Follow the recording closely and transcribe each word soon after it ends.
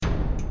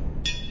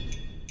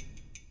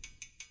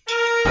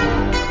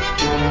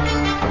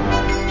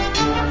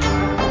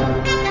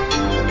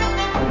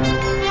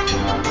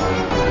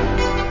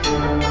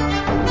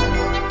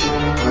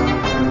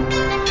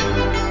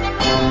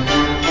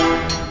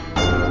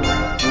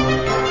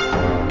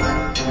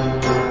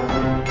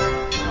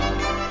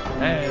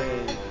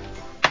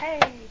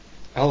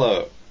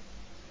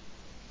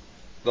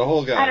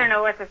whole gang. I don't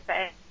know what to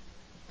say.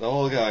 The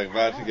whole gang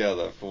back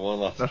together for one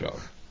last job.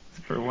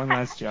 For one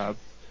last job.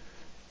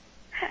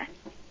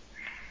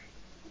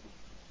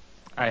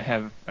 I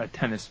have a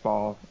tennis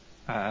ball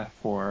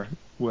for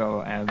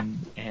Will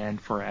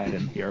and for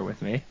Adam here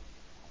with me.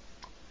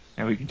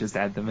 And we can just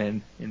add them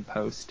in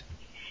post.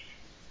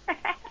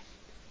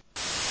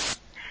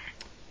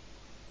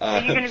 Are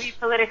you going to be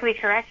politically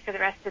correct for the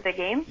rest of the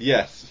game?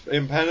 Yes.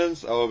 In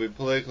penance, I will be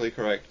politically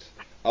correct.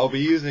 I'll be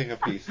using a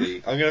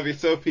PC. I'm going to be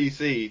so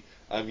PC,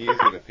 I'm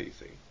using a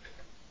PC.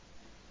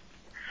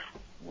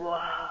 Whoa.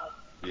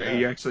 Yeah. Are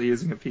you actually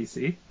using a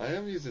PC? I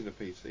am using a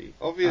PC,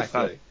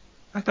 obviously.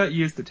 I thought you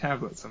used the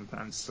tablet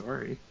sometimes,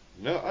 sorry.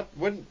 No,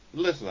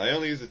 listen, I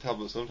only use a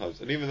tablet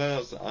sometimes, and even then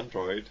that's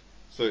Android,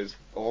 so it's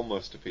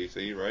almost a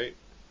PC, right?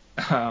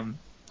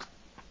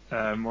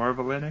 More of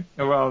a Linux?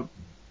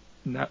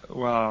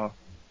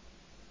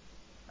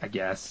 I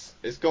guess.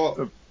 It's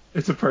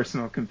a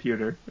personal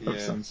computer of Yeah.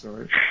 some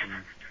sort.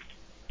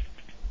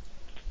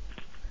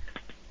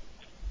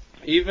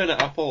 Even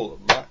Apple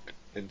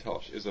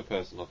Macintosh is a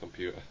personal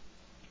computer,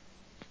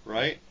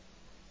 right?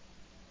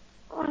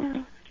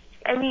 I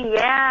mean,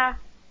 yeah.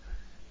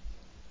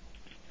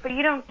 But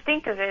you don't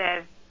think of it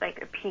as,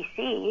 like, a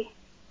PC.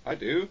 I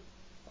do.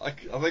 I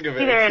think of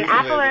it Either an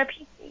exclusively Apple or as a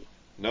PC.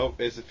 Nope,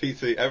 it's a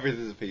PC.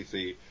 Everything's a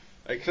PC.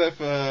 Except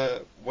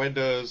for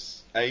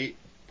Windows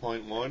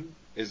 8.1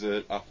 is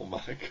an Apple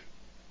Mac.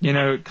 You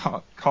know,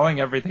 calling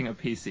everything a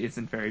PC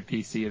isn't very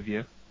PC of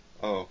you.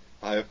 Oh,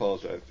 I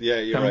apologize. Yeah,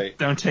 you're right.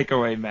 Don't take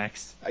away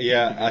Mac's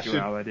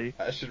individuality.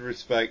 I should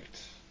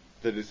respect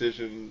the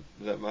decision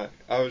that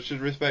I should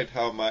respect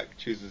how Mac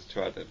chooses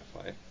to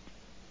identify.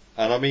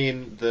 And I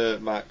mean the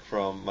Mac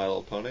from My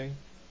Little Pony.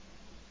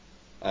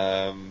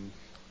 What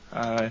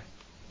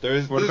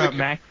about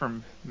Mac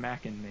from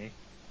Mac and Me?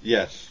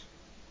 Yes.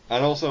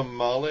 And also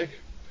Marley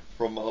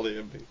from Marley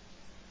and Me.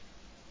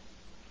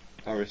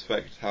 I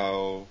respect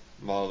how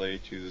Marley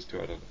chooses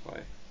to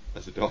identify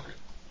as a dog.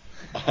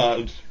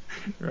 And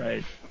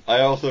right.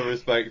 I also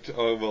respect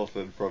Owen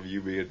Wilson from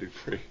You, Me and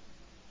Dupree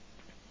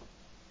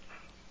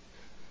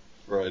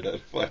for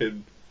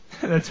identifying.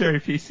 That's very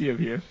PC of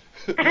you.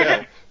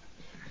 Yeah.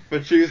 For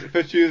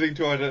choosing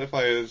to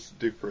identify as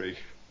Dupree.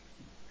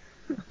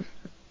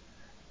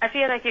 I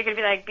feel like you're going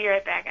to be like, be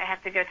right back. I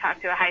have to go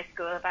talk to a high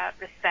school about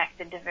respect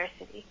and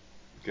diversity.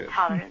 Good.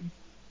 Tolerance.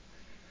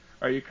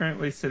 Are you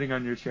currently sitting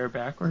on your chair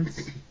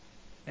backwards?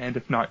 And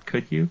if not,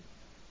 could you?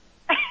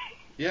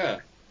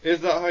 Yeah.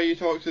 Is that how you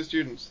talk to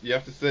students? You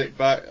have to sit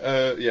back,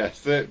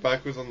 sit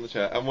backwards on the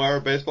chair and wear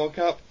a baseball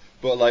cap,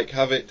 but like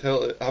have it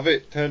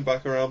turned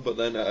back around, but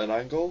then at an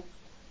angle?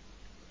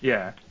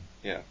 Yeah.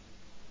 Yeah.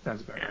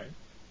 Sounds about right.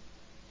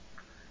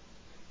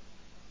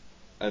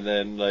 And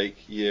then like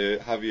you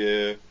have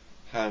your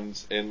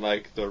hands in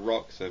like the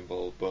rock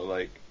symbol, but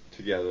like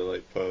together,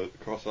 like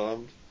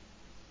cross-armed.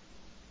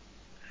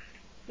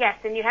 Yes,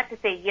 and you have to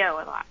say yo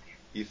a lot.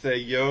 You say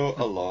yo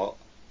a lot.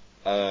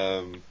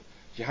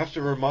 You have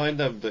to remind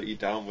them that you're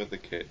down with the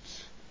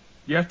kids.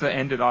 You have to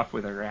end it off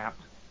with a rap.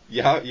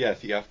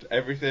 Yes, you have to.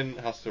 Everything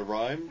has to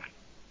rhyme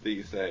that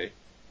you say,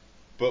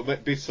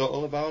 but be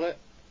subtle about it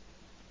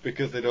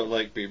because they don't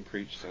like being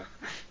preached to.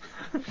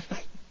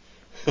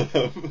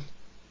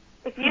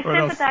 If you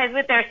sympathize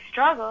with their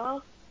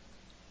struggle,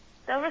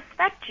 they'll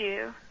respect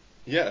you.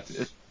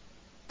 Yes.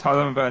 Tell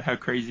them about how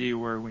crazy you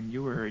were when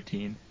you were a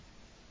teen.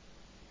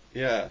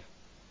 Yeah.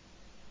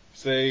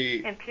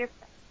 Say. And peer.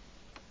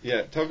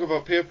 Yeah, talk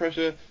about peer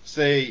pressure.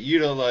 Say you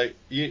don't like.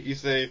 You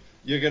say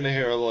you're gonna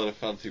hear a lot of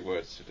fancy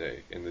words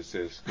today in this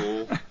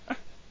school.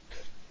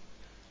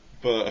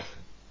 But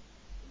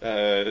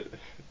ladies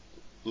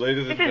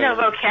and This is no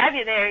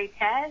vocabulary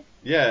test.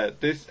 Yeah,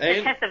 this ain't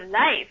a test of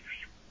life.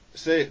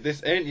 Say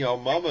this ain't your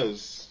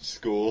mama's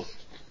school.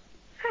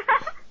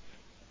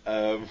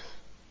 But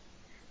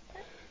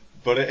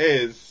it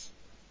is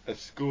a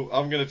school.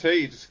 I'm gonna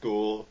take you to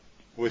school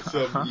with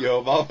some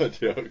your mama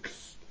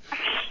jokes,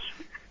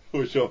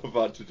 which I'm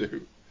about to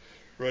do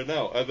right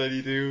now, and then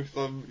you do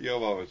some your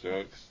mama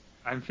jokes.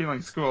 I'm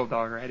feeling schooled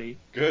already.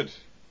 Good.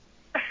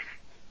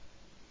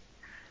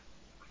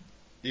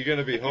 You're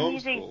gonna be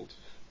homeschooled.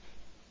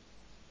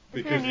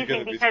 Because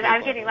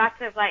I'm getting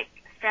lots of like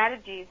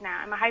strategies now.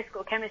 I'm a high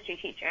school chemistry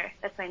teacher.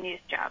 That's my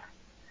newest job.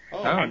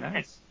 Oh,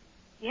 nice.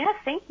 Yes,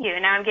 thank you.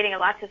 Now I'm getting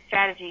lots of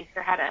strategies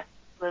for how to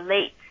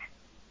relate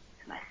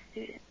to my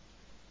students.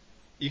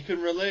 You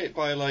can relate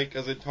by like,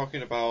 as in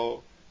talking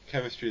about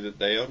chemistry that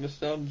they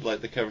understand,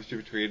 like the chemistry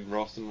between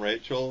Ross and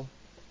Rachel,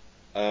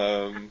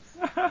 on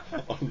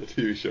the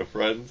TV show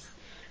Friends.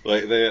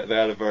 Like they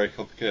had a very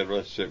complicated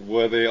relationship.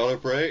 Were they on a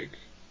break?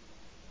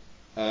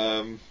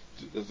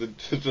 Does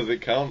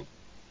it count?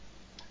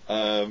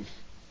 You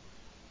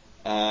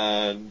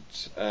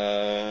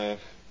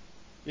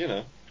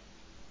know,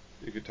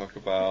 you could talk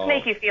about. To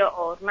make you feel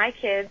old, my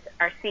kids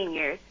are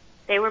seniors.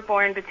 They were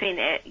born between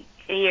the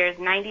years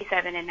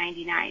 97 and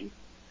 99.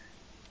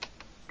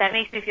 That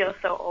makes me feel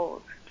so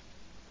old.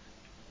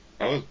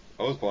 I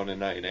was born in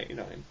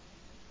 1989.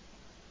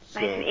 So,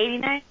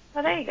 1989?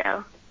 Well, there you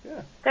go.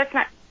 Yeah. That's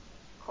not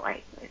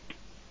quite what it's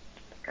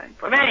going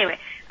for. But anyway,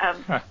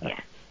 yeah.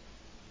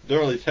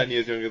 They're only 10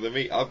 years younger than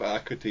me. I bet I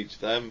could teach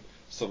them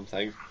some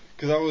things.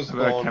 Because I was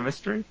About born...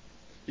 chemistry?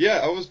 Yeah,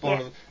 I was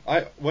born...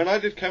 Yeah. When I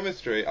did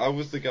chemistry, I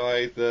was the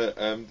guy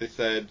that they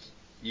said,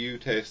 you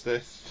taste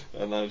this,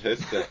 and then I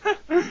tasted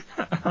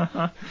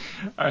it.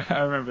 I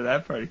remember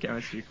that part of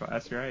chemistry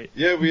class, right?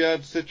 Yeah, we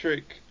had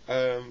citric...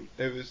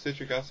 it was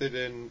citric acid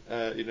in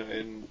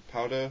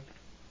powder,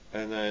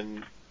 and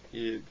then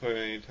you put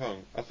it on your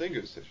tongue. I think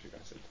it was citric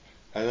acid.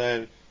 And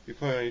then you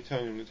put it on your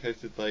tongue and it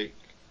tasted like,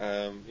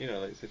 like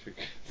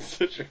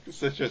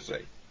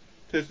citrusy.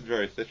 Tasted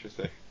very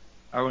citrusy.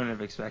 I wouldn't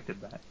have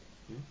expected that.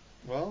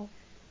 Well,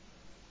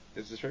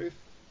 it's the truth.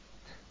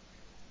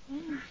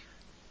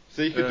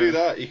 So you could do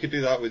that. You could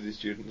do that with your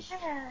students.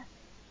 Yeah.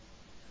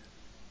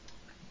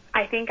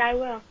 I think I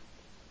will.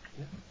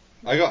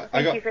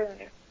 Thank you for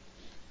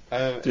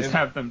that. Just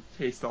have them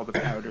taste all the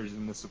powders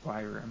in the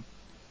supply room.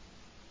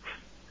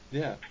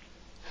 Yeah.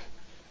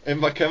 In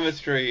my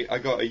chemistry, I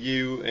got a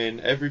U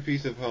in every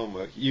piece of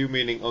homework. U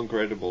meaning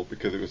ungradable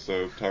because it was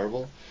so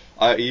terrible.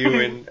 A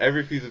U in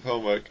every piece of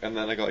homework, and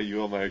then I got a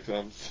U on my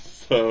exams.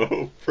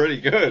 So,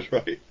 pretty good,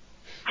 right?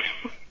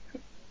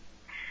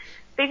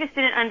 They just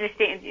didn't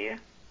understand you.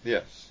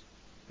 Yes.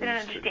 They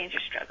didn't understand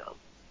your struggle.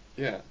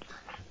 Yeah.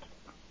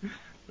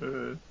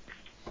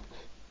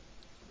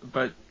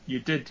 But you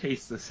did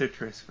taste the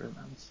citrus for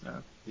them,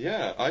 so...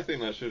 Yeah, I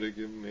think that should have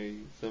given me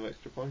some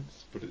extra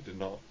points, but it did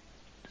not.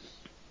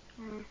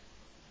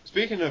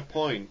 Speaking of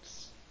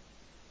points,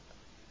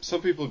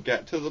 some people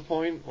get to the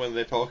point when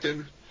they're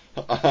talking,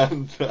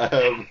 and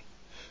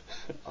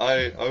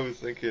I was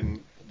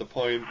thinking the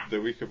point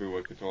that we could be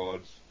working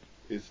towards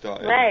is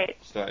starting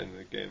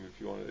the game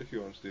if you want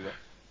to do that.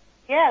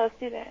 Yeah, let's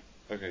do that.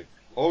 Okay.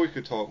 Or we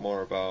could talk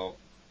more about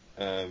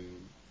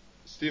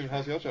Stephen,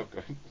 how's your job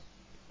going?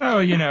 Oh,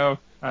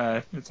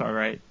 it's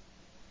alright.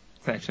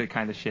 It's actually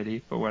kind of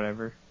shitty, but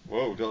whatever.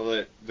 Whoa, don't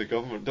let the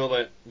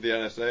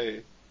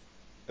NSA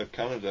of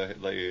Canada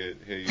let you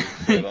hear you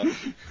say that.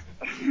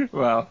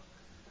 Well,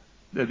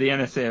 the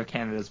NSA of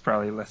Canada is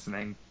probably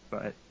listening,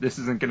 but this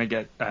isn't going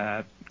to get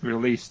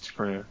released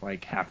for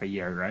like half a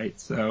year, right?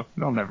 So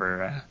they'll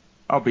never...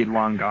 I'll be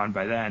long gone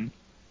by then.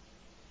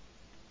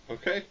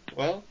 Okay,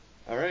 well,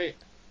 alright.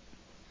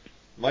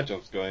 My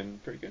job's going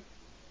pretty good.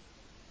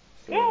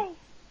 So Yay!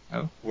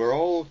 Oh. We're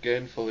all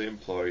gainfully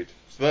employed.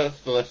 So that's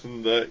the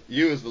lesson that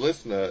you as the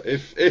listener,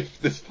 if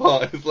this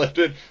part is left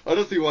in, I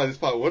don't see why this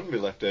part wouldn't be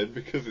left in,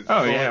 because it's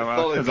solid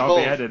because gold. I'll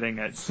be editing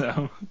it,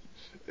 so...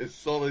 It's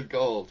solid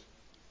gold.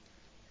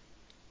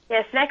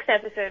 Yes, next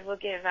episode we'll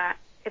give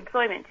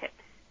employment tips,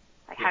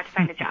 like how to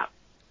find a job.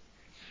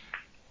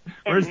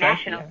 Where's that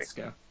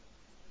fiasco?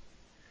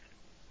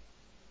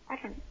 I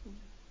don't know.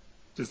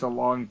 Just a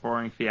long,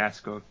 boring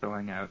fiasco of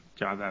filling out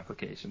job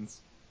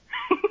applications.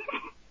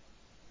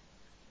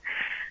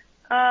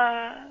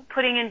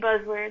 Putting in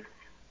buzzwords.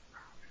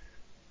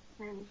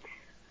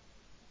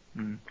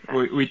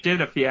 We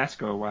did a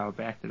fiasco a while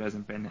back that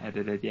hasn't been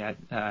edited yet,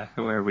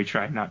 where we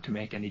tried not to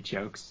make any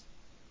jokes.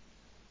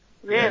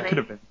 Really?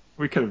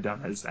 We could have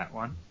done as that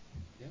one.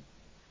 Yeah.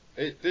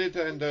 It did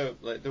end up,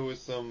 like, there was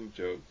some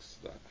jokes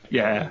that...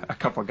 Yeah, a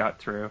couple got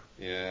through.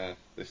 Yeah,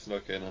 they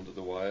snuck in under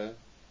the wire.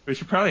 We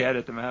should probably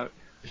edit them out.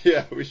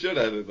 Yeah, we should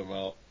edit them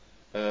out.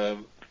 But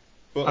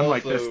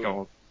Unlike also, this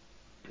gold.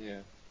 Yeah.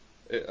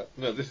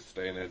 No, this is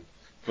staying in.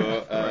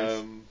 But,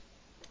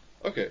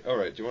 okay,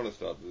 alright, do you want to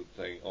start the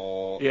thing?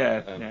 Or,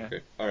 yeah.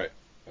 Okay, alright,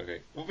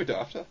 okay. What we do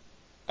after?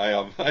 I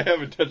am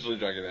intentionally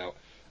dragging it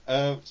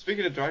out.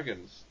 Speaking of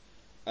dragons,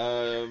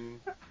 I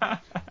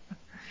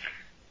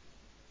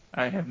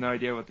have no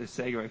idea what this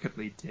segue could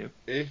lead to.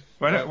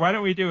 Why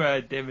don't we do a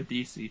De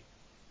Medici?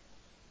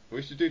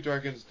 We should do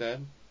Dragon's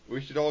Den. We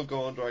should all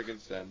go on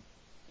Dragon's Den.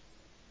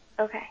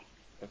 Okay.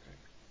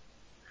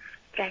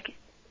 Dragon.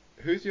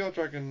 Who's your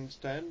Dragon's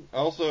Den?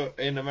 Also,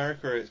 in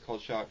America, it's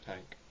called Shark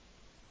Tank.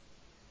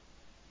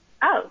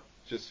 Oh.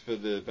 Just for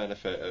the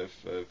benefit of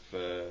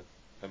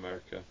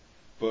America.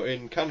 But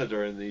in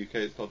Canada and the UK,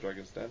 it's called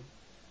Dragon's Den.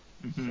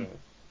 Mm-hmm. So.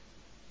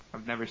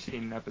 I've never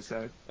seen an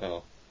episode.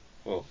 Oh.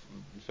 Well,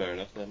 fair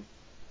enough then.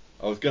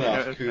 I was going to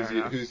ask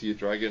who's your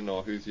dragon,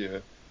 or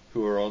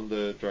who are on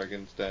the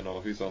Dragon's Den,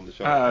 or who's on the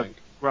Shark Tank.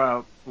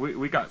 Well,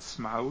 we got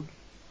Smaug,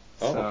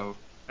 so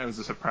that was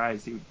a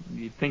surprise.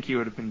 You'd think he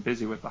would have been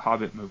busy with the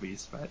Hobbit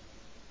movies, but...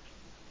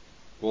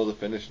 Well, they're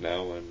finished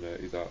now, and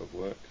he's out of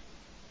work.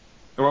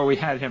 Well, we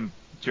had him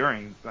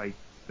during,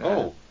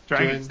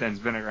 Dragon's Den's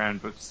been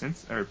around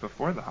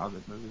before the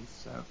Hobbit movies,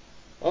 so...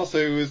 Oh,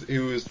 so he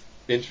was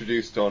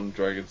introduced on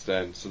Dragon's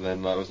Den, so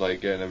then that was like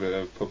getting a bit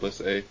of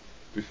publicity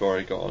before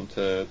he got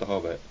onto The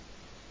Hobbit.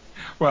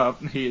 Well,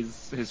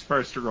 his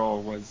first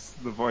role was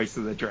the voice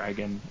of the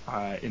dragon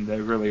in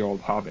the really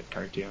old Hobbit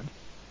cartoon.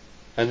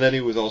 And then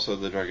he was also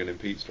the dragon in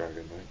Pete's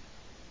Dragon, right?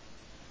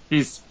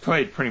 He's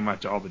played pretty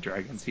much all the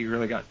dragons. He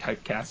really got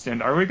typecast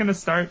in. Are we going to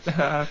start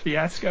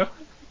Fiasco?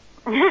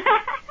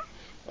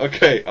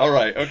 Okay,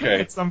 alright, okay.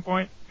 At some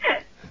point?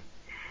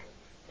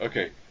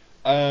 Okay.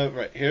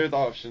 Right, here are the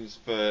options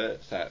for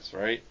sets,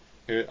 right?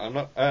 Here, I'm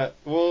not.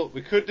 Well,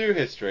 we could do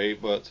history,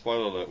 but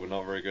spoiler alert, we're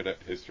not very good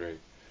at history.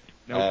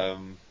 Nope.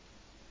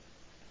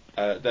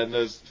 Then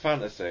there's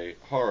fantasy,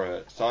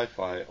 horror,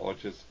 sci-fi, or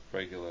just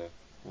regular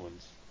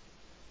ones.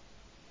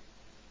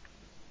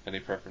 Any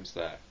preference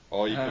there?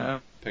 Or you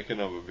can pick a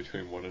number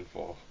between 1 and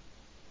 4.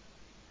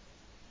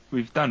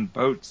 We've done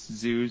boats,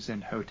 zoos,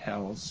 and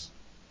hotels,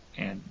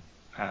 and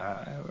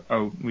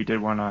we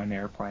did one on an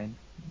airplane.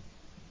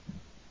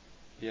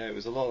 Yeah, it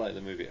was a lot like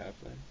the movie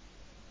Airplane.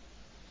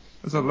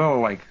 It was a little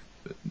like,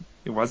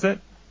 was it?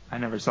 I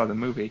never saw the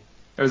movie.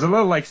 It was a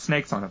little like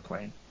Snakes on a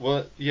Plane.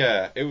 Well,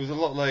 yeah, it was a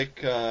lot like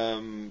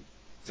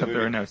Except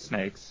there were no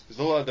snakes. It was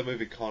a lot like the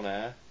movie Con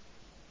Air.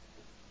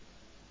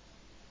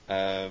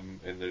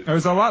 It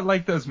was a lot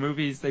like those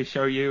movies they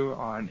show you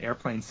on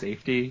airplane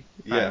safety.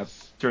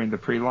 Yes. During the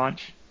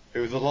pre-launch. It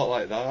was a lot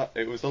like that.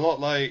 It was a lot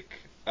like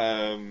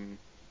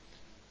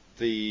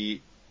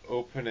the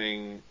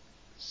opening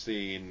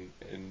scene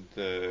in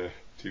the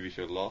TV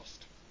show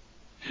Lost.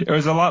 It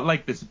was a lot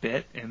like this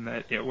bit in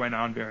that it went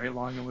on very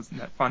long and wasn't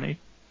that funny.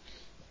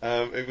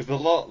 It was a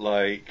lot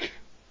like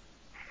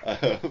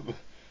the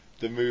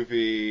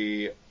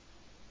movie.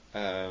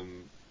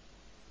 I'm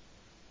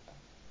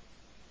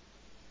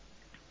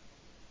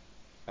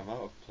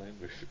out of plane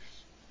movies.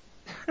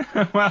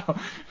 Well,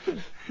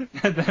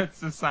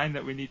 that's a sign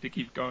that we need to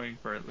keep going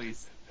for at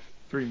least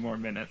 3 more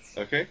minutes.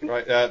 Okay,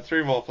 right.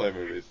 3 more play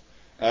movies.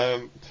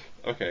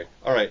 Okay,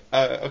 all right.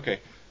 Okay.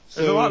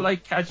 So, it's a lot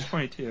like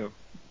Catch-22.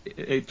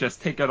 It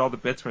just take out all the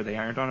bits where they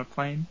aren't on a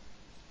plane.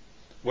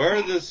 Where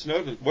are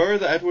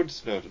the Edward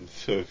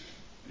Snowdens of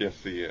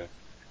yesteryear?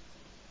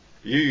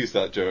 You used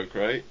that joke,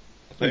 right?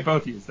 We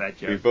both use that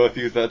joke. We both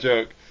use that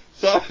joke.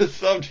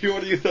 Sam, do you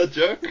want to use that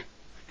joke?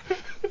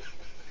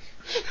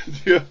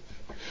 do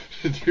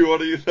you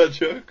want to use that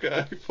joke at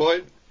any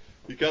point?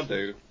 You can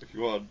do, if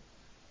you want.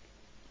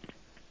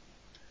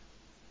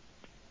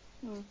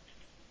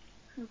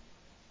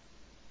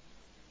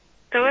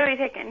 So what are we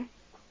picking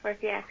for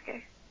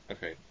Fiasco?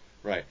 Okay,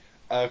 right.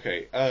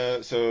 Okay,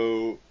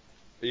 so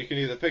you can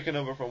either pick a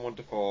number from 1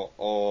 to 4,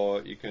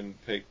 or you can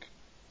pick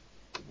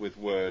with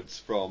words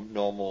from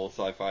normal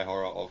sci-fi,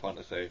 horror, or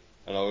fantasy,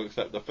 and I'll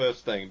accept the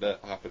first thing that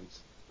happens.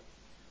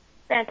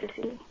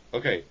 Fantasy.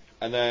 Okay,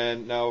 and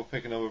then now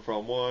pick a number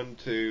from 1,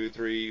 2,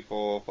 3,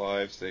 4,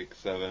 5, 6,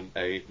 7,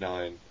 8,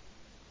 9.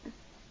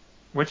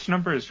 Which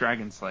number is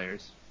Dragon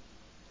Slayers?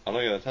 I'm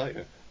not going to tell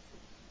you.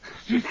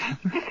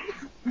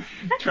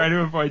 Try to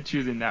avoid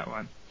choosing that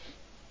one.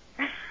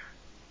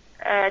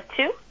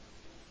 2?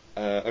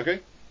 Okay,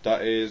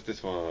 that is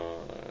this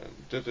one.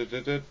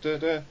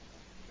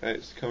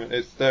 It's coming,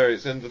 it's there,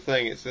 it's in the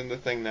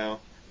thing now.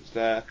 It's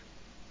there.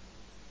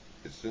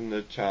 It's in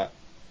the chat.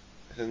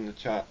 It's in the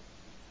chat.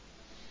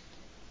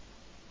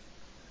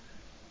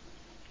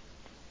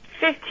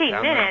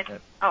 15 minutes?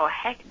 Oh,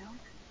 heck no.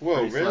 Whoa,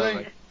 Pretty really?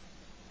 slowly.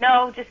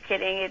 No, just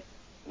kidding.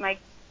 My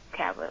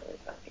tablet was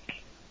like...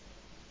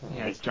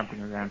 Yeah, it's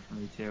jumping around for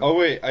me too. Oh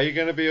wait, are you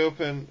gonna be able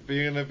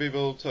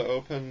to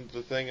open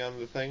the thing and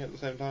the thing at the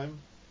same time?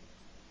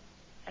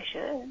 I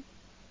should.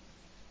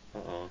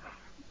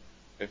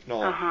 If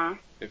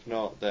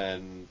not,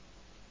 then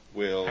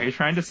we'll... Are you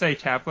trying to say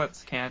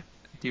tablets can't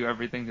do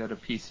everything that a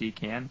PC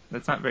can?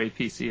 That's not very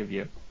PC of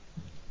you.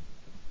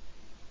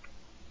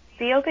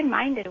 Be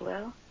open-minded,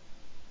 Will.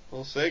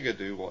 Well, Sega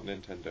do what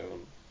Nintendo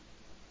don't.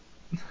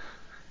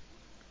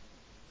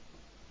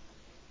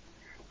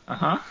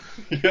 Uh-huh.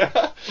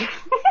 Yeah?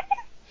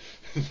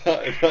 Is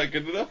that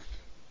good enough?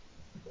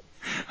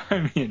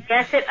 I mean...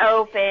 Yes, it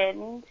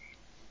opened.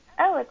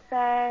 Oh,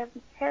 it's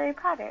Harry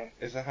Potter.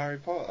 It's a Harry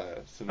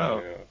Potter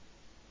scenario. Oh.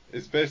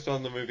 It's based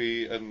on the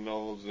movie and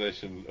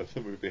novelization of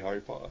the movie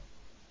Harry Potter.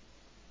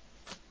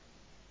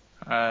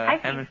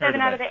 I've seen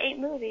 7 out of the 8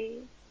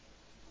 movies.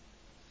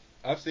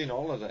 I've seen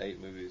all of the 8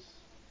 movies.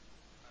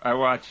 I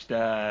watched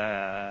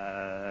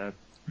Brad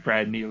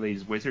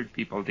Neely's Wizard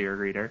People, Dear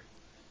Reader.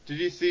 Did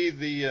you see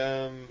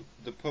the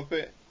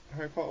puppet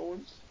Harry Potter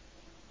ones?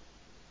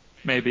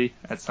 Maybe,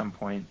 at some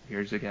point,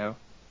 years ago.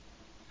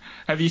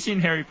 Have you seen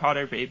Harry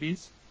Potter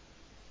Babies?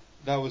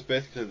 That was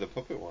basically the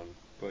puppet one.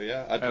 But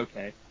yeah,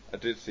 I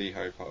did see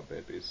Harry Potter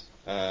Babies.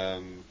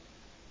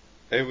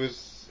 It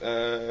was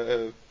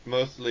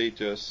mostly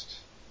just...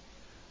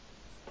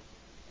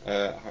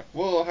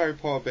 Harry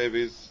Potter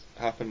Babies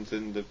happens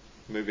in the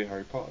movie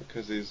Harry Potter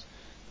because he's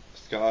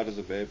scarred as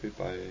a baby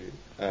by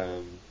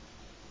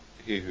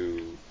he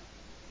who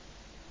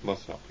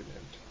must not be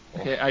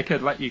named. Okay, I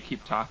could let you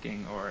keep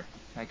talking, or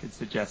I could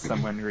suggest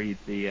someone read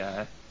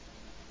the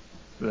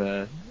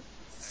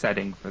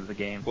setting for the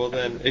game. Well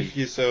then, if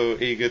you're so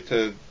eager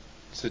to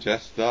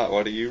suggest that,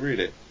 why don't you read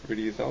it? Read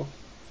it yourself.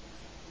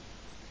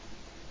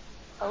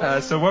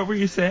 So what were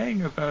you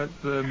saying about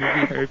the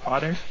movie Harry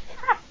Potter?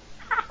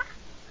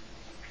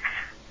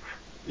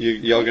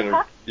 You're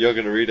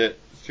gonna read it.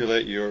 It's too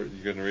late. You're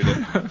gonna read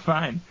it.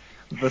 Fine.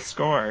 The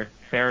score: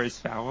 fair is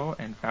foul,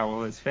 and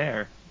foul is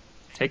fair.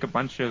 Take a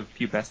bunch of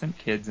pubescent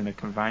kids in a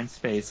confined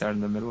space out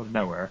in the middle of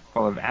nowhere,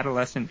 full of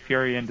adolescent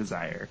fury and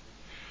desire.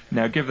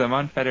 Now give them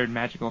unfettered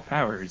magical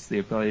powers, the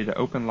ability to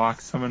open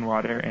locks, summon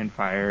water and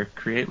fire,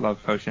 create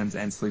love potions,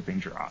 and sleeping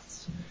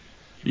draughts.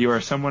 You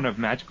are someone of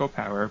magical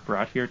power,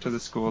 brought here to the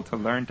school to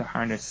learn to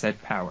harness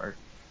said power.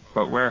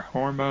 But where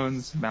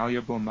hormones,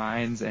 malleable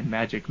minds, and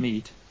magic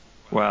meet,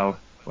 well,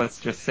 let's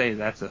just say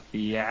that's a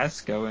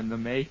fiasco in the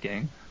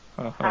making.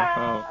 Ho ho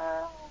ho.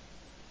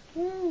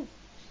 Woo.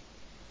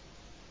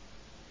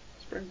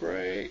 Spring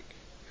break.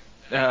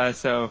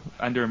 So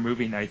under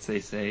movie nights,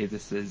 they say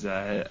this is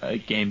a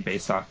game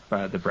based off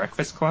The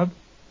Breakfast Club.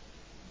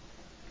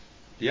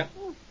 Yeah.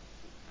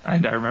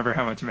 And I remember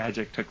how much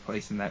magic took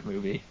place in that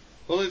movie.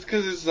 Well, it's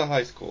because it's a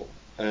high school,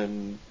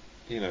 and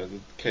the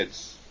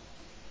kids.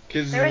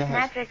 Kids. There was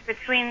magic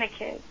between the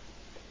kids.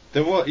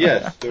 There was,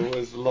 yes, there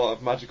was a lot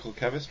of magical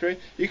chemistry.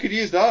 You could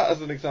use that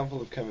as an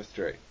example of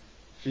chemistry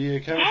for your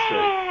chemistry.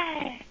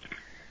 Yay!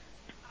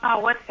 Oh,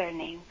 what's their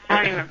name? I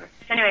don't remember.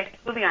 Anyway,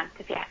 moving on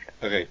to Fiasco.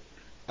 Okay.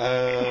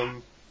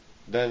 Then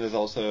there's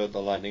also The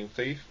Lightning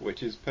Thief,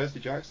 which is Percy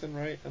Jackson,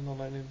 right? And The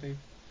Lightning Thief,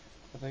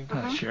 I think.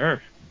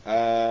 Sure.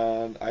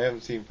 And I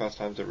haven't seen Fast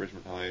Times at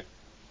Ridgemont High.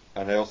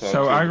 And I also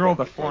So haven't I seen rolled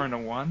a 4 and a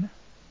 1.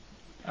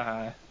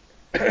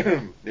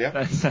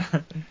 Yeah.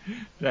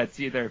 That's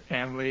either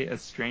family,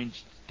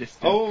 estranged,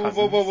 distant Oh,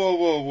 cousins.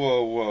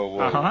 whoa.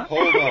 Uh-huh.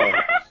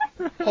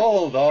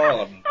 Hold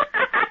on.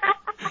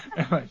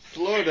 Am I,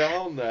 Slow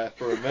down there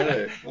for a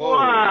minute. Whoa.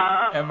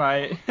 Wow. am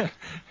I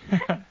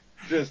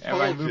Just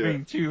am I told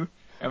moving you.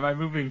 am I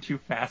moving too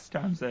fast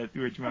times at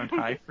Ridgemont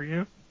High for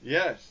you?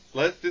 Yes.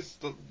 Let's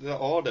just the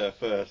order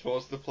first.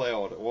 What's the play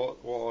order? What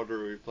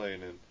order are we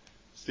playing in?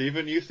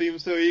 Stephen, you seem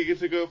so eager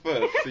to go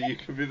first, so you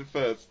can be the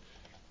first.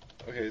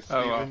 Okay,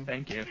 Stephen. Oh, well,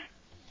 thank you.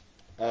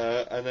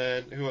 And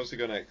then who wants to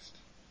go next?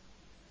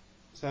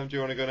 Sam, do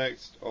you want to go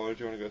next, or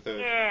do you want to go third?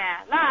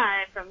 Yeah,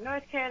 live from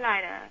North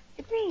Carolina.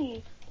 It's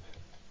me.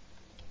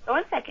 Oh,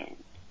 1 second.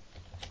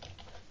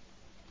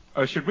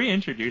 Oh, should we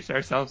introduce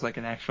ourselves like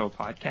an actual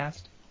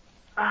podcast?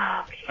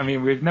 Oh, I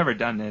mean, we've never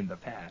done it in the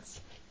past.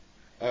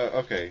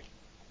 Okay.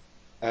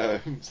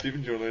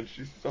 Stephen, do you want to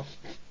introduce yourself?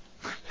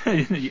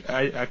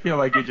 I feel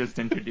like you just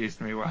introduced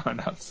me well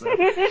enough. So.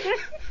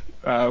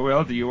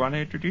 Will, do you want to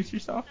introduce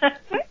yourself?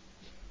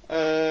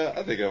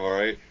 I think I'm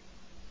alright.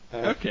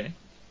 Okay.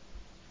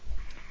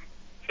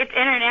 It's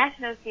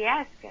International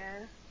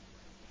Fiasco.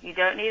 You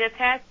don't need a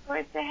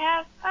passport to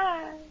have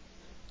fun.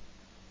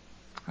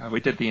 We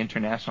did the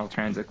international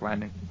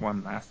transatlantic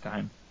one last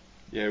time.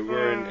 Yeah, we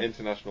were in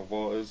international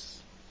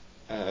waters.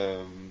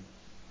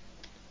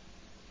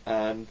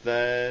 And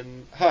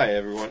then, hi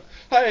everyone,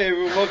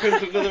 welcome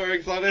to another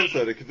exciting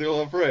episode of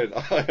Cthulhu Brain.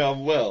 I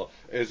am Will.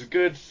 It's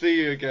good to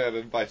see you again,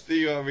 and by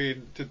see you I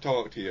mean to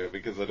talk to you,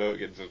 because I don't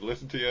get to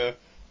listen to you,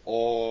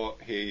 or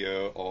hear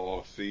you,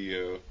 or see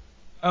you.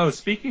 Oh,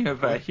 speaking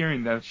of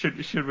hearing though,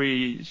 should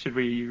we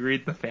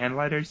read the fan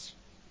letters?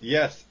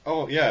 Yes.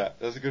 Oh, yeah.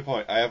 That's a good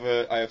point. I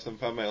have some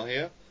fan mail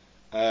here.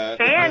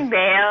 Fan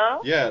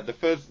mail? Yeah. The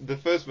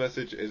first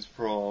message is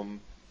from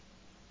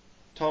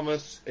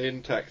Thomas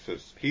in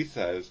Texas. He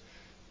says,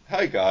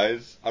 "Hi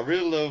guys, I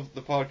really love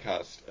the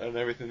podcast and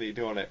everything that you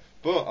do on it,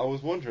 but I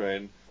was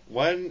wondering,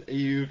 when are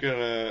you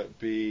gonna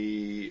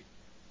be..."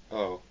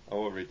 Oh, I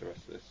won't read the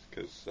rest of this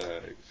because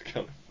it's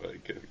kind of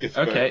it gets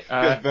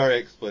very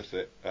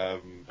explicit.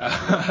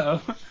 So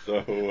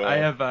I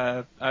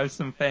have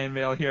some fan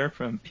mail here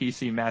from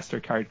PC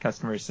Mastercard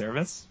customer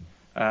service.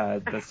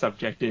 The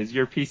subject is,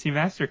 "Your PC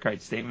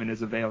Mastercard statement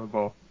is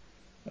available."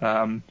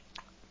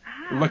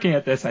 Looking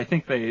at this, I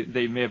think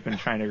they may have been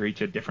trying to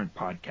reach a different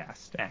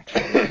podcast,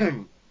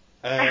 actually.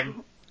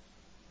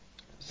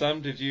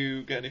 Sam, did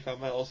you get any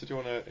fan mail? Also, do you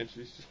want to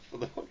introduce yourself for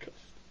the podcast?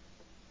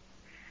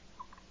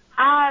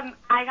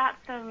 I got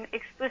some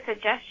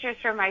explicit gestures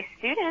from my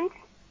students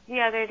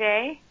the other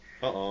day.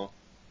 Middle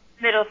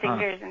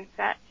fingers and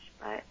such,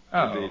 but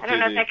I don't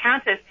know if that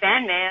counts as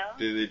fan mail.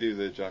 Do they do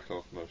the jack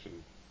off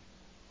motion?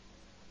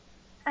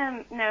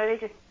 No, they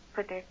just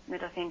put their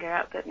middle finger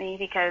up at me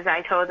because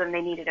I told them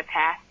they needed a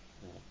pass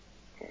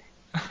to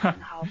the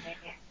hallway.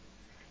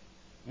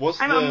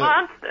 I'm a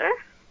monster.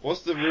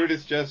 What's the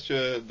rudest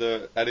gesture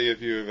that any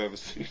of you have ever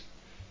seen?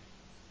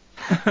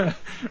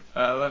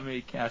 Let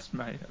me cast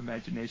my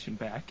imagination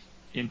back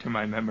into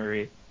my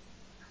memory.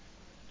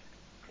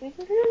 That's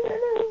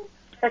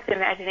the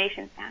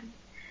imagination sound.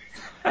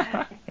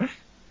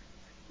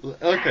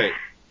 Okay.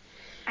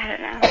 I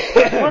don't know.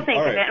 We'll think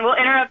of it. And we'll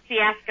interrupt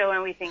Fiasco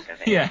when we think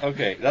of it. Yeah.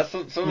 Okay, that's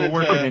something we'll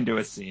work it into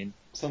a scene.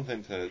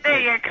 Something to... There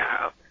you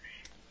go.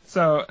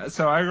 So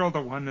I rolled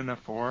a 1 and a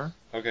 4.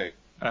 Okay.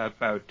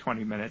 About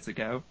 20 minutes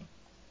ago.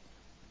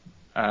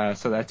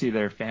 So that's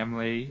either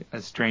family,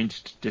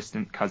 estranged,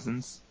 distant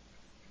cousins,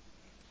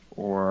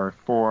 or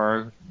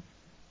 4,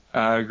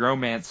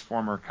 romance,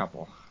 former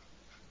couple.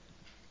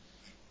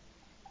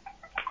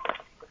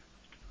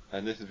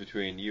 And this is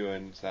between you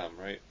and Sam,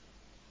 right?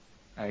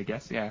 I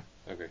guess, yeah.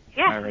 Okay.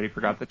 Yeah. I already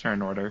forgot the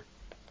turn order.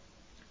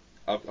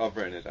 I've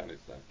written it down,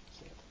 it's Sam.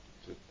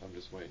 So I'm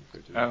just waiting for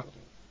it to be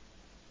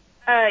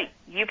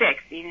you pick,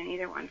 Steven.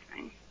 Either one's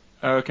fine.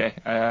 Okay.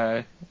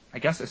 I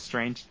guess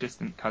estranged,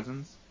 distant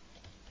cousins.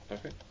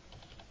 Okay.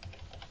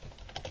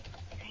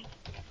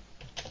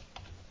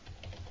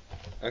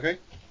 Okay.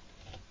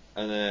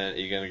 And then, are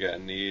you going to get a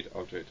need,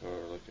 object, or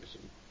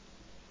location?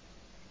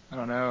 I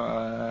don't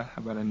know.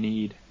 How about a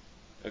need?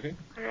 Okay.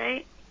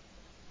 Alright.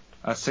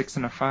 A 6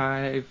 and a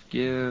 5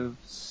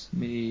 gives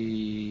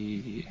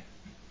me...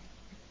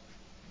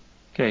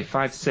 Okay,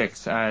 5,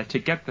 6. To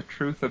get the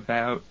truth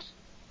about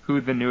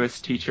who the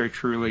newest teacher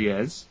truly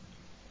is.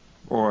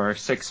 Or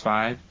 6,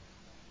 5.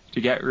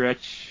 To get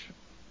rich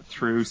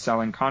through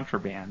selling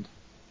contraband.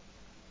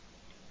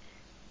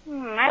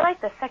 I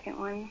like the second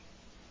one.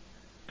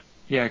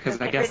 Yeah,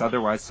 because I guess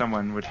otherwise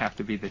someone would have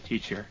to be the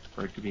teacher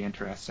for it to be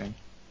interesting.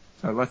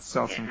 So let's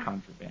sell some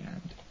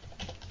contraband.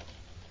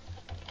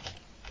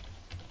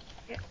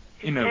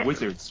 In a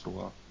wizard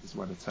school is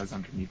what it says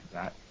underneath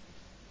that.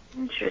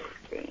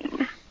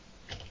 Interesting.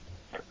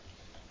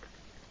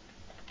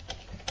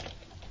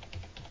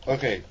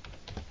 Okay.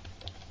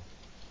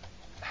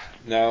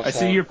 Now, I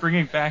see you're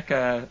bringing back.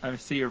 I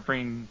see you're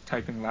bringing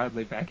typing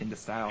loudly back into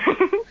style.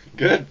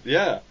 Good.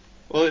 Yeah.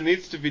 Well, it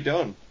needs to be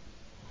done.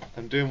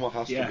 I'm doing what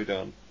has to be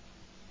done.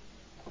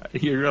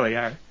 You really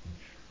are.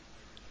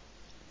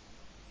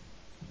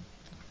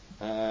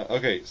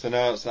 Okay, so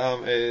now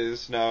Sam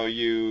is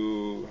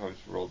you have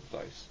rolled the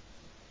dice.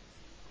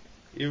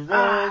 You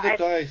rolled the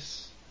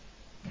dice.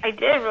 I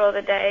did roll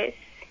the dice.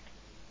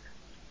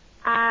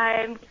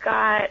 I've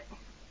got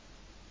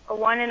a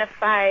 1 and a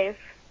 5.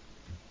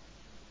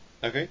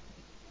 Okay,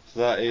 so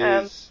that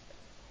is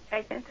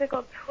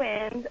identical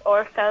twins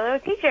or fellow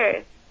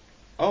teachers.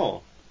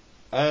 Oh,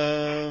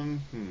 That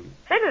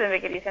doesn't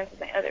make any sense with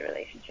my other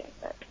relationship,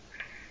 but.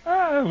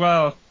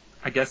 Well,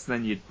 I guess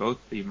then you'd both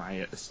be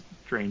my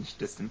estranged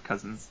distant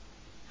cousins.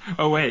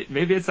 Oh wait,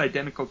 maybe it's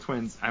identical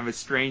twins. I'm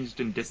estranged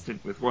and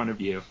distant with one of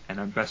you, and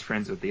I'm best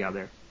friends with the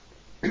other.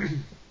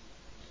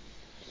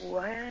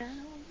 Well,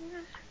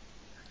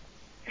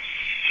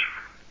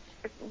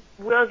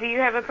 Will, do you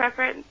have a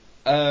preference?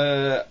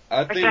 I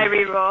think. Should I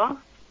re-roll?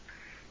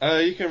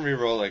 You can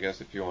re-roll, I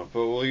guess, if you want,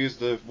 but we'll use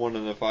the 1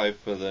 and the 5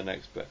 for the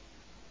next bit.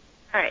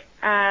 Alright,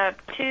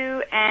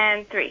 2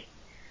 and 3.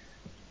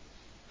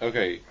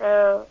 Okay.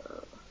 So,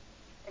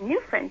 a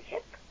new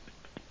friendship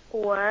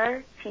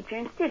or teacher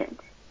and student?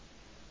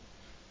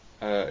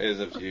 It is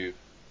up to you.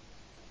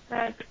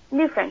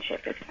 New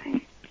friendship is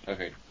fine.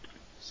 Okay.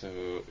 So,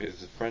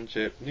 is a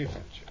friendship, new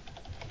friendship.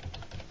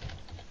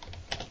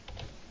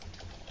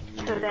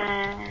 So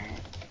then...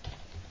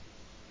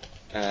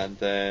 And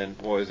then,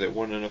 what is it,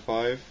 1 and a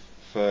 5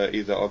 for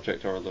either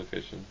object or a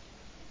location?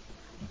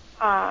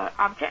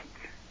 Object.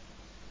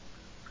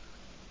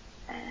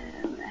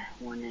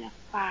 1 and a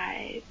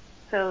 5.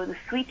 So the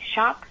sweet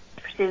shop,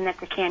 presume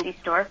that's a candy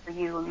store for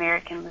you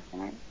American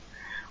listeners.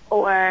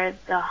 Or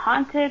the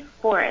haunted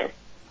forest.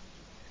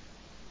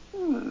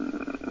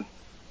 No,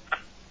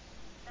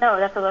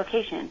 that's a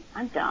location.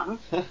 I'm dumb.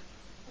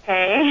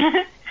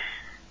 Okay.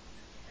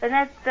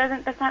 Then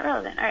that's not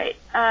relevant. Alright.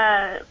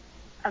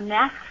 A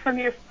mask from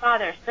your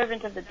father,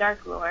 servant of the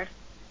Dark Lord.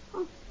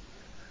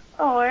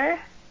 Or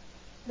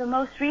the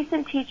most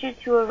recent teacher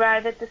to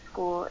arrive at the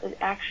school is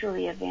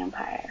actually a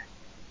vampire.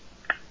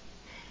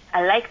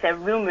 I like the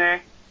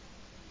rumor.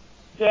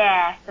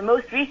 Yeah, the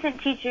most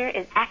recent teacher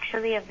is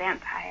actually a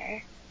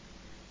vampire.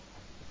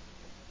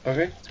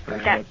 Okay.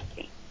 That's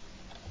me.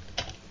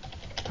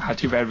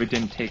 Too bad we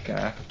didn't take,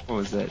 what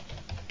was it?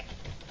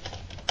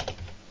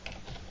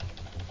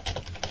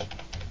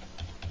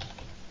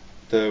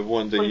 The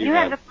one that you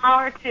have the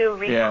power to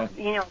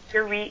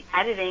you're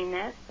re-editing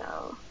this,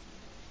 so.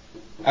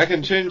 I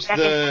can change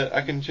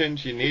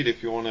your need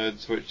if you want to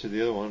switch to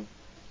the other one.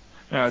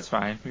 No, it's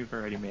fine. We've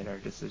already made our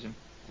decision.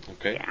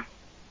 Okay. Yeah.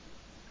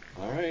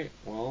 Alright,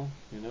 well,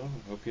 I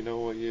hope you know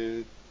what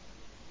you're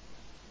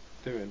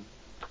doing.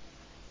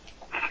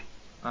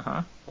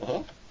 Uh-huh.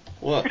 Uh-huh?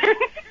 What?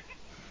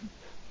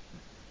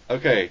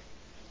 Okay,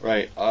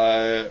 right,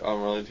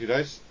 I'm rolling 2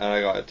 dice, and I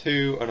got a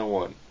 2 and a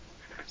 1.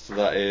 So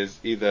that is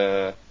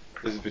either,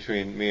 this is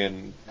between me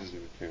and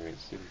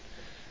Stephen.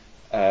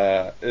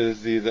 It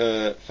is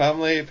either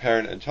family,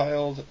 parent and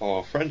child,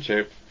 or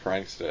friendship,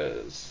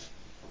 pranksters.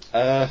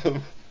 I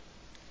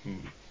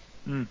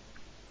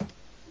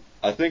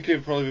think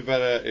it'd probably be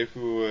better if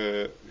we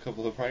were a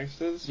couple of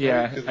pranksters.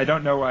 Yeah, right? I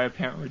don't know why a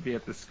parent would be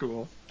at the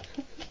school.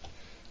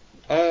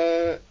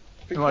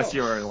 Unless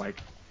you're like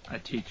a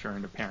teacher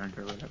and a parent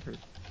or whatever.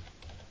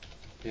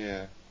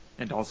 Yeah.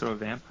 And also a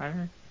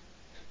vampire?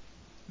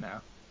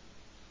 No.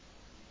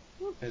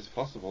 It's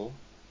possible.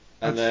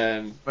 And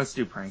then let's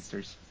do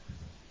pranksters.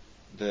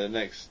 The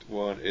next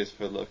one is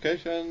for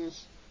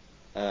locations,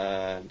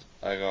 and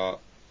I got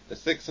a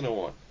 6 and a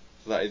 1.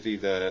 So that is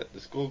either the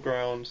school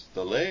grounds,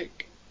 the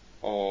lake,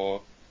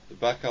 or the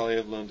back alley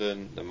of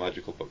London, the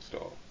magical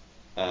bookstore.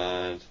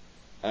 And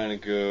I'm gonna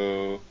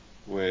go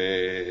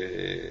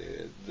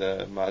with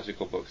the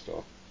magical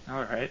bookstore.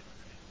 Alright.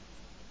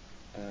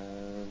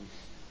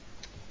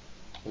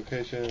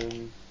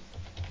 Location.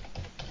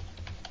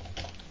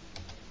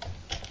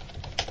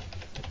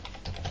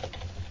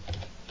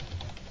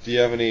 Do you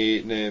have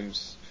any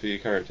names for your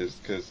characters,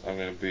 because I'm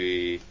going to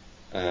be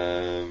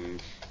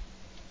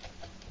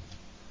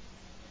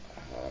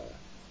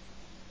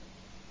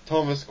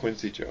Thomas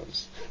Quincy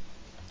Jones.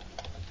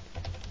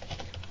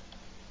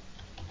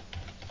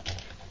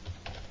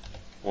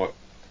 What?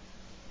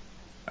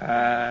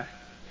 I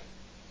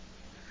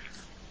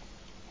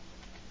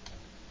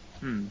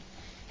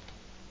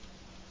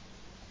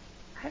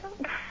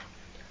don't.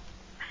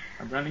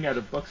 I'm running out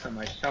of books on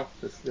my shelf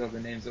to steal the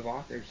names of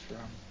authors from.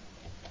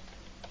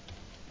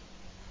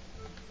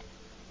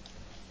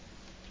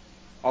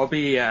 I'll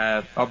be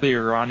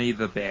Ronnie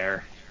the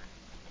Bear.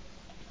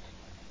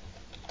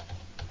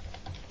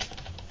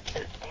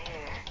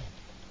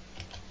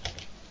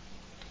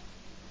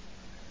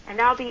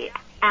 And I'll be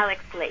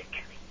Alex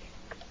Lake.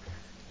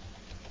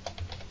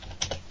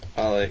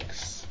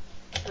 Alex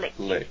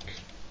Lake.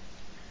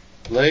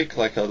 Lake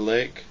like a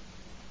lake?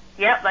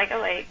 Yep, like a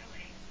lake.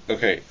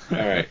 Okay,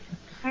 alright.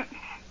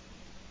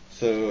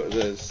 So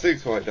there's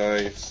 6 white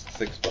dice,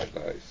 6 black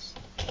dice.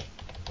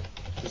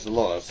 There's a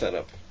lot of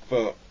setup,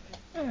 but...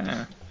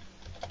 Yeah.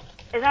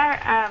 Is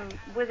our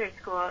wizard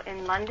school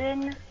in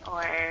London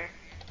or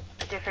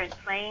a different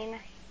plane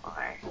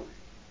or?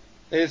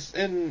 It's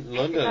in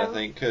London, I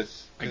think,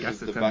 because guess it's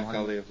the it's in back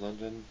London. alley of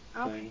London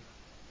thing.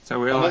 So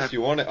we'll Unless have...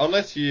 you want it,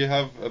 unless you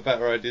have a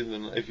better idea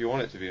than if you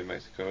want it to be in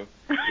Mexico,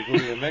 it will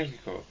be in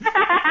Mexico.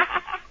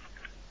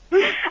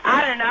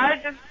 I don't know. I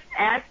was just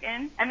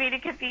asking. I mean,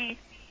 it could be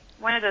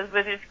one of those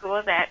wizard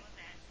schools that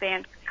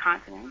spans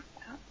continents.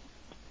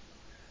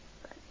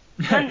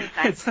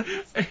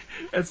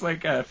 it's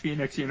like a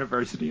Phoenix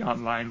University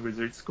online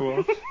wizard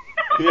school.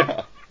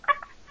 Yeah.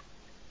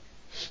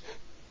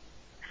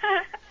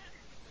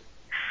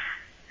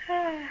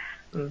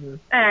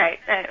 Alright,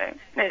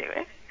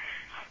 anyway.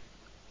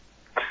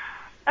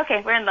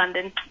 Okay, we're in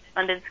London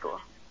school.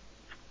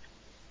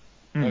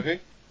 Okay.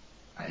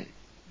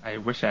 I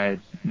wish I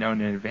had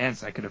known in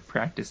advance I could have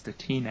practiced a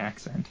teen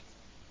accent.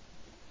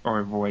 Or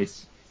a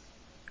voice.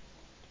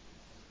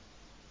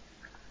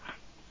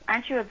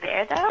 Aren't you a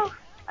bear, though?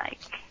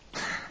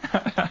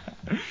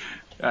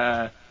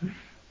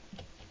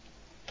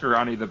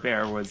 Ronnie the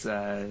Bear was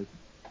a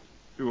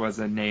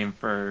name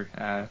for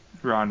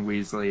Ron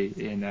Weasley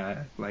in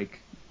a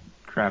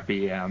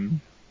crappy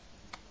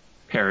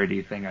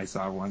parody thing I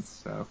saw once.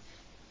 So.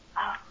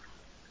 Oh.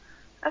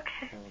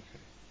 Okay.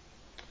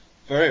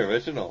 Very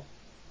original.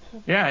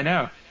 Yeah, I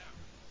know.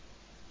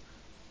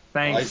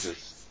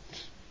 Thanks.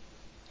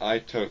 I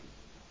took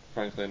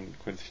Franklin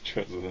Quincy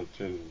Jones and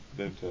changed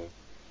them to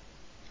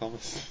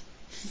Thomas.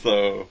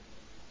 So.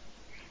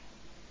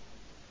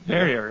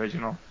 Very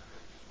original.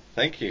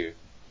 Thank you.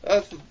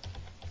 That's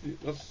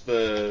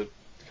the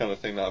kind of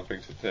thing that I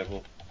bring to the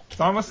table.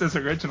 It's almost as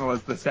original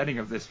as the setting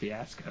of this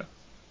fiasco.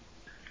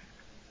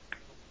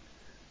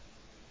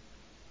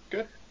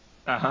 Good.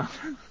 Uh-huh.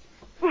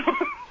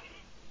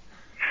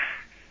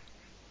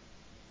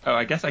 Oh,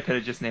 I guess I could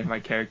have just named my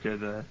character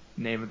the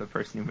name of the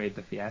person who made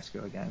the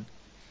fiasco again.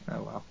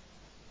 Oh well.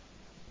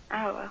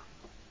 Oh well.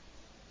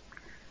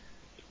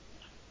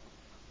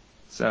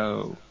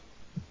 So...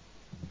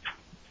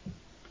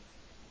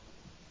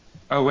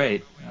 Oh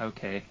wait,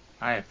 okay.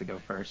 I have to go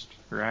first.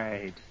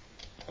 Right.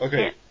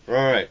 Okay,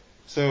 right.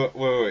 So,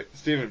 wait.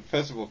 Stephen,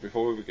 first of all,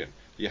 before we begin,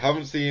 you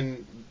haven't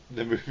seen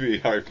the movie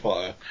Harry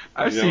Potter.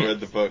 You never read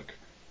the book.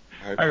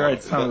 I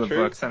read some of the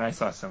books and I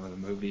saw some of the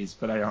movies,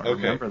 but I don't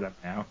remember them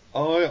now.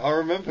 Oh, I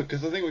remember,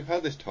 because I think we've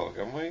had this talk,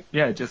 haven't we?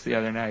 Yeah, just the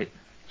other night.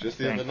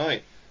 Other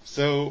night.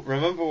 So,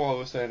 remember what I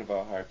was saying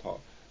about Harry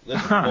Potter.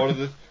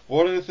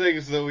 What are the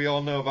things that we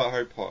all know about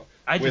Harry Potter?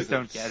 I just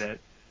don't get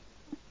it.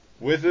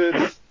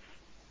 Wizards,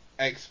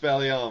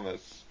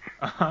 Expelliarmus,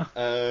 Uh-huh.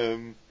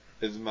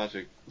 is a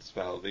magic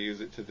spell. They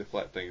use it to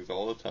deflect things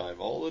all the time,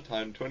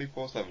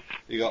 24/7.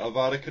 You got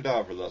Avada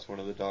Kedavra, that's one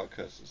of the dark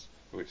curses,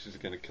 which is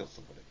going to kill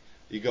somebody.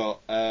 You got,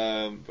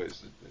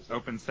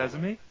 Open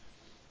Sesame?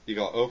 You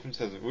got Open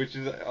Sesame, which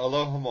is,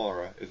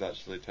 Alohomora is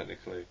actually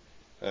technically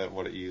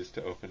what it used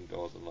to open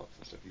doors and locks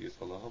and stuff. You use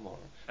Alohomora.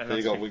 Then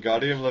you got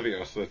Wingardium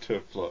Leviosa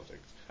to float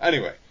things.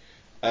 Anyway,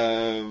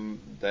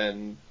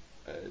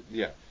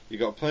 you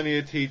got plenty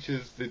of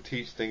teachers that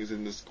teach things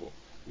in the school.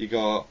 You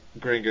got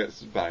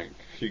Gringotts Bank.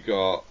 You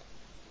got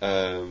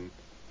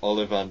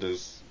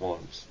Ollivander's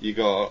Wands. You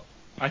got...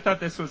 I thought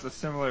this was a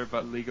similar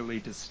but legally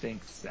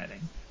distinct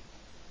setting.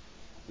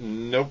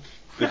 Nope.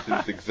 This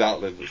is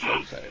exactly the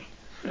same thing.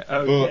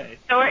 Okay.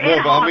 So we're in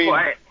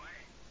Hogwarts.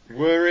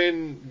 We're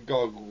in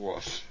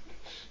Gogwash.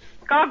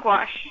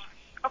 Gogwash.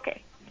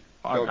 Okay.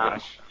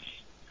 Hogwash.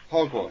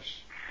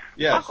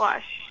 Yes.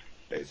 Hogwash.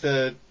 It's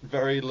a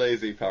very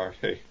lazy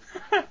parody.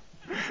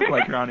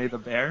 Like Ronnie the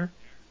Bear?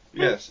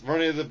 Yes,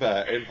 Ronnie the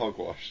Bear in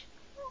Hogwash.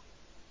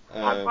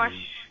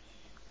 Hogwash.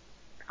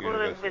 School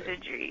University. of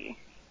Wizardry.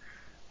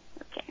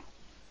 Okay.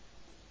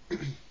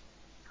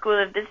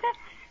 School of Business?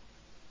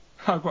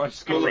 Hogwash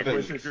School of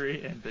Business.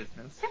 Wizardry and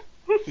Business.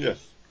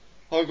 Yes.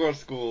 Hogwarts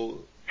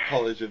School,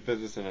 College of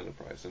Business and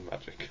Enterprise and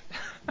Magic.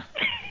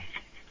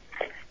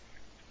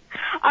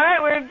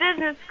 Alright, we're in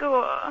business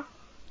school.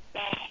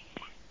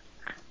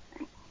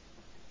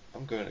 I'm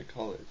I'm going to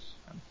college.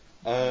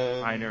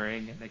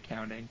 Minoring in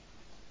accounting.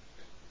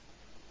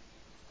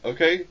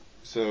 Okay,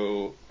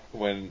 so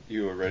when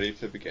you are ready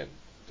to begin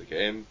the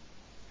game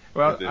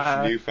Well, with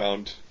this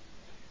newfound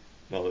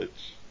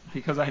knowledge.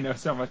 Because I know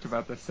so much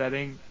about the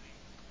setting,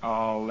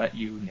 I'll let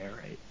you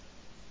narrate.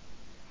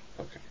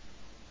 Okay.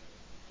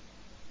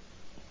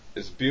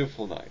 It's a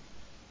beautiful night.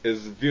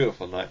 It's a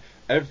beautiful night.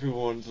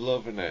 Everyone's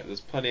loving it. There's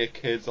plenty of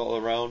kids all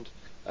around.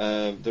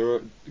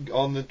 They're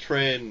on the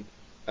train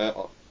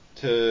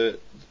to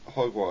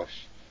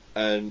Hogwash,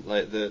 and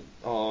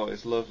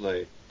it's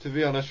lovely to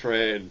be on a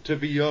train, to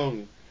be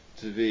young,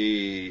 to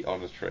be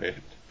on a train.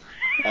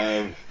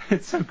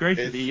 It's so great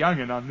to be young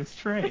and on this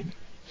train.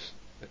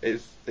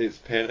 It's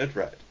painted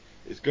red.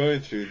 It's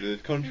going through the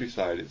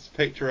countryside. It's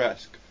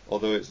picturesque,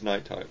 although it's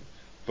nighttime.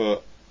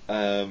 But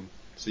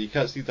so you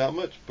can't see that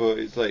much. But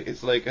it's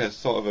like a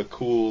sort of a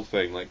cool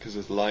thing, like because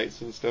there's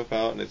lights and stuff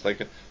out, and it's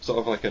like a sort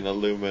of like an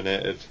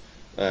illuminated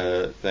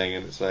thing,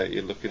 and it's like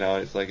you're looking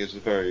out. It's like it's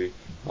very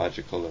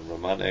magical and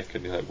romantic,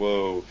 and you're like,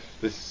 whoa,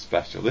 this is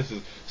special. This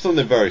is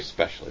something very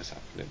special is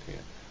happening here.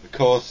 Of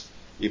course,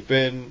 you've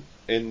been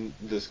in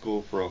the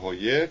school for a whole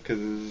year because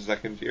this is the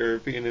second year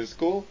of being in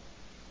school.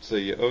 So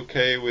you're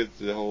okay with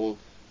the whole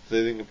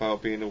thing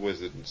about being a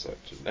wizard and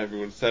such, and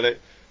everyone said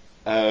it.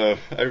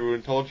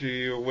 Everyone told you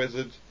you're a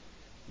wizard.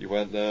 You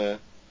went there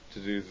to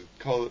do the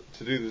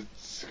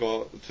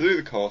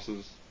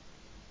courses.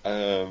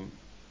 And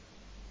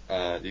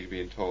you're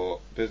being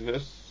taught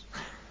business,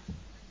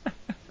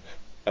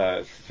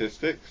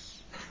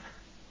 statistics,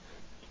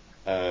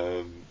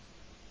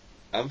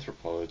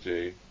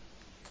 anthropology,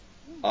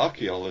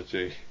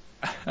 archaeology.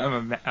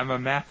 I'm a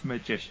math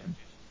magician.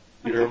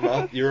 You're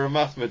a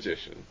math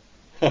magician.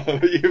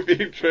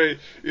 You're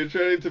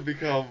training to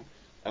become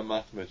a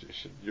math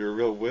magician. You're a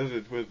real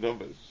wizard with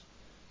numbers.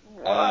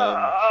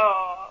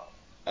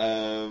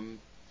 And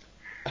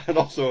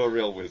also a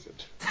real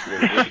wizard.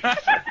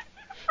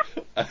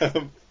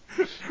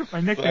 My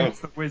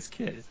nickname's the Whiz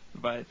Kid,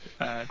 but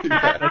that's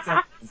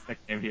everyone's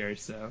nickname here.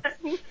 So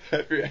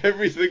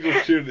every single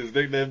student is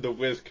nicknamed the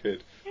Whiz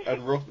Kid,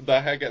 and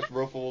their hair gets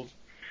ruffled.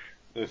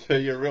 They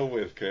say you're a real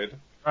Whiz Kid.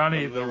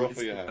 Ronnie the Whiz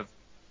Kid.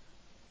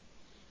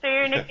 So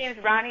your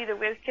nickname's Ronnie the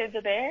Whiz Kid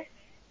the Bear?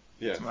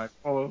 Yes. It's my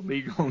full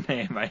legal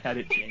name. I had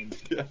it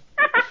changed.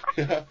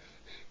 Yeah.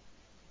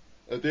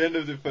 At the end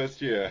of the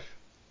first year,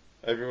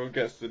 everyone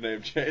gets the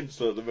name changed,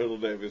 so the middle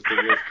name is the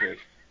Whiz Kid.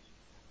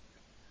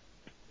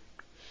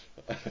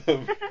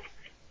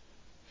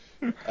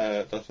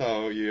 That's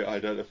how you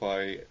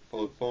identify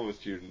former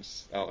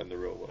students out in the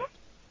real world.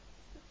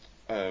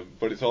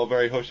 But it's all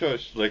very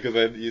hush-hush. Like, and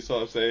then you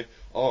sort of say,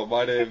 oh,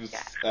 my name's,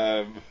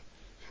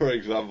 for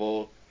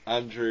example,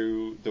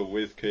 Andrew the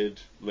Whiz Kid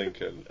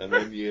Lincoln. And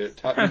then you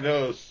tap your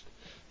nose.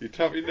 You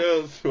tap your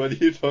nose when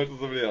you talk to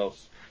somebody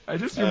else. I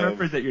just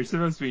remembered that you're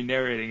supposed to be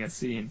narrating a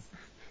scene.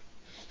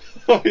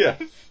 Oh, yes.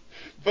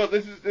 But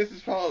this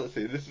is part of the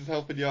scene. This is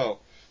helping you out.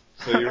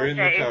 So you're in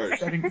the carriage.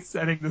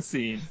 Setting the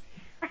scene.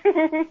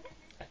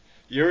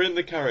 You're in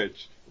the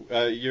carriage.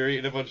 You're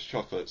eating a bunch of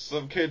chocolates.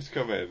 Some kids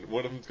come in.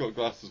 One of them's got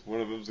glasses,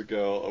 one of them's a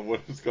girl, and one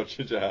of them's got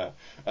ginger hair.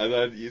 And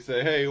then you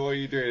say, hey, what are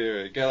you doing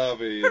here? Get out of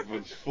here, you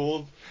bunch of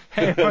fools.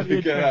 Hey, what are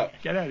you Get doing? out.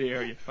 Get out of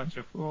here, you bunch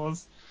of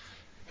fools.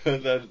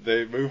 And then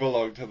they move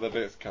along to the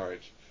next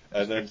carriage.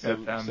 And then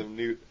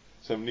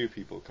some new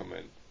people come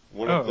in.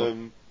 One of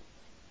them...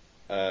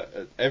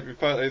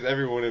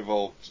 everyone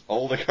involved,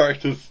 all the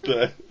characters,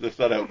 the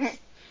setups.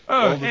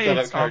 Oh, hey,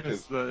 it's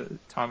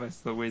Thomas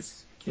the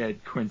Whiz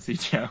Kid Quincy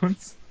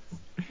Jones.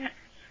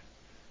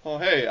 Oh,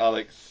 hey,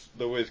 Alex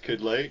the Whiz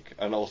Kid Lake,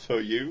 and also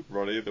you,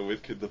 Ronnie the Whiz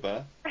Kid the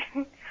Bear.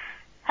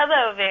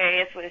 Hello,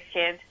 various Whiz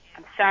Kids.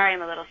 I'm sorry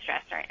I'm a little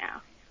stressed right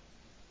now.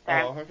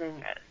 How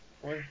come?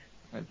 Why?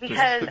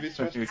 Because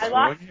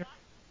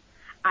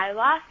I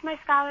lost my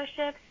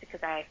scholarships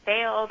because I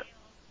failed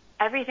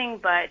everything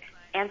but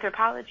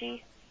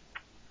anthropology,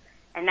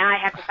 and now I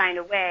have to find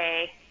a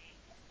way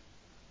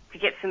to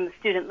get some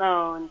student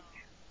loans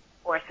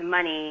or some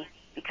money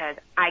because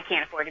I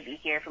can't afford to be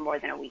here for more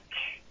than a week.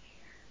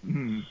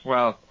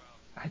 Well,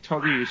 I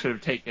told you should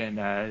have taken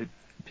a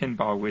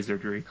pinball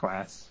wizardry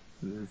class.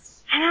 I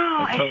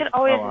know, I should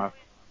always...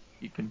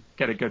 You can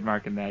get a good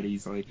mark in that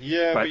easily.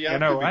 Yeah, but you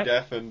have to be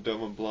deaf and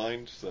dumb and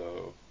blind,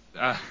 so...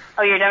 Oh,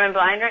 you're dumb and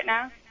blind right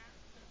now?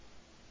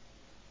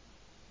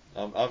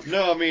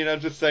 No, I mean, I'm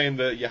just saying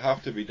that you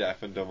have to be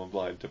deaf and dumb and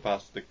blind to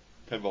pass the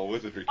pinball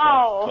wizardry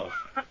class.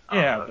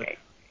 Yeah, but you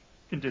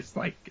can just,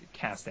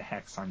 cast a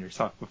hex on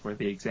yourself before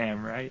the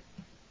exam, right?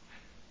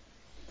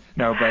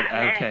 No, but,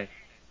 okay.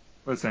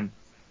 Listen,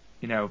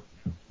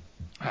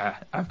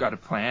 I've got a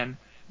plan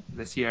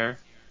this year.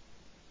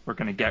 We're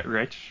gonna get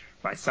rich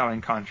by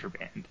selling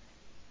contraband.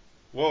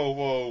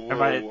 Whoa.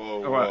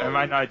 Am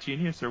I not a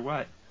genius or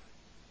what?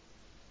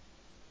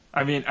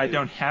 I mean, I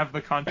don't have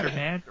the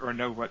contraband or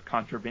know what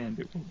contraband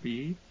it will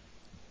be.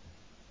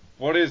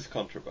 What is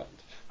contraband?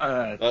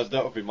 That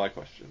would be my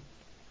question.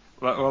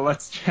 Well,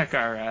 let's check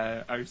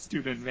our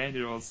student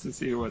manuals to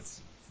see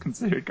what's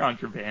considered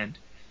contraband.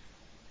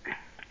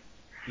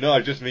 No,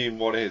 I just mean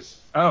what is.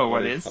 Oh,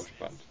 what is?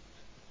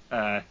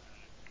 contraband?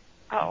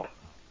 Oh.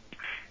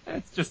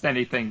 It's just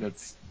anything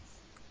that's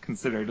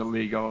considered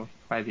illegal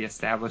by the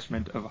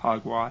establishment of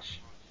Hogwash,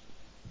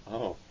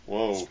 Oh,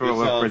 whoa.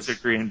 School of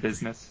Wizardry and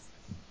Business.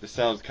 This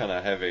sounds kind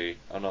of heavy.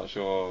 I'm not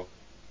sure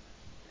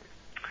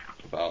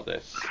about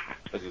this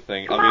as a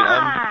thing. Come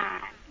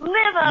on,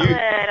 live a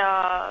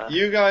little.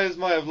 You guys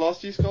might have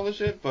lost your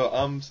scholarship, but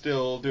I'm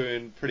still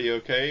doing pretty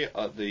okay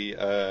at the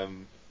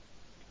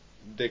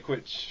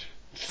Dickwich.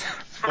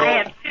 I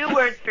have 2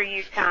 words for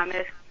you,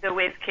 Thomas, the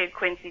whiz kid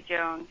Quincy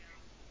Jones.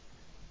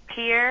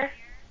 Peer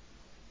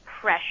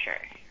pressure.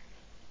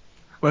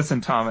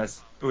 Listen,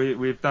 Thomas,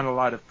 we've done a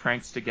lot of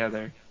pranks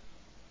together,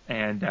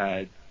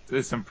 and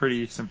there's some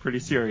pretty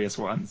serious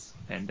ones.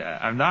 And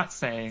I'm not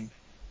saying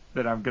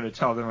that I'm going to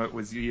tell them it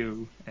was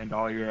you and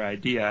all your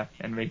idea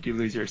and make you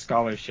lose your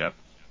scholarship.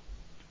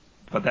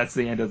 But that's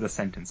the end of the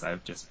sentence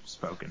I've just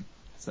spoken.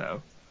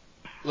 So.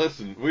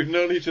 Listen, we've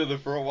known each other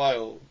for a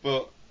while,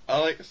 but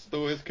Alex the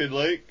Whiz Kid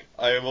Lake,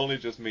 I am only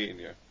just meeting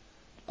you.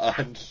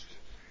 And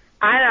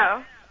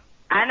I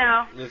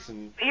know.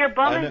 listen, But you're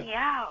bumming me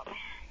out.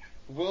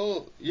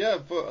 Well, yeah,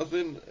 but as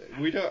in,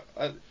 we don't.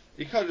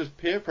 You can't just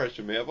peer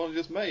pressure me. I've only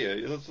just met you.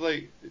 It's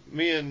like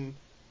me and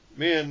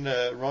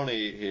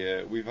Ronnie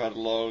here. We've had a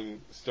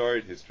long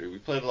storied history. We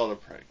played a lot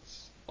of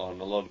pranks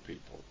on a lot of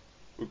people.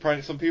 We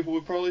pranked some people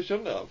we probably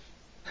shouldn't have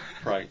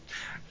pranked.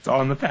 It's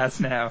all in the past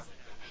now.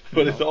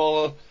 But it's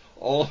all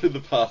in the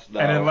past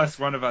now. And unless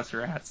one of us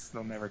rats,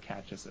 they'll never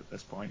catch us at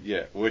this point.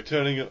 Yeah, we're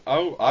turning.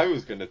 I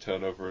was going to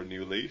turn over a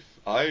new leaf.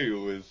 I'm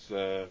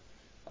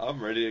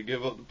ready to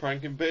give up the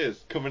pranking biz.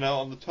 Coming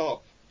out on the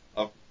top.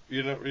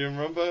 You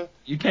remember?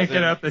 You can't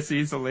get out this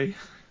easily.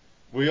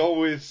 We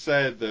always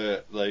said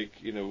that, like,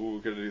 we were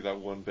going to do that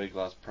one big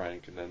last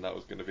prank, and then that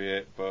was going to be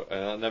it, but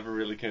that never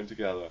really came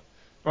together.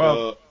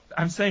 Well,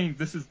 I'm saying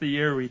this is the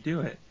year we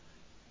do it.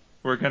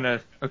 We're gonna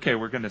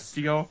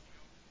steal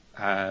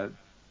 18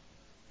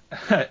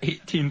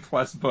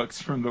 plus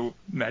books from the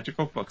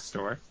magical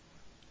bookstore.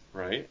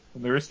 Right.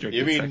 From the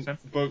restricted section. You mean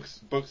section.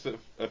 books that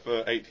are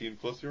for 18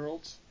 plus year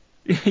olds?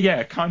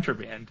 Yeah,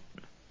 contraband.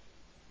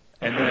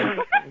 And then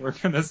we're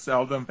gonna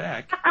sell them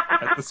back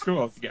at the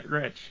school to get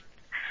rich.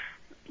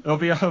 It'll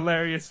be a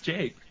hilarious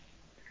jape.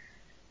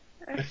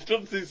 It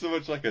doesn't seem so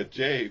much like a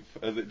jape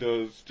as it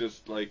does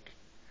just like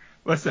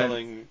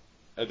selling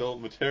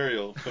adult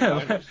material to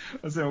minors.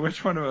 Listen,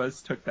 which one of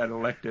us took that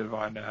elective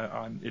on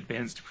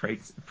advanced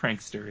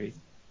prankstery?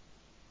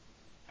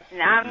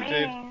 Not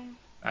me.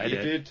 You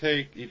did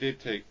take,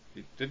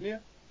 didn't you?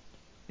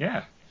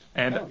 Yeah.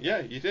 And yeah,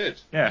 you did.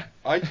 Yeah.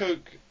 I took.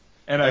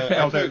 And I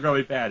failed it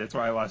really bad. That's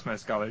why I lost my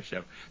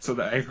scholarship. So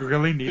that I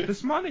really need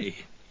this money.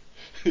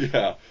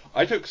 Yeah,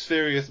 I took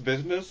serious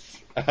business,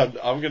 and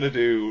I'm gonna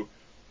do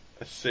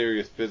a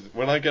serious business.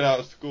 When I get out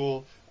of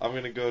school, I'm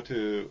gonna go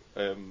to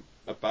a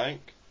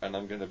bank, and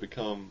I'm gonna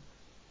become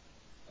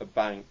a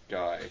bank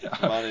guy,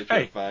 manager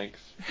of banks.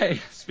 Hey,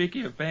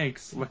 speaking of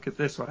banks, look at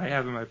this. What I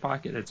have in my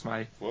pocket. It's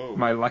my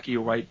lucky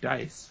white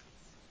dice.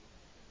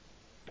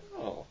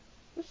 Oh,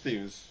 this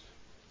seems.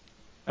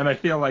 And I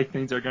feel like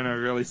things are going to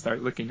really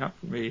start looking up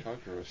for me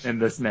in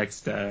this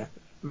next, the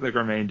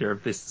remainder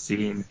of this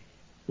scene,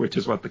 which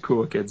is what the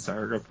cool kids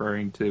are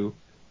referring to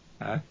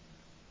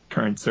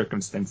current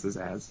circumstances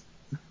as.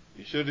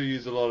 You should have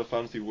used a lot of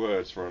fancy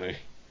words, Ronnie.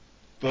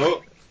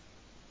 But,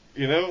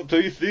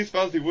 these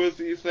fancy words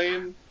that you're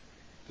saying,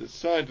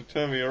 decide to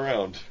turn me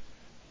around.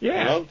 Yeah.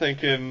 And I'm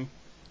thinking,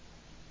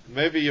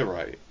 maybe you're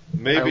right.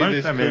 Maybe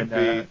this could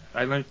be.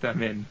 I learned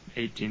them in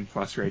 18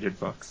 plus rated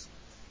books.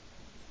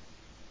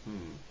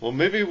 Well,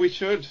 maybe we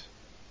should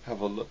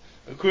have a look.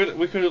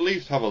 We could at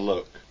least have a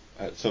look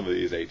at some of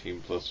these 18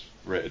 plus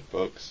rated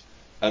books,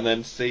 and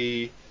then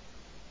see,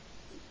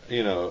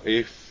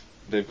 if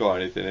they've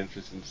got anything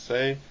interesting to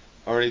say,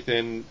 or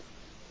any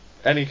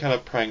kind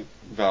of prank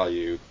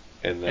value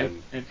in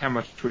them. And how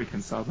much we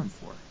can sell them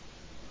for.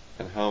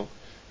 And how.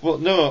 Well,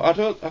 no, I'm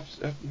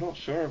not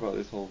sure about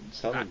this whole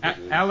selling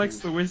business. Alex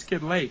the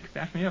WizKid Lake,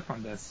 back me up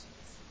on this.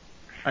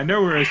 I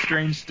know we're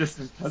estranged,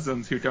 distant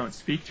cousins who don't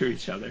speak to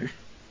each other.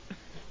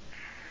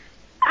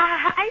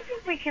 I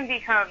think we can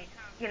become,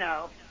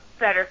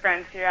 better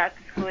friends throughout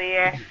the school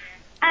year.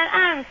 And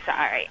I'm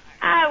sorry,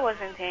 I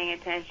wasn't paying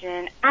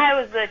attention. I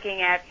was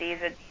looking at these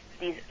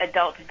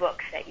adult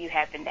books that you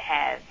happen to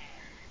have.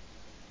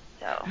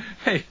 So.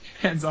 Hey,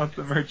 hands off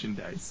the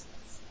merchandise.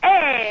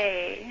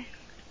 Hey.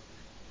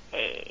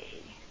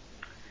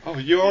 Oh,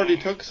 you already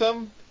took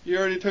some? You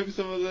already took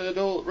some of the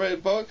adult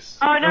rated books?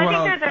 Oh, no,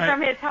 I think those are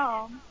from his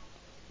home.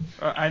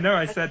 I know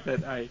I said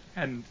that I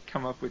hadn't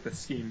come up with a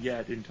scheme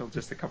yet until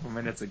just a couple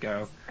minutes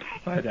ago,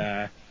 but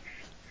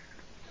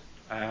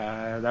that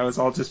was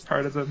all just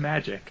part of the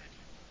magic.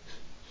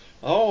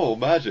 Oh,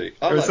 magic.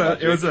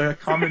 It was a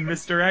common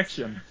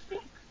misdirection.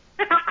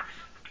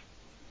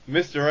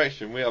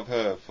 Misdirection, we have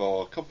her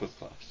for compass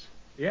class.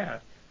 Yeah.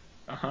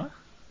 Uh-huh.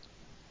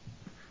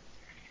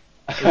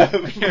 I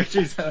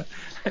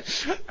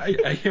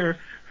hear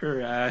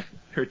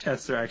her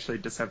tests are actually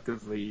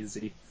deceptively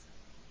easy.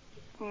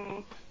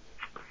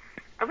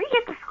 Are we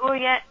at the school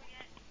yet?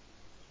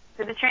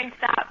 Did the train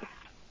stop?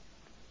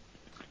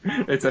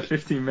 It's a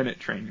 15-minute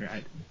train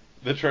ride.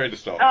 The train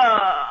stopped.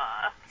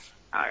 Oh,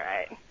 all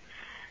right.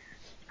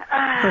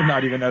 We're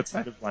not even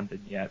outside of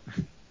London yet.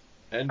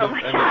 End of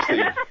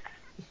scene.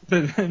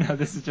 No,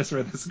 this is just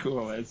where the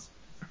school is.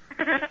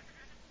 Okay.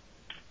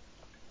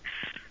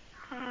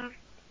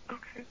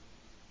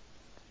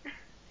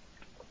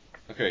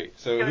 Okay,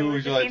 so who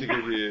would you like to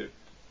give you?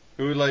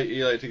 Who would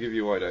you like to give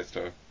you White Eye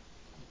Star?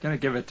 Gonna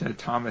give it to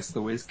Thomas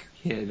the Whiz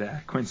Kid,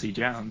 Quincy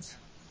Jones,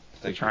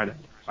 to try to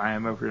buy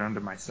him over onto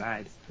my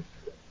side.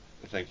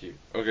 Thank you.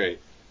 Okay,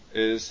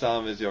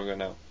 Sam is younger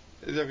now.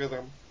 Is younger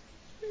Sam?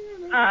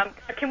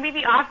 Can we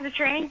be off the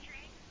train?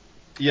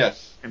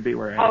 Yes. And be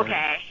where I live.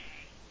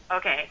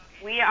 Okay.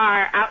 We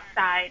are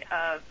outside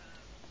of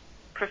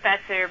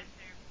Professor.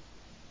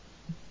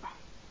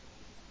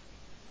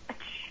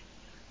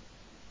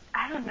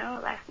 I don't know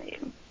her last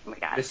name. Oh my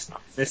god.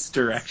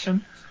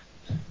 Misdirection?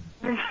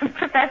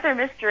 Professor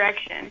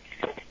Misdirection.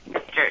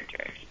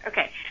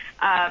 Okay.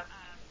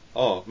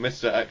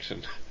 Mr.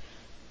 Action.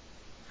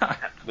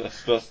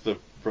 That's the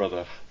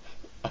brother.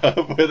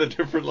 With a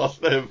different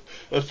last name.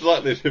 A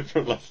slightly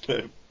different last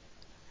name.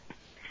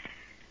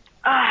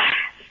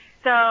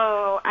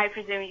 So I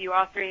presume you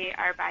all three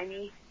are by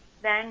me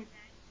then?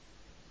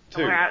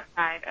 Two. We're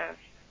outside of...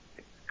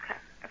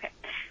 Okay.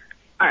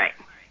 Alright.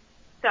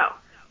 So,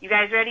 you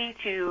guys ready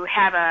to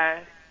have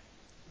a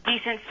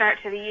decent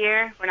start to the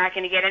year? We're not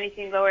going to get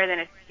anything lower than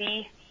a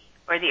C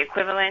or the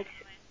equivalent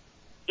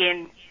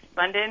in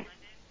London.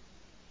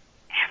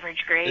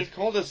 Average grade. It's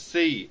called a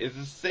C. It's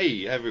a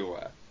C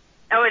everywhere.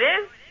 Oh, it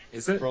is?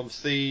 Is it? From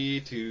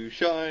sea to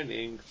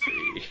shining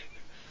sea.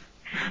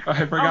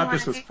 I forgot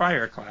this was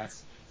fire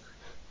class.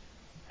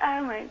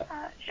 Oh my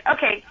gosh.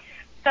 Okay,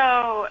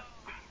 so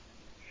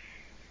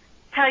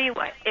tell you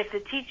what, if the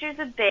teacher's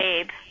a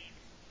babe,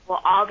 we'll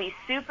all be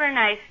super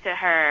nice to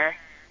her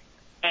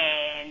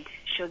and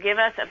she'll give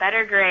us a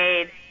better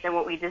grade than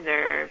what we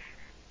deserve.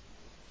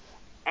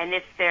 And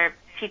if their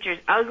teacher's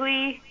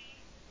ugly,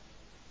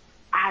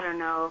 I don't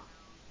know.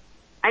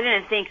 I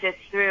didn't think this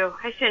through.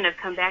 I shouldn't have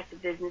come back to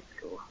business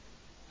school.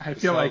 I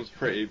feel like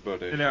pretty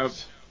British.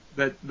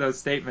 That those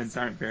statements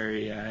aren't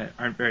very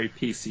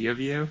PC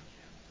of you,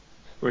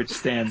 which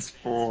stands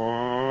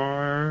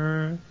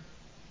for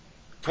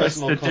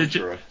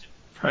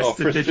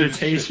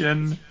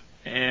prestidigitation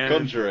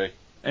and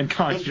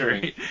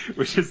conjuring,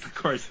 which is the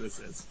course this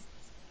is.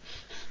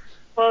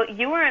 Well,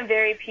 you weren't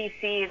very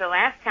PC the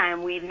last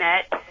time we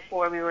met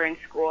before we were in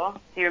school.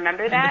 Do you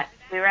remember that?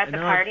 We were at the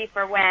party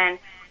for when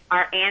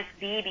our Aunt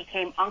B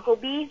became Uncle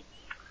B.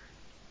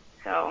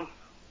 So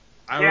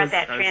we were at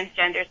that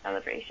transgender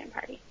celebration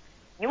party.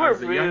 You were rude.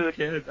 As a young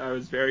kid, I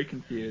was very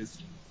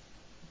confused.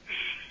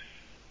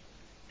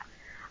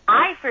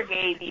 I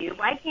forgave you.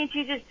 Why can't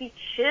you just be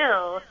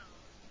chill,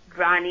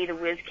 Ronnie the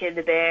Whiz Kid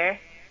the Bear?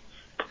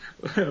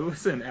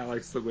 Listen,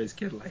 Alex the Whiz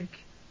Kid,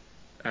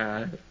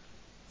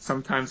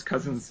 sometimes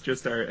cousins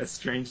just are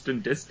estranged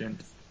and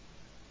distant.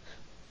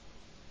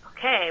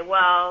 Okay,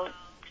 well,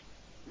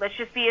 let's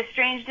just be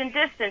estranged and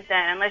distant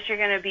then, unless you're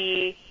going to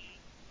be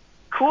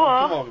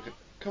cool.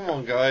 Come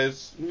on,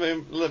 guys.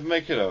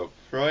 Make it up,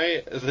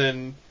 right? As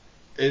in,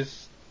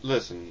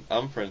 listen,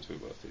 I'm friends with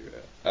both of you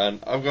here. And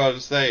I've got to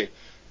say,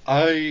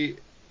 I've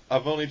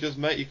only just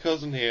met your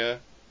cousin here,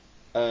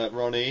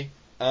 Ronnie,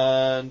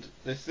 and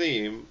they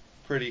seem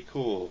pretty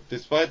cool.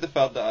 Despite the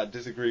fact that I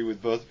disagree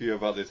with both of you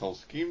about this whole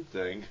scheme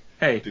thing,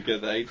 to get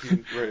the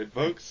 18 rated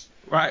books.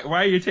 Why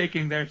are you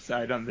taking their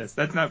side on this?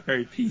 That's not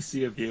very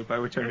PC of you, by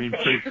which I mean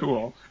pretty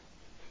cool.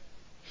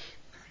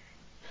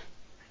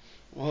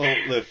 Well,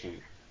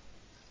 listen.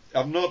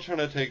 I'm not trying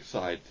to take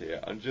sides here.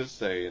 I'm just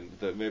saying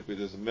that maybe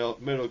there's a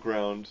middle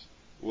ground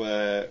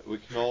where we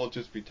can all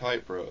just be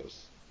tight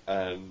bros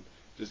and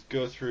just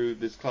go through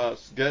this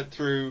class, get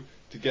through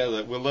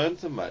together. We'll learn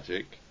some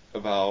magic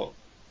about,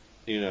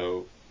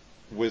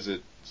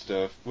 wizard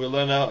stuff. We'll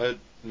learn how to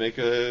make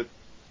a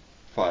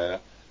fire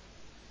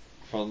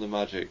from the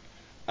magic.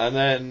 And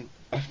then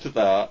after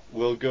that,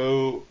 we'll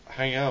go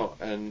hang out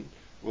and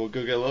we'll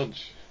go get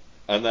lunch.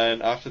 And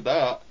then after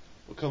that,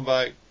 we'll come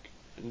back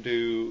and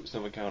do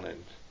some accounting,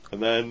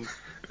 and then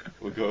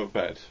we'll go to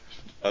bed,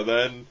 and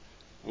then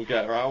we'll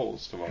get our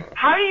owls tomorrow.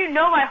 How do you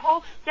know my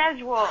whole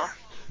schedule?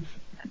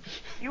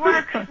 You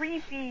are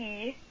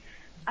creepy.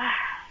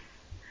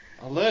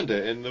 I learned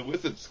it in the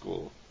wizard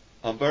school.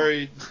 I'm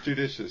very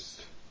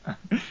studious.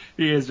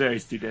 He is very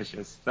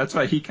studious. That's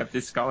why he kept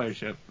his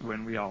scholarship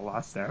when we all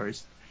lost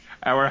ours.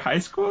 Our high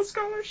school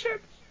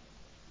scholarship?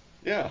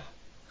 Yeah.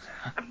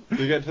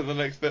 To get to the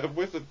next bit of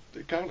wizard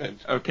accounting.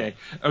 Okay,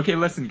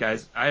 listen,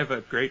 guys. I have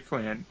a great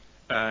plan.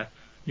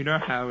 You know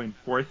how in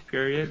fourth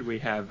period we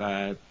have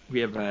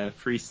a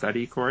free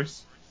study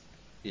course?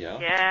 Yeah.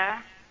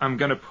 Yeah. I'm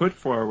gonna put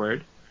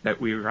forward that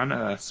we run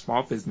a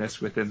small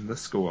business within the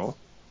school,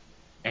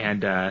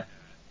 and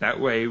that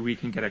way we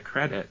can get a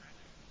credit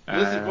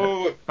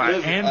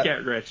and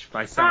get rich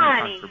by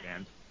selling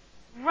contraband.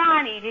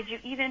 Ronnie, did you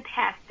even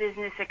pass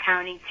business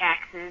accounting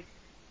taxes?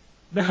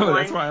 No,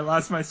 that's why I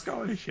lost my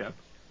scholarship.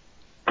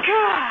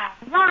 God,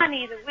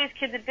 Ronnie, the whiz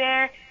kid, the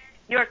bear,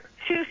 you're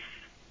too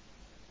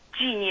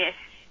genius.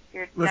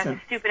 That's Listen.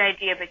 a stupid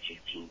idea, but you're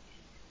genius.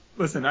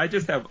 Listen, I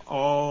just have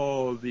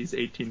all these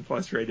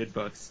 18+ rated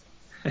books,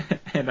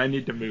 and I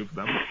need to move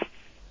them.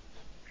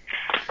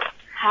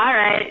 All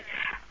right,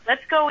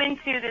 let's go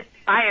into this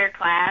fire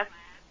class.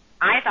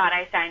 I thought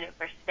I signed up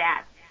for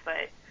stats,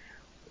 but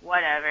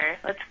whatever.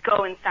 Let's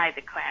go inside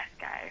the class,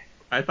 guys.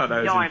 I thought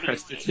I was in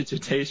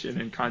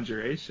prestidigitation and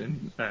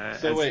conjuration,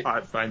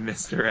 taught by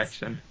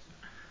misdirection.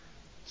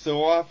 So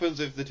what happens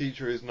if the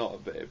teacher is not a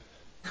babe?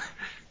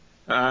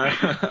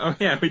 Oh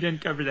yeah, we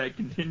didn't cover that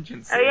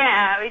contingency. Oh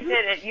yeah, we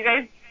did it. You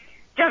guys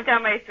jumped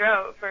down my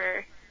throat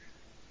for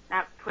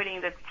not putting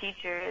the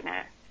teacher in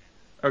a...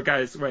 Oh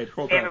guys, wait,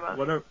 hold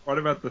on. What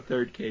about the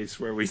third case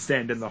where we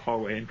stand in the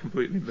hallway and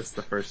completely miss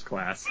the first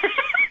class?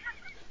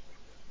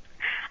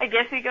 I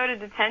guess we go to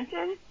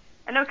detention?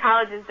 I know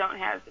colleges don't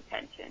have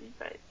detention,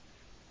 but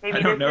maybe...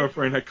 I don't know if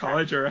we're in a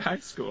college or a high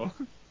school.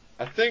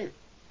 I think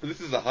this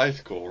is a high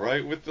school,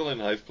 right? We're still in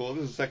high school.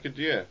 This is second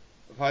year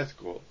of high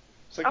school.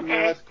 Second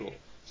year high school.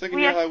 Second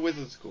year high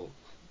wizard school.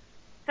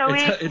 So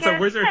it's a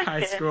wizard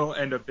high school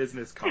and a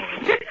business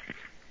college.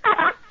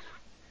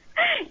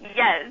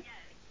 Yes.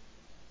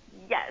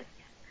 Yes.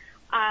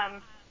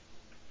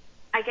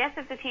 I guess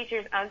if the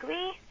teacher's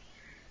ugly,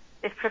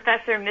 if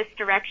Professor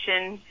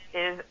Misdirection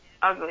is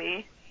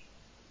ugly,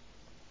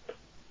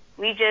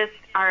 we just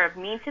are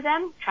mean to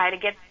them, try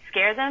to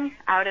scare them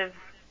out of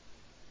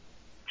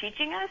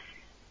teaching us.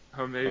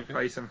 Oh, maybe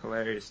play some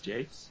hilarious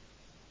japes.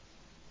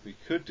 We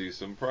could do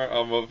some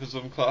I'm up for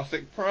some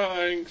classic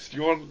pranks. Do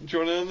you want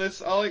to learn this,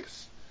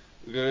 Alex?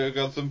 We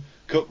got some.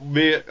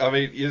 I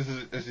mean,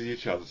 this is your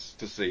chance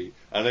to see.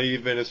 I know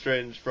you've been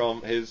estranged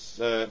from his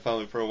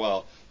family for a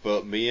while,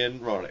 but me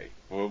and Ronnie,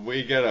 when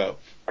we get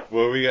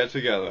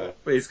together,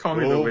 please call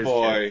me the Whiz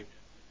Kid.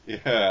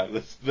 Yeah,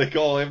 they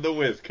call him the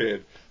Whiz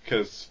Kid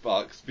because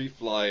sparks be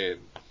flying,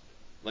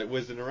 like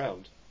whizzing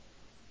around,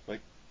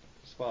 like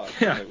sparks.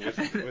 Yeah,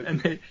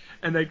 like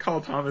and they call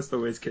Thomas the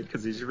Whiz Kid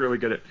because he's really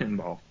good at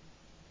pinball.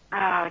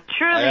 Oh,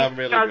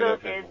 truly, struggle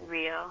is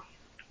real.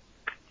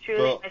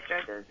 Truly, my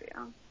struggle is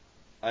real.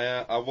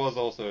 I was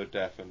also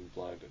deaf and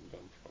blind and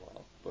dumb for a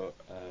while, but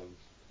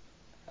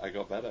I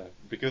got better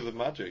because of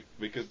magic,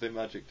 because they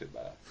magicked it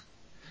better.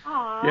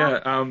 Aww.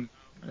 Yeah,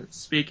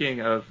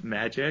 speaking of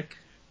magic.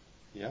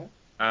 Yeah?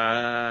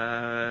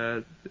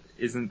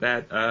 Isn't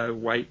that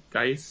white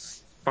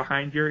dice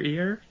behind your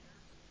ear?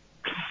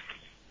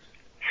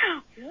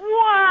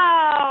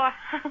 Whoa!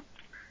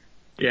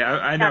 Yeah,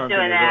 I know. Stop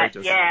doing that.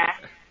 Really yeah.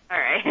 All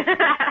right.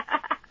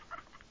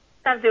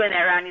 Stop doing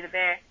that, Ronnie the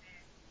Bear.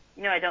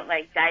 You know I don't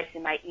like dice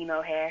in my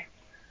emo hair.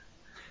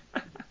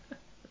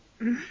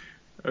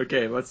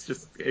 Okay, let's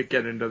just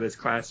get into this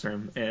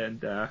classroom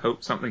and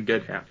hope something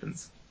good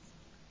happens.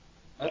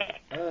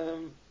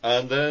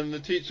 And then the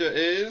teacher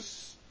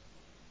is...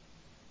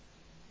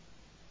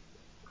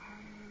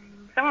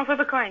 Someone flip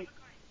a coin.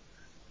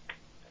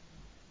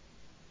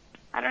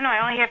 I don't know,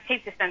 I only have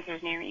tape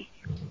dispensers near me.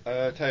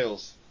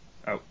 Tails.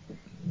 Oh.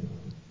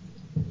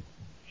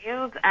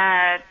 Tails,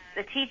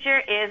 the teacher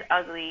is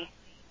ugly.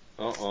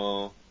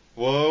 Uh-oh.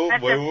 Whoa,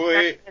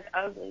 wait. Is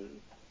ugly.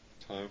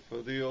 Time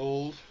for the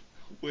old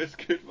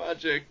Whiz-Kid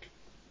magic.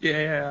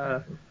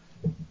 Yeah.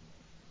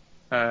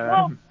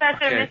 Whoa,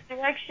 Professor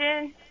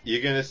Misdirection.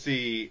 You're gonna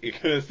see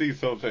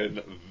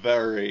something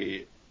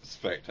very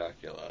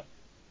spectacular.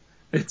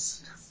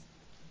 It's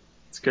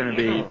gonna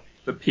be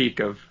the peak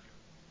of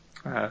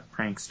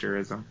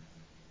pranksterism.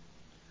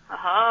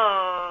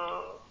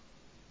 Oh.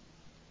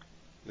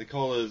 They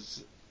call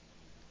us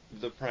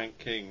the Prank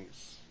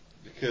Kings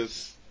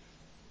because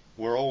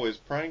we're always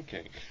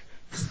pranking.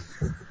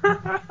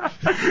 I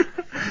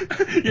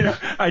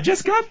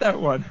just got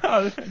that one.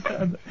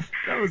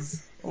 That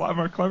was a lot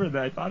more clever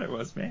than I thought it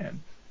was,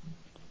 man.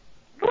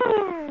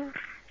 Woo.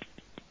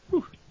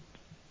 Do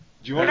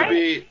you want to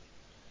be...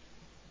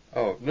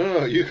 Oh,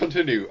 no, you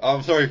continue.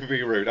 I'm sorry for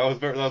being rude. That was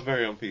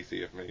very on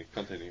PC of me.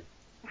 Continue.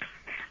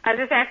 I was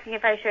just asking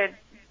if I should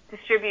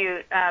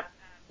distribute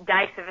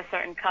dice of a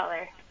certain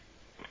color.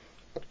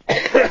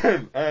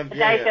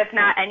 Dice that's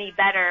not any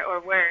better or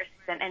worse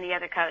than any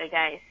other color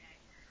dice.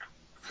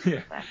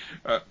 Yeah.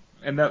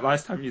 And that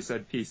last time you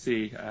said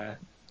PC,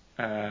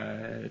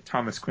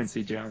 Thomas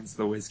Quincy Jones,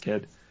 the Whiz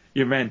Kid,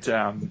 you meant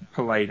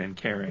polite and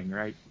caring,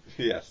 right?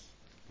 Yes.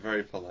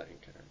 Very polite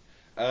and caring.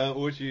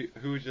 Who would you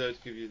like to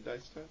give you the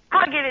dice to?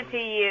 I'll give it to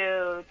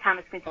you,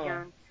 Thomas Quincy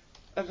Jones.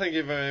 Thank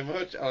you very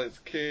much, Alex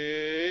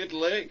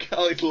Lake,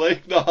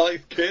 not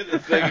Alex Kidd, the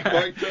second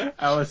character.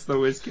 Alice the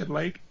Whiz Kid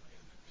Lake.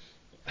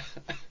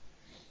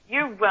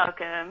 You're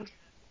welcome.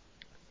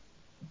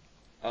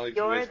 Alex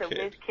You're the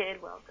Whiz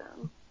Kid,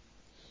 welcome.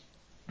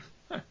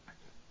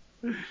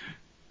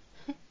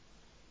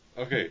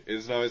 Okay,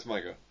 it's my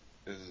go.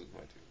 This is my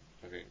turn.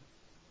 Okay.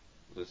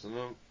 Listen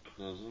up.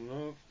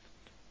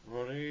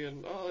 Ronnie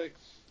and Alex,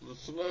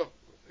 listen up.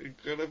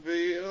 It's gonna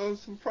be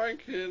some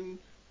pranking. I'm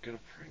gonna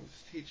prank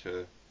this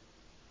teacher.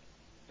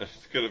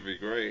 It's gonna be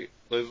great.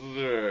 Listen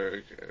to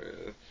her.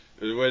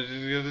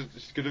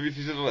 She's gonna be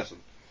teaching a lesson,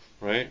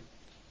 right?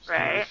 She's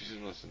gonna be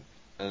teaching a lesson,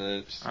 and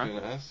then she's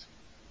gonna ask.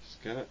 She's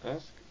gonna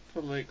ask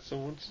for like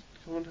someone to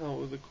come and help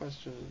with a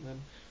question,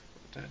 and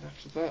then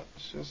after that,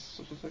 she asks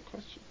us a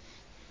question,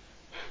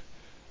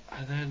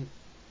 and then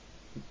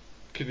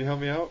can you help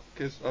me out?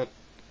 Because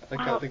I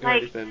can't think of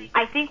anything.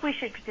 I think we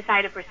should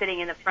decide if we're sitting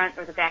in the front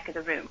or the back of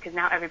the room, because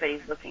now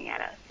everybody's looking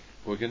at us.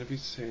 We're gonna be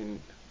sitting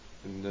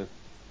in the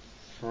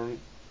front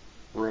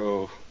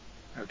row.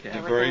 Okay.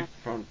 The very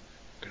front.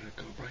 We're gonna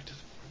go right to the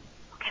front.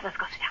 Okay, let's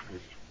go sit down.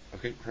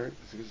 Okay, hurry.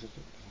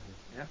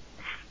 Yeah.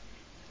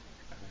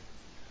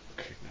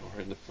 Okay, now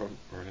we're in the front.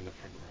 We're in the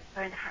front row.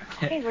 We're in the front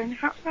row. Okay, we're in the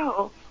front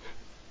row.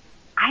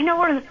 I know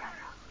we're in the front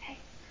row. Okay.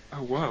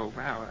 Oh, whoa,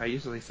 wow. I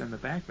usually sit in the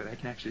back, but I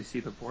can actually see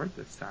the board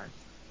this time.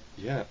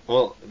 Yeah,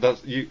 well,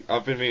 that's you.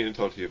 I've been meaning to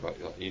talk to you about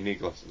your knee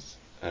glasses,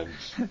 and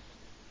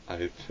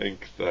I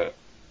think that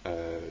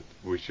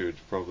we should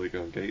probably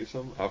go and get you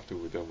some after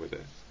we're done with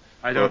this.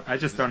 I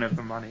just don't have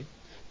the money.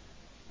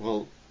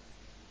 Well,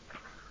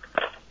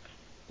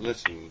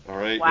 listen, all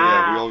right.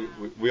 Wow.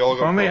 Yeah, we all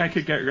got. If only I problems.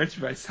 could get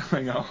rich by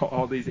selling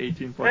all these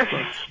 18+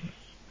 books.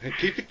 Hey,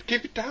 keep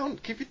it down.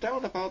 Keep it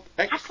down about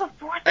That's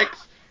before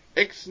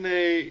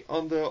Ixnay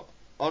on the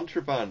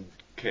Entreband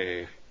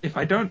K. If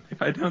I don't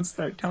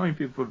start telling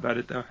people about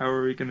it though, how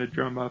are we going to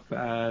drum up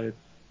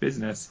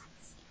business?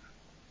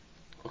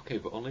 Okay,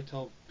 but only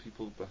tell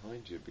people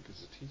behind you because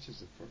the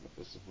teacher's in front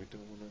of us, and we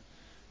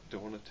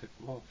don't want to tip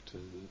them off to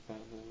the fact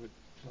that we're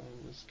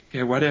playing this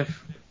game. Okay,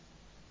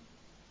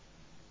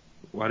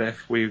 what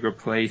if we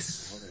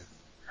replace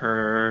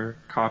her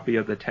copy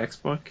of the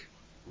textbook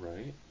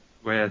Right.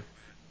 with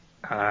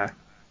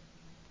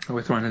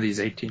one of these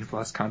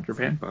 18+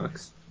 contraband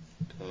books?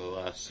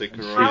 Classic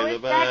How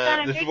is that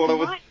gonna This make is what I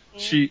was. money?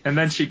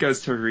 Then she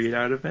goes to read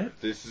out of it.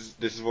 This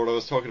is what I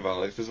was talking about,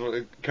 Alex. This is what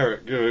This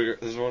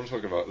is what I'm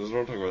talking about.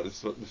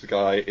 This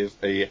guy is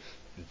a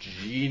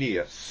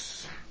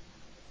genius.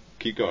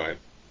 Keep going.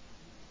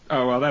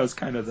 Oh well, that was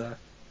kind of the.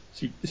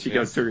 She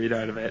goes to read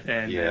out of it,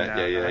 and Yeah.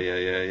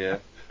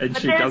 and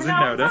But she there's doesn't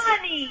no notice.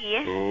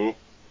 money. Oh.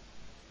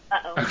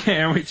 Uh-oh.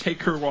 Okay, and we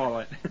take her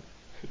wallet.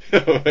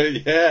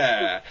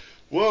 Yeah.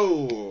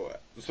 Whoa.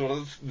 This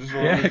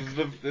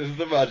is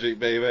the magic,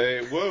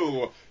 baby.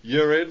 Whoa.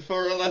 You're in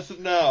for a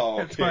lesson now,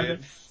 That's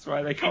kids.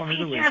 why they call me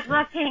the Teacher's wizard.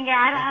 looking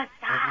at us,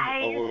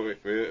 guys. Oh,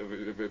 wait.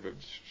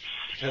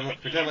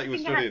 Pretend like you were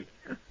studying.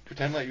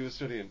 Pretend like you were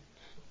studying.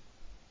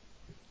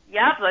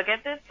 Yep, look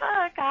at this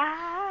book.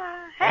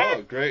 Hey,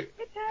 Oh, great.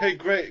 Hey,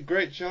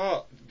 great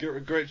chart.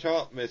 Great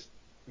chart, miss.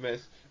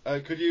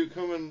 Could you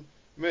come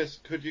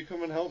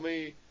and help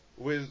me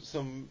with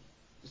some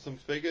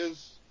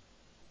figures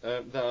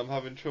that I'm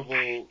having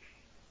trouble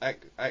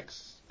x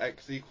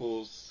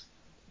equals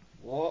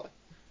what?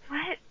 What?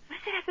 What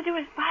does it have to do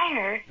with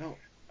fire? No,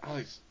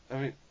 Alex. I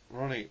mean,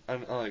 Ronnie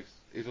and Alex.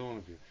 Either one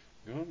of you.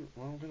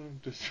 I'm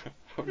distracted.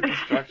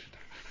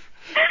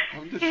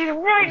 He's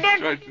right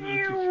next to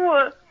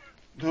you.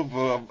 No,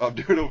 but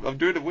I'm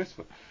doing a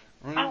whisper.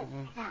 Oh,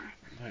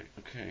 Right,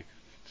 okay.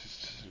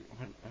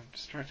 I'm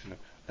distracted now.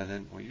 And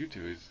then what you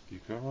do is you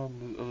go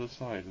around the other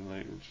side and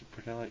like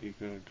pretend like you're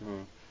gonna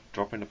go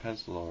drop in a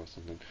pencil or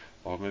something,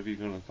 or maybe you're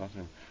gonna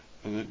bathroom,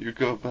 and then you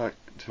go back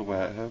to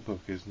where her book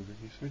is, and then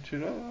you switch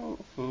it out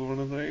for one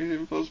of the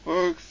 18+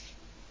 books.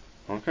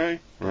 Okay,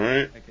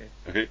 right?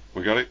 Okay,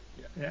 we got it.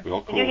 Yeah. We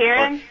all cool. Did you hear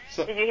him? Right,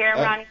 so, Did you hear him,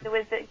 Ronnie the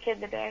Wizard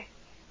Kid the Bear?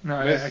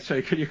 No, Miss-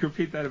 actually, could you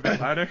repeat that a bit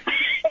louder?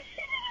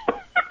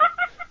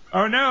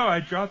 Oh no, I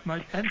dropped my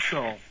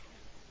pencil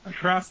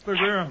across the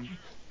room.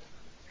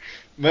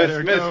 Miss,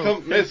 Take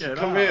it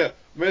come off. here.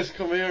 Miss,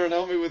 come here and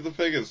help me with the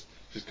figures.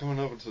 She's coming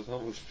over to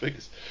help with the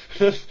figures.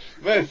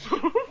 Miss,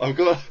 I've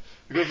got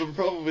some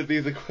problem with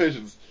these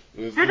equations.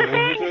 Do the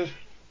thing.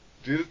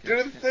 Do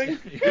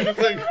the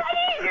thing.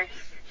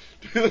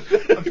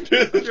 I'm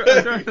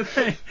doing the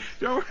thing.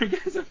 Don't worry,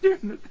 guys, I'm doing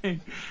the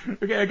thing.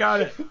 Okay, I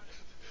got it.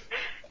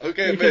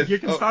 Okay, You Miss.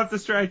 can stop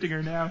distracting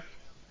her now.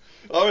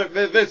 Alright,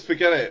 Miss,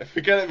 forget it,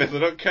 Miss. I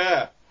don't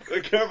care. I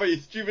don't care about your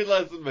stupid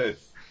lesson, Miss.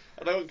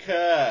 I don't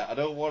care. I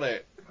don't want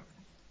it.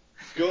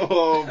 Go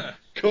home.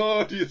 Go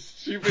home, you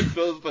stupid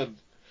husband.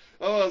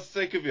 Oh, I'm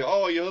sick of you.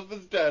 Oh, your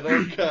husband's dead. I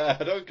don't care.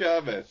 I don't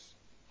care, Miss.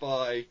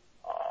 Bye.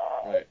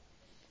 Right.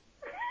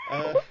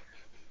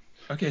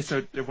 Okay,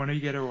 so did one of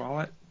you get her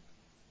wallet?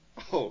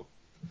 Oh.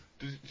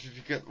 Did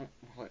you get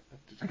what?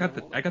 I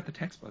got the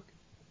textbook,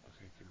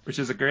 Okay, good. which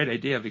is a great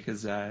idea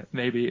because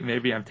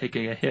maybe I'm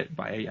taking a hit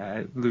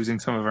by losing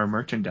some of our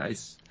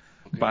merchandise.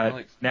 Okay, But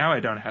Alex. now I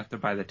don't have to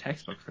buy the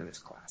textbook for this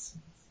class.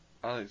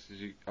 Alex,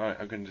 alright,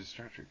 I'm going to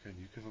distract you again.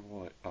 You give a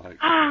wallet. Alex.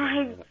 Oh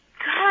my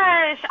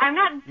gosh, I'm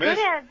not good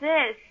at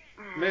this.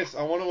 Miss,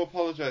 I want to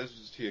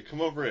apologise to you. Come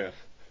over here.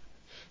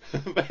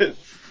 Miss.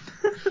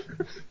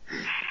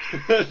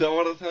 I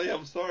want to tell you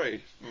I'm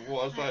sorry for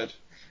what I said.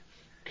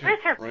 Okay, Where's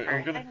her right, purse?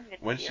 I'm gonna I don't even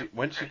when see she her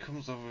when she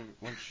comes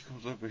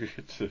over here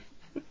to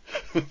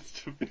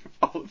to me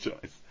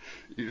apologise,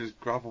 you just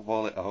grab a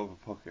wallet out of a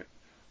pocket.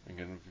 I'm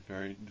gonna be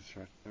very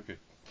distracting. Okay.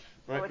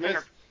 Oh, Right, it's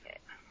like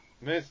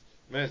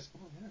Miss.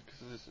 Oh, yeah,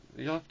 because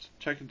you'll have to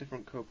check in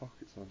different coat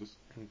pockets. I'll just.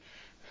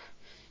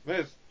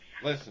 Miss,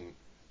 listen.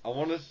 I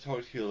wanted to talk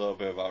to you a little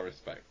bit about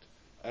respect.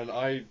 And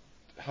I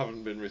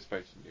haven't been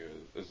respecting you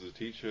as a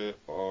teacher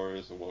or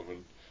as a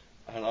woman.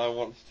 And I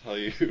want to tell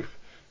you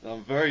that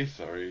I'm very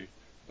sorry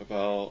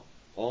about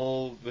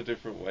all the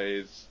different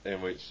ways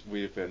in which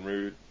we have been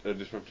rude and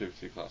disruptive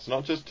to class.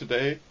 Not just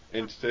today,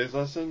 in today's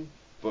lesson,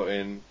 but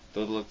in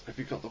the... Have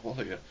you got the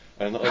wallet yet?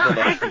 And the other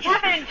lessons.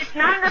 Kevin, it's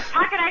not in her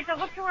pocket. I have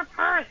to look through her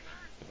purse.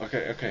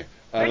 Okay.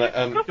 Where's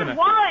your stupid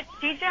wallet,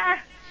 teacher?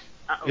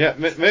 Uh-oh. Yeah,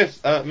 miss,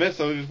 I was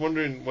just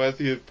wondering where's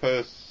your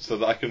purse so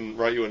that I can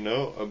write you a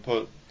note and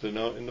put the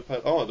note in the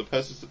purse. Oh, the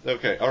purse is...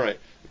 Okay, alright.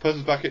 The purse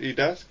is back at your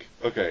desk?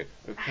 Okay.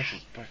 The purse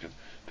is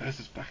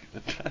back at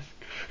the desk.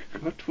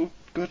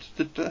 Go to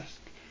the desk.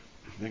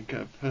 And then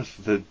get a purse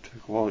and then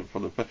take a wallet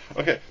from the purse.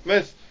 Okay,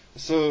 miss,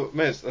 as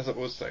I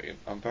was saying,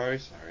 I'm very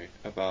sorry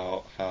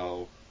about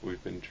how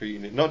we've been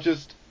treating it. Not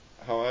just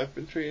how I've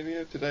been treating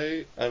you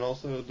today and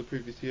also the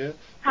previous year,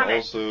 but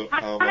also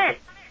how...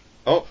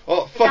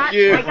 Oh, fuck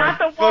you! I got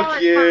the Fuck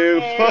wallet, you!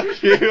 Thomas.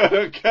 Fuck you! I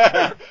don't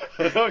care!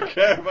 I don't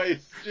care about your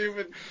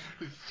stupid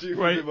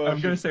Wait, emotions.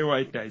 I'm gonna say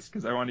white dice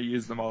because I want to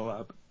use them all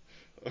up.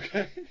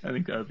 Okay. I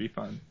think that would be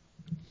fun.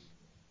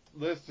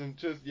 Listen,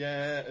 just,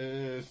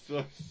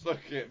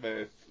 suck it,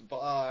 miss.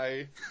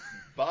 Bye.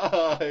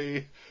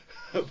 Bye.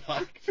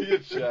 Back to your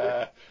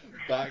chair.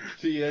 Back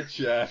to your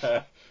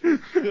chair.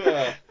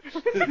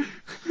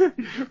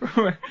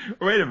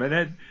 Wait a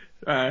minute.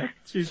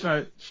 She's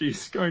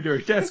going to her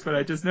desk, but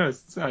I just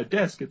noticed it's not a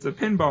desk, it's a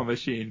pinball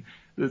machine.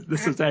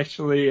 This is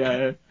actually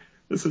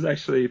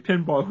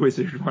Pinball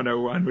Wizard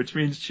 101, which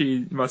means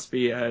she must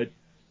be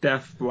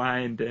deaf,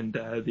 blind, and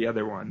the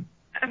other one.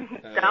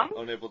 Dumb?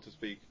 Unable to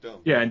speak,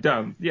 dumb. Yeah, and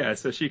dumb. Yeah,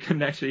 so she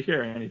couldn't actually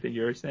hear anything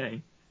you were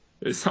saying.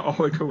 It's all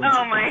a coincidence.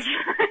 Oh my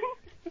god.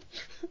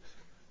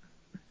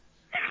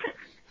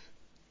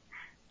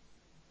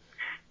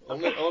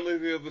 Only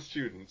the other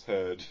students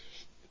heard.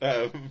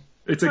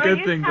 It's a So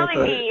good thing that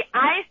telling me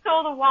I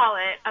stole the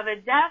wallet of a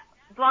deaf,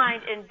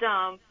 blind, and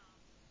dumb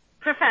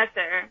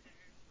professor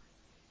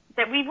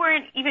that we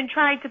weren't even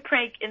trying to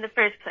prank in the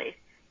first place.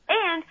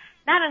 And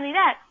not only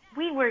that,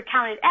 we were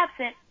counted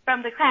absent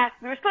from the class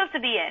we were supposed to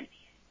be in.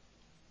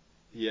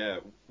 Yeah,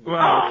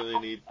 Well-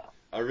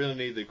 I really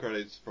need the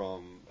credits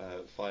from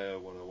Fire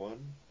 101.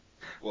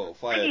 Well,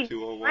 Fire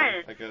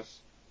 201, I guess.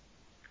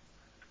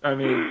 I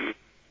mean,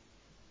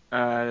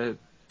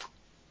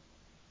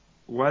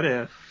 what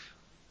if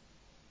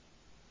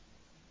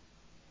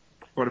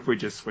we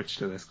just switch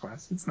to this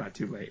class? It's not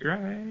too late,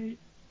 right?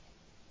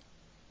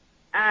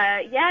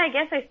 Yeah, I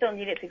guess I still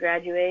need it to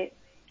graduate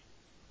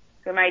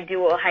for my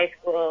dual high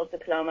school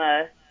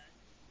diploma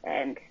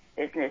and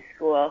business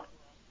school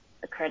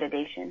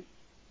accreditation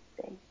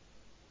thing.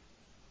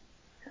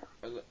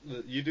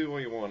 You do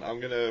what you want. I'm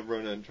gonna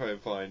run and try and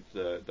find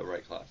the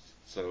right class.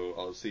 So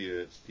I'll see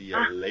you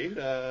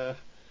later.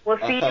 We'll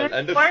see you in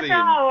End the of fourth scene.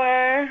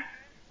 hour.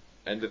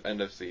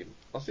 End of scene.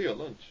 I'll see you at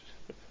lunch.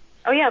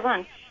 Oh yeah,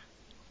 lunch.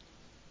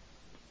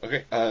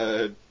 Okay.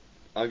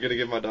 I'm gonna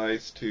give my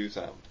dice to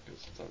Sam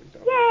because Sam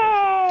don't.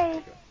 Yay!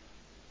 Okay.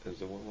 There's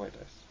the one white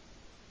dice.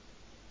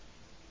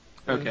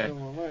 Okay. There's the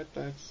one white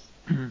dice.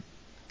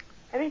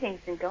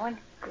 Everything's been going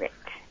great.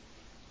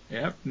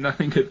 Yep,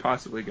 nothing could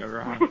possibly go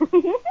wrong.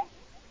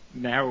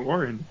 Now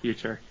or in the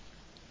future.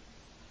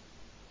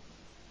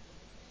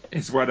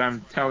 Is what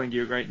I'm telling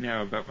you right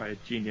now about my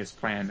genius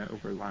plan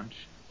over lunch.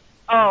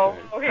 Oh,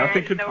 okay.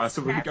 Nothing could So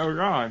possibly that's- go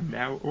wrong,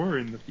 now or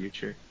in the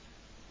future.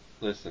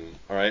 Listen,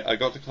 alright, I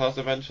got to class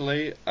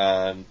eventually,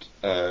 and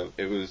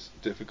it was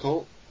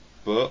difficult,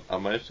 but I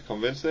managed to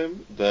convince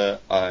him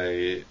that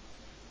I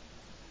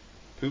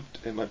pooped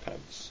in my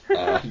pants.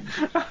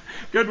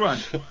 Good one.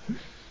 So,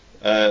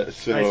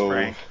 Nice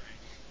prank.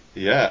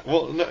 yeah,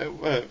 well,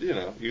 no,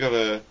 you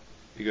gotta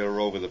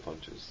roll with the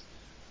punches.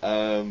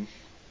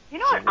 You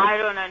know what I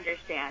don't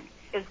understand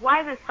is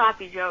why this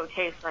Sloppy Joe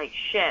tastes like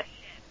shit,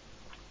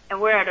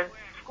 and we're at a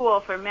school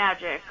for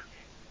magic.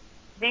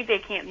 I think they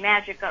can't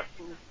magic up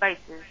some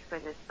spices for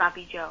this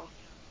Sloppy Joe.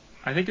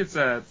 I think it's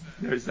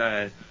there's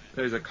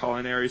a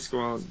culinary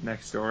school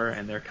next door,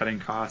 and they're cutting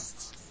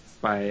costs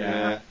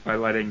by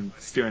letting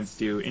students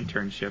do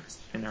internships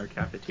in our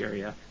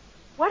cafeteria.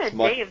 What a It's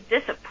my- day of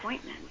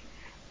disappointment.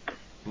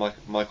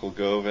 Michael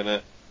Gove in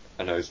it.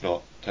 I know he's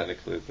not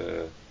technically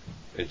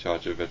in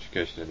charge of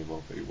education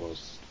anymore, but he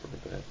was for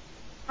a bit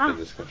in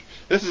this country.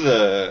 This is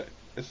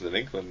an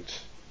England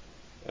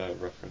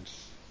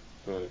reference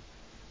for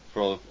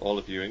all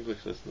of you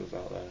English listeners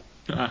out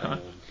there. Uh-huh.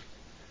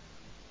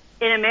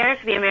 In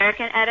America, the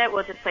American edit,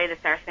 we'll just play the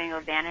Star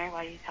Spangled Banner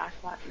while you talk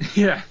about it.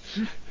 Yeah.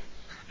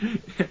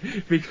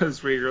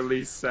 Because we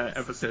release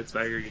episodes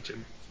by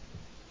region.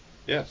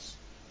 Yes,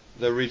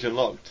 they're region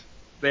locked.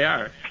 They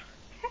are.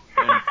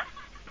 And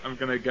I'm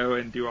gonna go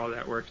and do all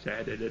that work to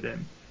edit it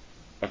in.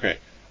 Okay.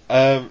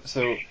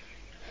 So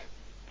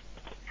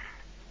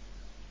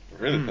I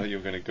really thought you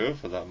were going to go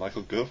for that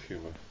Michael Gove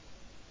humor.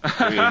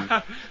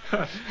 I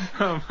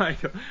Oh,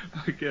 Michael,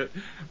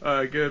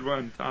 good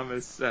one,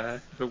 Thomas,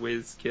 the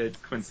whiz kid,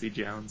 Quincy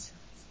Jones.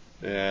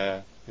 mean,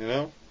 yeah, you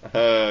know,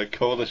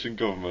 coalition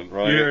government,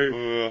 right?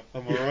 Am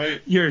I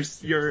right?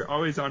 You're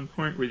always on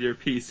point with your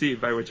PC,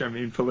 by which I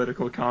mean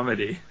political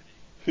comedy.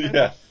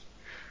 Yes.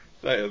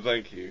 Thank you.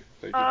 Thank you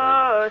very much.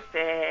 Oh,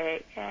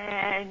 say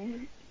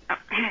can.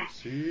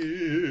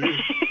 See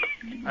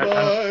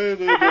by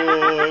the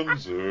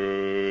dawn's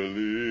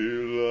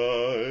early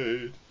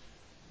light.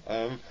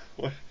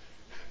 What?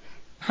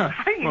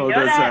 Well, know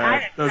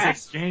that? those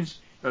exchange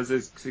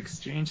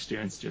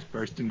students just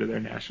burst into their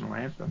national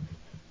anthem.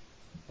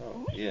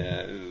 Oh,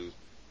 yeah.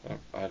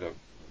 I don't.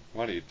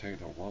 Why do you take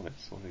their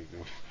wallets? Why do you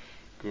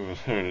go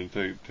there and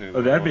take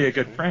Oh, that'd be a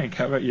good right? prank.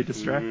 How about you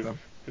distract them?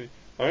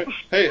 Alright.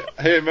 Hey,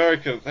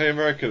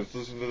 Americans,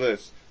 listen to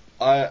this.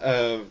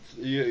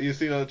 You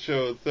seen that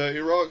show 30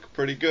 Rock?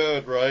 Pretty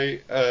good,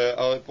 right?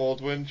 Alec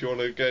Baldwin, do you want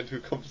to get into a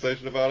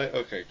conversation about it?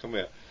 Okay, come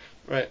here.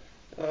 Right.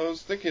 I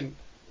was thinking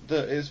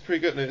that it's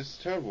pretty good, and it's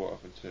terrible what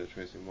happened to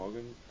Tracy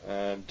Morgan,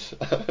 and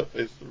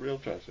it's the real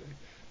tragedy.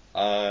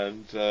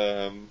 And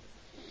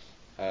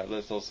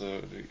let's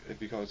also,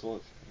 if you guys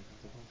want,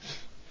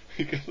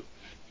 get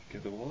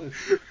the wallet.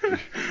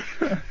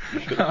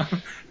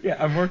 Yeah,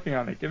 I'm working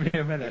on it. Give me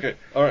a minute. Okay,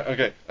 alright,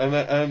 okay. And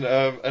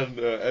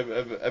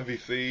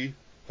NBC,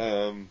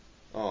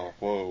 oh,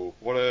 whoa,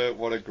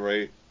 what a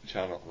great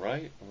channel,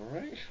 right?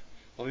 Alright?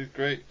 All these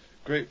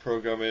great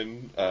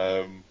programming,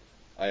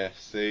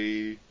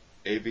 IFC,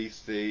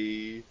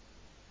 ABC,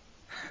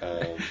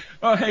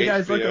 Oh, hey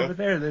guys, look HBO. over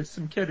there. There's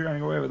some kid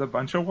running away with a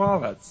bunch of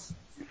wallets.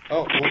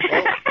 Oh.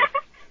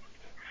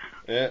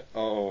 Yeah,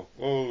 look,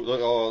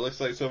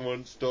 looks like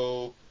someone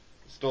stole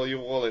your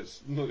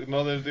wallets. Nothing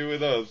to do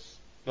with us.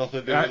 Nothing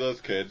to do with us,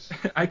 kids.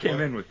 I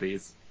came in with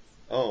these.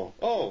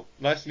 Oh,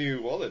 nice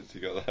new wallets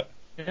you got there.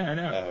 Yeah, I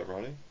know.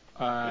 Ronnie?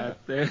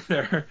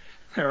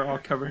 They're all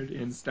covered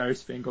in Star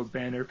Spangled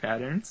Banner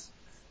patterns.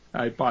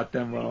 I bought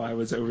them while I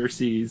was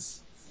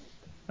overseas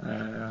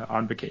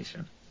on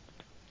vacation.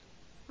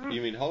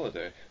 You mean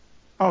holiday?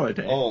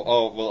 Holiday.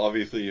 Oh, well,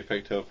 obviously you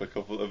picked up a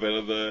bit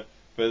of the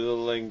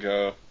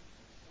lingo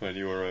when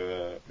you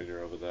were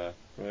over there,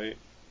 right?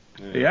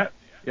 Yeah.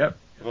 Yep.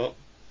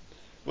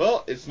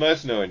 Well, it's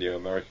nice knowing you,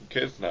 American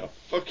kids. Now,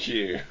 fuck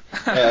you.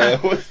 Hey.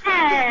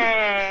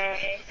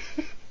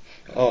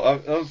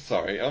 Oh, I'm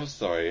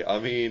sorry. I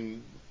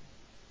mean,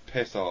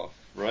 piss off,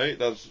 right?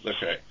 That's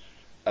okay.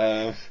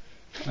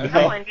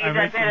 Someone needs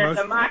a bit of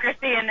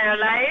democracy in their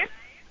life.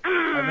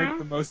 I make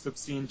the most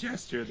obscene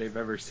gesture they've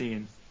ever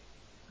seen.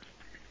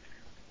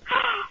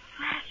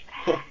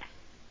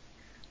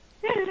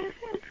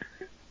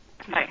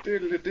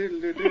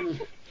 Diddle.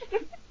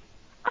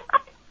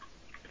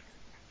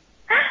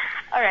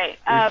 All right.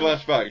 We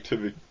flash back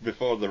to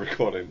before the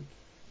recording.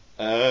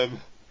 Wow.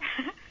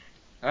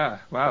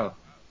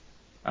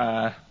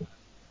 I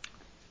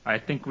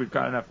think we've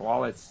got enough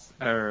wallets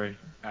or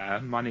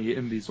money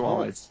in these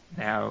wallets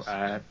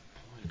now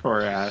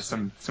for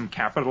some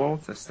capital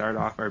to start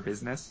off our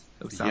business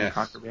of selling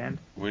contraband.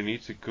 We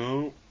need to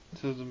go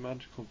to the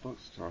magical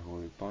bookstore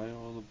where we buy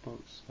all the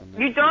books. And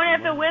then you don't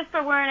have to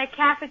whisper. We're in a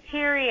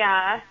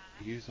cafeteria.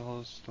 Use all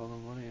the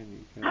stolen money and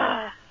you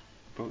get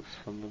books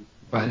from them.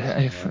 But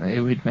if it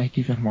would make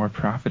even more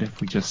profit if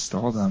we just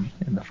stole them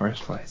in the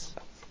first place.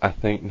 I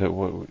think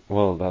that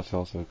that's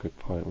also a good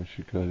point. We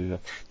should go do that.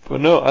 But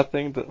no, I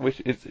think that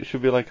it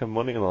should be like a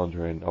money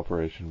laundering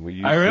operation.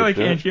 I really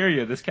can't hear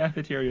you. This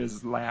cafeteria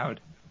is loud.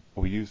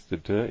 We use the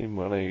dirty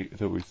money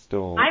that we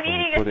stole. I'm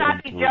eating a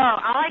Sloppy Joe.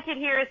 All I can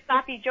hear is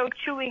Sloppy Joe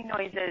chewing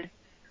noises.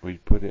 We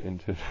put it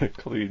into the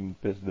clean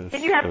business.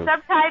 Can you have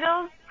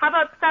subtitles? How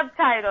about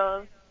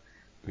subtitles?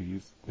 We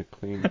use the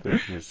clean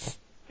business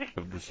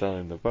of the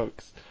selling the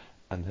books,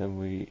 and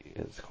then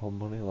it's called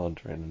money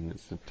laundering, and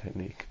it's a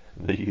technique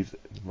they use in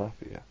the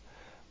mafia,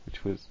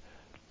 which was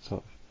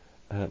sort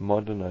of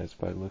modernized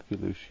by Lucky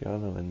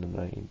Luciano in the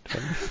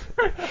 1920s.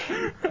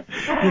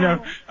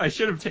 I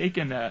should have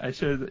taken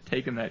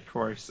that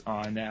course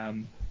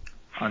on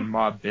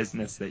mob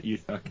business that you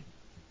took.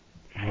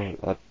 Well,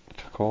 I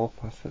took all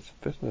facets of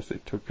business.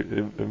 It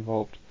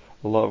involved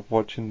a lot of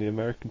watching the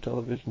American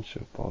television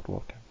show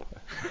Boardwalk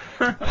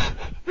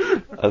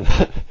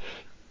Empire.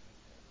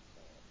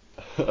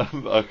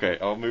 Okay,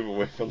 I'll move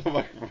away from the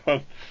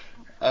microphone.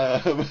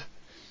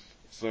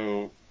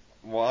 So,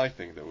 what I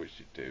think that we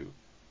should do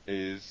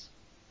is,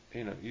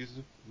 use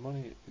the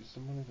money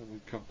that we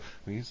got.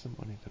 We use the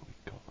money that we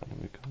got, and then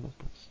we go to the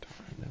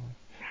bookstore, and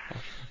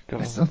then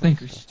I still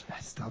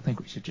think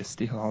we should just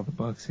steal all the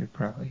books.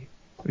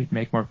 We'd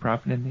make more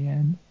profit in the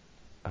end.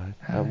 I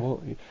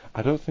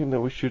don't think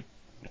that we should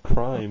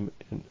crime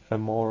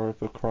more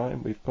of a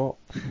crime. We've got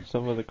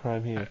some of the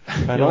crime here,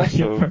 and also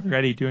you're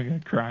already doing a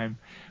crime.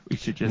 We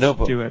should just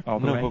do it all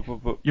the way.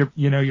 But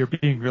you're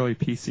being really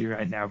PC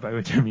right now, by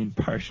which I mean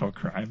partial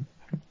crime,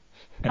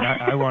 and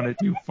I want to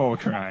do full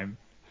crime.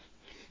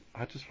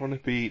 I just want to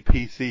be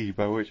PC,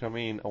 by which I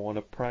mean I want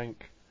to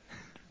prank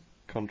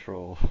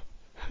control.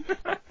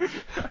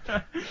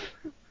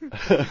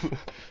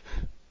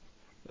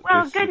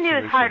 Well, this good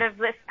news,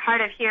 situation.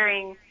 hard of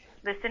hearing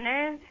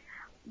listeners.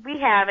 We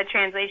have a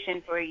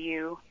translation for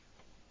you.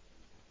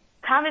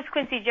 Thomas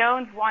Quincy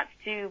Jones wants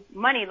to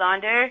money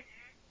launder,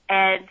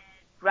 and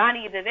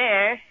Ronnie the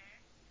Bear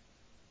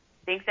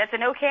thinks that's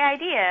an okay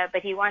idea,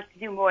 but he wants to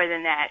do more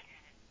than that.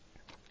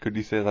 Could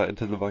you say that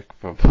into the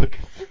microphone, please?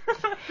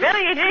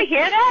 Really? You didn't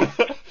hear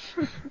that?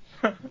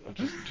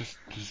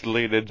 just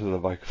lean into the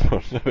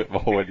microphone a bit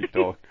more when you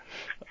talk.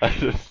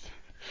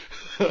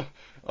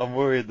 I'm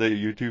worried that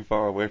you're too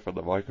far away from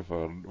the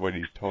microphone when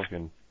you're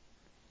talking.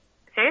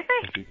 Seriously?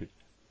 If you could.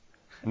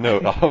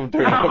 No,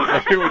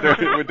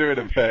 we're doing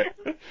a bit.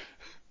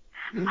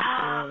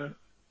 Man.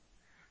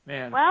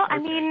 Well, I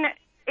okay. mean,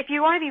 if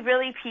you want to be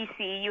really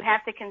PC, you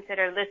have to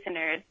consider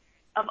listeners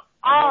of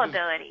all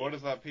abilities. What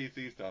does that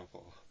PC stand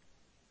for?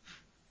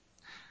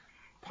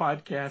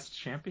 Podcast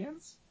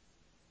champions?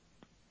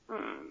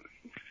 I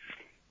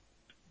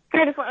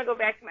just want to go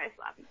back to my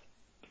sloppy.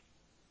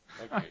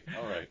 Okay,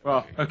 alright.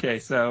 Well, okay,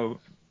 so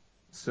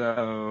I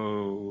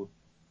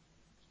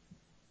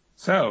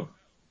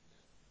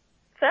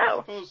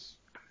suppose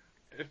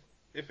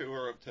if it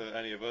were up to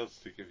any of us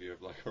to give you a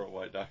black or a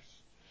white dice,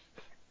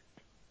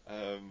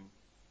 is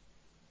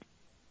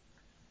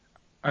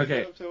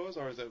okay. it up to us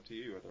or is it up to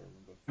you? I don't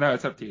remember. No,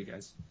 it's up to you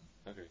guys.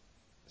 Okay,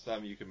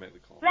 Sam, you can make the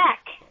call.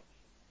 Black.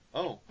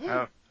 Oh.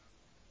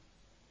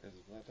 There's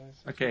a black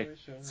dice Okay,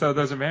 situation. so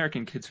those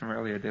American kids from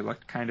earlier, they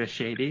looked kind of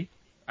shady.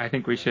 I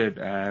think we should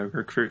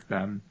recruit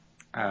them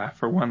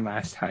for one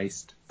last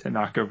heist to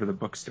knock over the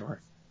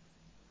bookstore.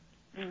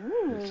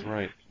 That's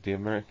right. The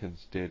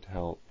Americans did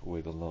help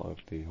with a lot of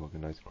the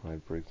organized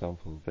crime. For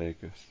example,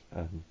 Vegas,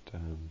 and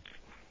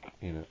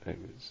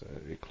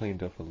it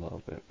cleaned up a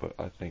little bit. But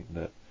I think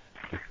that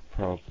it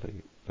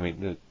probably,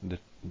 the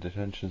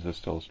tensions are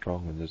still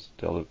strong, and there's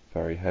still a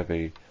very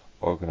heavy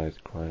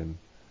organized crime.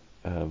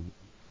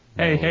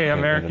 Hey,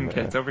 American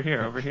kids, over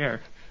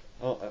here.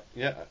 Oh,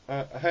 yeah.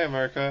 Hey,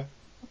 America.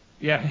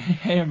 Yeah,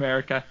 hey,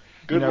 America.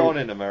 Good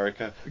morning,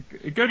 America.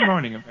 Good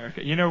morning,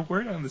 America.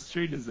 Word on the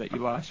street is that you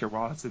lost your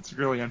wallets. It's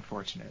really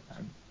unfortunate.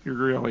 I'm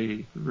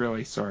really,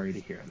 really sorry to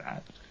hear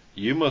that.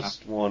 You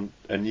must want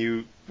a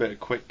new bit of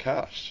quick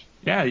cash.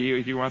 Yeah,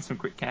 you want some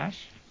quick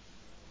cash?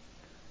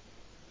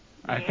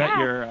 I bet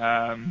you're,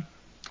 Yeah,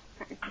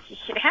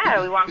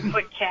 we want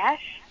quick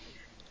cash.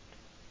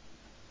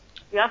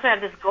 We also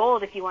have this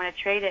gold if you want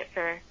to trade it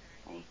for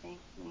anything.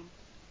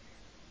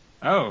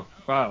 Oh,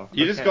 wow.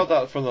 You just got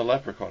that from the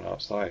leprechaun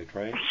outside,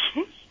 right?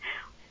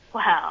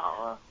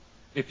 Well,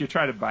 if you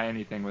try to buy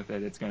anything with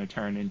it, it's going to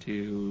turn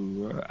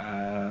into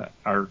a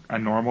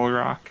normal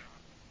rock.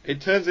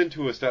 It turns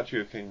into a statue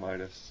of King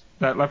Midas.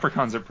 That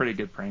leprechaun's a pretty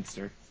good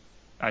prankster.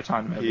 I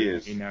taught him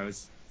everything he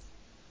knows.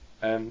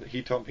 And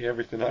he taught me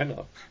everything I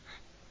know.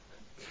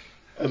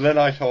 And then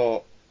I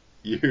taught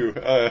you.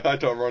 I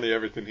taught Ronnie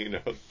everything he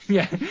knows.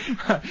 Yeah,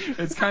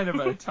 it's kind of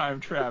a time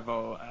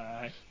travel.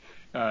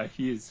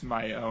 He's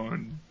my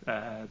own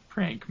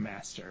prank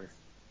master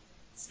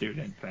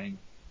student thing.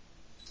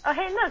 oh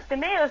hey, look, the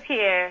mail's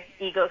here.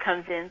 Eagle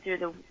comes in through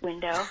the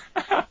window,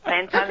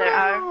 lands on their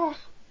arm.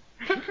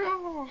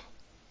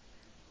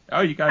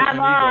 Oh, you got an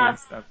eagle and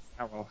stuff.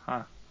 Owl,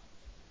 huh?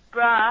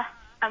 Bruh,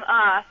 I'm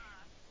off.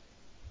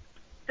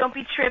 Don't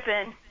be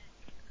tripping.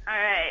 All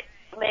right,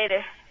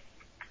 later.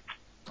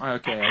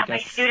 Okay, That's how my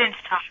students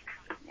talk.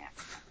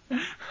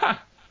 Yeah.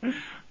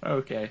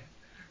 Okay.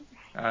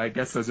 I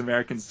guess those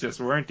Americans just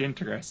weren't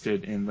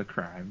interested in the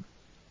crime.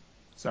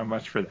 So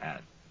much for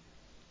that.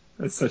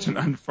 That's such an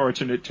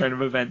unfortunate turn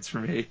of events for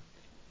me.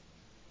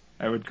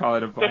 I would call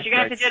it a black. Guess you're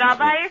gonna have to do it all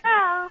by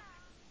yourself,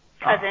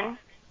 cousin.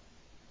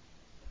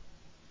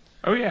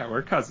 Oh yeah,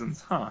 we're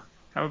cousins, huh?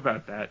 How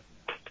about that?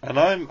 And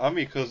I'm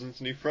your cousin's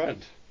new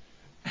friend.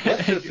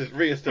 Let's just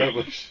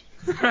reestablish.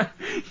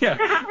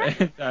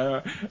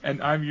 Yeah,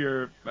 and I'm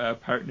your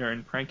partner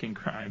in pranking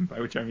crime, by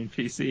which I mean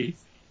PC.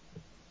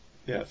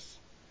 Yes.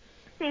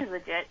 Seems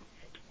legit.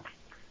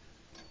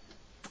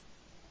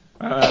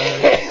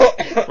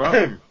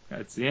 Well,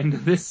 that's the end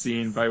of this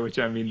scene, by which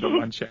I mean the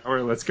lunch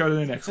hour. Let's go to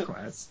the next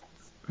class.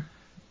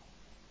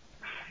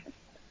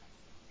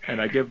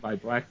 And I give my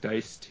black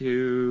dice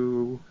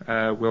to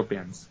Will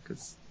Benz,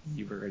 because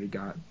you've already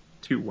got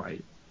 2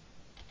 white.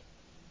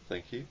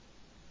 Thank you.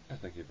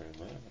 Thank you very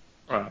much.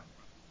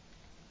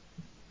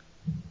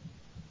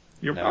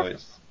 You're now welcome.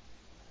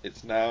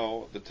 it's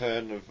now the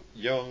turn of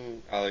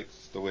young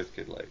Alex the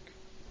WizKid Lake.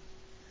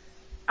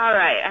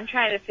 Alright, I'm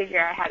trying to figure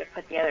out how to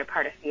put the other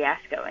part of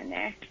Fiasco in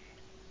there.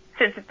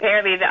 Since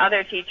apparently the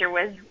other teacher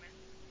was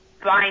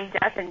blind,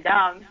 deaf, and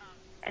dumb,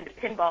 and a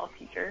pinball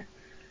teacher.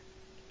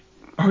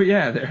 Oh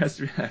yeah, there has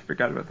to be, I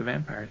forgot about the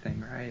vampire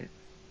thing, right?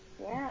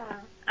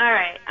 Yeah.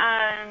 Alright,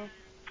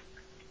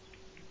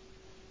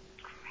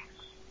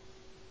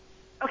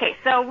 okay,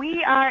 so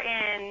we are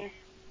in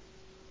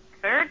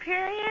 3rd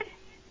period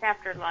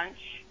after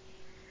lunch.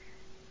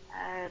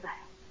 I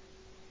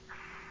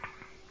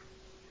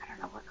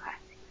don't know what class.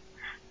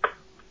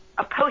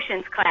 A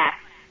potions class.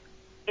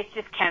 It's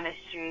just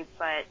chemistry,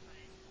 but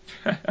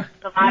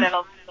a lot of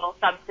illegal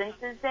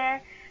substances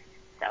there.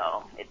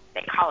 so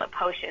they call it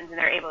potions, and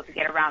they're able to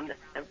get around the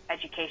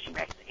education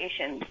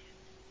regulations.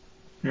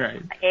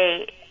 Right.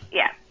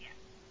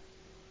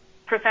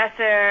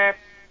 Professor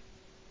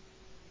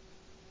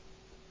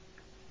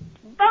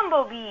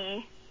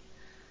Bumblebee.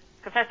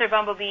 Professor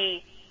Bumblebee,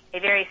 a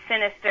very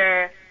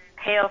sinister,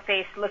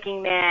 pale-faced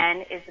looking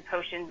man, is the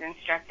potions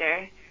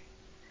instructor.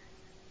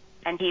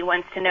 And he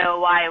wants to know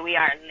why we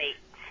are late.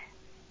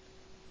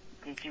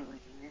 Did you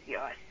lose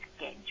your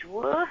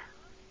schedule?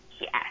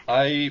 He asked.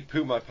 I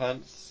pooped my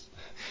pants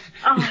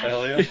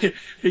earlier.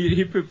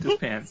 he pooped his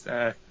pants.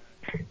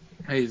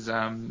 He's We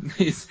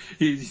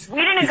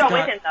didn't go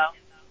with him, though.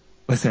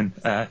 Listen,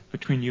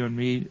 between you and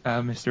me,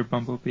 Mr.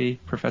 Bumblebee,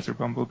 Professor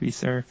Bumblebee,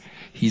 sir,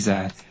 he's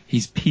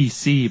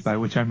PC, by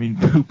which I mean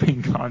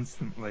pooping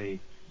constantly.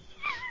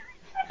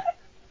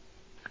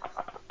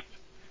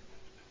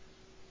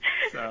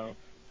 So,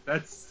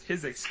 that's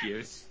his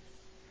excuse.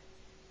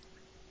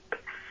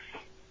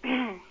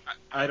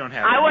 I don't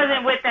have. I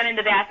wasn't with them in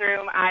the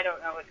bathroom. I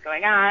don't know what's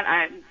going on.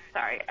 I'm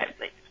sorry.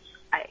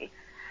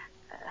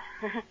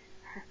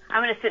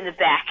 I'm going to sit in the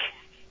back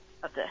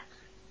of the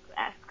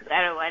class because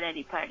I don't want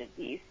any part of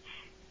these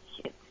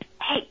kids.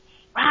 Hey,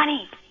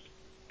 Ronnie!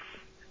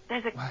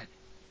 There's some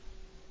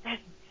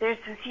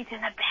seats in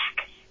the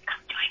back.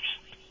 Come join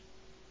me.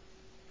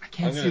 I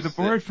can't see the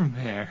board from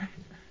there.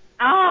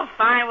 Oh,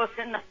 fine. We'll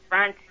sit in the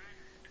front.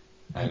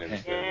 I'm going to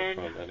sit in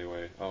the front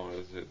anyway. I want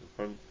to sit in the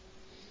front.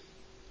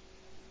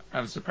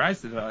 I'm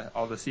surprised that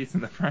all the seats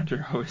in the front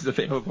are always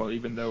available,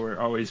 even though we're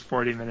always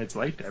 40 minutes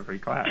late to every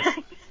class.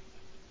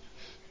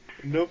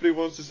 Nobody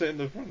wants to sit in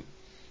the front.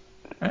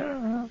 I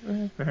don't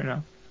know. Fair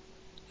enough.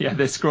 Yeah,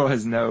 this school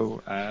has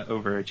no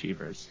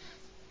overachievers.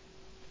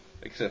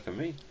 Except for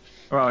me.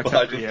 Well,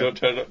 I just don't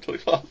turn up to the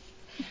class.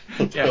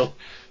 Yeah,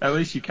 at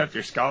least you kept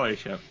your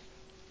scholarship.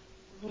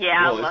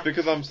 Yeah. Well, it's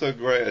because I'm so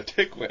great at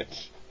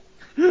Tickwitch.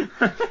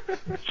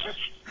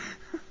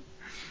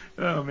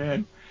 Oh,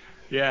 man.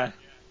 Yeah.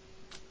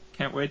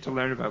 Can't wait to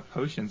learn about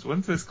potions.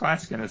 When's this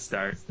class going to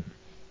start?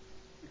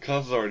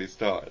 Class has already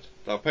started.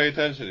 Now pay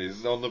attention,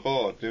 he's on the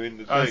board doing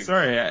the thing. Oh,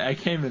 sorry, I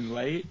came in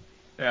late,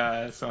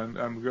 so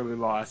I'm really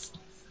lost.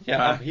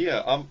 Yeah, I'm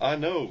here. I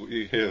know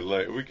you're here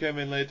late. We came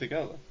in late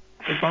together.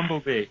 Hey,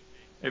 Bumblebee.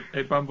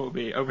 Hey,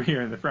 Bumblebee, over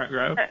here in the front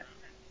row.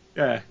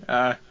 Yeah,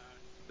 I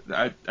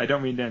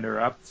don't mean to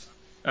interrupt,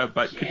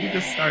 but could you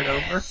just start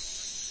over?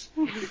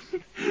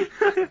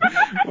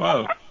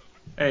 Whoa.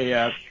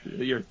 Hey,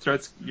 your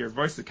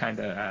voice is kind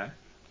of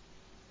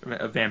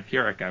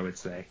vampiric, I would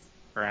say.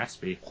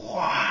 Raspy.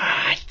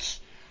 What?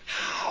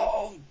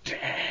 How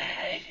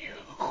dare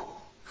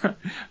you?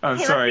 I'm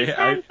sorry. Let's be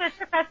friends with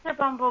Professor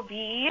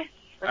Bumblebee.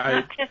 Let's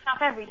not piss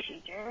off every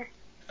teacher.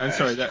 I'm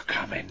sorry that you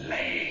come in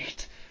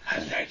late,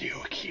 and then you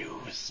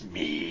accuse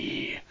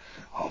me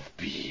of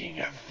being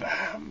a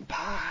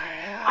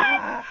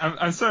vampire.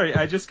 I'm sorry.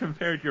 I just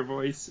compared your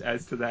voice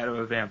as to that of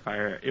a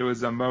vampire. It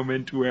was a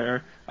moment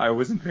where I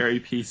wasn't very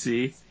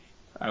PC.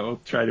 I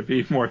will try to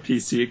be more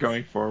PC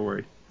going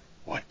forward.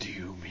 What do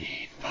you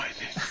mean by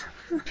this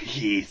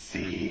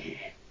PC?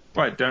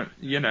 What?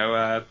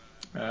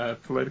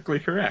 Politically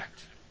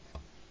correct.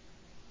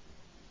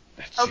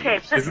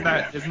 Okay. Isn't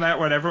that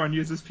what everyone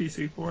uses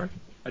PC for?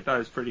 I thought it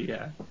was pretty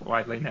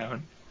widely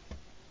known.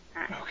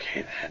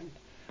 Okay then.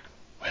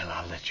 Well,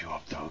 I'll let you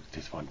off the hook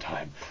this one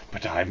time,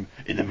 but I'm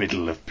in the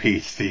middle of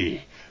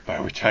PC, by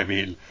which I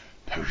mean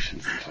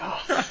potions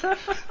class.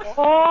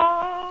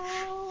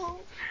 Oh.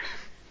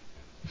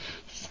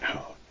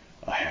 So,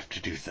 I have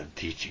to do some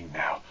teaching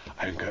now.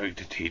 I'm going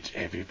to teach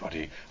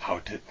everybody how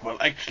to... Well,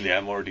 actually,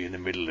 I'm already in the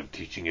middle of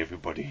teaching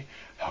everybody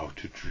how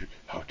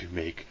to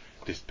make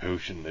this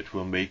potion that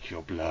will make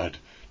your blood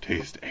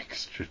taste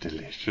extra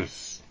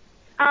delicious.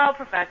 Oh,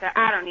 Professor,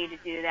 I don't need to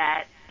do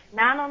that.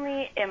 Not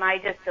only am I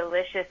just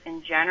delicious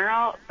in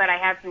general, but I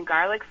have some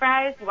garlic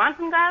fries. You want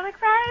some garlic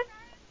fries?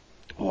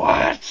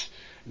 What?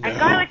 No,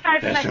 garlic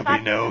fries there in shall my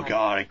be no class.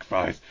 garlic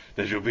fries.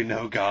 There shall be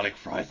no garlic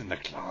fries in the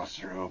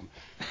classroom.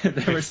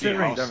 They were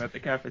serving them at the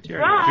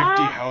cafeteria.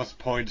 50 house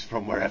points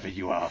from wherever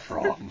you are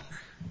from.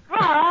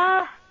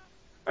 Oh,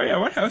 yeah,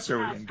 what house are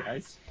we in,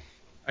 guys?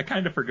 I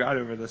kind of forgot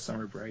over the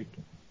summer break.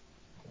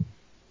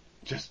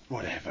 Just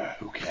whatever,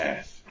 who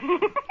cares?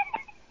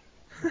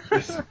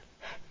 Listen,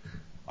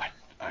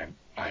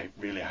 I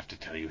really have to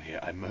tell you here,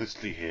 I'm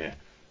mostly here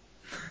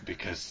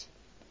because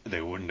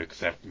they wouldn't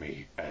accept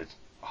me at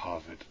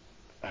Harvard,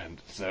 and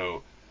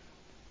so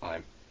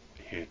I'm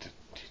here to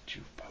teach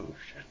you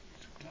potions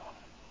class.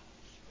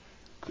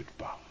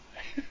 Goodbye.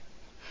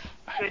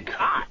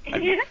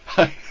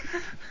 goodbye.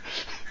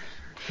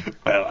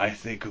 Well, I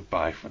say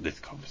goodbye from this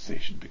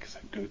conversation because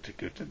I'm going to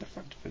go to the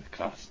front of the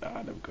class now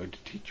and I'm going to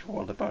teach you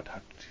all about how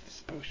to do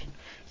this potion.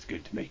 It's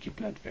going to make your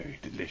blood very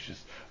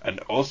delicious. And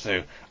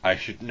also, I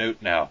should note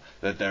now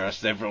that there are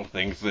several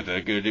things that are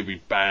going to be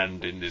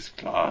banned in this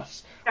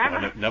class.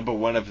 Number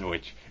one of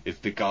which is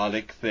the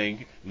garlic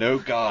thing. No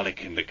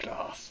garlic in the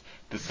class.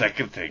 The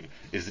second thing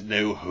is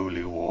no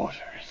holy water.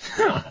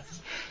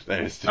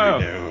 There is to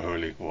be no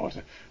holy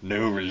water,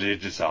 no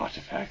religious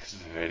artifacts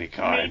of any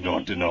kind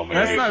or denomination.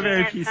 That's not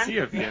very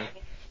PC of you.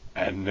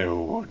 And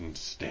no wooden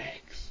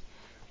stakes.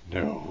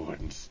 No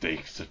wooden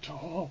stakes at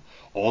all.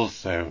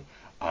 Also,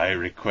 I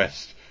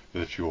request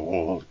that you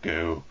all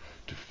go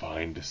to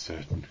find a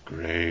certain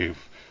grave,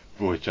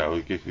 for which I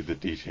will give you the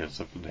details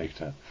of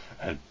later,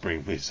 and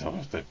bring me some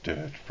of the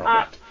dirt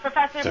from it.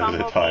 Professor so that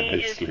I may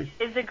Bumblebee, sleep.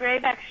 is the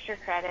grave extra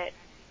credit?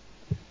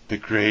 The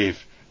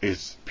grave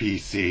is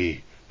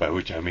PC, by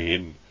which I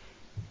mean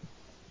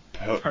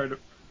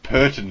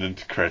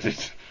pertinent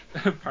credit.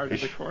 Part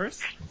of the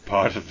course?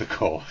 Part of the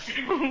course.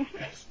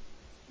 Yes.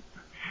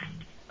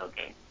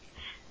 Okay.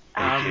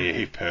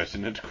 AKA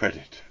pertinent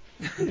credit.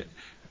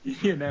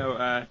 You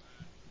know,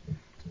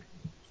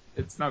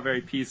 it's not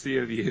very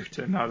PC of you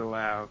to not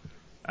allow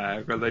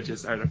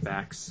religious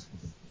artifacts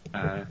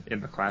in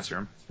the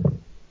classroom.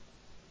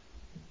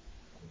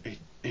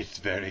 It's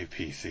very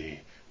PC,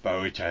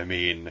 by which I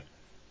mean...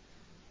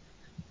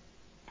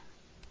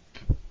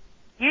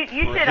 You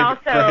should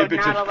also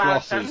not allow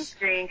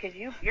sunscreen, because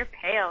you're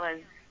pale as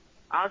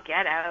all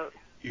get out.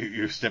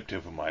 You stepped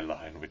over my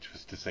line, which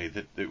was to say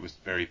that it was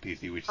very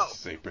PC, which is to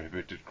say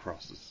prohibited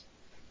crosses.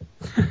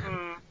 All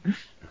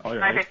Sorry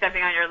right. for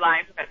stepping on your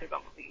line, Professor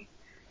Bumblebee.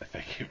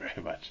 Thank you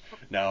very much.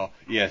 Now,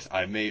 yes,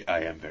 I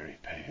am very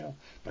pale,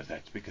 but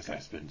that's because I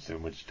spend so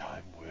much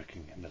time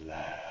working in the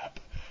lab.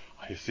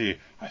 You see,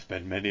 I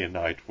spend many a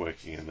night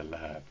working in the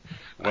lab.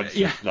 Once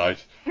this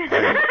night, I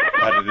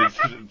had an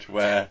incident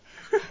where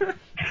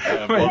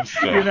a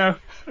monster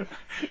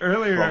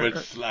earlier from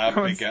its slab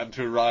began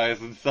to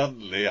rise, and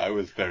suddenly I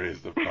was very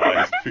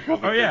surprised because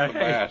it did the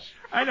mash.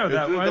 I know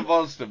that one. It did one. the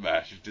monster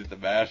mash. It did the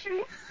mash.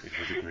 It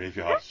was a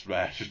graveyard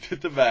smash. It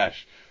did the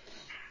mash.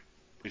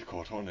 It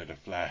caught on in a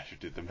flash. It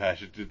did the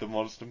mash. It did the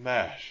monster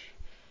mash.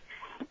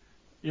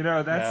 You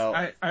know, that's Now,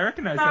 I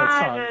recognize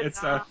that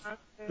song.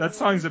 That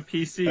song's a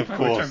PC, by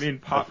which I mean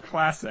pop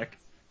classic.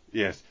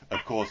 Yes,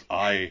 of course,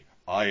 I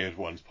at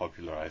once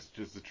popularized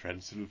it as the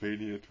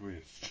Transylvania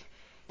Twist.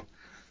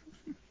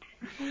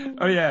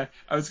 Oh yeah,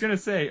 I was going to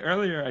say,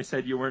 earlier I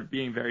said you weren't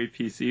being very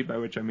PC, by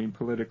which I mean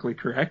politically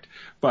correct,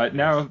 but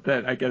now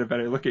that I get a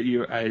better look at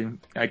you,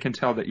 I can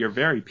tell that you're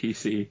very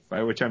PC,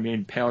 by which I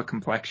mean pale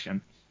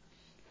complexion.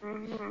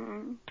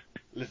 Mm-hmm.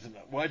 Listen,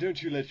 why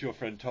don't you let your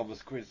friend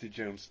Thomas Quincy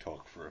Jones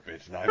talk for a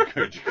bit, and I'm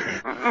going to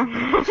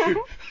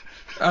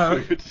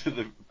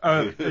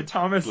go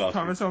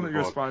Thomas only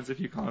responds if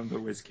you call him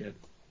the Whiz Kid.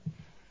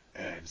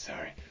 I'm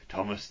sorry,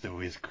 Thomas the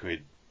Whiz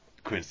Kid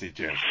Quincy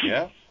Jones,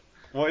 yeah?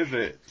 What is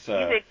it,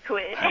 sir? He's a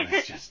quid. I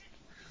was just...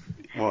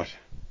 What?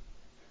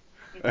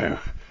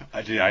 Oh,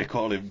 I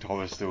call him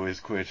Thomas the Whiz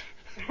Quid.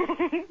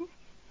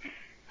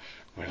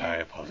 Well, I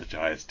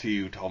apologize to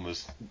you,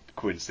 Thomas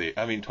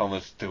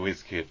the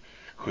Whiz Kid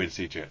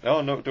Quincy Jones.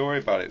 Oh, no, don't worry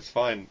about it. It's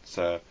fine,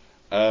 sir.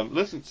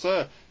 Listen,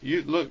 sir,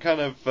 you look kind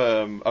of...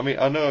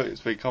 I know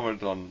it's been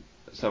commented on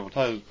several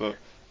times, but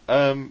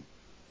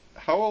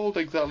how old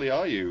exactly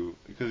are you?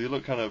 Because you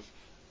look kind of...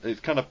 It's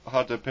kind of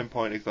hard to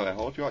pinpoint exactly how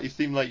old you are. You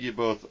seem like you're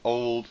both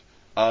old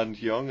and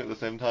young at the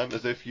same time,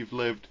 as if you've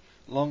lived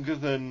longer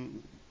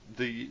than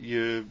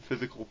your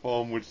physical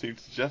form would seem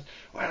to suggest.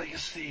 Well, you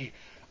see,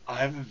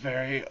 I'm a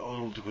very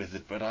old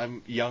wizard, but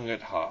I'm young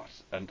at heart,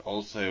 and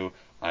also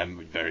I'm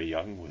a very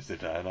young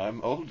wizard, and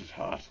I'm old at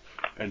heart.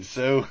 And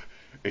so,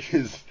 it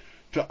is,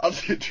 to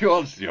answer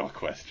your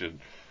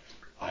question,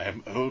 I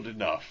am old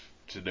enough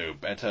to know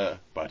better,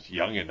 but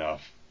young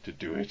enough to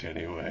do it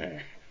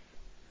anyway.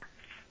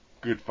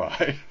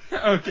 Goodbye.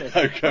 Okay.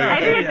 I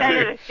think that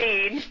is a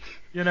scene.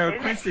 You know,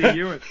 Quincy,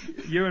 you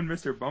and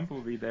Mr.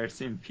 Bumblebee there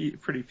seem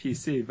pretty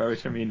PC, by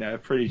which I mean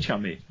pretty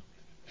chummy.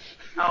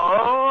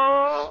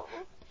 Oh.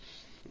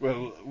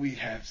 Well,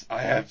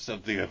 I have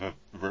something of a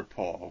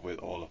rapport with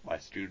all of my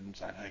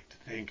students, I like to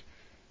think,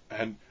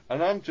 and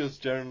I'm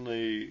just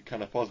generally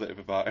kind of positive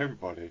about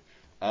everybody.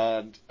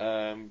 And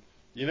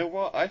you know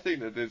what? I think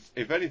that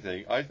if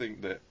anything, I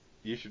think that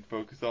you should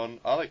focus on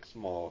Alex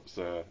more,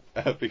 sir,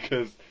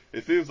 because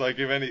it seems like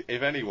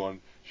if anyone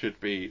should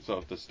be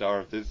sort of the star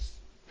of this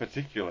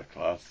particular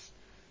class,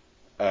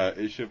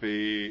 it should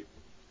be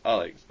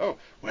Alex. Oh,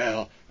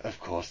 well, of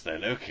course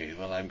then. Okay,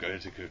 well, I'm going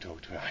to go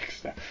talk to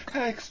Alex now.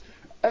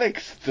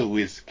 Alex the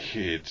Whiz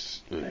Kid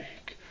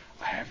Lake,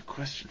 I have a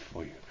question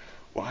for you.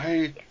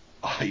 Why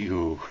are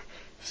you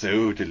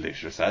so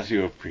delicious, as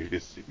you have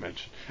previously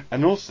mentioned?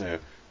 And also,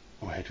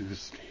 where do you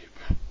sleep?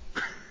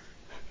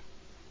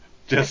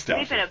 Just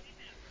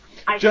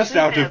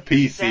out of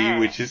PC, bed.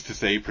 which is to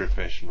say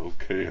professional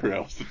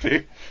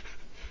curiosity.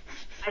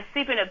 I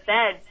sleep in a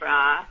bed,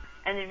 brah.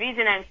 And the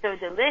reason I'm so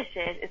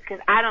delicious is because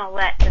I don't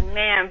let the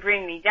man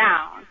bring me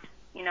down.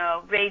 You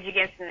know, Rage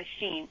Against the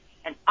Machine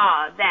and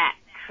all that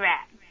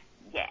crap.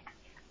 Yeah.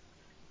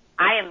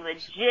 I am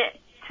legit,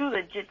 too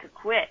legit to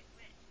quit.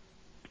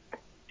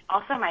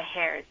 Also, my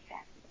hair is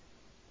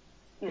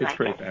fabulous. It's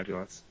pretty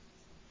fabulous.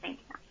 Thank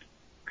you.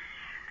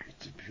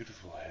 It's a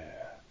beautiful hair.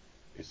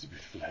 It's a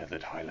beautiful hair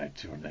that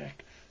highlights your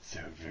neck so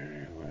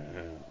very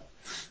well.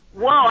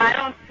 Whoa, I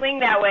don't swing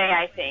that way,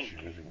 I think.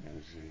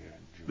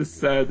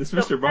 This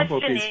Mr.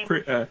 Bumblebee's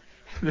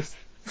this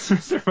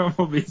Mr.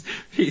 Bumblebee's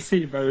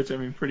PC, by which I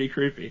mean pretty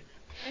creepy.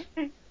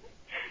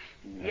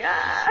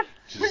 Yeah.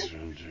 Just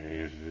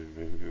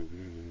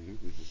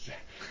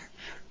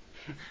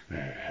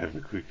have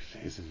a quick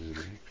taste of it.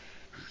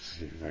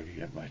 See if I can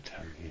get my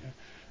tongue here.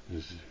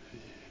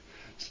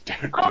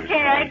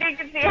 Okay, I think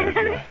it's the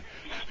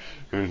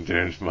end.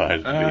 Don't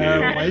mind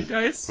me. White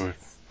dice? Okay.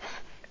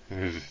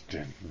 You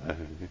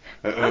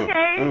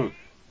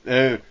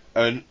didn't give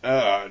me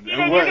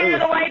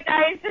the white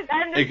dice. Just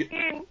end the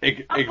scene.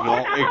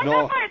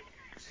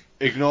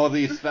 Ignore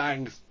these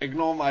fangs.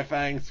 Ignore my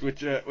fangs,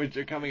 which are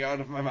coming out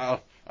of my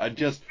mouth. And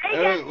just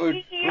your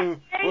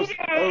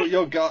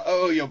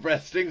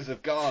breath stings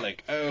of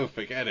garlic. Oh,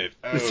 forget it.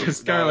 Oh, it's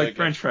just garlic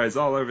French fries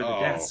all over the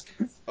desk.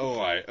 This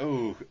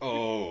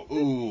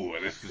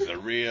is a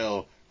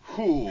real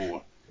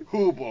whoo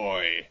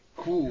boy.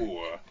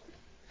 Oh,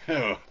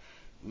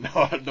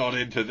 not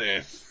into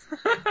this.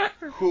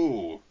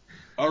 All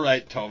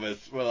right,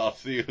 Thomas. Well, I'll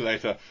see you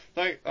later.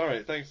 Thanks,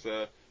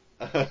 sir.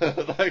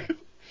 Thanks.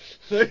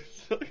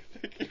 It's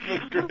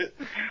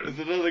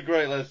another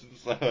great lesson,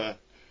 sir.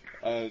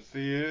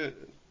 See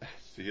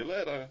you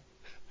later.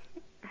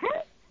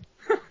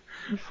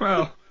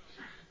 Well,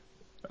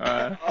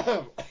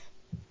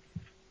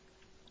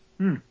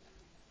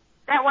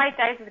 That white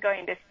dice is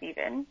going to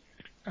Steven.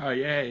 Oh,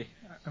 yay.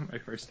 My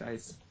first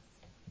dice.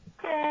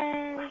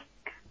 Yay.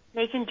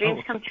 Making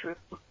dreams come true.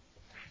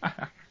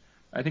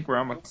 I think we're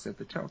almost at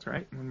the tilt,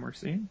 right? One more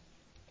scene?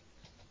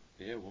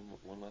 Yeah,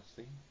 one last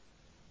scene.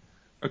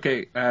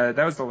 Okay,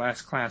 that was the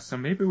last class, so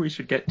maybe we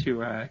should get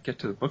to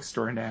the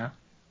bookstore now.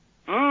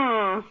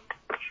 Mm.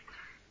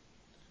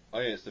 Oh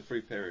yeah, it's the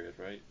free period,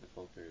 right? The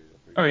full period.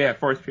 Oh yeah,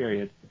 fourth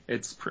period.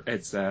 It's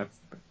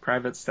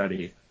private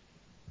study.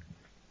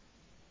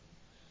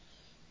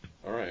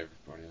 All right,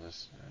 everybody,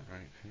 let's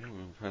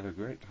we've had a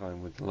great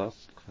time with the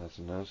last class,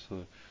 and now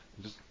so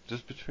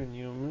just between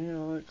you and me,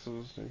 Alex, I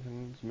was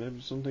thinking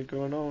maybe something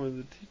going on with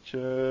the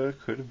teacher.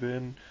 Could have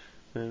been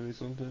maybe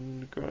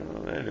something going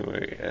on.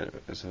 Anyway,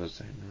 as I was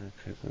saying,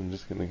 okay, so I'm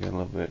just gonna get a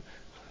little bit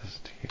close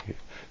to you.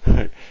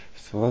 Right.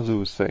 So as I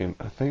was saying,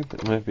 I think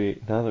that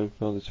maybe now that we've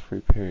got this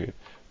free period,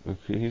 we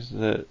could use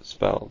the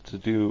spell to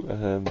do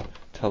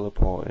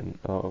teleporting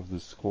out of the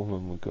school,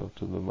 and we go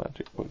to the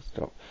magic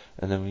bookstop,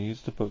 and then we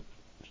use the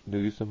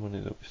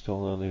money that we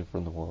stole earlier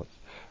from the wallets.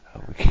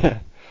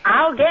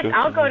 I'll go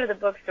to the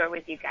bookstore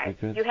with you guys.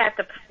 You have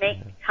to make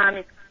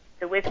Thomas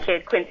the Whiz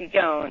Kid Quincy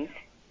Jones.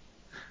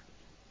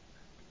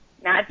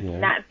 Not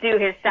do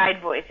his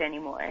side voice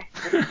anymore.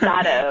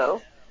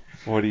 Sato.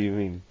 What do you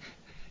mean?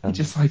 He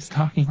just likes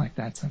talking like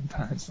that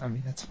sometimes. I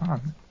mean, it's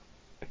fun.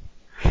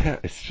 Yeah,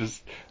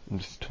 I'm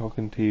just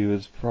talking to you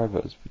as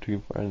private, as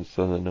between friends,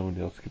 so that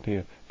nobody else can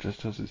hear.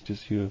 Just us, it's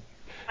just you.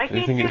 Why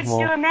can't you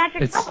do a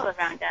magic bubble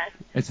around us?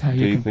 It's how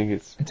you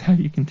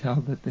can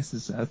tell that this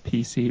is a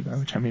PC, by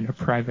which I mean a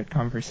private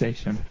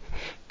conversation.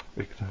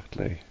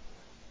 Exactly.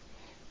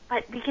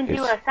 But we can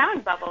do a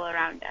sound bubble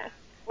around us.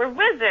 We're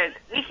wizards.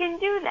 We can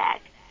do that.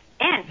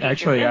 And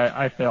actually,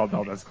 I failed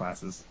all those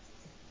classes.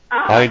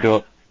 I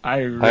don't.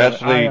 I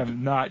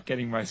am not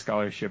getting my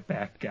scholarship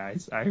back,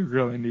 guys. I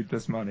really need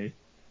this money.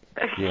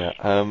 Yeah.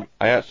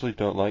 I actually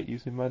don't like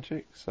using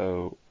magic,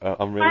 so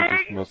I'm really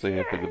just mostly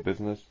here for the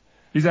business.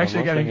 He's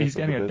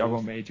getting a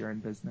double major in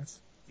business.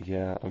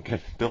 Yeah, I'm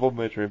getting a double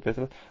major in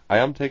business. I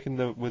am taking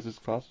the wizards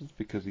classes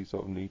because you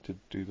sort of need to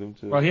do them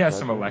to. Well, he has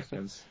some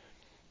electives.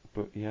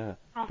 But yeah,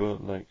 I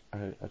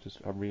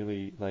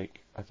really like.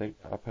 I think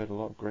I've heard a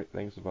lot of great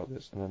things about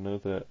this, and I know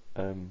that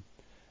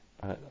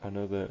I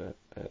know that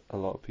a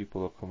lot of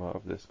people have come out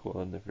of this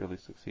school and they've really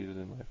succeeded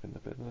in life in the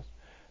business.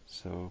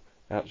 So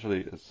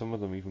actually, some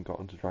of them even got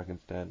into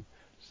Dragon's Den.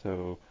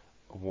 So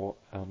what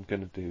I'm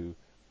gonna do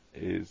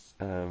is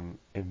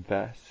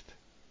invest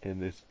in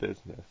this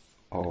business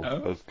of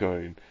us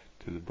going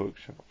to the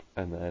bookshop,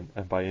 and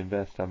by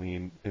invest I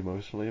mean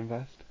emotionally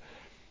invest,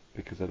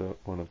 because I don't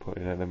want to put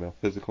in any more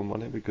physical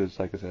money, because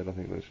like I said, I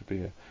think there should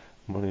be a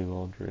money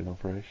laundering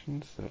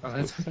operation. So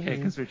that's okay,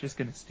 because we're just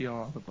gonna steal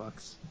all the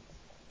books.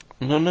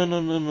 No.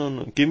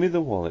 Give me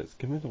the wallets.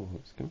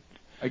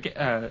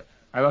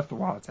 I left the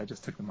wallets. I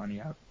just took the money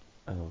out.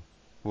 Oh,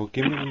 well,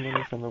 give me the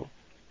money from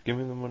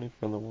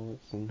the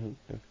wallets, and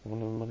if you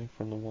want the money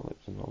from the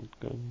wallets, and I'll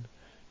go and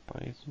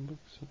buy you some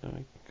books, so then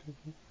we can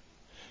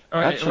go.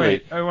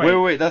 Actually,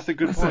 wait. That's a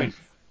good point.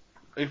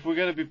 If we're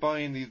gonna be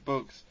buying these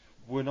books,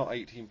 we're not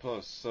 18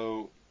 plus,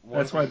 so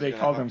that's why they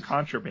call them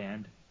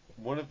contraband.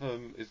 One of us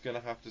is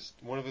gonna have to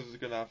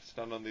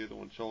stand on the other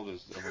one's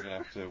shoulders, and we're gonna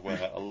have to wear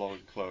a long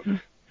cloak.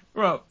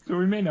 Well, so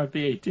we may not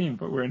be 18,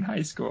 but we're in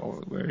high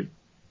school where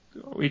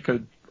we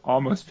could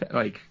almost,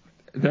 they're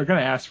going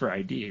to ask for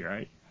ID,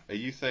 right? Are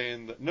you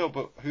saying that? No,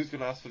 but who's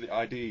going to ask for the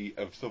ID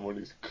of someone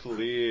who's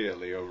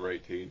clearly over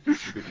 18?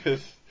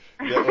 Because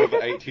they're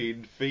over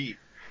 18 feet.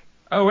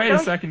 Oh, wait a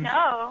Don't second.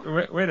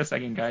 know. Wait a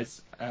second,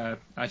 guys.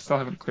 I still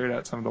haven't cleared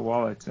out some of the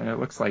wallets, and it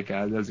looks like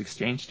those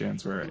exchange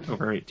students were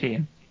over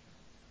 18.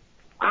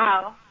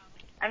 Wow.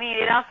 I mean,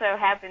 it also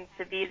happens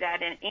to be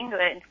that in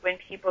England, when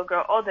people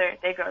grow older,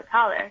 they grow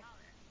taller.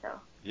 So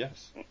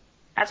Yes.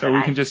 that's So what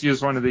we can just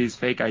use one of these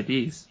fake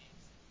IDs,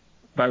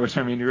 by which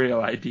I mean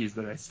real IDs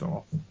that I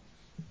stole.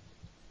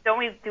 Don't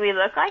we? Do we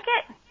look like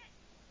it?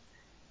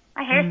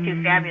 My hair's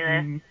too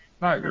fabulous.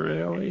 Not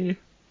really.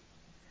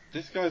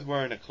 This guy's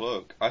wearing a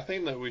cloak. I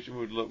think that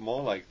would look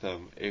more like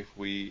them if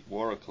we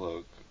wore a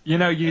cloak. You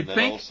know, you'd And then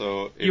think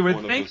also, if you would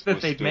one of think us that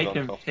was they'd stood make on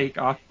him top of- take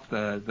off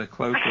the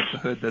cloak with the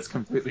hood that's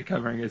completely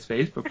covering his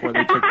face before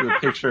they took the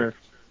picture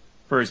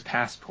for his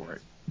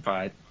passport.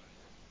 But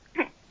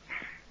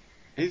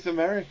He's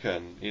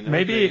American, you know.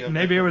 maybe they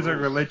have it was a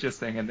different rules. religious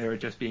thing and they were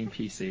just being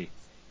PC.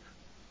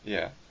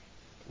 Yeah.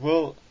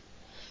 Well,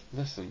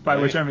 listen. By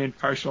right? which I mean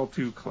partial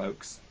to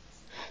cloaks,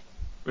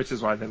 which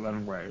is why they let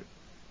him wear it.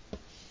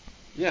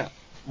 Yeah.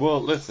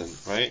 Well, listen,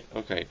 right?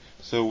 Okay.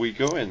 So we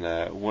go in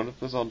there, one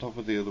of us on top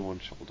of the other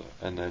one's shoulder,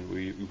 and then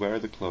we wear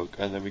the cloak,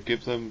 and then we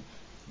give them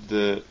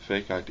the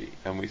fake ID,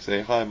 and we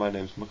say, "Hi, my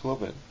name's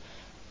McLovin."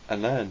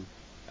 And then,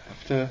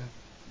 after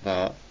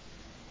that,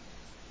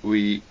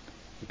 we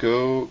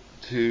go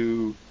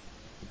to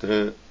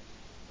the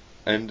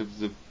end of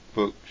the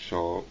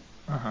bookshop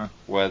Uh-huh.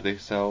 where they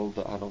sell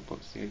the adult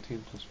books, the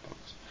 18 plus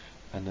books.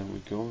 And then we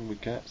go and we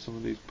get some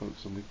of these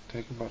books and we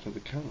take them back to the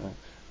counter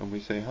and we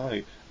say,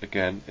 "Hi,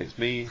 again, it's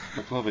me,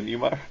 McLovin.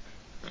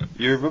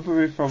 You remember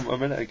me from a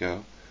minute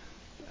ago?"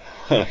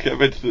 When I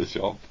came into the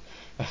shop,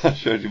 I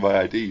showed you my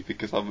ID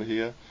because I'm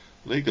here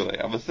legally.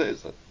 I'm a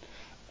citizen.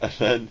 And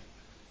then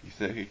you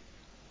say,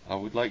 "I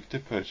would like to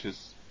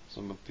purchase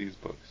some of these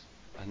books."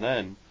 And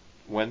then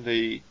when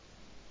they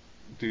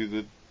do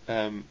the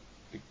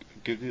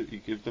you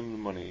give them the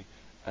money,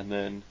 and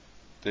then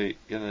you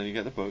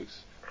get the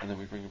books, and then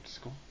we bring them to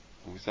school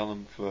and we sell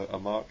them for a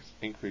marked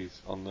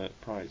increase on the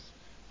price.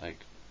 Like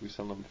we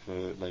sell them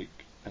for like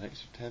an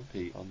extra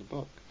 10p on the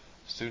book.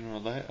 Sooner or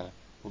later,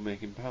 we're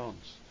making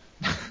pounds,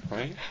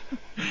 right?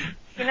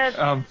 You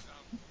know,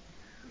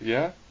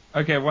 Yeah.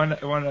 Okay, one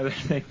other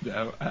thing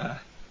though.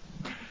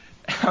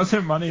 How's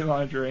it money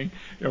laundering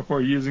if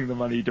we're using the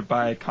money to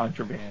buy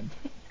contraband?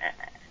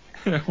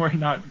 We're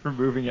not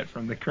removing it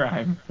from the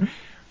crime.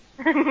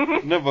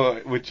 No,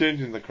 but we're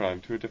changing the crime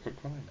to a different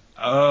crime.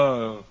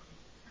 Oh.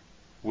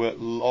 We're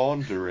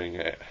laundering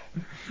it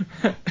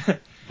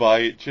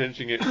by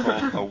changing it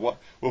from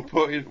we're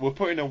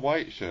putting a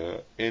white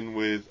shirt in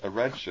with a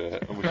red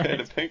shirt, and we're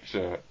getting a pink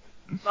shirt.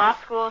 law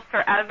schools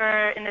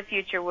forever in the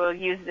future will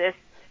use this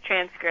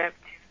transcript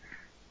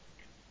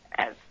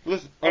as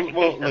Listen,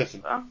 educational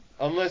listen. tool.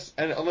 Unless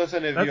any of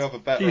That's you have a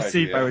better PC,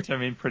 idea. by which I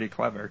mean pretty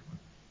clever.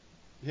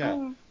 Yeah.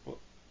 Mm. Well,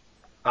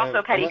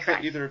 Also petty unless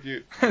crime. either of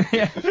you.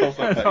 Yeah, It's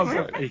also that's petty also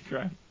crime. petty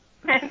crime.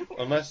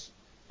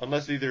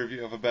 Unless either of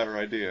you have a better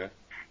idea.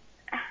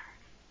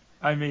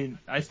 I mean,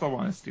 I still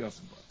want to steal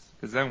some books,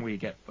 because then we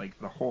get, like,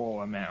 the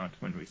whole amount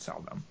when we sell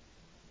them.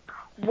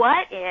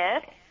 What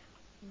if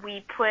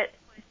we put,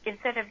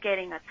 instead of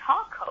getting a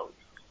tall coat,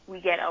 we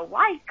get a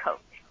wide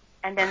coat,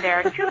 and then there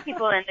are two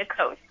people in the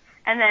coat,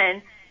 and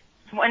then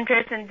one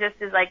person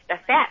just is like the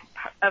fat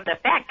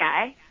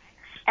guy,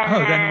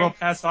 and then we'll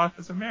pass off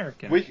as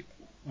American.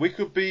 We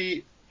could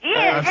be.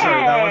 Yeah, I'm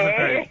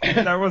sorry,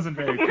 that wasn't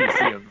very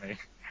PC of me.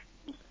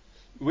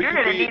 You're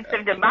gonna need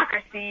some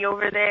democracy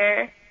over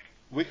there.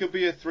 We could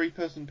be a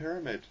 3-person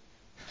pyramid,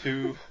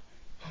 two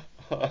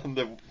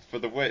for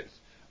the width,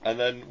 and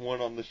then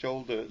one on the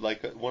shoulder,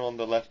 like one on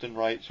the left and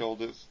right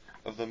shoulders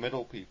of the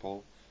middle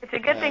people. It's a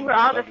good thing we're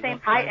all the same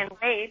height and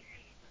weight.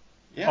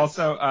 Yes.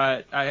 Also,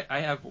 I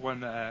have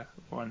one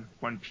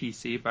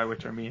PC, by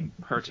which I mean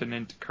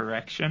pertinent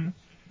correction.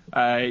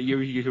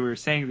 You were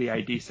saying the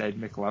ID said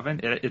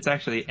McLovin. It's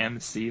actually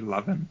MC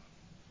Lovin.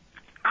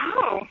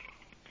 Oh.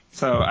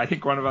 So I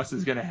think one of us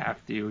is going to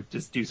have to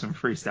just do some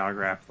freestyle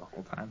rap the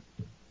whole time.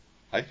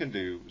 I can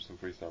do some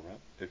freestyle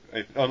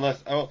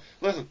rap.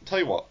 Listen, tell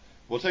you what,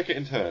 we'll take it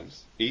in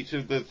turns. Each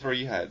of the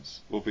 3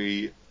 heads will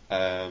be,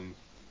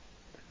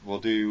 we'll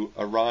do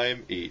a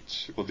rhyme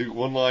each. We'll do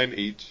 1 line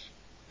each.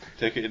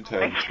 Take it in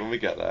turns when we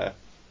get there.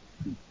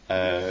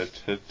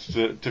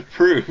 To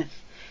prove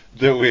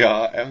that we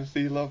are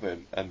MC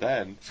Lovin, and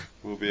then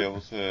we'll be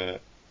able to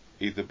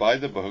either buy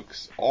the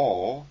books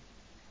or,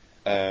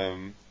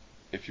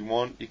 if you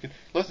want, you can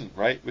listen.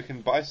 Right, we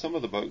can buy some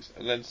of the books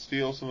and then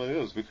steal some of the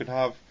others. We could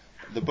have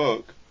the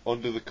book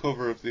under the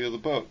cover of the other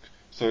book,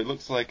 so it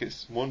looks like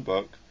it's one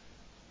book,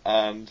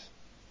 and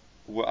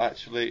we're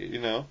actually,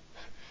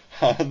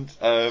 and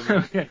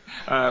Okay.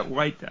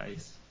 White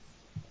dice.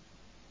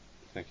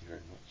 Thank you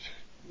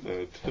very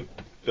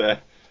much.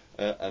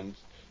 And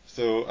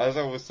so, as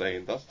I was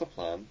saying, that's the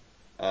plan,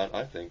 and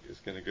I think it's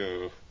going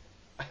to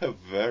go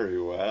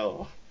very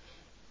well.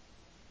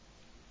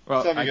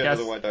 Well, Sam, you I get guess.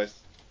 another white dice.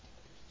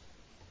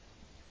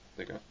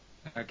 There you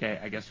go. Okay,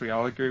 I guess we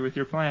all agree with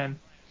your plan.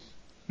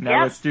 Now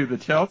Yep. let's do the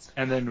tilt,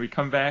 and then we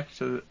come back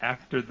to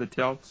after the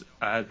tilt,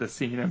 the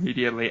scene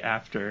immediately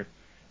after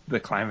the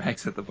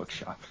climax at the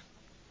bookshop.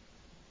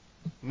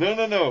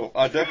 No.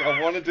 I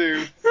want to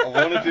do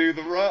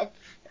the rap,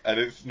 and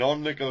it's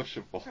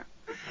non-negotiable.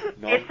 It's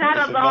not it's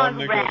a long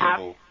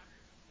non-negotiable.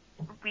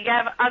 We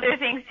have other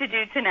things to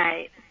do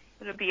tonight.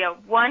 It'll be a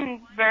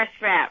one-verse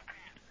rap.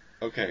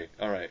 Okay,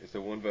 alright, it's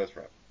a one-verse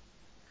rap.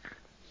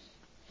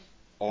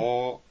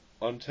 Or,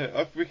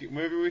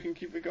 maybe we can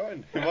keep it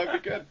going. It might be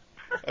good.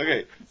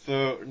 Okay,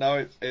 so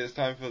now it's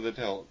time for the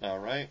tell now,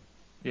 right?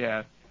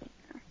 Yeah.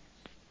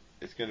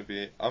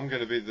 I'm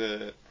gonna be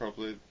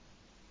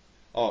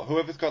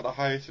whoever's got the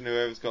highest and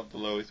whoever's got the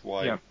lowest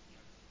white. Yep.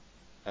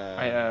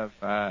 I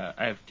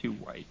have 2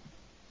 white.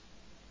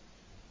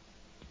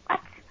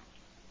 What?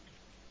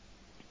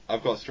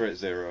 I've got straight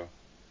 0.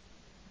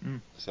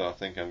 Mm. So I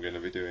think I'm gonna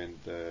be doing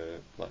the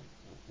black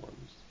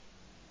ones.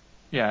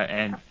 Yeah,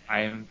 and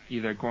I am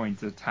either going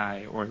to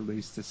tie or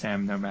lose to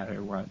Sam no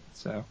matter what,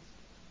 so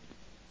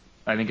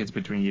I think it's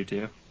between you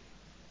two.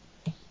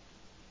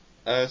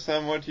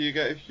 Sam, what do you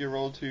get if you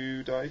roll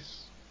 2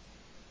 dice?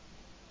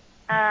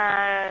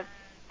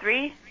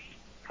 3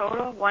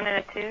 total, 1 and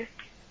a 2.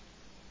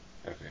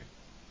 Okay.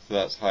 So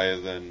that's higher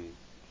than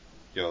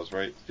yours,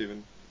 right,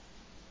 Stephen?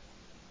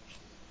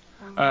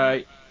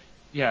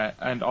 Yeah,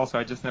 and also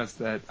I just noticed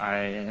that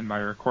my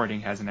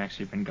recording hasn't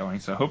actually been going,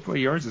 so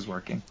hopefully yours is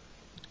working.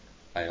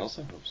 I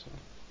also hope so.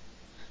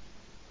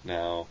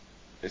 Now,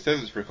 it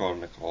says it's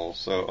recording a call,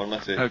 so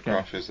unless it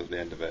crashes at the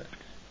end of it.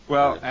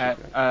 Well, at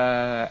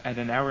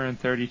an hour and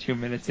 32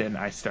 minutes in,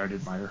 I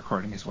started my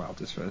recording as well,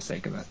 just for the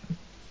sake of it.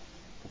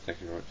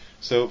 Thank you very much.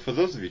 So, for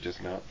those of you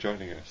just now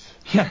joining us,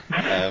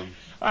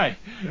 hi.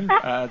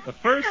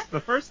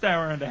 The first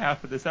hour and a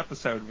half of this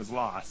episode was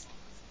lost.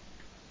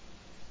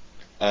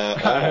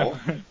 Or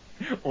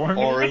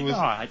maybe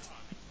not.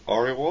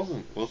 Or it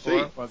wasn't. We'll see.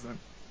 Or it wasn't.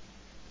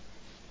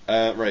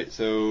 Right.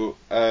 So,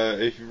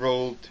 if you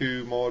roll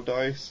 2 more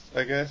dice,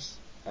 I guess,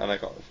 and I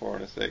got a 4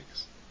 and a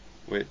 6,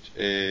 which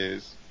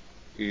is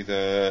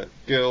either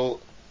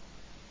guilt,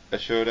 a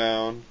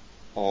showdown,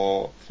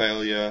 or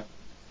failure.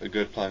 A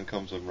good plan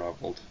comes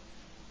unraveled.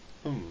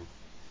 I'm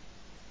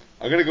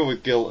gonna go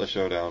with guilt, a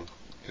showdown,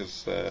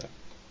 because it's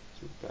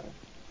bad.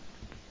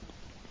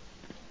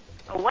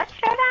 A what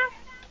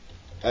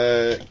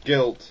showdown?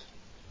 Guilt.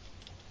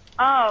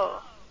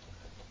 Oh.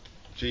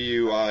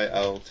 Guilt.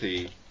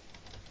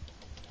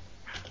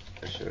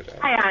 A showdown.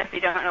 I honestly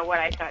don't know what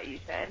I thought you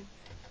said.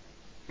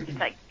 It's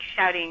like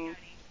shouting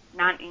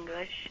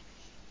non-English.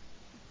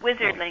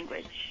 Wizard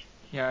language.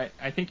 Yeah,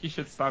 I think you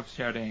should stop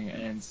shouting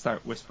and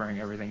start whispering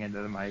everything into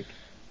the mic.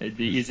 It'd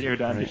be easier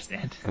to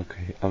understand.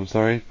 Okay, I'm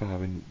sorry for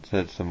having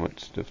said so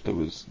much stuff that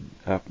was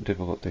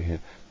difficult to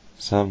hear.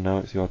 Sam, now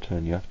it's your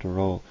turn. You have to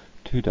roll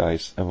 2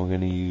 dice, and we're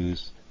going to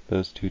use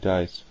those 2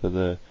 dice for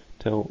the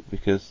tilt,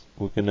 because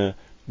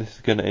this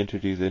is going to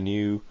introduce a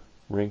new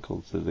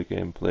wrinkle to the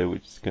gameplay,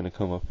 which is going to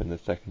come up in the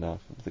second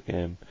half of the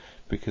game,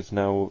 because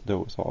now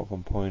they're sort of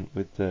on point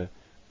with the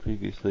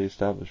previously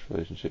established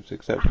relationships,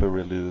 except for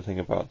really the thing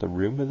about the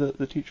rumour that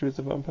the teacher is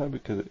a vampire,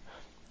 because it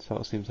sort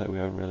of seems like we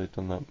haven't really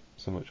done that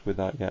so much with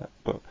that yet,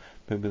 but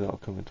maybe that'll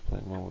come into play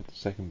more with the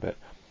second bit.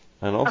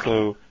 And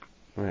also,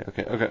 right,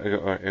 okay. I got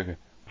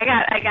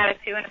a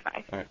 2 and a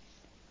 5. Alright,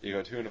 you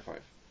got a 2 and a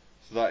 5.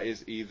 So that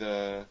is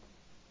either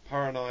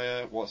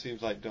paranoia, what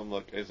seems like dumb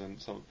luck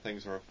isn't, some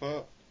things are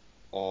afoot,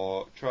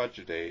 or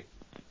tragedy,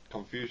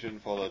 confusion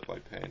followed by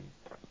pain.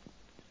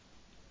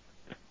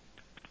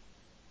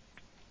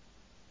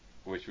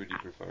 Which would you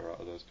prefer out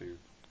of those 2?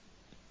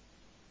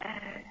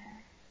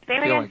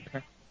 Same again.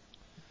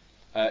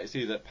 It's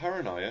either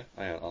paranoia.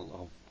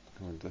 I'll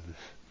go into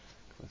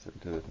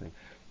the thing.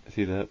 It's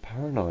either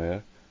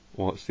paranoia,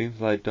 what seems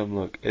like dumb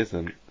luck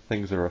isn't,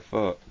 things are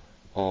afoot,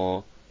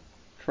 or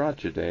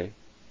tragedy,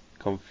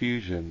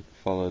 confusion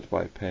followed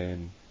by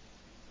pain.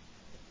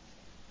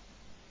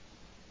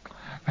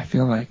 I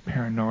feel like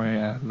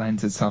paranoia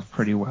lends itself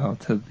pretty well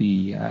to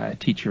the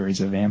teacher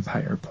is a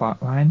vampire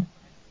plotline.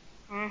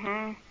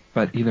 Mm-hmm.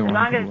 But either one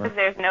could work. As long as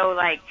there's no,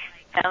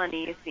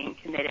 felonies being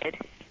committed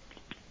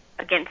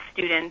against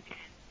students.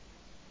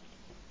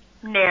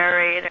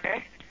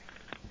 Narrator.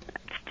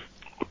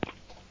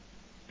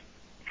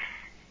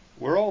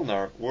 We're all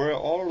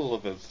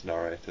of us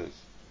narrators.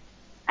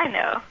 I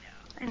know.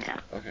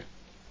 Okay.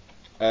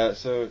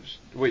 So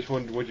which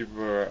one would you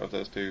prefer out of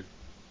those 2?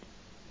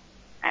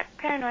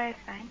 Paranoia is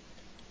fine.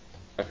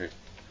 Okay.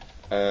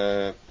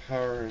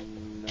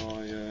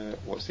 Paranoia.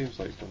 What seems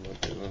like dumb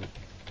luck isn't.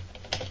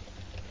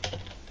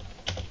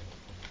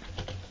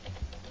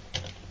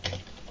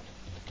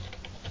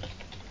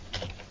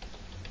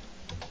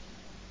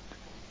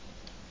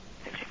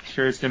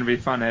 Sure, it's going to be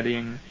fun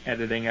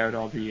editing out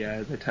all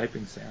the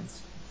typing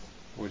sounds.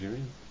 What do you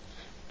mean?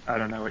 I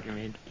don't know what you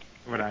mean.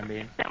 What I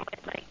mean. That was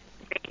great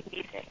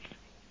music.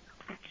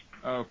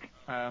 Oh,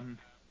 Hello?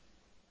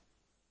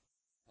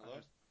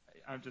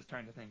 I'm just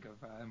trying to think of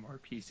more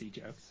PC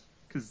jokes,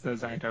 because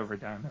those aren't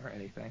overdone or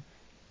anything.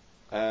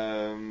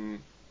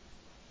 I'm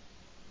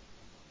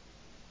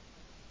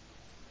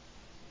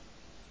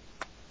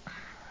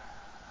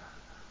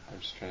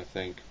just trying to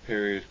think.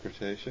 Period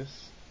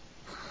Cretaceous?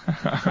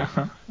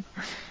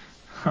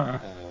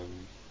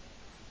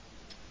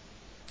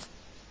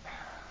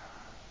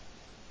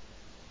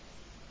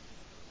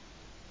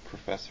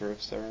 Professor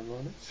of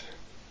ceremonies.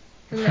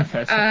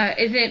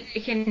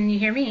 Can you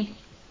hear me?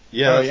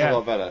 Yeah, that's a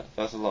lot better.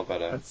 That's a lot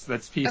better.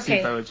 That's PC,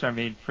 Okay. by which I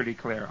mean pretty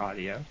clear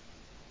audio.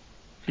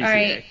 PCA. All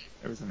right.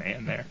 There was an A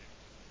in there.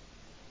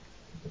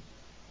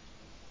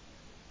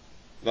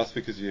 That's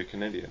because you're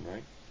Canadian,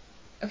 right?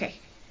 Okay.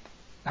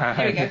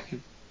 Here we go.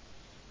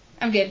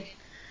 I'm good.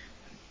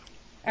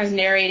 I was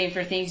narrating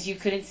for things you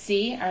couldn't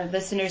see, our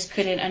listeners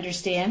couldn't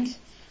understand.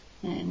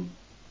 And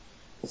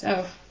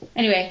so,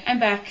 anyway, I'm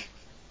back.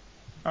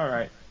 All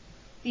right.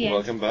 The end.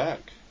 Welcome back.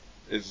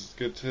 It's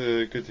good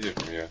to hear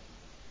from you.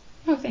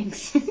 Oh,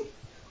 thanks.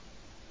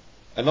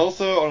 And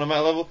also, on a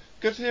meta level,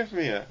 good to hear from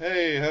you.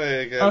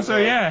 Hey again. Also,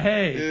 yeah,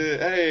 hey.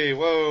 Hey,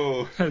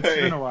 whoa. It's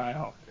been a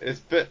while. It's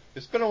been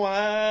a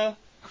while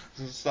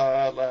since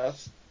I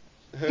last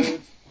heard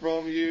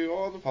from you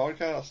on the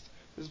podcast.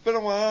 It's been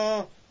a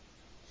while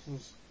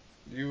since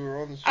you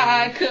were on the show.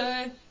 I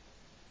could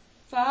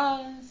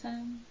fall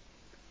some.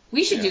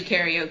 We should do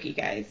karaoke,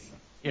 guys.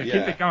 Yeah, keep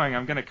it going.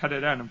 I'm going to cut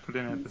it out and put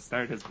it at the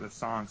start as the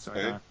song so I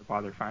don't have to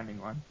bother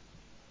finding one.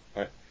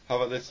 Alright, how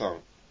about this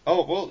song?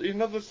 Oh, well, you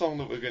know the song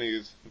that we're going to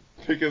use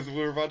because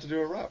we're about to do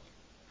a rap.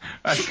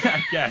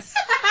 I guess.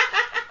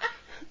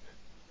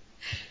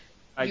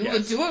 You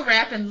will do a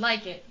rap and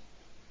like it.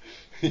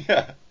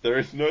 Yeah, there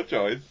is no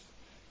choice.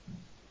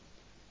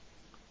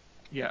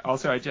 Yeah,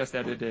 also I just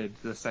edited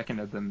the second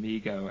of the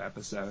Migo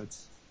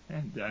episodes,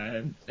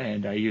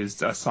 and I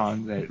used a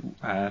song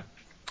that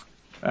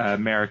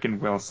American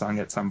Will sung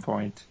at some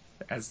point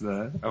as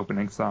the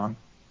opening song.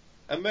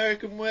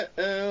 American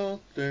Will,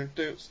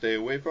 stay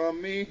away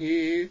from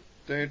me,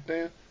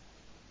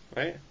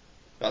 right?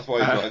 That's why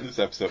he's not in this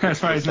episode.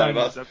 That's why he's not in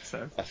this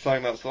episode. I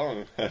sang that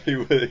song.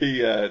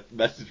 He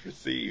message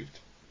received.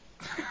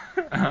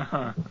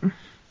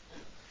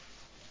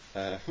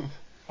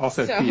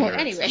 Also, so theater,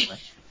 anyway.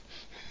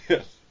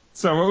 Yes.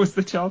 So what was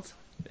the chelt?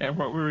 And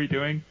what were we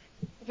doing?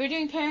 We're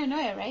doing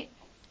paranoia, right?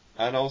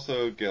 And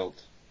also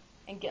guilt.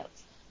 And guilt.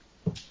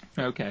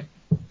 Okay.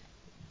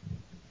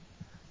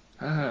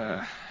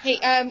 Hey,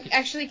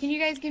 actually, can you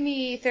guys give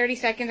me 30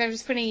 seconds? I'm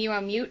just putting you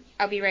on mute.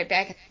 I'll be right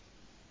back.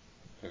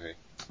 Okay.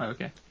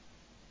 Okay.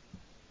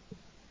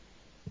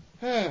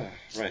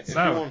 Right.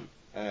 So,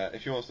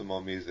 if you want some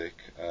more music,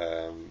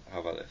 how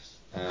about this?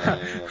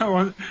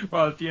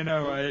 Well, do you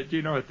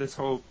know what this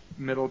whole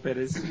middle bit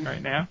is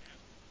right now?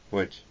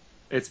 Which?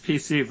 It's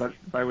PC, but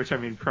by which I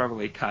mean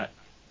probably cut.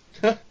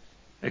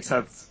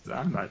 Except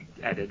I'm not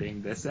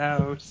editing this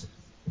out.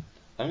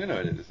 I'm going to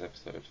edit this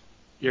episode.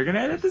 You're going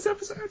to edit this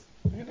episode?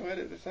 I'm going to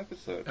edit this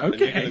episode.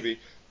 Okay. And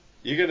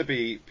you're going to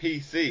be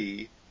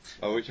PC,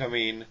 by which I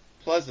mean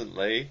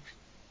pleasantly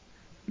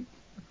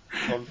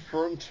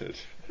confronted.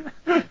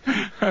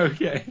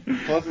 Okay.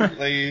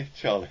 Pleasantly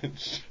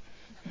challenged.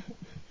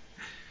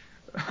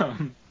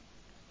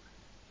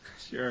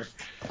 Sure.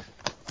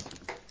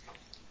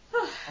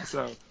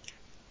 Also,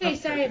 Hey,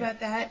 sorry about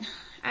that.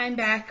 I'm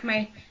back.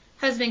 My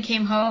husband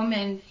came home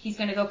and he's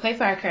going to go play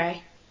Far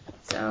Cry.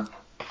 So,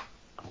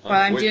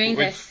 while I'm doing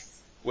this.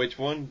 Which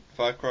one?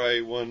 Far Cry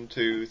 1,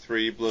 2,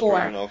 3, Blood 4.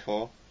 Dragon, or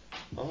 4?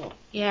 Oh.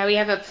 Yeah, we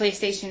have a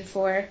PlayStation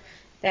 4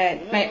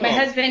 that my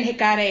husband had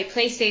got a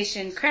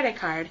PlayStation credit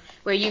card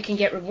where you can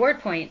get reward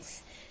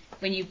points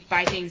when you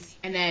buy things,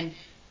 and then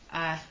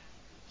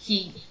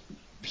we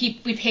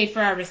paid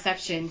for our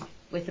reception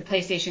with the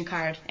PlayStation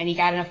card, and he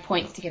got enough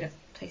points to get a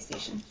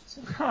PlayStation.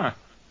 So. Huh.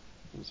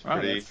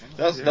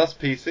 That's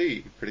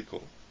PC. Pretty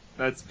cool.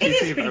 That's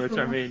PC, by which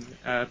I mean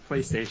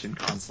PlayStation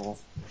console.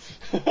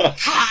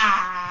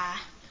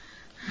 Ha!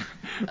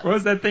 What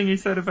was that thing you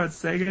said about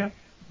Sega?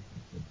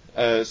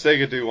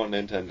 Sega do want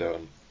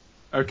Nintendo.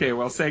 Okay,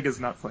 well, Sega's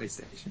not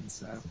PlayStation,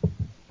 so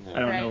I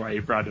don't know why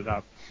you brought it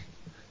up.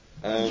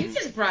 You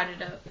just brought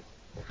it up.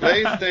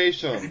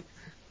 PlayStation.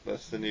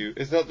 That's the new.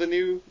 Is that the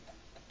new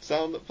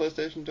sound that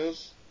PlayStation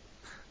does?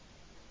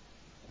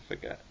 I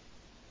forget.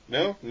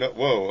 No.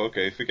 Whoa.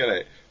 Okay, forget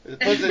it.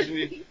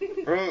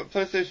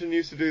 PlayStation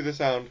used to do the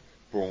sound.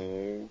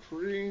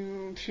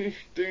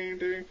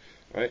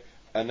 Right,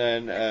 and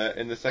then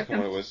in the second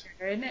one it was.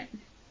 Isn't it?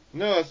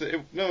 No,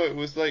 it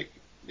was like,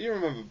 you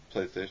remember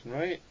PlayStation,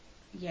 right?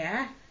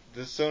 Yeah.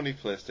 The Sony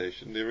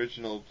PlayStation, the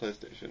original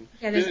PlayStation.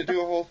 Yeah, Didn't it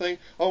do a whole thing?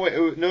 Oh wait,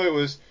 it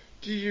was.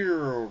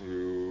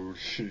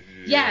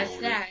 Yes,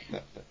 that.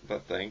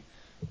 That thing.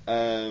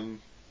 And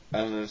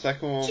then the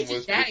second one You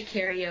was. did that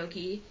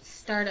karaoke.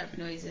 Startup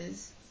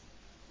noises.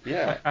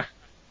 Yeah.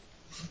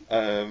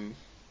 How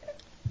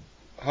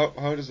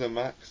does a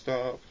Mac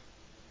start?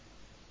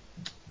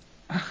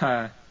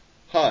 Hi,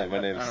 my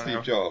name is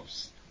Steve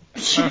Jobs.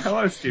 Oh,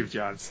 hello, Steve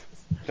Jobs.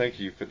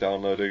 Thank you for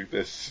downloading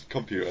this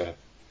computer.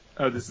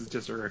 Oh, this is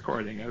just a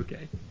recording,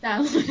 okay.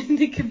 Downloading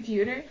the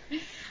computer?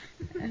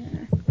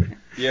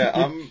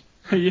 Yeah,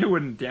 You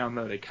wouldn't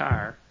download a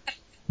car.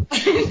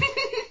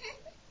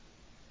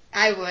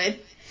 I would.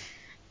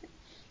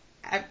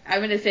 I'm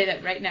going to say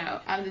that right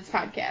now on this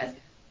podcast.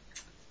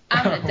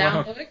 I'm going to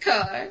download a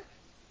card.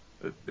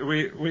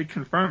 We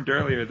confirmed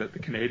earlier that the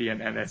Canadian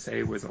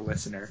NSA was a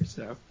listener,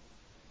 so...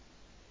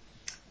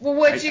 Well,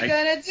 what you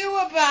gonna do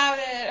about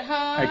it,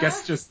 huh? I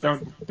guess just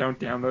don't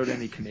download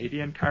any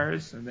Canadian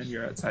cars, and then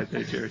you're outside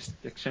their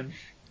jurisdiction.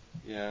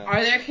 Yeah.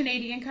 Are there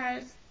Canadian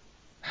cars?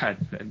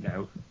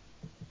 No.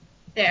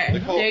 There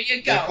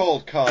you go. They're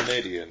called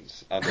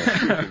Canadians.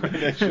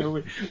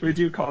 we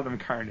do call them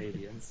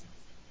Canadians.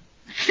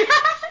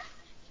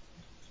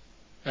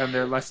 And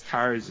they're less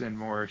cars and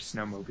more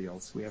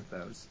snowmobiles. We have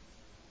those.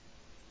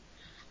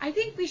 I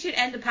think we should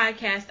end the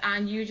podcast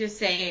on you just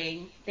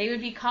saying they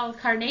would be called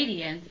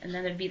Canadians, and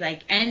then there'd be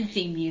like end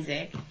theme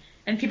music,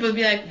 and people would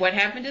be like, "What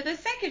happened to the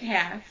second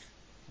half?"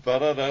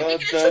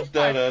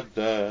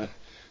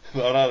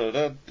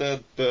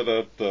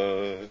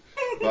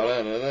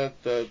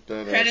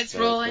 Credits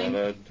rolling.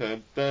 Fly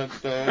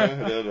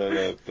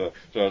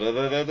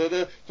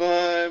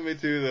me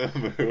to the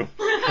moon.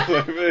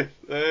 Let me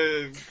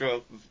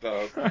across the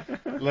stars.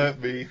 Let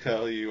me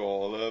tell you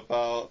all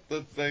about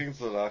the things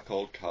that are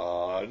called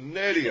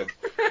Canadian.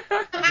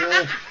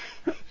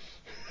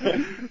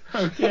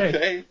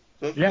 Okay.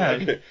 Yeah.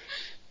 Okay.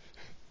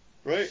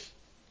 Right.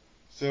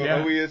 So yeah.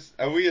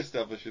 Are we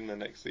establishing the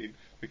next scene?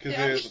 Because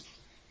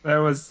that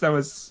was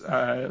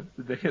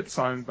the hit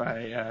song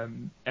by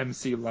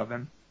MC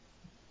Lovin'.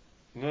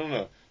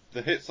 No.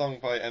 The hit song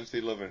by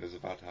MC Lovin' is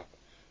about to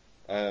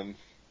happen.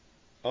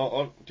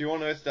 Do you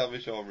want to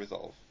establish our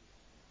resolve?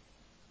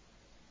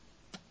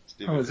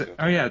 Oh, is it?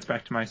 Oh, yeah, it's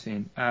back to my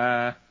scene.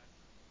 I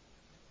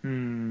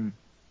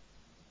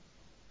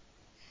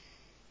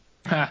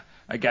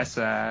guess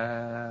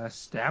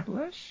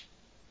establish.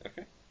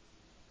 Okay.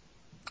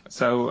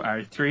 So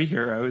our three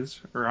heroes: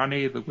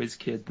 Ronnie the Whiz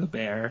Kid, the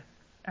bear;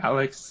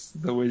 Alex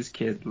the Whiz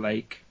Kid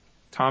Lake;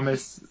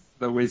 Thomas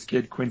the Whiz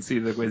Kid Quincy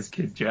the Whiz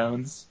Kid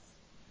Jones,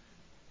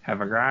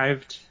 have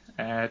arrived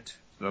at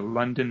the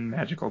London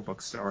Magical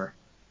Bookstore.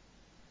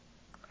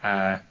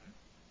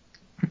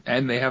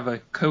 And they have a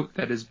coat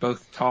that is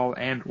both tall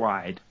and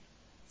wide,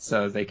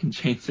 so they can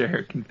change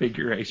their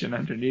configuration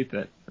underneath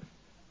it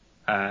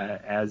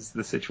as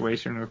the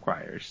situation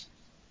requires.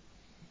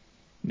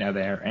 Now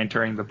they are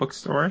entering the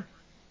bookstore.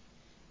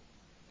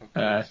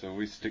 Okay, so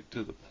we stick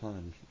to the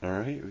plan.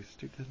 Alright, we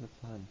stick to the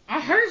plan. I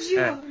heard you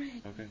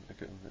already. Okay,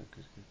 good.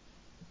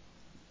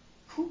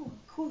 Cool.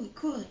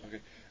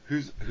 Okay,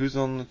 who's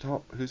on the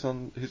top? Who's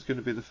going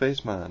to be the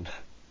face man?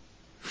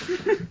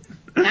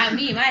 Not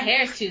me. My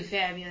hair's too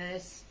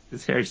fabulous.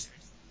 His hair's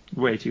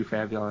way too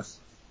fabulous.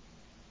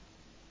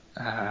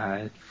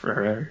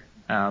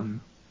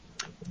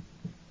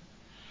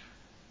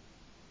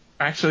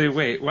 Actually,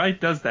 wait. Why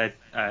does that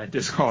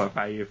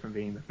disqualify you from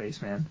being the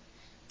face man?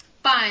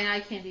 Fine, I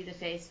can be the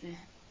face man.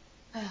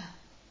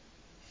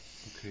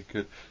 Okay,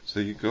 good. So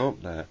you go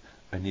up there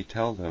and you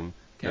tell them.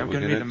 Okay, I'm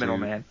going to be the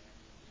middleman.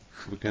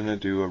 We're going to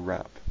do a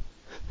rap.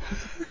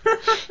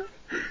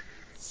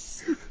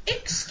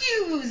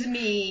 Excuse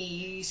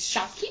me,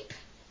 shopkeep.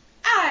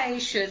 I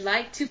should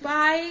like to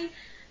buy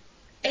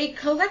a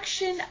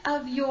collection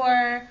of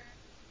your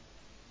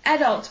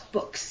adult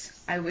books.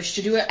 I wish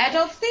to do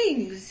adult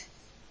things.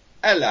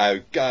 Hello,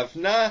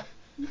 governor.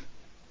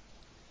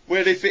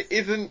 Well, if it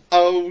isn't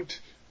old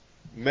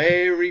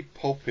Mary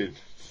Poppins.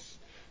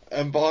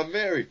 And by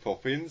Mary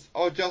Poppins,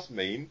 I just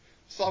mean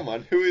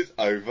someone who is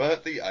over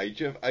the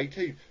age of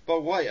 18.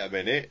 But wait a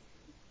minute.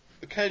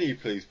 Can you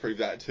please prove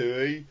that to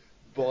me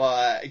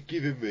by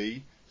giving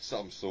me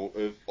some sort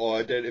of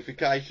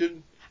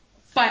identification?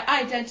 By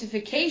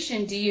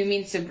identification, do you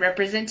mean some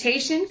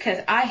representation? Because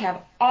I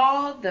have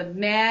all the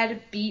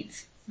mad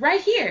beats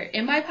right here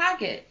in my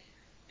pocket.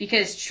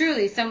 Because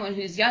truly, someone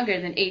who's younger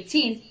than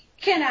 18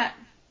 cannot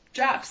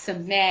drop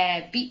some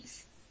mad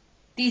beats.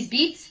 These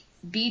beats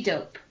be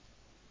dope,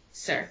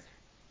 sir.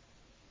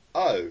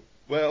 Oh,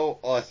 well,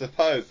 I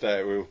suppose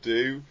that will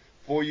do.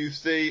 For you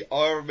see,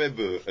 I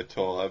remember a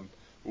time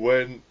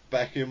when,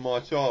 back in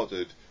my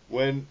childhood,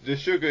 when the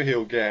Sugar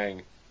Hill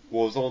Gang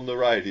was on the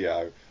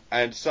radio.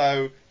 And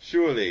so,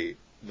 surely,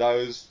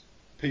 those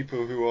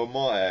people who are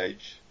my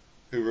age,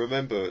 who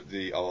remember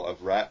the art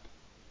of rap,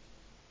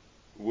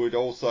 would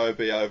also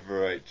be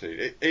over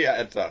 18. It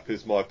adds up,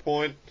 is my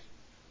point.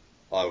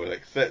 I will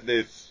accept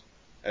this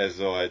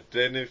as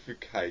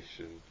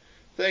identification.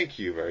 Thank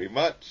you very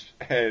much,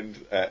 and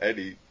at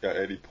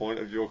any point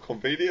of your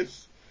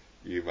convenience,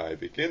 you may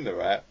begin the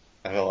rap,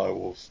 and I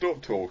will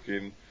stop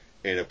talking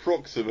in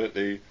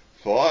approximately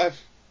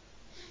 5,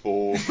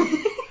 4,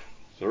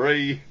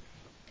 3,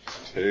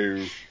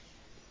 2,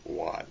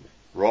 1.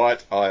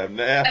 Right, I am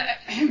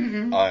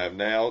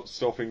now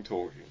stopping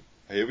talking.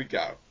 Here we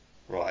go.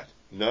 Right,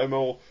 no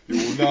more.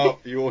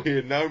 You will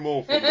hear no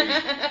more from me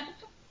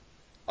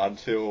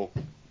until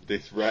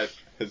this rap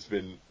has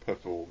been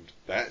performed.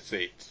 That's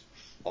it.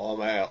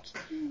 I'm out.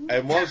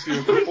 And once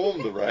you've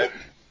performed the rap,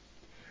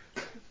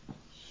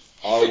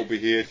 I will be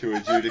here to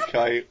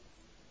adjudicate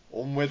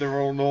on whether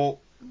or not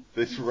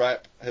this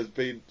rap has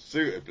been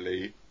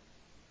suitably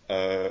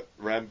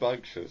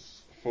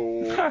rambunctious.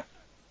 For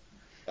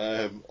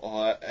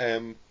I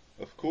am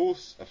of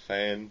course, a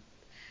fan.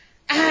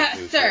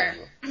 Sir.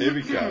 Here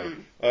we go.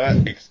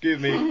 Excuse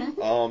me,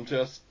 I'm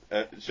just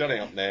shutting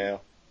up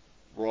now.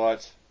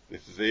 Right,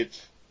 this is it.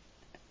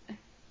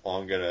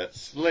 I'm gonna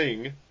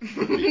sling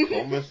the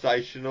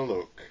conversational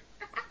hook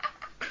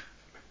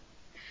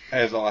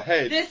as I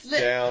head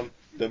down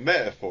the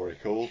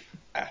metaphorical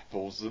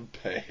apples and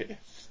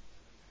pears.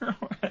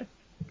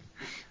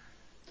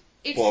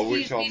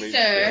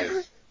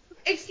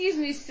 Excuse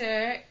me,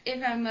 sir,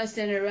 if I must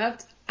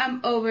interrupt.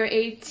 I'm over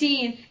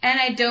 18 and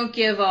I don't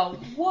give a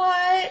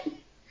what?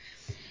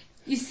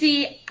 You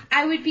see,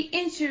 I would be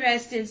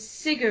interested in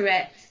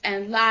cigarettes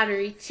and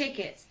lottery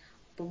tickets,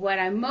 but what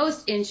I'm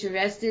most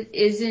interested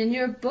is in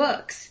your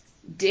books.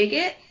 Dig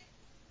it?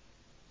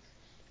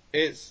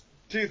 It's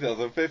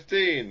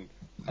 2015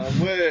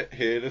 and we're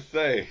here to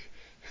say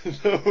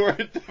that we're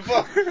in the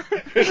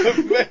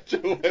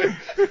metro way.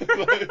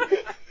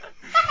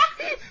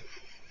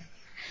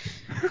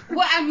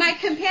 What my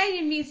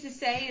companion means to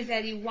say is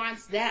that he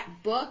wants that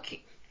book,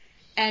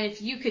 and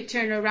if you could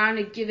turn around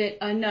and give it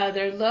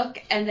another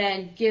look and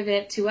then give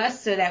it to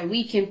us so that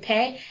we can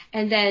pay,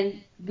 and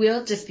then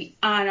we'll just be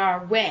on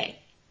our way.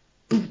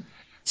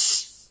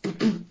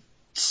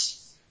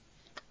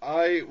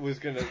 I was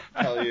going to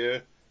tell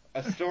you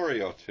a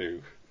story or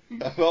two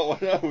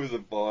about when I was a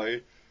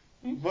boy,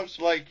 much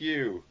like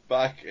you,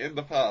 back in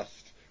the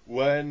past,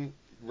 when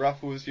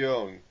Raph was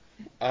young,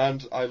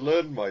 and I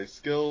learned my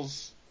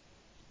skills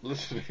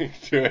listening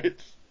to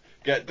it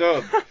get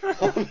done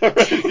on the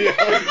radio.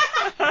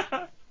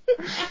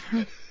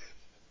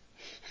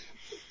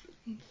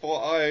 For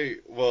I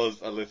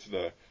was a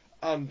listener,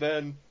 and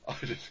then I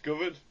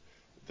discovered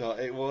that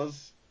it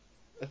was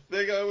a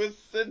thing I was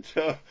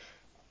into,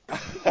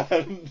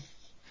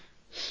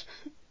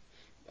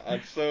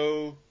 and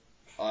so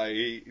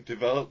I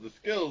developed the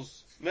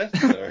skills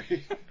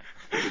necessary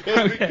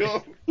to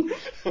become a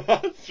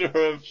master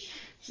of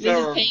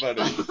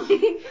ceremonies.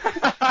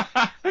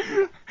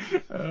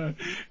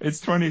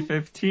 It's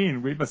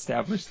 2015. We've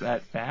established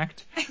that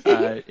fact.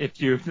 If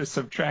you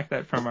subtract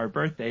that from our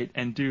birth date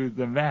and do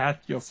the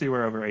math, you'll see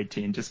we're over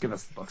 18. Just give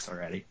us the books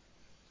already.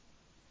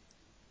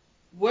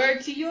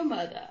 Word to your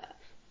mother.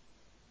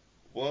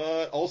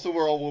 What? Also,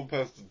 we're all one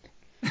person.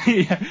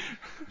 Yeah.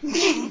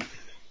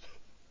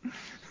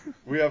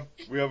 We have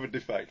a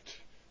defect,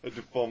 a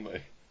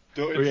deformity.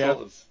 Don't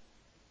insult us.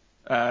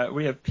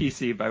 We have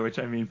PC, by which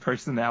I mean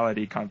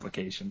personality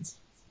complications.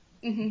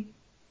 Mm-hmm.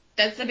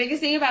 That's the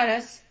biggest thing about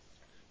us.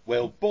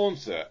 Well,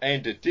 Bonza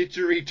and a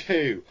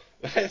didgeridoo.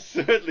 That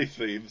certainly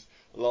seems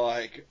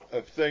like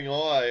a thing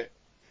I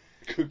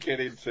could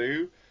get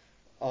into.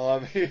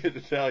 I'm here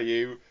to tell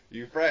you,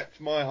 you've wrapped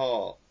my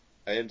heart.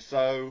 And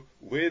so,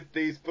 with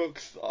these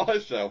books I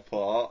shall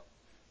part,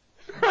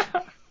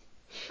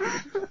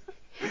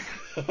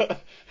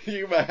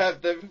 you may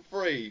have them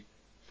for free.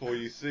 For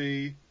you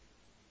see,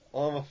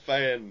 I'm a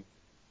fan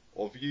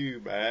of you,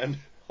 man.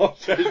 I've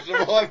changed the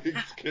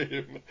rhyming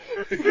scheme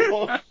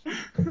because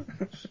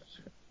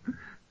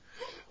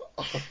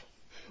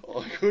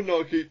I could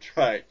not keep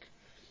track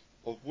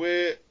of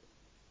where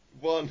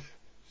one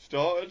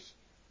started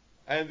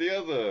and the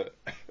other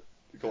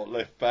got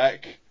left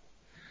back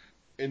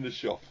in the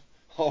shop.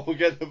 I will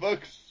get the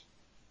books.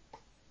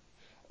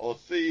 I'll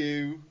see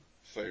you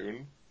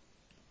soon.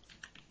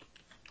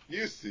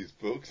 Use these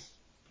books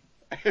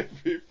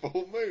every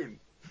full moon.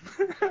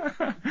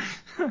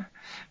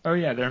 Oh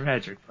yeah, they're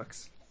magic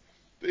books.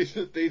 These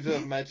are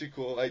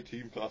magical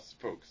 18+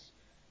 books,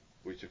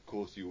 which of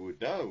course you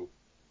would know.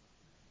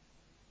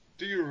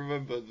 Do you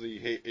remember the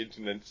hit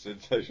internet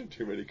sensation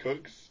Too Many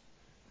Cooks?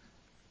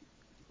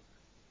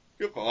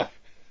 Goodbye.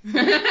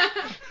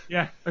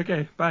 Yeah,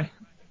 okay, bye.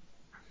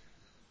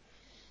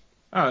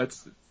 Oh,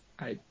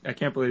 I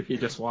can't believe he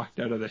just walked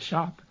out of the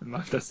shop and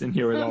left us in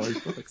here with all his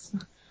books.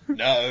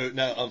 No,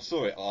 I'm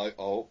sorry. I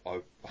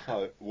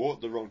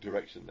walked the wrong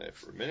direction there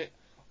for a minute.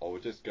 I will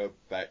just go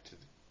back to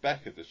the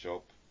back of the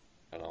shop,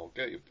 and I'll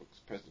get your books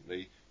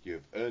presently. You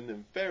have earned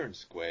them fair and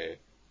square.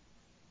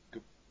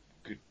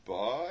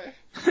 Goodbye.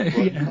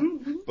 Yeah.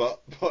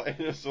 But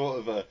in a sort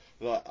of a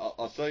like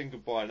I'm saying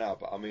goodbye now,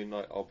 but I mean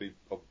like I'll be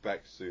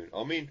back soon.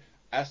 I mean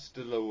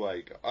hasta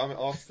luego. I mean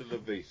hasta la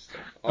vista.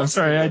 I'm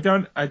sorry, I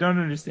don't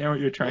understand what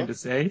you're trying to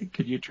say.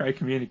 Could you try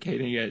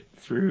communicating it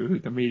through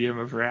the medium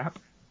of rap?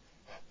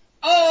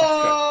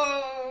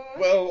 Oh!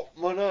 Okay. Well,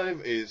 my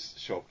name is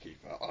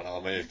Shopkeeper, and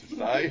I'm here to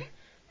say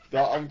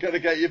that I'm going to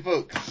get your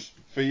books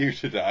for you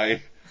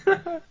today.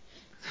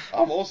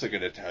 I'm also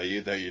going to tell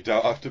you that you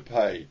don't have to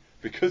pay,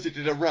 because you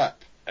did a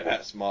rap, and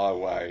that's my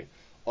way.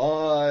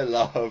 I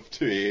love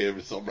to hear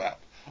some rap.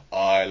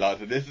 I like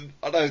to listen.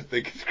 I don't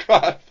think it's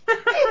crap.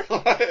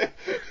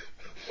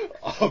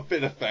 I've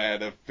been a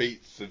fan of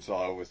beats since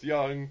I was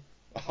young.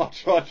 I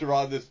tried to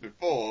write this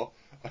before,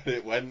 and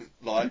it went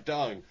like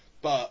dung.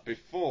 But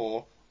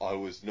before, I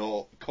was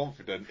not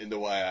confident in the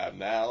way I am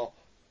now.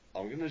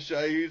 I'm going to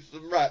show you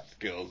some rap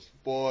skills.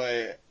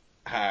 Boy,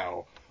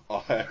 how.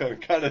 I'm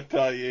going to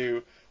tell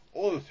you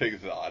all the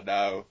things that I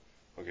know.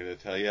 I'm going to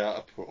tell you how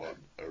to put on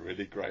a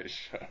really great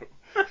show.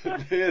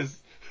 And here's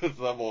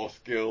some more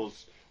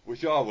skills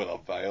which I will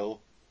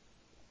unveil.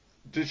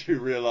 Did you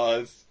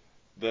realise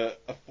that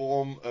a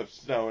form of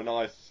snow and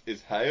ice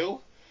is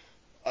hail?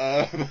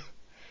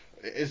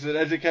 It's an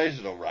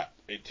educational rap.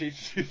 It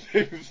teaches you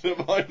things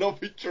that might not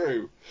be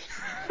true.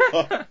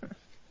 But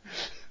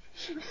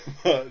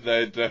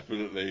they're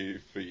definitely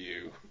for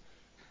you.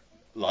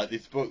 Like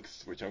these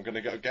books, which I'm going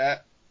to go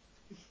get.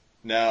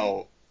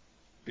 Now,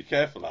 be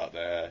careful out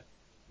there.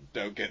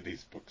 Don't get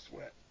these books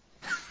wet.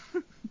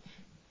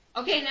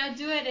 Okay, now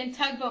do it in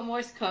Tugboat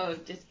Morse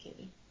code. Just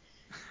kidding.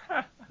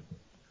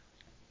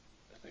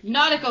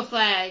 Nautical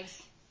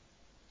flags.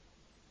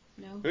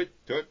 No.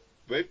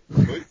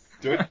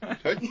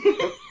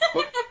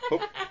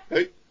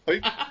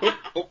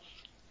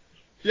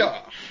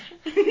 Yeah.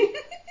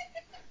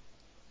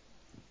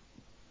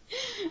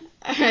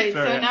 Alright,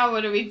 so now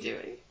what are we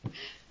doing?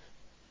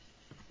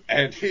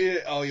 And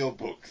here are your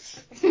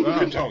books. Wow.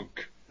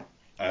 Ka-dunk.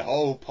 A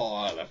whole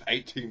pile of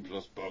 18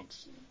 plus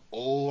books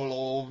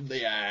all on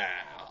the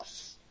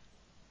ass.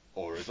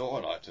 Or as I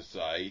like to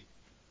say,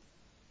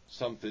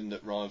 something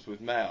that rhymes with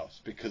mouse,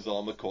 because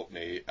I'm a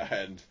Cockney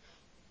and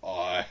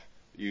I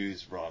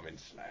use rhyming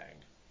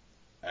slang.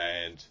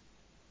 And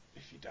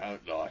if you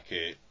don't like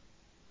it,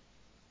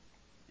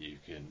 you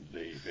can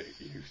leave it,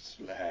 you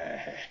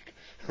slag.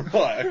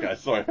 Right, okay,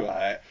 sorry about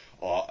that.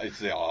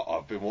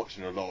 I've been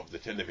watching a lot of the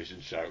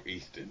television show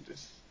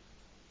EastEnders.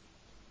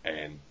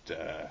 And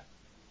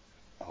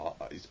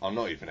I'm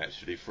not even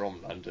actually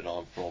from London,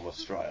 I'm from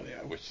Australia,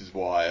 which is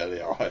why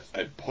earlier I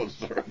said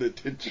Bonzer and a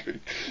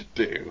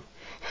didgeridoo.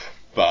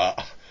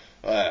 But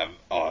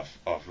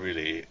I've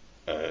really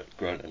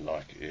grown to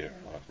like it here,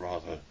 and I'd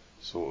rather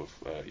sort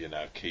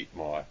of, keep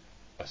my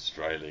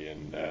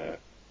Australian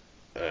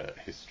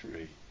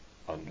history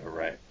under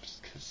wraps,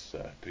 because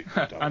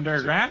people don't... Under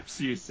wraps,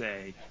 you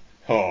say?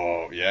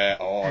 Oh,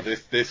 yeah,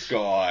 this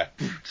guy,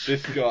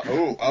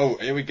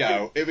 here we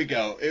go.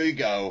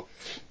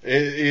 He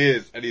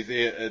is, and he's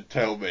here to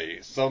tell me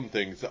some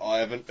things that I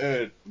haven't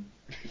heard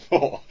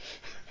before.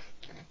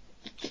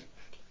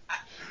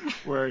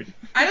 Word.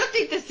 I don't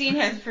think the scene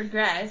has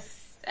progressed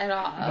at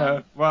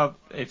all. Well,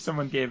 if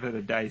someone gave it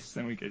a dice,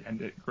 then we could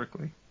end it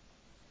quickly.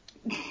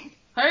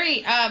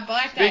 Hurry,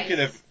 black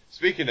dice.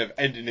 Speaking of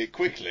ending it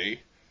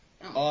quickly,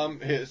 I'm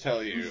here to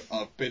tell you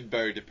I've been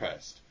very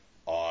depressed.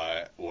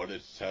 I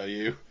wanted to tell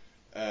you,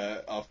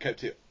 I've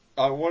kept it.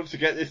 I wanted to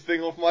get this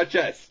thing off my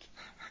chest.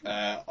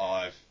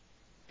 I've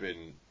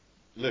been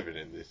living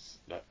in this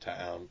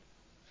town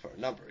for a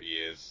number of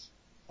years.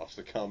 I've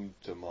succumbed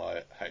to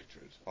my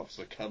hatred. I've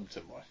succumbed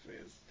to my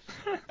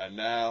fears. And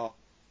now,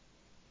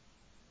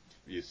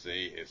 you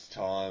see, it's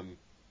time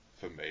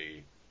for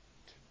me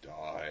to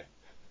die.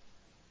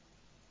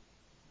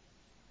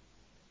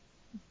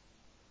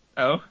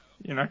 Oh?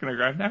 You're not going to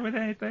grab that with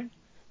anything?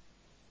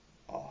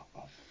 Oh,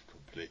 I've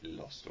completely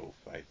lost all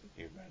faith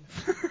in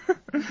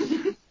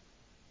humanity.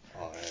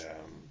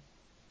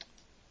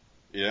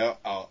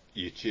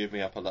 You cheered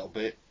me up a little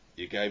bit.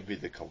 You gave me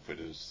the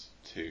confidence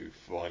to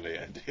finally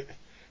end it.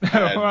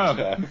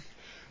 And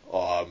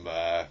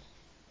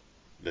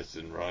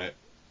listen, right?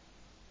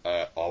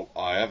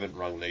 I haven't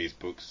rung these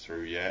books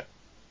through yet,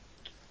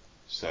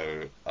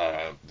 so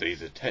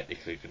these are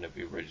technically going to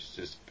be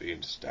registered as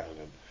being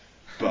stolen,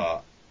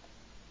 but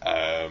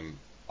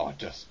I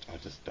just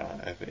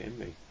don't have it in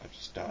me. I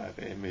just don't have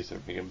it in me to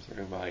ring them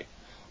through, mate.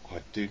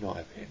 I do not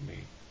have it in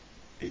me.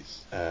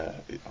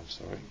 I'm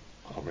sorry.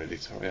 I'm really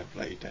sorry. I've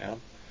let you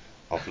down.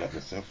 I've let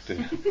myself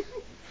down.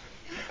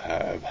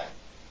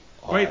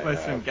 Wait,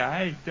 listen,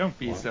 guy, don't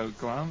be so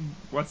glum.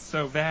 What's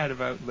so bad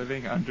about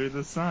living under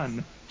the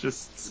sun?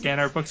 Just scan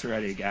our books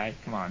already, guy.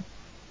 Come on.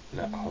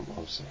 No,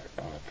 I'm sorry.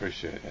 I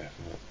appreciate the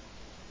effort,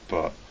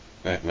 but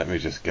let me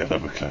just get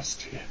over close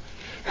to you.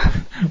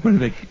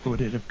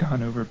 Would it have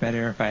gone over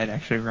better if I had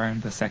actually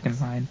rhymed the second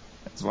line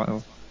as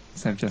well,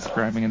 instead of just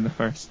rhyming in the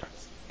first?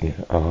 Yeah,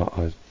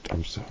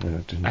 I'm sorry, I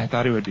didn't... I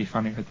thought it would be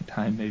funnier at the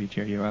time, maybe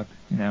cheer you up,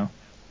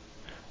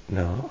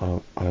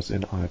 No, I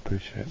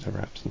appreciate the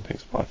raps and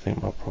things, but I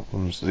think my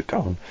problems are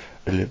going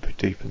a little bit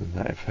deeper than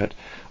that. In fact,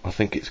 I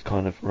think it's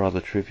kind of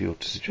rather trivial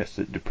to suggest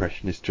that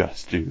depression is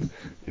just due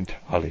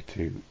entirely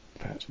to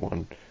perhaps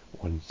one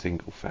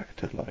single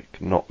factor,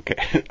 like not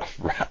getting enough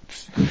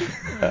raps.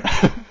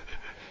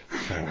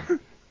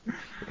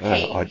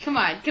 Hey, come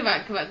on.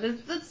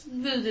 Let's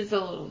move this a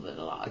little bit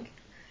along.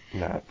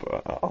 No,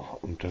 but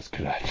I'm just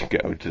going to have to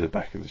go to the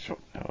back of the shop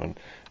now and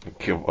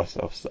kill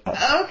myself.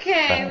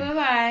 Okay,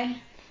 bye-bye.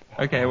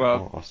 Okay,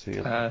 well... I'll see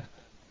you later.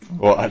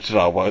 Well, actually,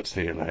 I won't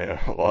see you later.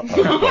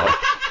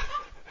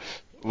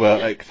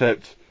 Well,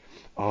 except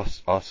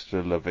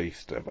hasta la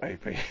vista,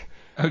 baby.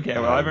 Okay,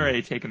 well, I've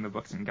already taken the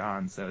books and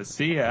gone, so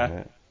see ya.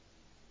 Yeah.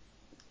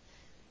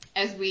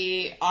 As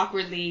we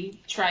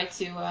awkwardly try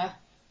to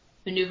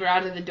maneuver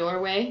out of the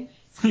doorway.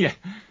 Yeah.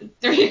 The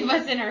three of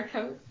us in our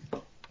coats.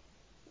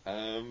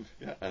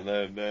 Yeah, and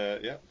then,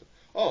 yeah.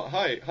 Oh,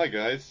 hi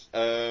guys.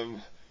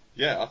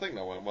 Yeah, I think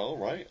that went well,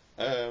 right?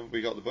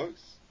 We got the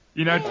books.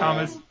 You know,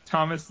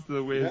 Thomas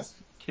the Whiz Yeah.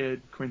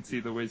 Kid, Quincy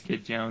the Whiz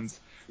Kid Jones.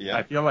 Yeah.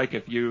 I feel like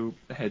if you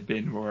had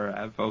been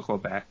more vocal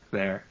back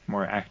there,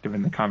 more active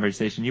in the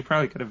conversation, you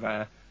probably could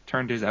have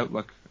turned his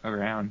outlook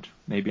around,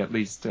 maybe at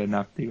least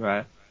enough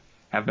to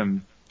have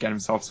him get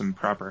himself some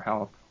proper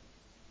help.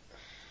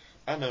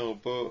 I know,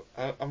 but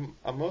I'm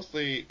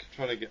mostly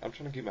trying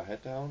to keep my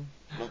head down,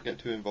 not get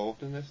too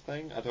involved in this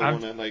thing. I don't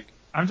want to like.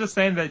 I'm just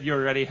saying that you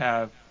already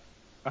have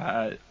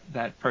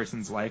that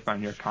person's life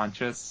on your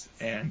conscience,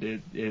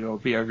 and it'll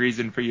be a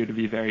reason for you to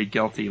be very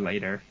guilty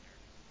later.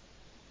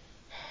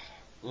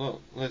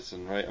 Look,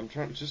 listen, right? I'm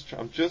just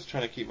trying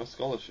to keep my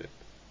scholarship.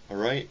 All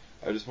right?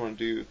 I want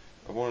to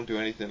do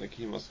anything to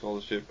keep my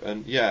scholarship.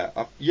 And yeah.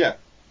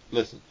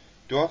 Listen,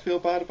 do I feel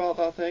bad about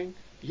that thing?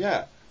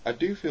 Yeah, I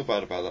do feel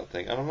bad about that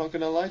thing, and I'm not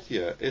gonna lie to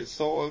you.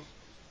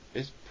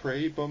 It's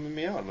pretty bumming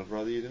me out, and I'd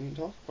rather you didn't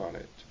talk about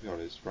it. To be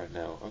honest, right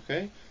now,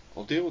 okay?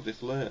 I'll deal with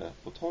this later.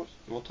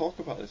 We'll talk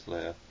about this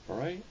later. All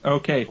right?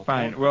 Okay,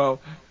 fine.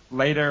 Well,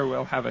 later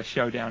we'll have a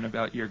showdown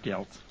about your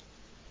guilt.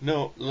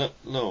 No,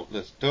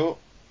 listen, don't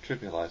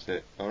trivialize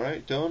it,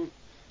 alright? Don't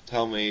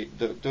tell me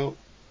things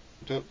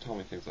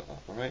like that,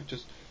 alright?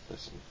 Just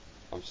listen.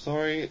 I'm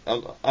sorry.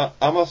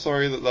 I'm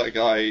sorry that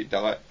guy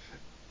died.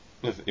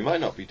 Listen, he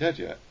might not be dead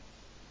yet.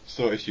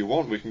 So if you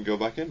want, we can go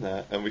back in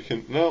there and we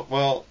can. No,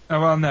 well. Oh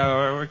well,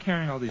 no. We're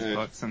carrying all these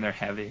books and they're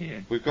heavy.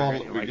 And we've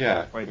gone.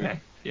 Yeah.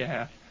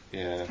 Yeah.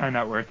 It's kind of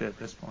not worth it at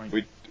this point.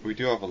 We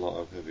do have a lot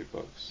of heavy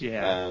books.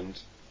 Yeah. And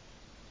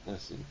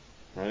listen,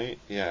 right?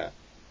 Yeah.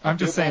 I'm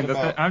just saying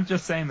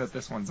that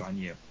this one's on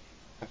you.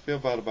 I feel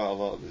bad about a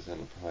lot of this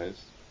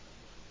Enterprise.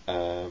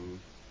 I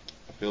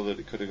feel that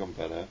it could have gone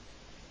better.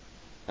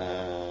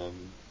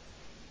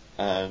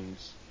 And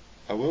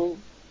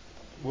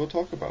we'll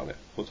talk about it.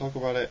 We'll talk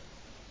about it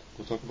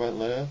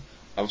later.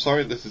 I'm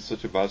sorry this is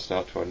such a bad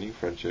start to our new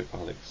friendship,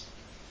 Alex.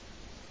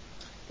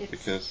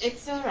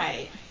 It's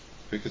alright.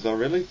 Because I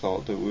really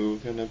thought that we were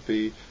going to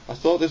be... I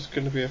thought this was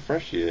going to be a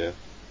fresh year,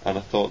 and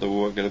I thought that we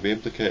weren't going to be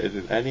implicated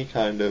in any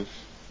kind of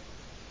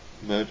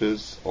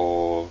murders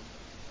or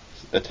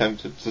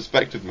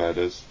suspected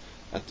murders.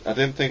 I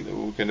didn't think that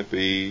we were going to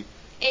be...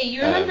 Hey,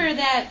 you remember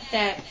that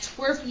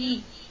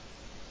twerpy,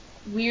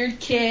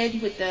 weird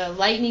kid with the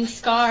lightning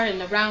scar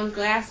and the round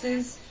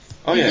glasses?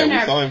 Oh, we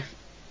saw him.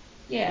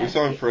 Yeah. We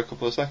saw him for a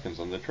couple of seconds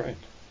on the train.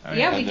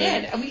 Yeah, we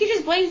did. We could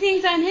just blame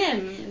things on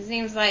him. His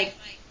name's like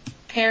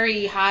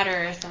Perry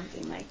Hodder or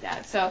something like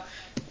that. So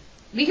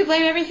we could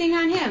blame everything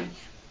on him.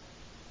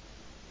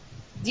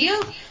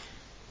 Deal?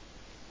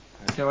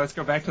 Okay, let's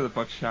go back to the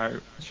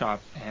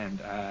bookshop and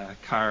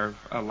carve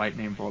a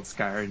lightning bolt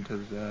scar into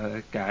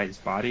the guy's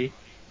body.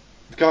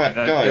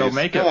 It'll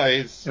make it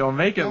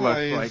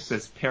look like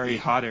this Perry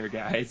Hodder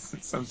guy,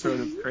 some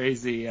sort of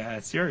crazy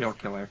serial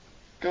killer.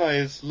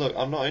 Guys, look,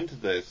 I'm not into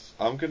this.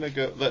 I'm gonna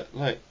go.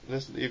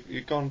 Listen,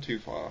 you've gone too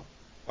far.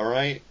 All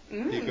right,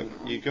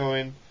 you're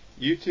going.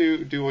 You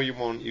two do what you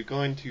want. You're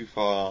going too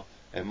far,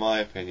 in my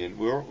opinion.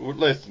 We're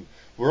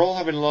all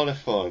having a lot of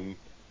fun,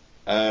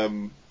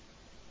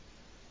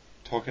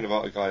 talking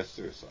about a guy's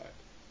suicide.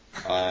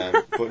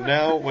 But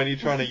now, when you're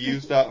trying to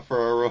use that for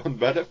our own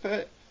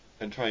benefit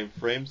and try and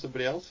frame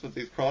somebody else for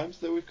these crimes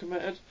that we've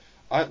committed,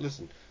 I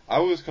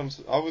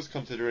was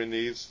considering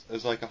these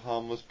as like a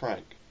harmless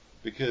prank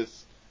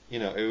because. You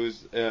know, it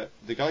was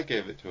the guy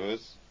gave it to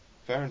us,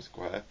 fair and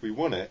square. We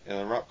won it in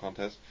a rap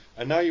contest,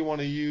 and now you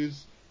want to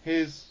use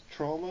his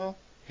trauma,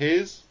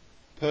 his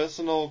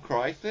personal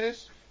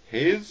crisis,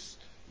 his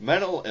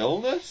mental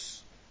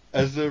illness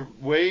as a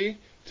way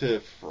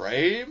to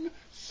frame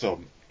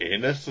some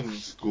innocent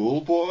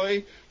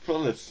schoolboy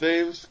from the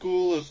same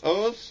school as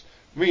us.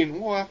 I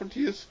mean, what happened to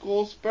your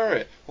school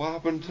spirit? What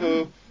happened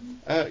to,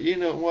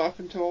 what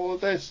happened to all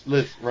of this?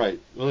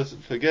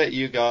 Listen, forget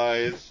you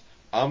guys.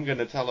 I'm going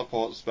to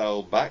teleport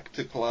spell back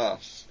to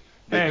class.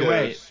 Hey,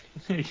 wait.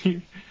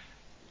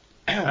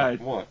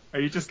 What? Are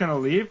you just going to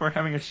leave? We're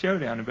having a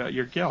showdown about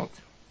your guilt.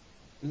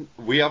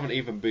 We haven't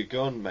even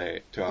begun,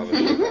 mate, to have a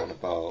showdown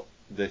about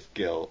this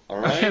guilt,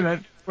 alright? Okay,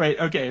 then, wait,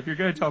 okay, if you're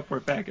going to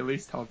teleport back, at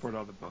least teleport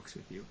all the books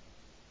with you.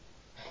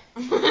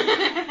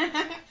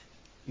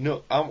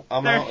 No, I'm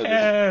They're out of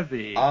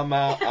heavy. this. I'm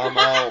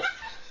out.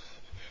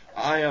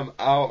 I am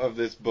out of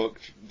this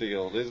book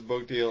deal.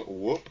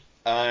 Whoop,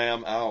 I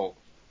am out.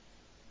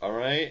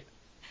 Alright?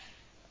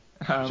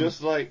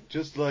 Just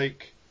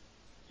like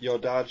your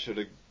dad should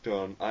have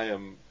done, I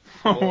am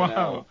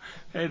out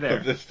hey there.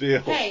 of this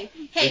deal. Hey,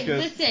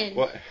 listen,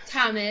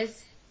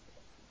 Thomas,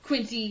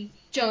 Quincy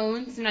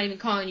Jones, I'm not even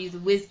calling you the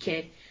whiz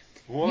kid.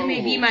 Whoa. You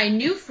may be my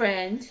new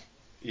friend.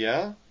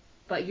 Yeah?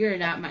 But you're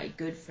not my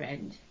good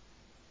friend.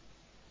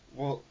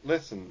 Well,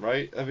 listen,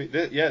 right? I mean,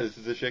 this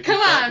is a shaky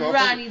Come start on,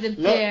 Ronnie the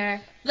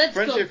Bear. Let's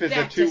go back to school. Friendship is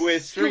a two-way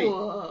street.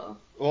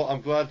 Well,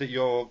 I'm glad that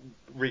you're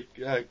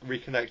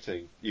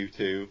reconnecting, you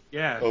two,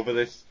 over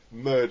this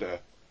murder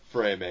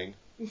framing.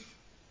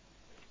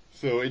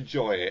 So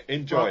enjoy it,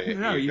 you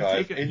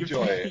guys.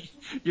 Enjoy it.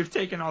 You've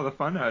taken all the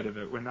fun out of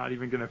it. We're not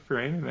even going to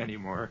frame him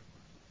anymore.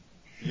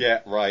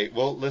 Yeah, right.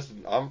 Well,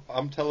 listen,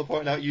 I'm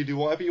teleporting out. You do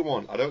whatever you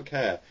want. I don't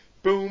care.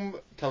 Boom,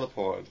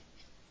 teleported.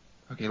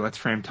 Okay, let's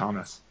frame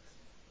Thomas.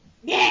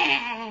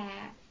 Yeah!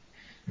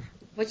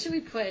 What should we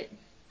put?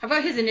 How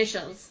about his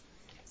initials?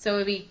 So it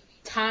would be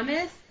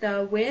Thomas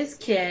the Whiz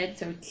Kid.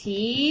 So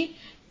TWK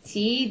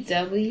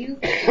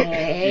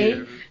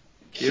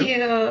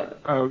Q.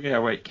 Oh, yeah,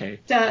 wait, K.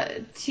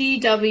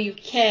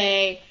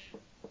 TWKJ.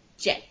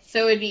 So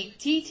it would be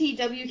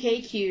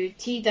TTWKQ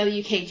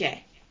TWKJ.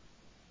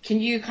 Can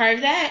you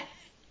carve that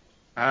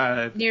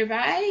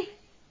nearby?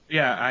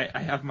 Yeah, I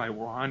have my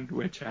wand,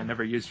 which I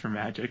never use for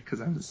magic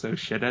because I'm so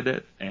shit at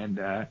it, and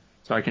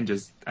so I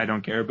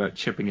don't care about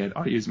chipping it.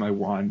 I'll use my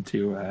wand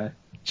to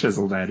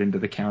chisel that into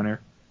the counter.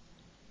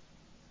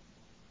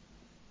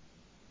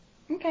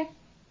 Okay.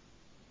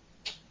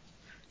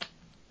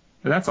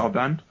 But that's all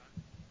done.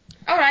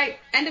 All right.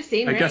 End of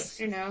scene, I right?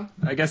 guess, Or no?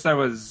 I guess that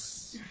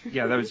was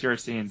your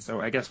scene, so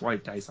I guess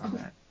white dice on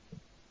that.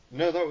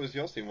 No, that was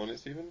your scene, wasn't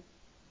it, Stephen?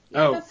 Yeah,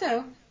 Oh. I thought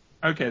so.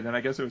 Okay, then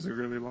I guess it was a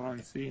really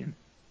long scene.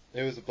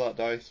 It was a black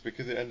dice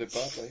because it ended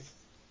badly.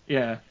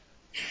 Yeah.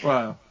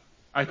 Well,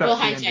 I thought We'll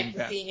the ending hijack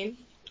the scene.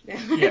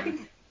 Yeah.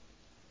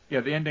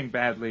 Yeah, the ending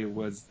badly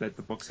was that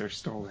the books are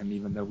stolen,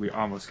 even though we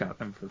almost got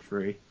them for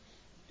free.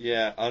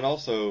 Yeah, and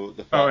also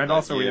the fact Oh, and that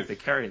also we have to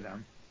carry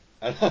them.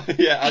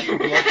 Yeah,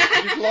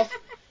 and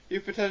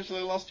you've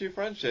potentially lost your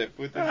friendship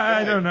with this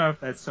guy. I don't know if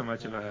that's so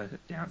much of a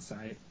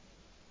downside.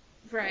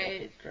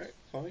 Right. Great,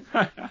 fine.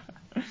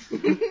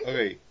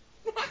 Okay.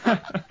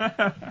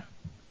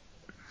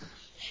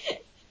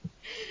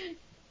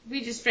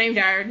 We just framed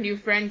our new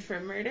friend for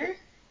murder.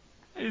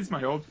 He's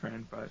my old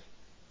friend, but...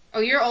 Oh,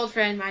 your old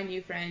friend, my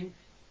new friend.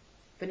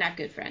 But not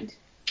good friend.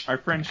 Our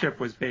friendship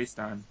was based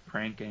on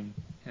pranking,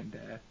 and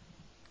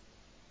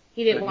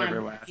He didn't that want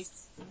never to.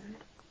 lasts.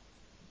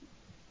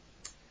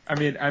 I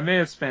mean, I may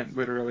have spent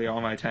literally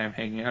all my time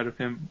hanging out with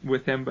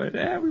him, but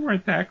we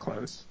weren't that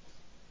close.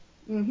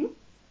 Mm-hmm.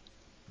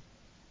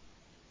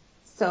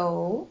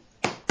 So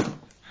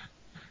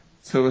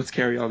let's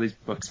carry all these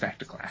books back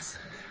to class.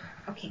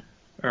 Okay.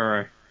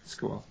 Or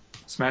school.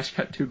 Smash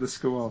cut to the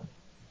school.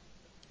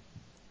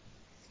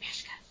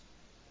 Smash cut.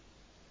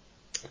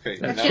 Okay,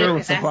 That's now sure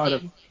was a lot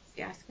of...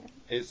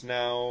 it's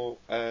now,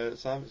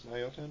 Sam, it's now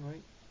your turn,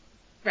 right?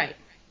 Right.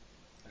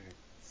 Okay.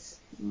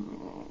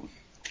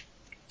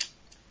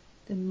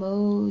 The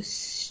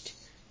most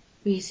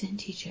recent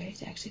teacher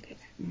is actually good.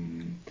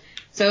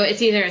 So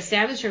it's either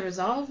establish or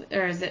resolve,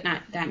 or is it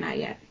not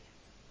yet?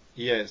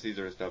 Yeah, it's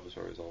either establish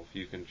or resolve.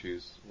 You can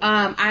choose.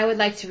 I would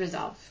like to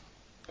resolve.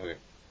 Okay.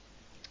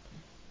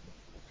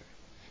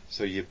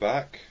 So you're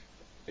back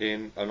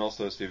in, and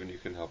also Stephen, you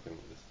can help him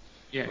with this.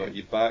 Yeah. But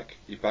you're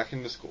back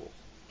in the school.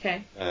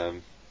 Okay.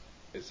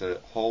 It's a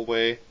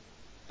hallway.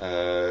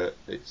 You're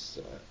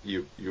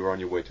on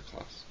your way to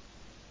class.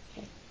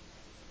 Okay.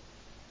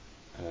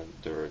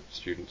 There are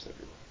students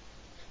everywhere.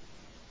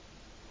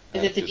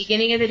 Is it the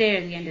beginning of the day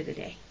or the end of the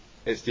day?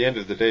 It's the end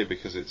of the day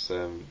because it's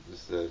the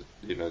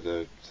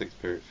the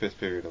fifth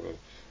period of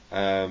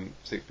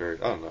sixth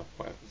period. I don't know.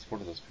 It's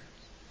one of those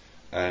periods.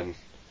 And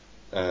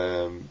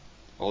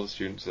all the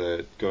students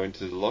are going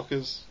to the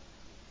lockers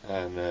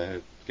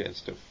and getting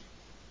stuff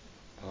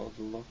out of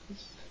the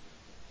lockers.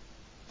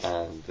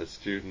 And the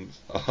students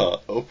are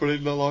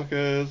opening the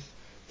lockers.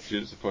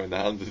 Students are putting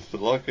their hands into the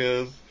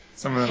lockers.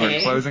 Some of them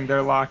are closing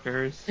their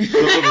lockers. Some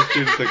of the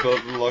students are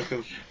closing the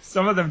lockers.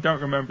 Some of them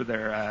don't remember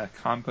their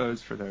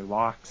combos for their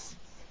locks.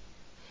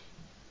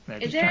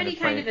 Is there any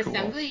kind of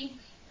assembly,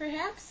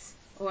 perhaps?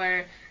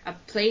 Or a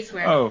place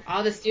where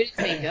all the students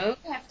may go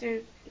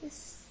after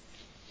this?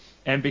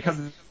 And because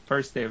it's the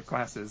first day of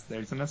classes,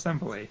 there's an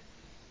assembly.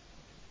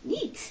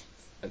 Neat.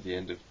 At the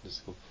end of the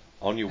school.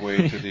 On your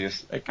way to the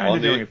kind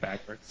of doing it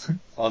backwards.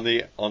 on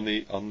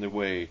the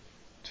way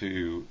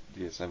to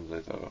the assembly,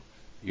 though,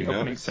 you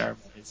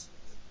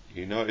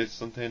notice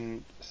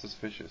something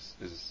suspicious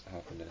is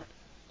happening.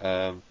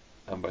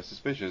 And by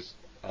suspicious,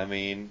 I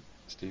mean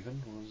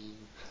Stephen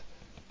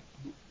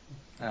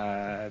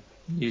was.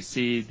 You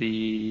see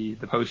the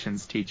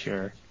potions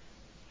teacher,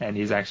 and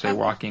he's actually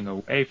walking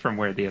away from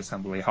where the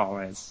assembly hall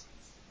is,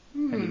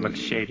 and he looks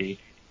shady.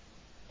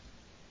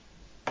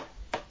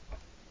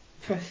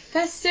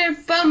 Professor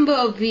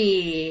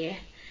Bumblebee,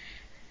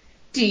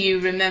 do you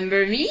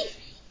remember me?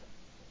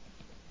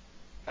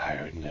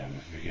 I would never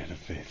forget a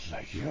face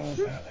like yours,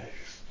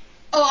 Alex.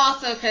 Oh,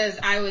 also because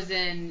I was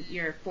in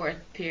your fourth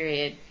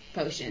period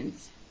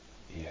potions.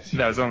 Yes.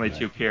 That was only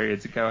 2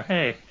 periods ago.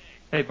 Hey,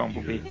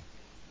 Bumblebee.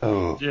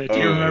 Do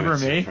you remember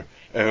me?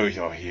 Oh,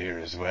 you're here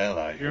as well,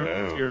 are you?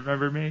 Do you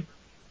remember me?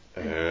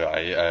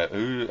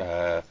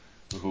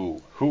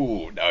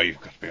 Who? Now you've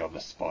got me on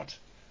the spot.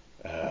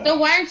 So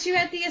why aren't you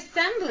at the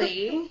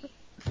assembly?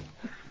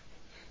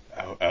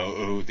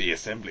 The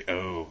assembly.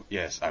 Oh,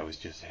 yes, I was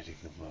just heading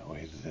my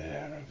way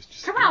there.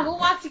 Come on, we'll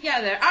walk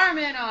together, arm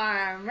in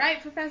arm, right,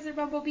 Professor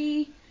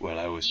Bumblebee? Well,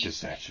 I was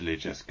just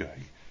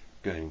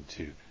going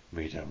to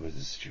meet up with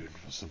a student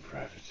for some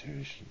private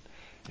tuition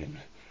in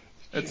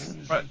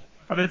But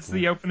But it's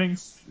the opening.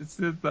 It's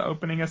the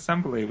opening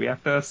assembly. We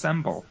have to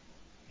assemble.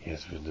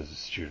 Yes, but the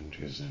student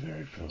is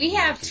very. We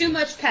have too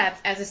much pep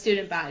as a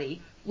student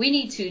body. We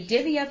need to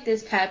divvy up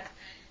this pep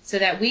so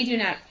that we do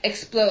not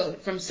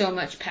explode from so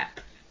much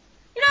pep.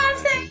 You know what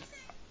I'm saying?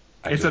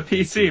 It's a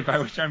PC, by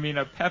which I mean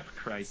a pep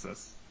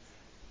crisis.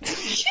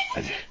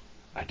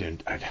 I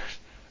don't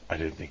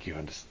think you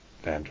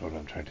understand what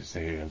I'm trying to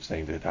say. I'm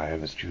saying that I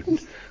have a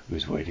student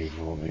who's waiting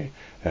for me,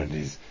 and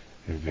he's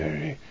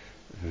very,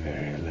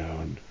 very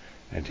alone,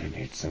 and he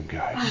needs some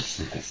guidance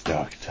in this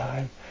dark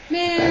time.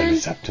 Man. And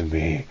it's up to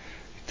me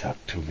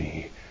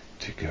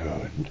to go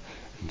and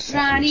set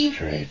Ronnie, him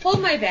straight.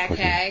 hold my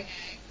backpack.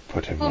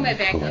 Put him Hold on my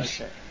the course.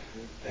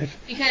 backpack.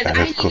 Because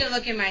I need to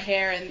look in my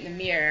hair in the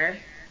mirror.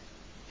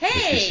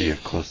 Hey! You see,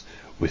 of course,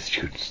 with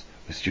students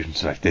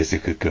like this,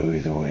 it could go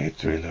either way.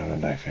 It's really on a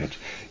knife edge.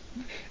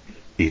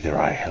 Either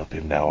I help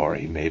him now, or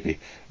he maybe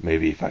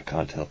if I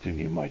can't help him,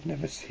 you might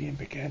never see him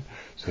again.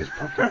 So it's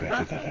probably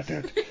better that I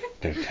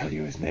don't tell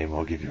you his name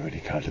or give you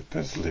any kind of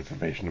personal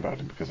information about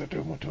him, because I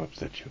don't want to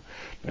upset you.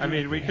 But I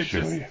mean, we could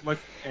just look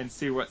and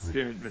see what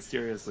student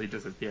mysteriously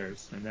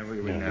disappears, and then we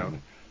would know.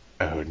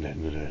 Oh,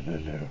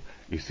 no.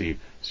 You see,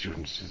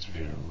 students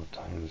disappear all the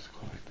time in a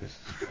school like this.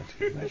 It's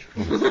plenty of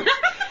magical.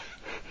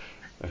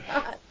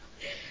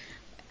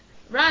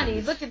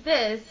 Ronnie, look at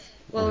this.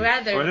 Well,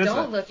 rather,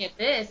 don't look at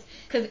this,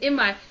 because in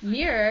my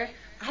mirror,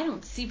 I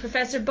don't see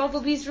Professor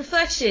Bumblebee's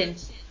reflection.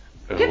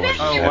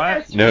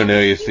 What? No.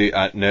 You see,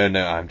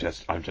 no. I'm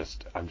just out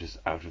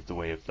of the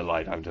way of the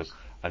light. I'm just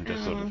sort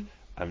of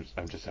out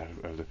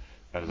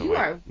of the way. You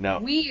are now,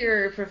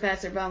 weird,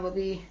 Professor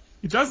Bumblebee.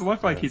 He does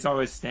look like he's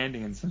always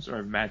standing in some sort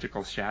of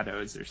magical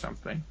shadows or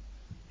something.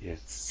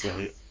 Yes.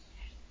 Well,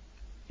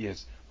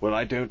 yes. Well,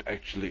 I don't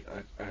actually.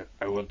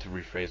 I want to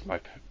rephrase my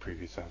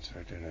previous answer.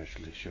 I don't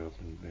actually show up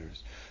in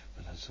mirrors,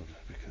 but that's sort of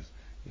because,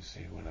 you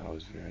see, when I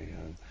was very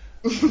young,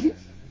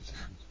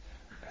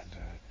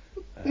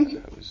 and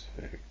I was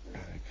very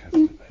cast a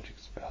magic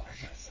spell on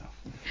myself.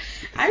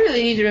 I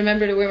really need to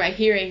remember to wear my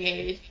hearing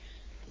aid.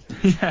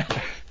 Yeah,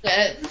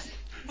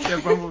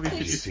 Bumblebee, could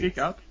you speak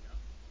up?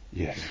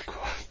 Yes, of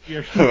course.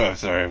 I'm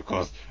sorry, of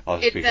course.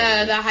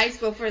 It's the high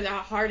school for the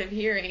hard of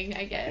hearing,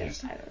 I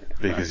guess. Yes. I don't know.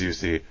 Because you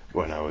see,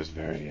 when I was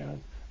very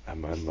young,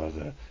 and my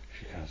mother,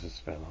 she cast a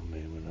spell on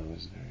me when I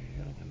was very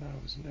young, and I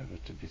was never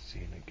to be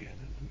seen again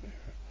in the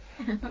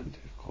mirror. And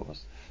of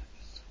course,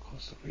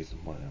 that's the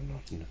reason why I'm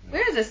not in the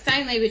mirror. Where's a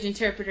sign language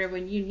interpreter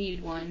when you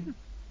need one?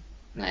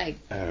 Like.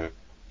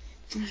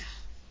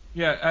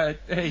 Yeah,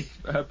 hey,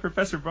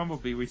 Professor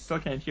Bumblebee, we still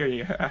can't hear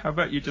you. How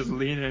about you just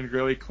lean in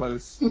really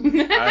close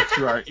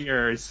to our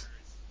ears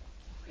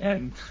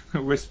and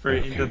whisper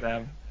into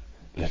them?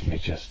 Let me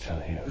just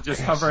tell you.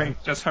 Just hovering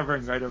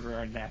right over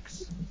our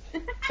necks,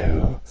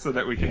 so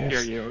that we can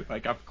hear you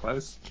like up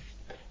close.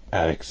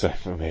 Alex, I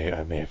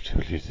may have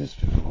told you this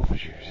before,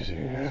 but you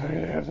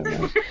have the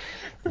most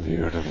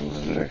beautiful,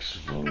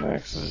 delectable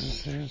necks.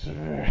 It's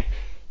very,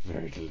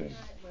 very delicious.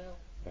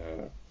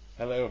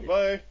 Hello,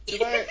 bye,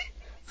 goodbye.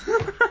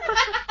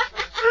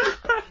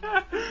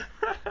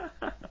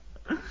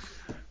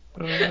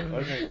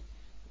 Okay.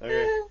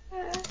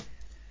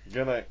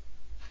 Good night.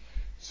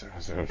 So.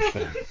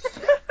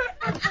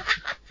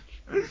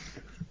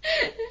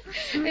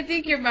 I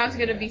think your mom's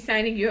gonna be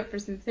signing you up for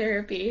some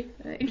therapy.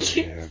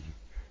 Yeah,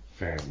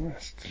 very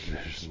much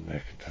delicious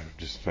neck. I would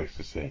just like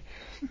to say,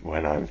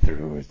 when I'm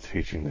through with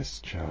teaching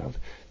this child,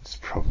 this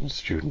problem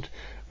student,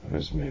 I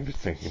was maybe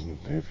thinking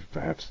maybe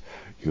perhaps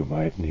you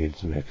might need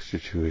some extra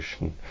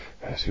tuition,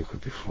 as you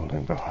could be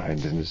falling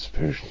behind in this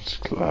patient's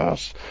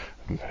class,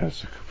 and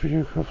perhaps there could be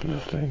a couple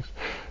of things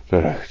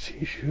that I could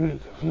teach you, a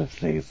couple of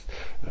things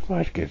that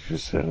might get you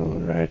set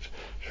on the right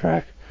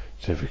track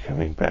to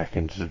becoming back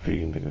into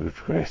being the good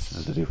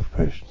graces of your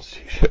patient's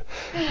teacher.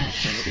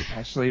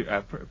 Actually,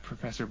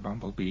 Professor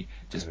Bumblebee,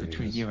 just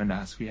between you and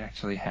us, we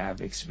actually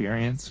have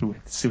experience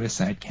with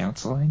suicide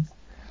counseling.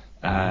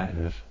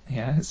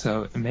 Yeah,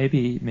 so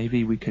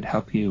maybe we could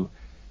help you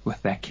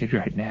with that kid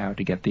right now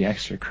to get the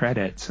extra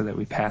credit so that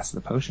we pass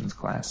the potions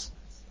class.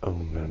 Oh,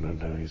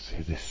 no, you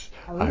see this,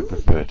 I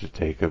prefer to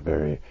take a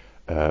very,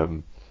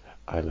 it's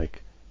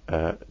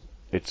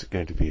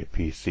going to be a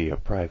PC, a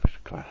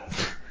private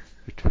class,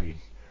 between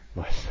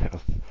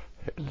myself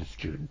and the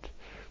student.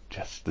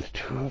 Just the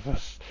two of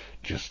us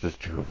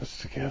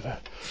together.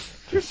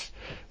 Just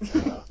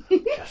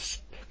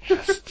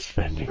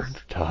spending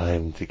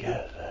time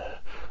together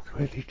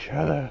with each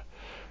other,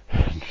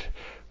 and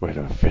when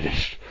I'm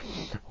finished,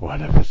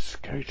 one of us is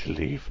going to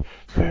leave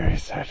very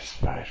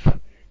satisfied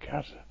from the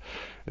encounter,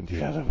 and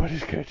the other one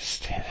is going to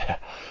stay there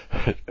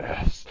and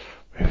perhaps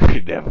Maybe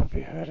he'd never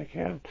be heard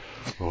again.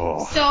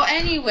 Oh. So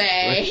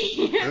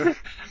anyway.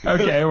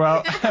 Okay,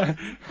 well,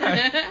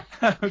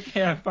 okay,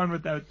 have fun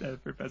without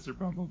Professor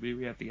Bumblebee.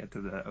 We have to get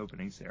to the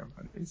opening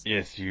ceremonies.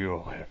 Yes, you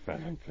all have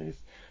fun, and please,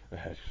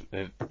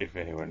 if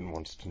anyone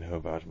wants to know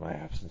about my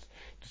absence,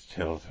 just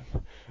tell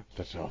them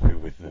that I'll be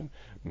with them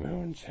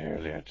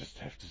momentarily. I just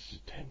have to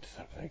attend to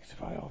some things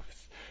in my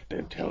office.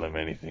 Don't tell them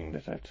anything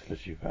that I've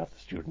told you about the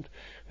student.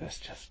 That's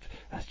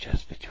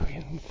just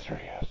between the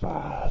three of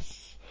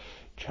us.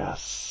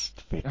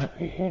 Just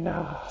between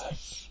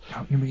us.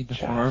 Oh, you mean the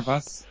four of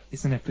us?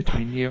 Isn't it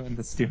between you and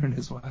the student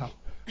as well?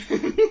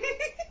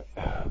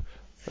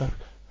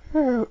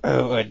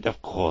 And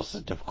of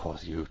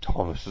course, you,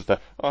 Thomas, is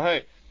that. Oh,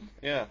 hey.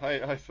 Yeah,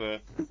 hi, sir.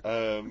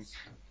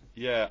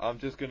 Yeah, I'm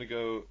just gonna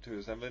go to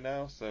assembly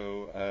now,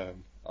 so,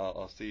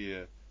 I'll see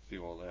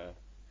you all there.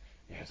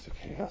 Yes,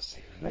 okay, I'll see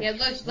you later. It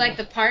looks like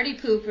the party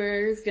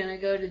pooper is gonna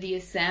go to the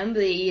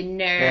assembly, you nerd.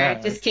 Yeah.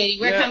 Just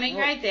kidding, we're coming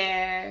right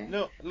there.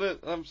 No,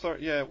 look, I'm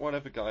sorry. Yeah,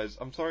 whatever, guys.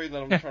 I'm sorry that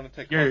I'm trying to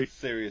take You're- class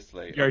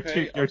seriously. You're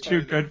okay? you're I'm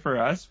too sorry good for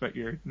us, but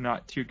you're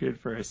not too good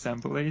for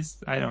assemblies.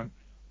 I don't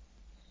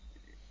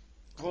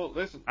Well,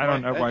 listen. I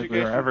don't know why we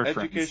were ever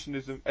education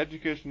is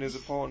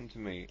important to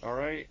me. All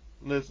right.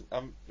 Listen,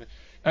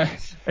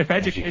 if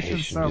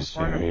education's so is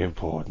very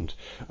important.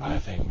 I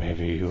think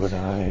maybe you and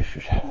I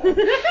should have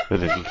a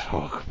little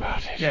talk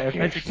about it. Yeah, if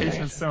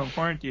education's so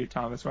important to you,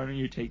 Thomas, why don't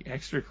you take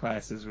extra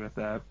classes with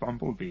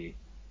Bumblebee?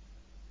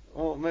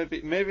 Well,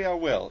 maybe I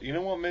will. You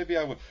know what? Maybe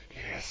I will.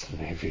 Yes,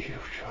 maybe you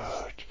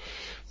should.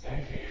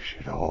 Maybe you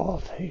should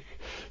all take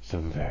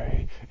some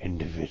very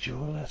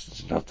individual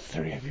lessons, not the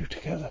three of you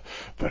together,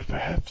 but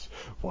perhaps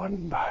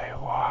one by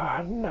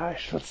one. I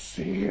shall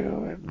see you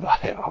in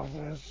my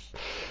office.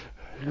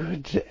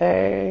 Good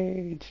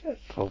day,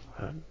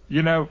 gentlemen.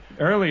 You know,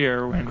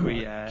 earlier when Good we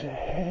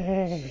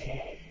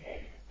day.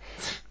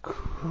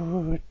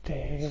 Good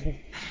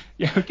day.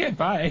 yeah, okay,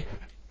 bye.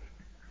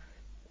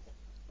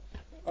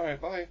 All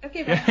right. Bye.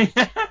 Okay, bye.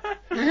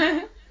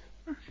 Yeah.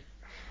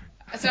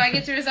 So I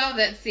get to resolve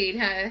that scene,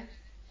 huh?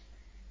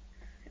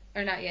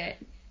 Or not yet?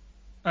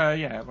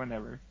 Yeah,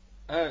 whenever.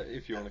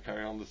 If you want to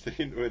carry on the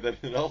scene with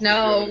anything else.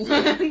 No. if you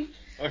want to do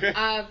it.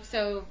 Okay.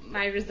 So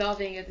my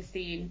resolving of the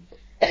scene.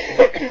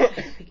 I could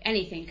pick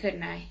anything,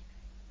 couldn't I?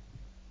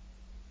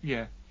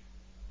 Yeah.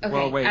 Okay.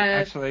 Well, wait,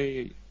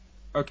 actually,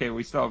 okay,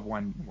 we still have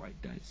one white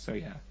dice, so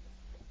yeah.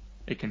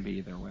 It can be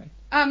either way.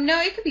 No,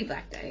 it could be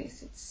black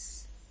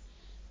dice.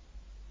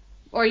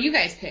 Or you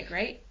guys pick,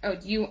 right? Oh,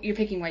 you're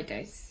picking white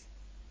dice.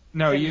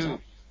 No, Same you...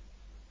 result.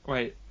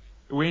 Wait,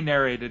 we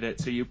narrated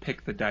it, so you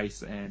pick the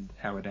dice and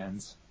how it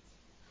ends.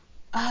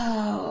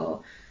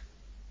 Oh.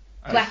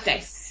 Black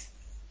dice.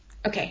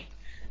 Okay.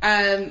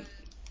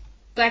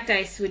 Black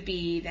dice would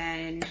be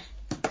then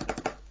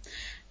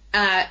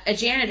a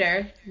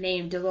janitor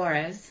named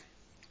Dolores.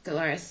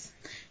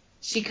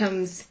 She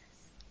comes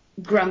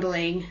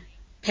grumbling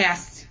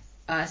past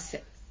us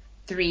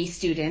three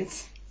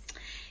students,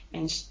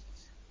 and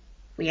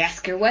we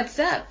ask her what's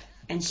up,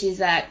 and she's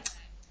like,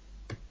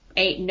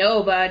 "Ain't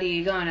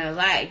nobody gonna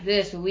like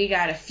this, but we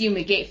gotta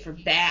fumigate for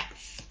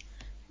bats."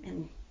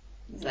 And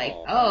it's like,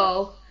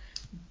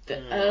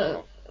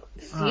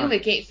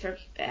 fumigate for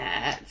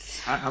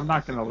bats. I'm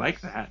not gonna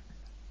like that.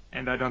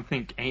 And I don't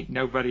think ain't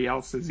nobody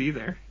else is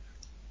either.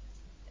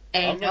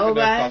 I'm Ain't not going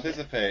to nobody.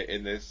 participate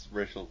in this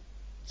racial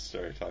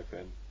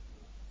stereotyping.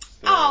 So,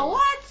 Oh,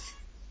 what?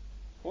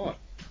 What?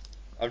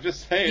 I'm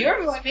just saying. You're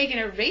the one making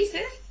it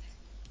racist.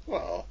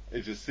 Well,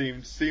 it just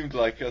seemed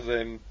like, as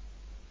in,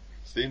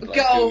 seemed like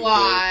Go it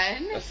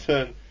was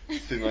on.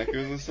 seemed like it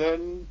was a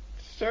certain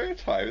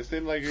stereotype. It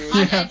seemed like it was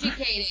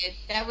Uneducated.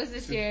 That was the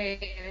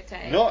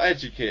stereotype. not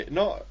educated.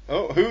 Not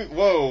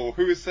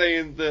who's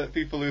saying that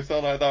people who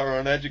sound like that are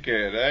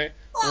uneducated, eh?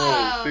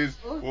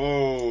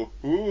 Whoa.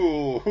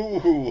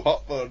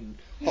 Hot button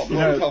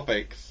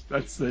topics.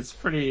 That's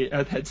pretty,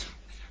 that's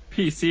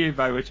PC,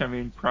 by which I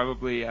mean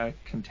probably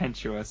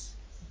contentious.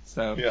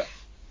 So Yeah.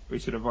 we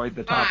should avoid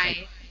the topic.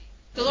 Fine.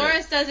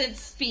 Dolores doesn't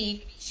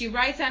speak. She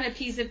writes on a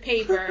piece of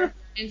paper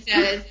and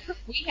says,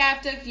 "We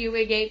have to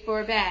fumigate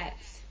for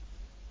bats."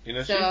 You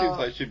know, she seems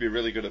like she'd be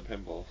really good at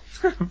pinball.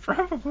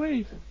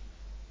 Probably.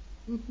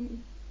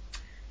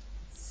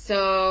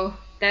 So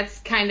that's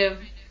kind of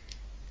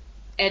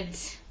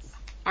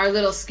our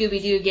little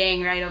Scooby-Doo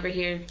gang right over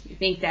here. You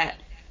think that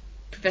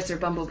Professor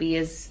Bumblebee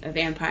is a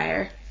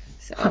vampire.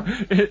 So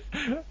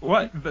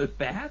What? The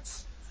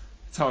bats?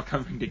 It's all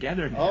coming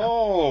together now.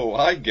 Oh,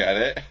 I get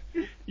it.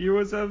 You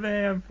was a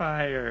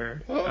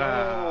vampire.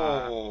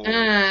 Oh.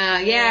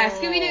 yeah,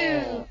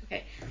 Scooby-Doo.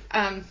 Okay.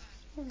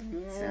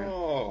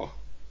 No.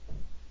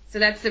 So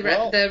that's the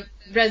the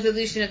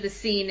resolution of the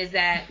scene is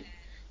that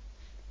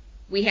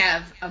we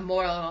have a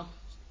moral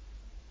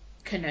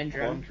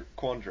conundrum.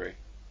 Quandary.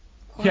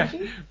 Yeah.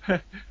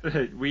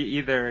 We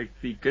either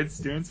be good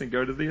students and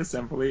go to the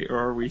assembly,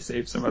 or we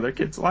save some other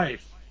kid's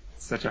life.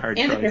 It's such a hard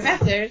And choice. the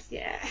professor's,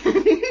 yeah.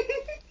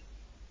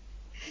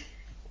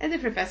 And the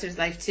professor's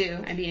life too.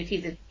 I mean, if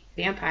he's a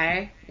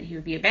vampire, then he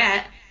would be a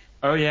bat.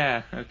 Oh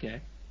yeah,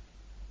 okay.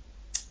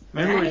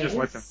 Maybe we just Guys.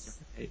 let them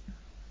simulate.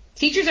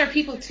 Teachers are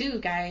people too,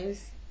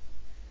 guys.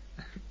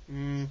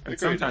 And Agreed,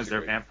 sometimes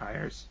they're disagree.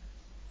 vampires.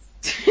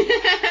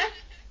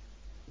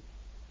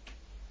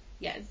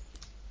 Yes.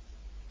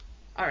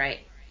 All right.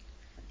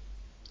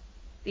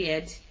 The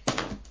end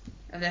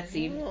of that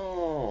scene.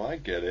 Oh, I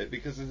get it,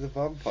 because he's a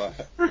vampire.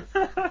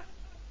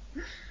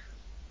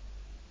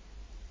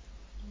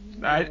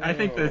 I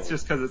think that's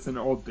just because it's an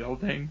old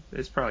building.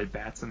 There's probably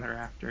bats in the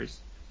rafters.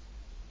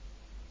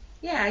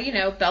 Yeah,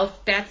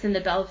 bats in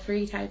the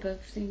belfry type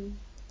of thing.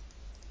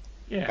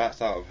 Yeah.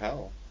 Bats out of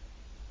hell.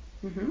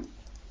 Mm-hmm.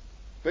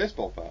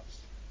 Baseball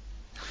bats.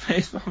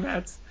 Baseball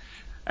bats.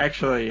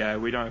 Actually,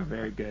 we don't have a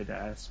very good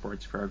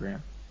sports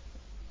program.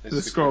 It's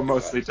The school cricket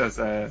mostly bats.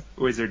 does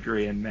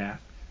wizardry and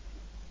math.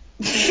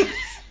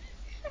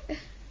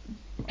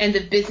 And the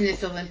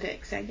business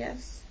Olympics, I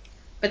guess.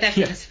 But that's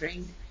in the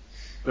spring.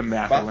 The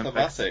math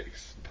Olympics.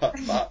 Mathematics.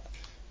 Mathematics.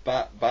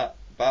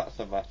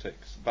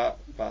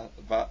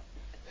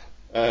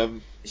 Let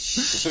me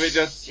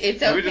just.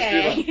 It's let me just do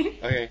okay.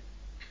 that.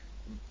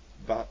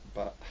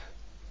 Okay.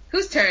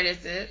 Whose turn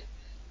is it?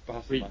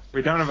 We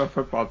don't have a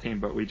football team,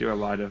 but we do a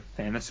lot of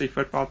fantasy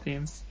football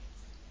teams.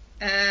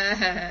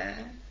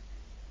 And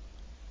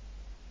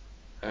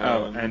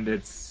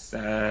it's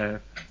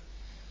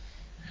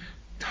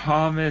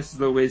Thomas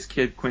the Whiz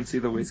Kid, Quincy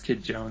the Whiz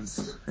Kid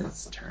Jones.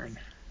 His turn.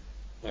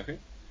 Okay.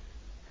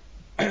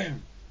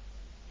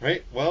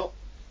 Right, well,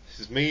 this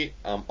is me.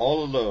 I'm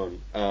all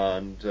alone,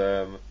 and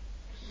this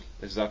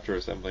is after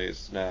assembly.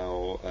 It's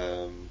now.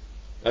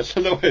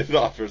 Actually, no, it's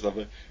not after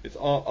assembly. It's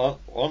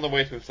on the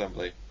way to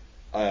assembly.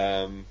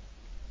 I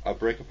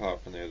break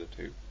apart from the other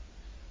two,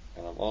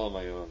 and I'm all on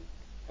my own,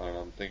 and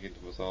I'm thinking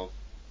to myself,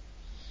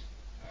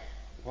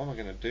 what am I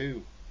going to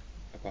do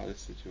about this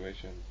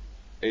situation?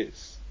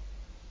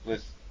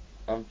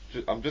 I'm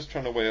just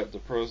trying to weigh up the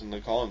pros and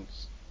the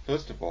cons.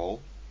 First of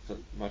all,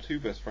 my two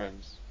best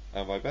friends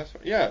and my best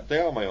friend, yeah, they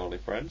are my only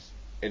friends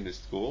in this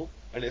school,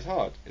 and it's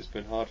hard. It's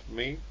been hard for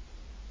me.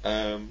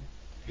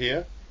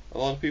 Here, a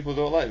lot of people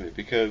don't like me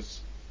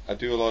because I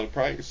do a lot of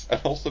pranks,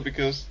 and also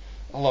because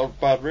a lot of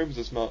bad rumours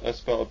are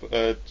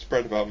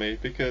spread about me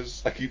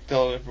because I keep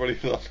telling everybody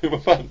that I poo my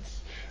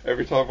pants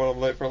every time when I'm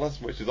late for a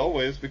lesson, which is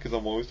always because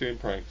I'm always doing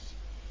pranks.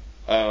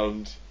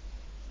 And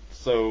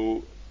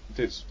so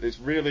it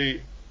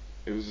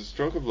was a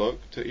stroke of luck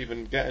to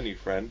even get a new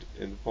friend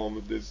in the form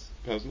of this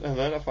person, and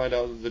then I find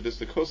out that they're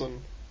just a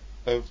cousin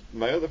of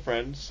my other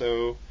friend,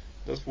 so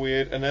that's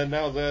weird. And then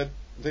now they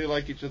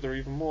like each other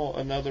even more,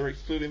 and now they're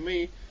excluding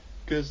me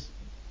because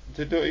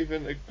they don't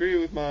even agree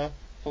with my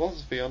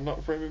philosophy on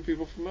not framing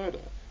people for murder.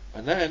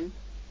 And then,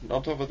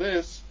 on top of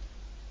this,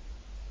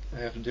 I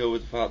have to deal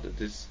with the fact that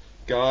this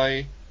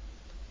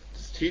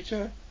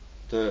teacher,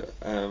 that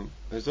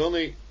has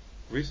only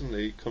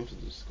recently come to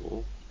the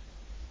school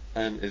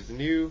and is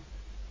new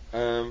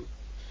for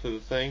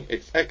the thing.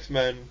 It's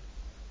X-Men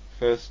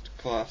first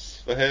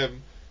class for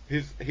him.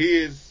 He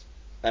is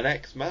an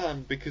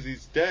X-Man because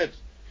he's dead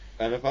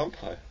and a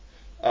vampire,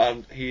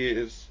 and he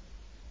is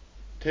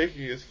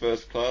taking his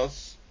first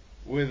class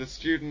with a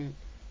student,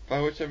 by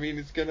which I mean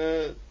he's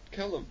gonna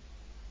kill him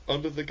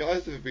under the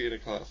guise of it being a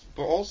class.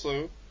 But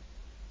also,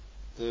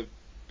 the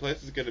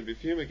place is going to be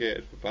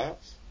fumigated for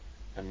bats,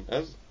 and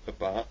as a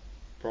bat,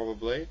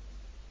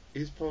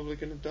 he's probably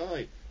going to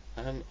die.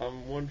 And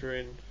I'm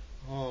wondering,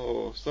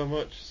 so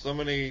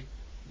many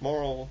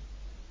moral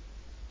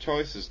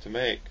choices to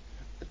make.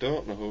 I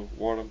don't know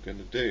what I'm going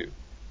to do,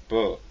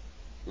 but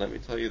let me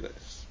tell you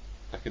this.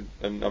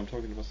 And I'm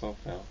talking to myself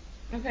now.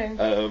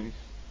 Okay.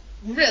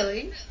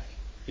 Really?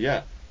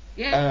 Yeah.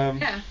 Yeah.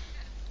 Yeah.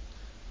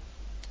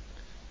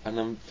 And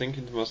I'm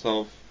thinking to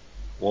myself,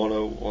 what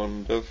a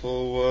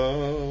wonderful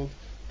world.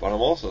 But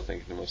I'm also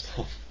thinking to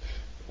myself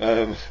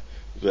that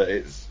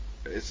it's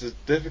a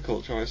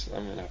difficult choice that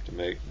I'm going to have to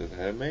make with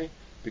Hermie,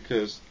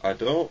 because I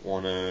don't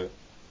want to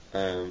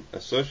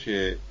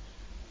associate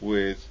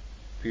with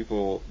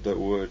people that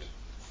would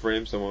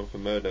frame someone for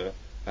murder,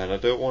 and I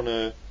don't want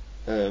to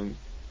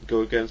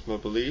go against my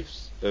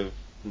beliefs of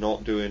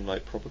not doing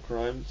like proper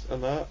crimes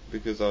and that,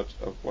 because I've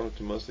wanted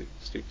to mostly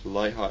stick to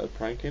light-hearted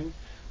pranking.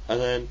 And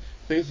then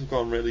things have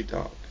gone really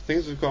dark.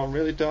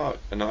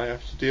 And I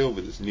have to deal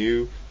with this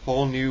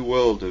whole new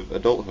world of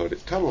adulthood.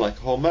 It's kind of like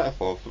a whole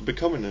metaphor for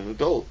becoming an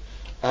adult,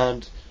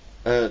 and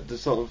the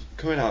sort of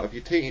coming out of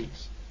your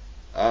teens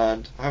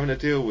and having to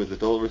deal with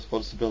adult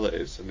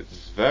responsibilities. And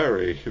it's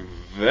very,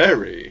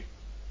 very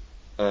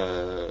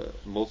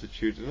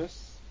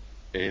multitudinous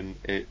in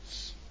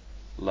its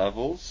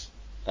levels,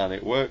 and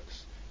it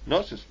works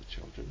not just for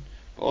children,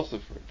 but also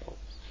for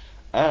adults.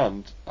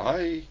 And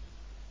I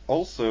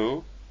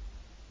also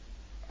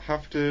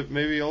have to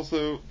maybe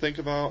also think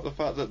about the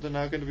fact that they're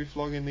now going to be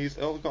flogging these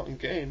ill-gotten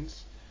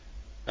gains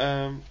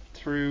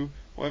through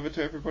whatever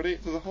to everybody.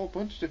 There's a whole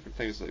bunch of different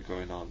things that are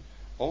going on.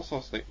 Also,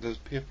 I think there's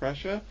peer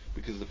pressure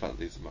because of the fact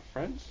that these are my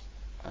friends,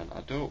 and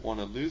I don't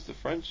want to lose the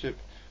friendship,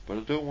 but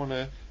I don't want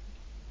to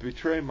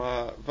betray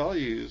my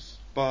values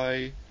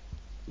by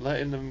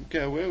letting them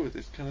get away with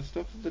this kind of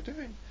stuff that they're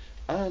doing.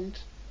 And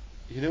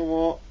you know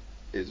what?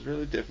 it's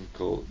really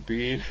difficult.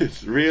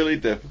 It's really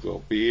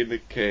difficult being a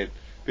kid,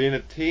 being a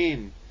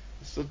teen.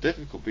 It's so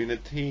difficult being a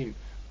teen.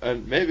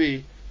 And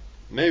maybe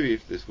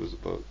if this was a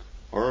book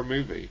or a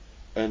movie,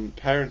 and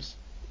parents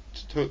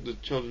took the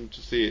children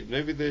to see it,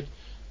 maybe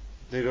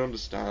they'd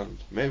understand.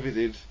 Maybe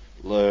they'd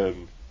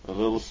learn a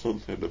little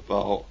something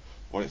about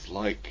what it's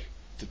like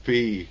to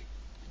be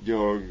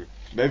young.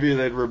 Maybe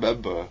they'd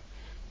remember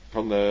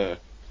from their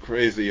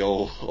crazy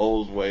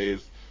old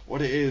ways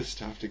what it is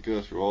to have to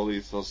go through all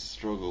these sorts of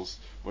struggles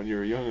when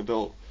you're a young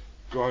adult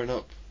growing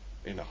up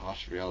in the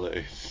harsh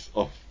realities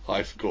of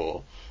high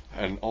school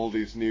and all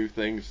these new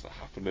things that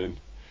are happening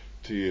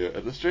to you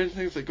and the strange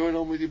things that are going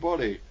on with your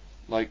body,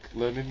 like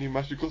learning new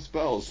magical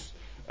spells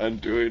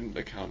and doing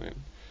accounting,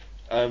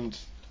 and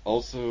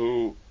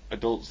also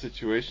adult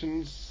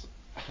situations,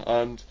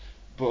 but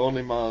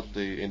only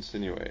mildly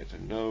insinuated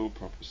and no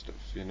proper stuff,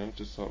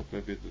 just sort of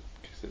maybe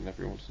kissing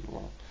every once in a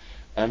while.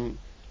 And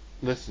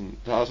listen,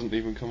 that hasn't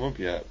even come up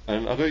yet,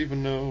 and I don't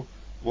even know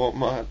what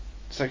my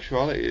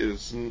sexuality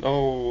is, and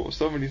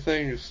so many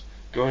things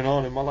going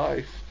on in my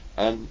life.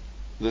 And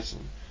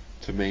listen,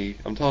 to me,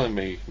 I'm telling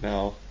me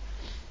now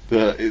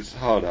that it's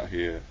hard out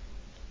here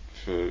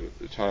for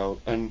a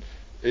child, and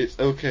it's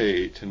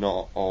okay to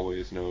not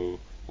always know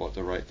what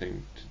the right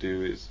thing to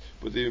do is,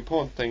 but the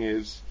important thing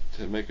is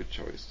to make a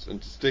choice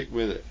and to stick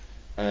with it.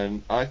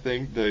 And I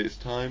think that it's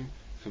time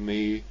for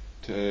me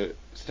to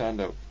stand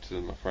up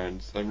to my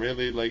friends and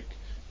really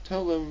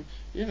tell them,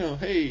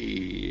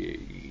 hey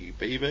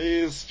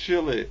babies,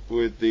 chill it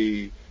with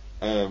the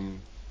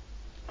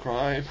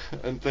crime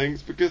and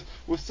things, because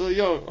we're still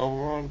young and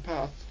we're on a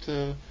path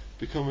to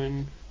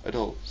becoming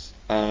adults.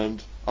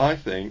 And I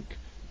think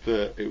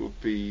that it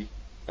would be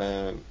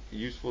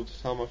useful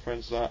to tell my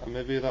friends that, and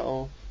maybe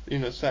that'll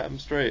set them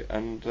straight.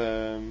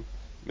 And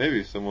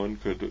maybe someone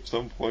could at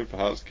some point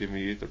perhaps give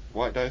me either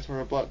white dice or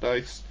a black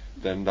dice.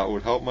 Then that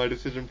would help my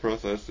decision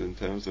process in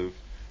terms of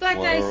Black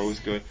what dice. I was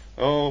going.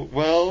 Oh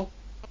well,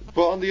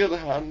 but on the other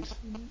hand,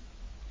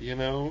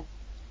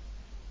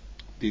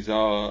 these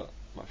are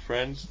my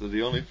friends. They're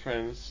the only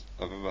friends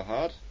I've ever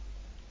had,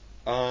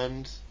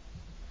 and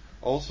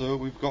also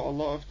we've got a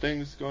lot of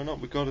things going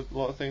on. We've got a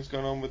lot of things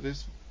going on with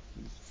this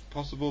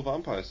possible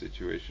vampire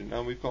situation,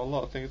 and we've got a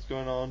lot of things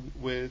going on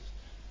with,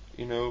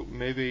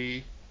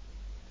 maybe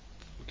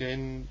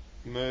getting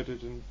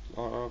murdered, and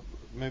or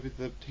maybe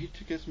the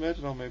teacher gets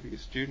murdered, or maybe a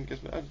student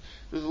gets murdered.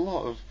 There's a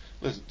lot of...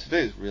 Listen,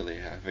 today's really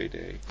a heavy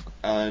day,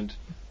 and...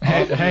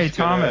 Hey,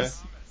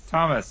 Thomas.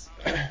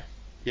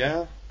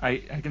 Yeah? I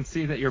can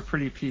see that you're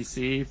pretty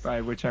PC,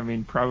 by which I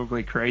mean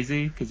probably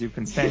crazy, because you've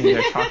been standing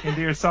there talking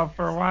to yourself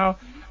for a while.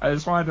 I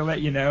just wanted to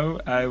let you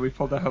know, we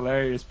pulled a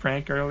hilarious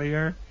prank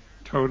earlier.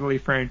 Totally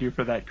framed you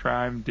for that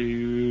crime,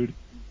 dude.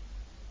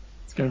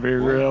 It's gonna be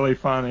really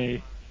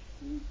funny.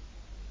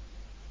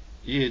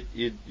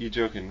 You're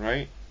joking,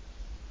 right?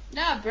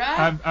 Nah,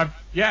 bruh.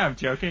 I'm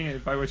joking,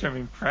 by which I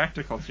mean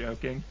practical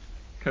joking,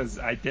 because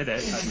I did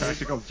it. I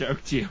practical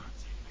joked you.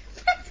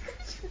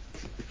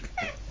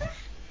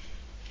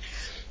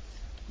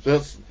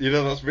 That's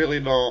really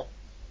not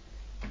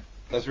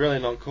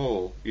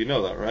cool. You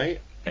know that,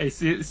 right? Hey,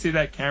 see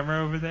that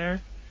camera over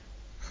there?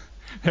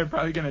 They're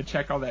probably gonna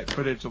check all that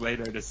footage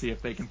later to see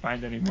if they can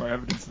find any more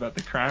evidence about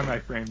the crime I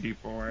framed you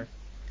for.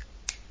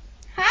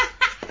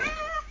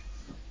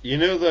 You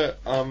know that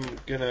I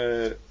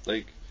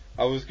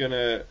was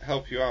gonna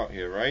help you out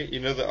here, right? You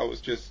know that I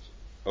was just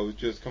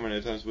coming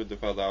to terms with the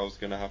fact that I was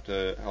gonna have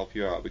to help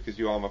you out because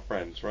you are my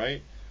friends,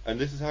 right? And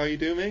this is how you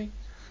do me?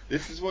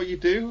 This is what you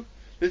do?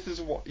 This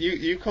is what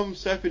you come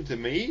step into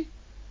me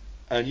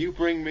and you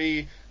bring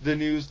me the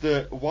news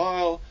that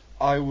while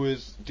I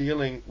was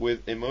dealing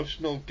with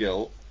emotional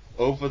guilt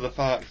over the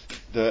fact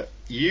that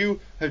you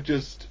have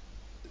just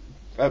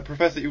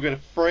professed that you were going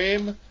to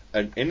frame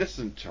an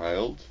innocent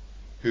child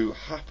who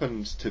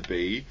happens to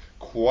be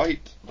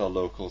quite the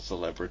local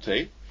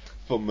celebrity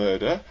for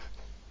murder.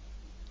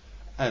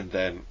 And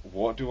then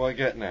what do I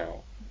get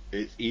now?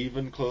 It's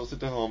even closer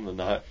to home than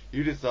that.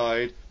 You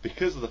decide,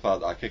 because of the fact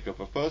that I kick up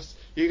a fuss,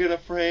 you're going to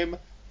frame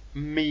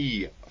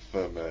me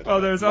for murder. Well,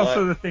 there's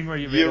also the thing where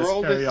you made us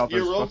carry all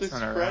those books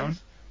on our own.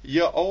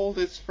 Your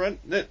oldest friend...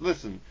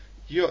 Listen,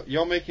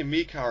 you're making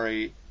me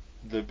carry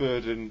the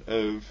burden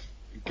of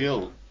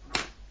guilt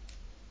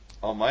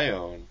on my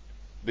own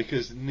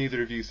because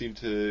neither of you seem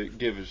to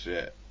give a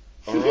shit.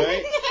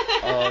 Alright?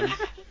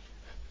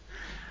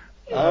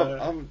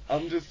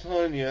 I'm just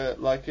telling you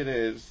like it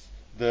is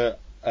that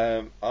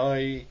I'm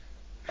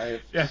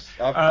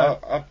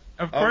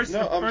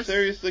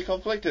seriously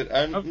conflicted,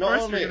 and of not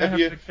course only you're gonna have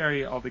have to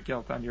carry all the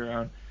guilt on your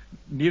own.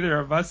 Neither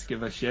of us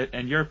give a shit,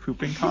 and you're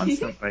pooping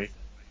constantly.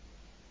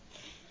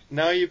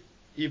 Now you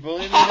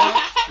bullying me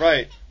now?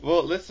 Right.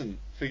 Well, listen.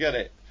 Forget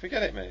it,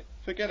 mate.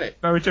 Forget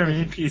it. By which I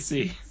mean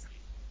PC.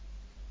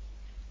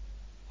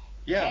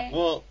 Yeah.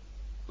 Well,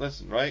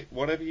 listen. Right.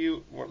 Whatever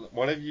you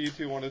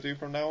two want to do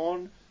from now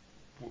on,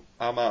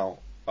 I'm out.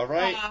 All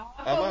right.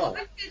 I'm out.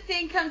 What good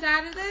thing comes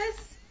out of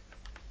this?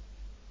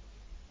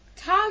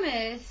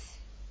 Thomas,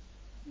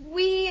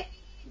 we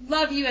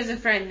love you as a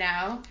friend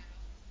now.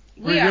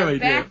 We are really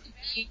back do. to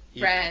being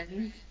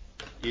friends.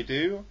 You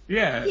do?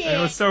 Yeah, Yeah.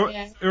 it was so.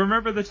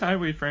 Remember the time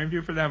we framed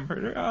you for that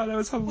murder? Oh, that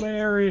was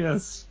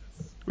hilarious.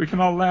 We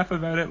can all laugh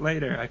about it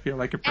later. I feel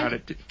like it brought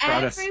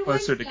us Everyone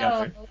closer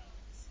together. knows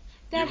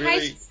that You high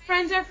really- school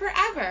friends are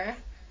forever.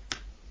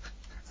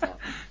 So.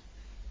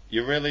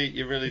 You really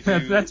do.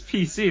 That's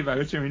PC, by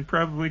which I mean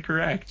probably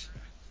correct.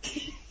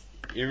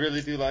 You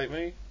really do like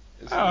me?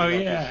 Oh You're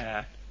not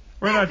yeah,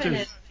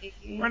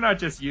 we're not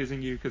just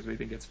using you because we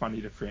think it's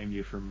funny to frame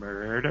you for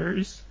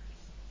murders.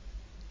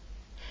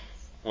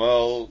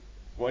 Well,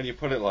 when you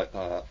put it like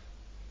that,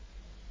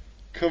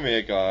 come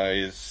here,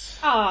 guys.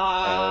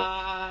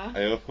 Aww.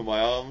 I open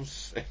my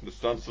arms in the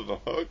stance of a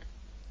hug.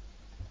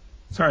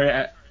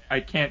 Sorry, I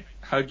can't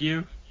hug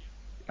you,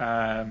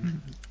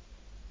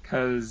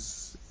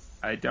 because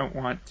I don't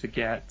want to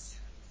get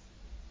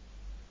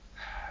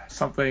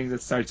something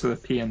that starts with a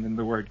P and then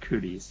the word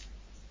cooties.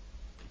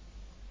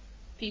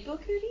 People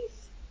cooties?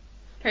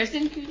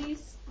 Person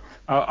cooties?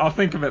 I'll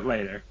think of it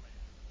later.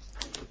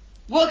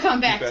 We'll come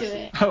back to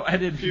it. Oh, I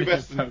didn't.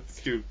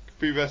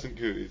 Pubescent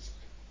cooties.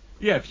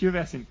 Yeah,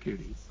 pubescent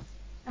cooties.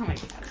 Oh my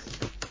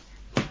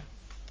gosh.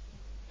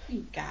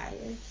 You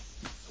guys.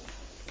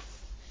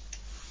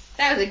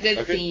 That was a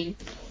good scene.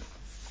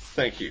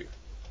 Thank you.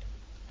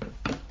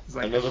 It's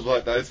like Another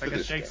Black Dice for like a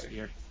this guy.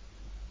 Shakespeare.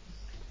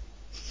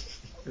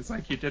 It's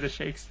like you did a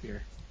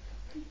Shakespeare.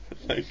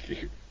 Thank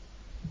you.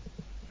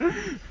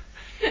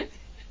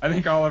 I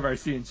think all of our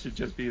scenes should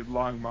just be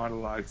long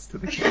monologues to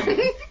the camera.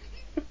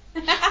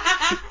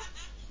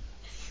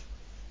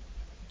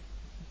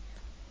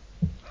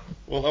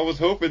 Well, I was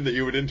hoping that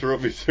you would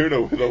interrupt me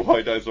sooner with a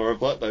white dice or a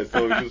black dice,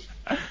 so I was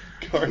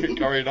just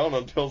carrying on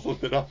until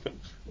something happened.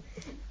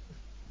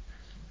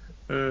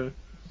 So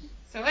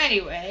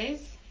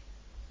anyways.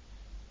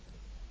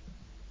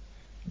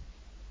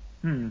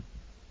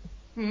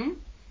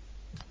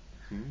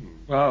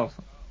 Well,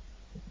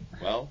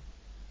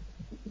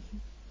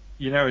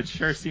 you know, it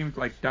sure seemed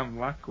like dumb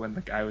luck when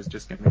the guy was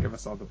just going to give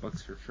us all the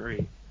books for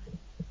free.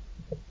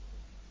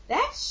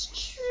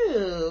 That's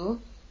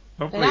true.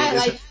 Hopefully,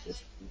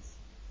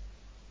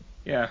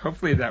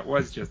 hopefully that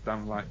was just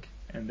dumb luck,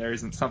 and there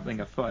isn't something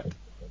afoot.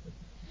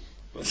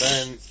 But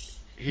then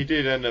he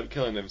did end up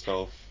killing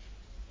himself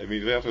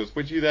immediately afterwards,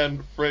 which you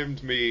then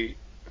framed me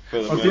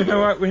for the murder. You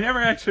know what? We never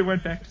actually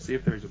went back to see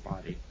if there was a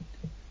body.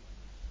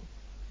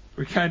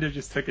 We kind of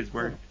just took his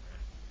word.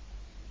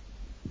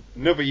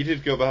 No, but you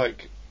did go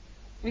back.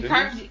 We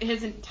carved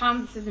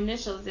Tom's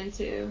initials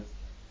into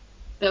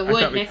the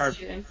wood next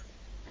to him.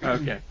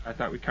 Okay, I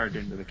thought we carved it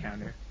into the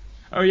counter.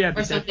 Oh yeah,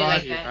 the dead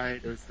body, like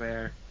right? It was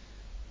there.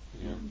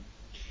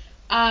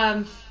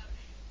 Yeah.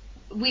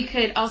 We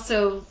could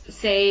also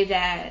say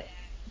that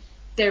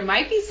there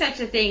might be such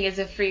a thing as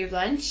a free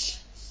lunch.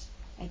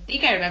 I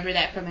think I remember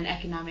that from an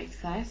economics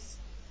class.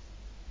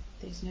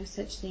 There's no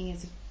such thing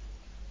as a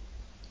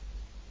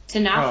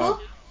TANAFL?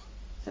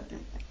 Something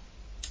like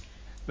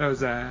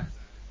that.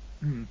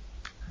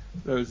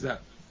 Those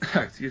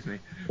excuse me,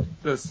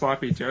 those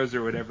sloppy joes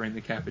or whatever in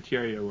the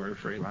cafeteria were a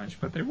free lunch,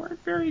 but they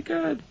weren't very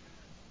good.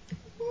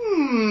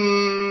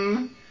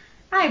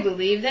 I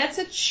believe that's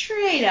a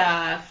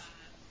trade-off.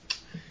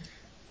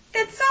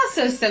 That's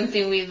also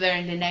something we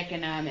learned in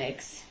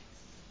economics.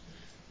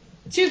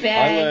 Too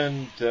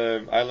bad.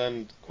 I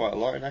learned quite a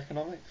lot in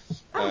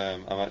economics.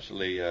 I'm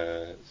actually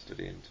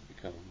studying to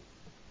become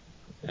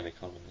an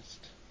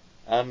economist,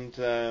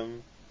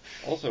 and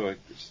also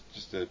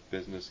just a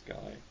business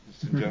guy,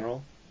 just in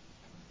general.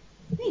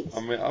 Thanks.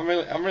 I'm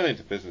really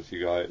into business,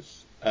 you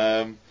guys.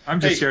 I'm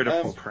just here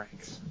to pull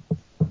pranks.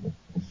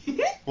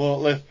 Well,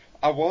 listen,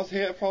 I was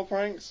here to pull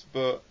pranks,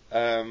 but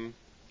and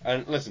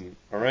listen,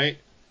 all right,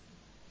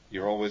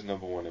 you're always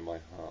number one in my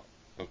heart,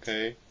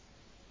 okay?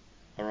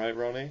 All right,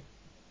 Ronnie,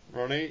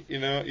 you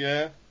know,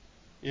 yeah.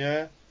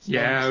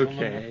 Still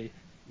Okay.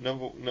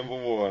 Number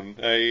one.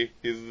 Hey,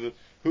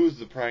 who's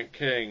the prank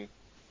king,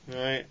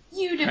 right?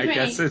 You the I prank.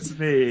 guess it's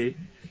me.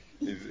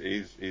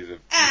 He's a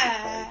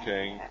prank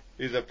king.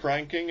 He's a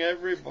pranking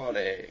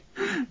everybody,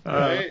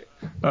 right?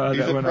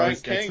 He's a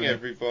prank king,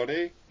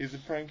 everybody. He's a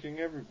pranking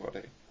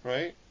everybody,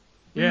 right?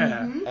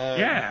 Yeah.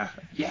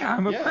 Mm-hmm.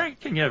 I'm a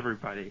pranking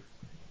everybody.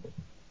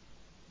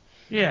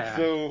 Yeah.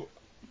 So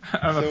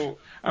I'm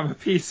a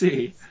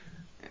PC,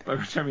 by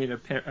which I mean a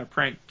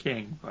prank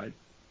king, but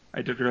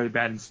I did really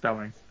bad in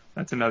spelling.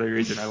 That's another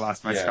reason I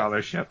lost my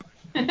scholarship.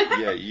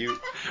 Yeah, you.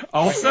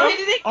 Also,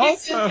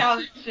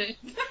 scholarship?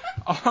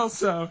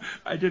 Also,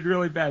 I did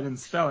really bad in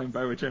spelling,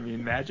 by which I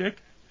mean magic.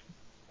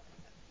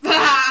 But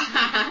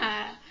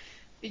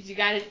you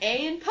got an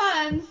A in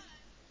puns.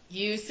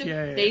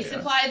 They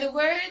supply the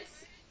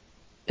words,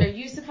 or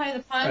you supply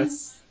the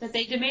puns that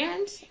they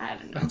demand. I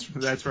don't know.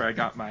 That's where I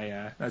got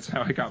my. That's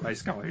how I got my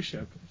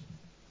scholarship.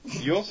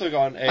 You also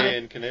got an A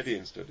in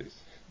Canadian studies.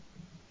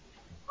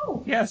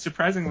 Oh. Yeah,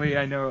 surprisingly,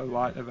 I know a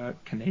lot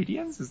about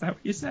Canadians. Is that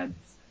what you said?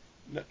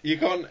 No, you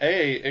got an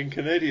A in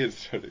Canadian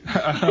studies.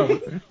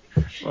 Oh,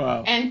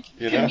 well. And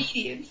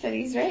comedian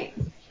studies, right?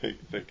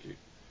 Thank you.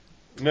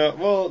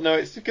 No,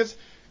 it's because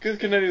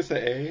Canadians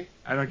say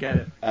I don't get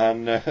it.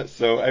 and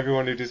so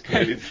everyone who does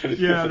Canadian studies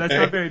Yeah, that's A.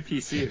 not very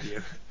PC of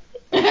you.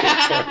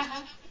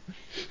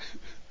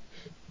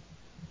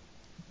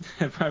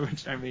 By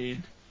which I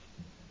mean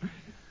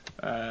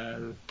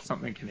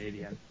something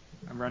Canadian.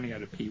 I'm running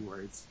out of P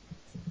words.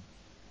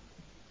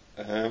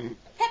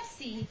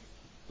 Pepsi.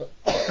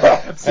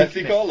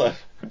 Pepsi Cola.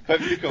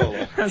 Pepsi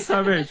Cola. That's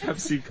not very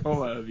Pepsi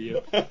Cola of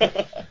you.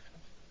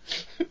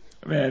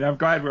 Man, I'm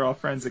glad we're all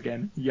friends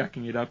again,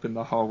 yucking it up in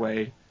the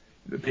hallway,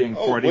 being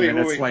 40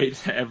 minutes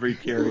late every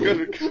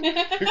period.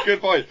 Good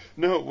point.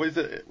 No,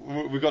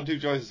 we've got two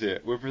choices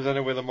here. We're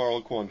presented with a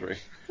moral quandary.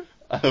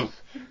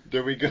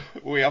 Do we go?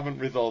 We haven't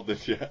resolved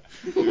this yet.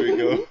 Do we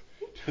go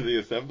to the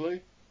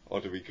assembly, or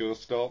do we go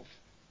stop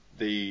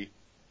the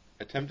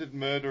attempted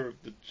murder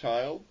of the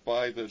child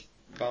by the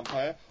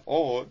vampire,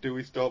 or do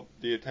we stop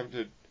the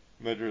attempted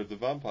murder of the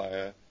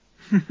vampire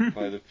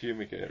by the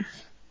fumigates?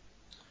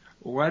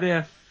 What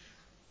if...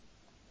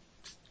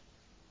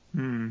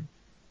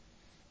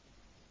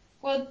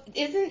 Well,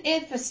 isn't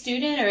if a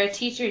student or a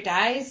teacher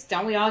dies,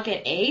 don't we all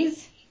get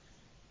A's?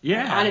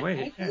 Yeah,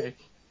 wait, hey.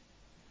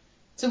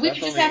 So we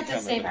just have to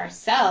save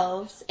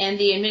ourselves and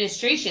the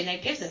administration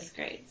that gives us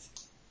grades.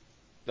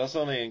 That's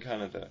only in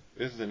Canada.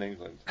 This is in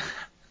England.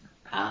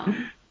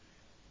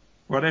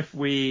 What if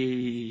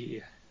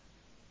we...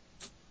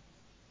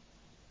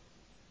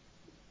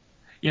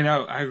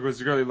 I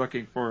was really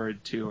looking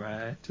forward to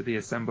the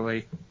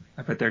assembly.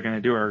 I bet they're going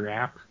to do a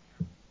rap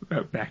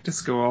about back to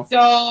school.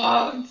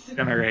 Don't!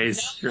 Gonna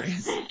raise.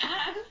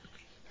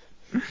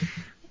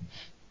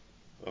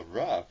 A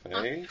rap,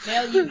 eh?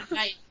 Mail you a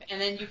knife, and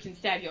then you can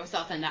stab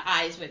yourself in the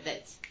eyes with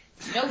it.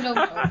 No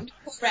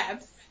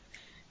raps.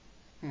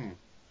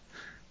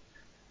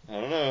 I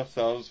don't know.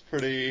 Sounds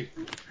pretty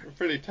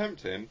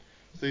tempting.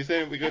 So you're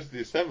saying if we go to the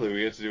assembly,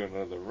 we get to do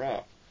another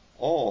rap,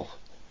 or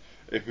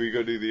if we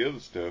go do the other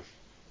stuff,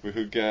 we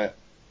could get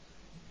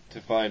to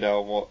find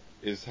out what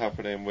is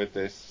happening with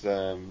this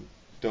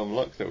dumb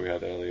luck that we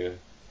had earlier,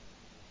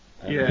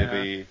 and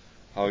maybe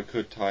how it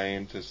could tie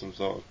into some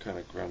sort of kind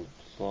of grand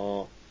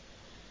plot.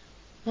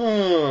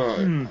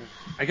 I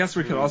guess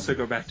we could also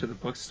go back to the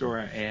bookstore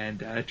and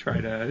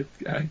try to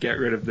get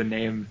rid of the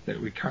name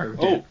that we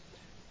carved in.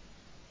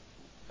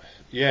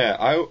 Yeah,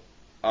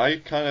 I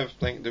kind of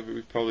think that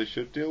we probably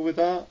should deal with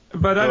that.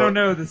 But I don't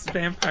know, this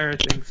vampire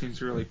thing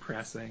seems really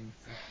pressing.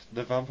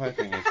 The vampire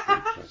thing is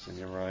pretty pressing,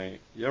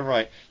 You're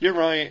right.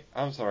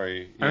 I'm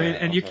sorry. Yeah, I mean,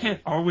 and you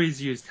can't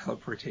always use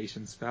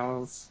teleportation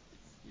spells.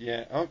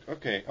 Yeah,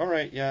 okay,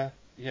 alright, yeah,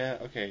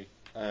 okay.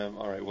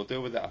 Alright, we'll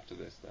deal with that after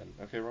this then.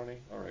 Okay,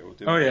 Ronnie? Alright, we'll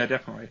deal with that.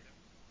 Definitely.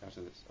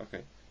 After this,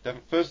 okay.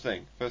 First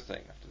thing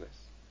after this.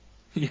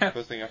 Yeah.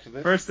 First thing after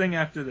this? First thing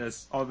after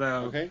this,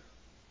 although... Okay.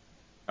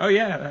 Oh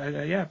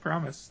yeah,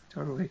 promise,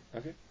 totally.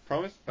 Okay,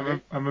 promise?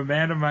 Okay. I'm a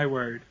man of my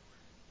word.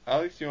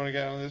 Alex, you want to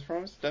get on this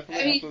promise?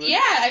 Definitely after this?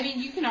 Yeah,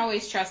 you can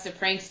always trust a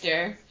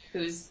prankster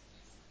who's...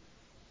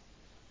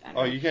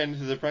 Oh, you getting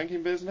into the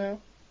pranking biz now?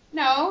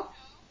 No,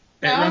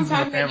 I'm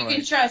talking about you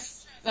can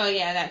trust... Oh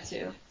yeah, that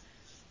too.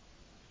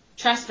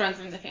 Trust runs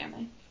in the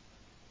family.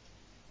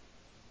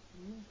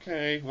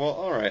 Okay, well,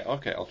 alright,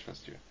 okay, I'll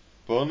trust you.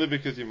 But only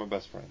because you're my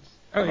best friends.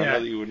 Oh, and yeah. I know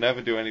that you would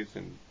never do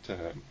anything to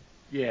him.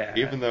 Yeah.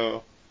 Even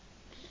though...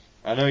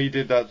 I know you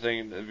did that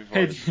thing before.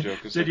 Hey, It's a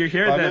joke. Did you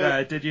hear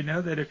that? Did you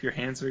know that if your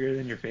hands are bigger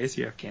than your face,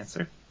 you have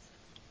cancer?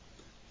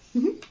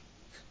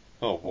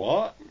 Oh,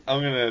 what? I'm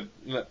gonna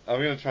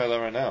try that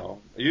right now.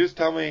 You just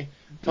tell me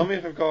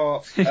if I've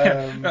got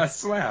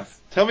slap.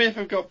 Tell me if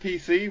I've got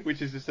PC,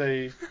 which is to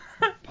say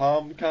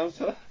palm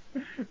cancer.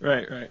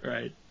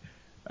 Right.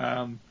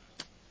 Oh,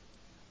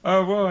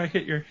 whoa! I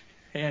hit your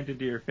hand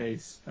into your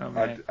face. Oh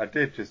man. I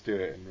did just do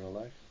it in real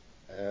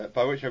life.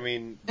 By which I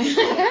mean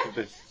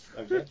this.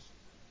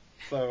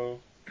 So.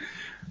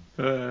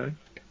 Yeah,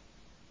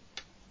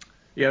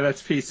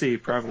 that's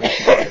PC, probably.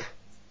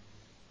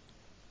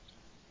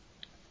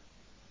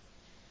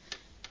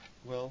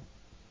 Well,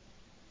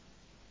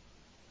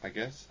 I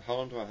guess. How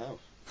long do I have?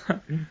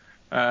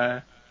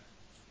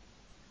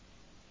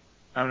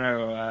 I don't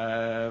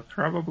know.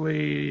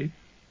 Probably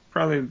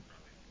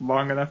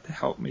long enough to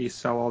help me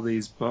sell all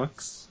these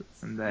books,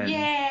 and then.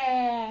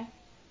 Yeah.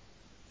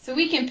 So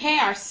we can pay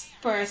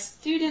for a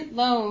student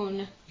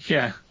loan.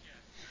 Yeah.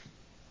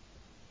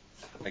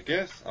 I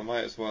guess I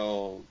might as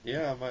well.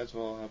 Yeah, I might as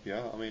well help you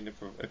out. I mean,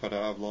 if I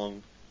don't have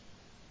long.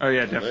 Oh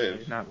yeah,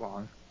 definitely not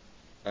long.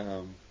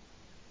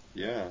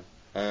 Yeah.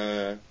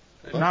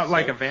 Not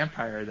like a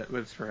vampire that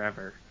lives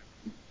forever.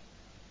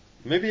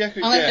 Maybe I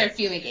could Unless they're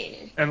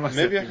fumigated.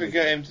 Maybe I could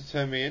get him to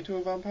turn me into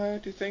a vampire.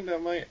 Do you think that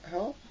might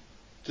help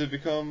to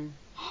become?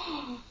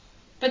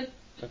 But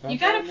you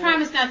gotta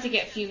promise not to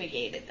get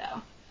fumigated,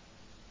 though.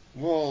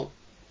 Well,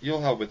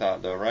 you'll help with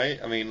that, though, right?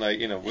 I mean,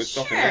 we're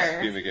stopping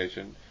this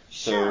fumigation.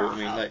 So, I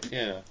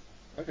mean,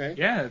 okay.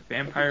 Yeah,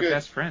 vampire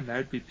best friend. That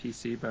would be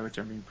PC, by which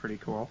I mean pretty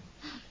cool.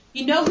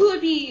 You know who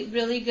would be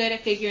really good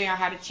at figuring out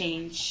how to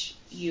change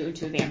you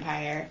into a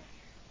vampire?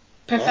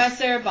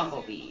 Professor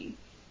Bumblebee.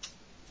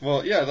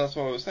 Well, yeah, that's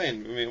what I was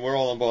saying. I mean, we're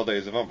all on board that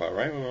he's a vampire,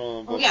 right? We're all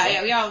on board.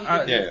 Yeah, we all.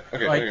 Yeah.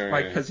 Okay.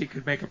 Like, because he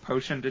could make a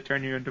potion to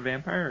turn you into a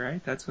vampire,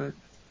 right? That's what.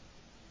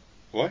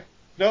 What?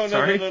 No.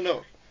 Sorry?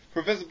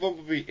 Professor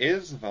Bumblebee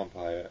is a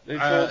vampire. He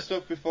told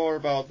stuff before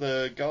about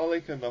the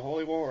garlic and the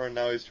holy water, and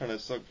now he's trying to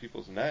suck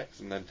people's necks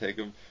and then take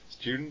them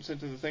students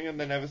into the thing and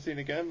they're never seen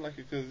again, like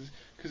because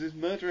he's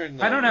murdering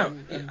them. I don't know.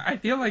 And I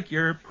feel like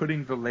you're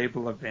putting the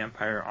label of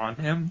vampire on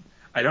him.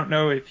 I don't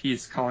know if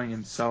he's calling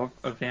himself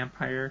a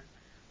vampire.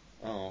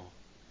 Oh.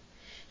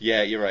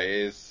 Yeah, you're right.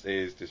 It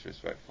is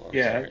disrespectful.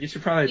 I'm sorry. You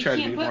should probably try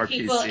to be more PC.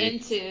 You can't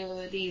put people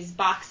into these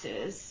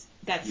boxes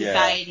that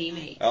society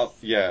makes.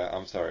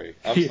 I'm sorry.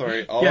 I'm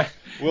sorry.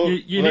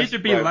 You need to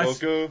be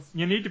less.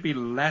 You need to be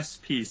less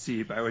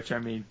PC, by which I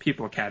mean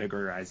people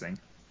categorizing.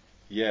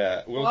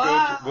 Yeah, we'll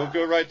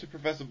go right to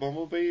Professor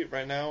Bumblebee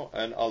right now,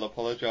 and I'll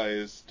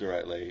apologize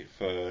directly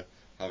for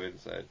having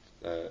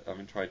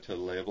tried to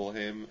label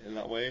him in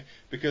that way,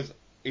 because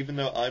even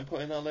though I'm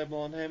putting that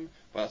label on him,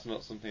 that's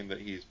not something that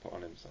he's put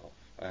on himself,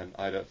 and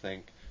I don't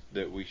think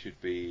that we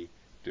should be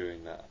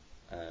doing that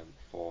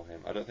for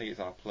him. I don't think it's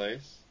our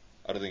place.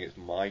 I don't think it's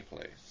my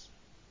place.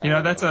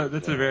 That's a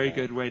very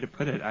good way to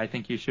put it. I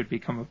think you should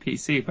become a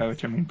PC, by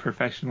which I mean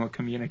professional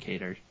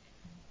communicator.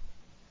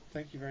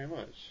 Thank you very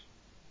much.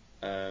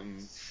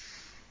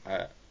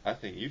 I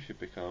think you should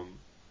become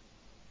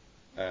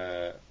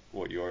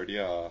what you already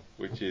are,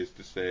 which is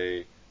to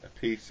say a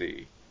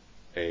PC,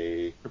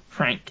 a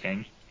prank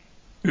king,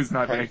 who's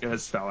not very good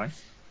at spelling.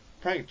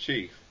 Prank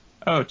chief.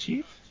 Oh,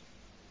 chief?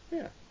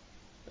 Yeah,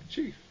 a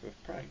chief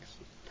of pranks.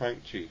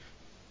 Prank chief.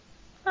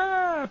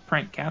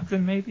 Prank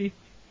captain, maybe?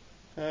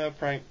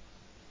 Prank.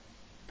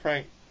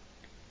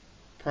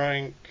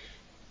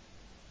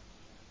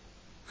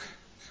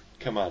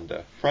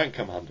 Commander. Prank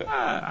commander.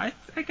 I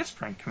guess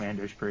prank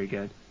commander is pretty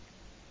good.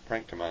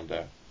 Prank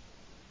commander.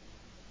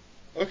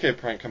 Okay,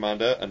 prank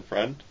commander and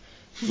friend.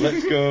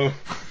 Let's go.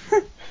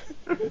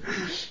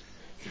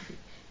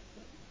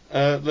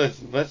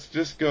 Listen, let's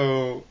just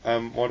go.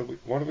 What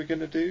are we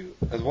gonna do?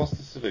 What's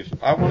the solution?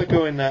 I want to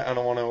go in there and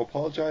I want to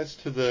apologise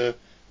to the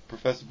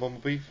Professor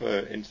Bumblebee for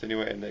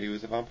insinuating that he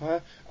was a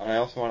vampire, and I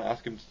also want to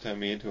ask him to turn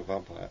me into a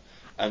vampire.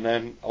 And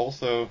then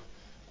also,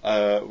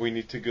 we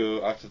need to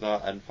go after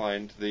that and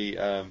find the.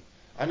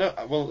 I know.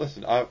 Well,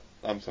 listen.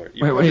 I'm sorry.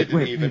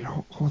 Wait.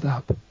 Hold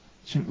up.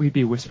 Shouldn't we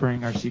be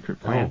whispering our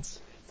secret plans?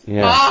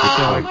 Yeah.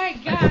 Oh my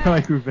god! I feel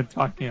like we've been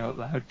talking out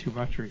loud too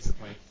much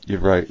recently. You're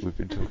right. We've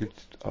been talking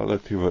out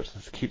loud too much.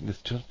 Let's keep this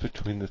just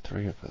between the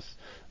three of us.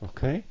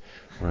 Okay?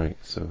 Right.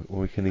 So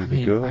we can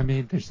either go. I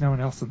mean, there's no one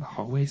else in the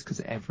hallways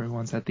because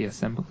everyone's at the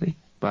assembly.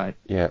 But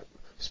yeah.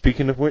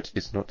 Speaking of which,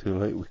 it's not too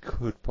late. We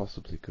could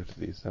possibly go to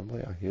the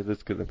assembly. I hear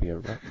there's going to be a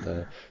rap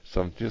there,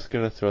 so I'm just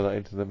going to throw that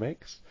into the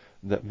mix.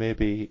 That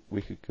maybe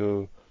we could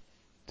go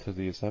to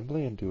the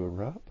assembly and do a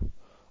rap,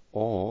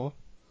 or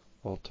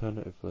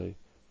alternatively,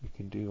 we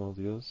can do all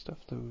the other stuff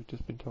that we've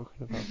just been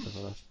talking about for the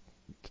last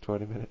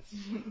 20 minutes.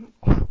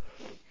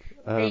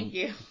 Thank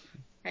you.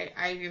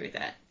 I agree with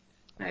that.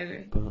 I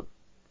agree.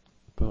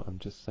 But I'm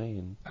just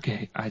saying.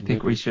 Okay, I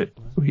think we should.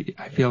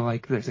 I feel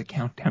like there's a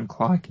countdown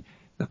clock.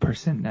 The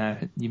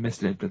person, you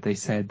missed it, but they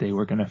said they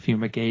were going to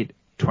fumigate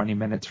 20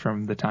 minutes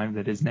from the time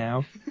that is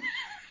now.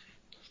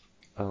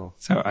 Oh.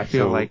 So I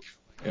feel like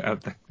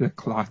the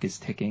clock is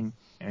ticking,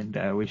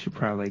 and we should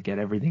probably get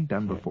everything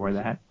done before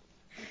that.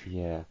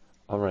 Yeah.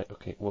 Alright,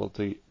 okay. Well,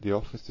 the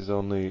office is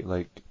only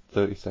like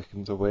 30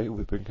 seconds away.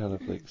 We've been kind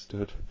of like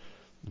stood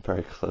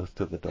very close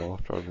to the door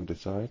trying to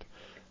decide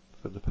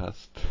for the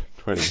past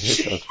 20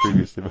 minutes, as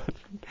previously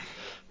mentioned.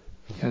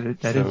 Yeah,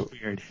 that is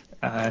weird.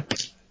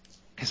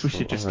 Guess we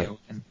should just go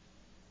in.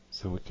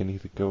 So we can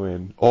either go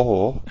in,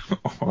 or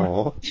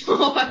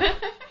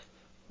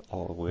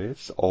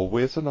always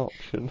an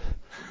option.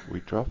 We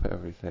drop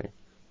everything.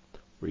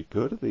 We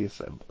go to the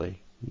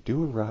assembly. We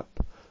do a rap.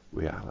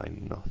 We act like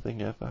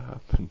nothing ever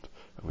happened,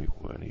 and we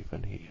weren't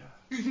even here.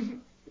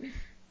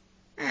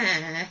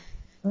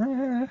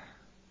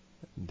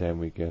 Then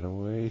we get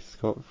away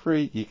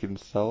scot-free. You can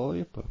sell all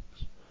your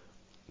books.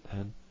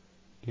 And,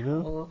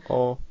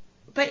 or...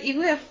 But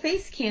you have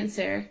face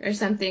cancer or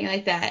something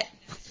like that.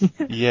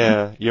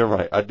 Yeah, you're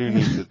right. I do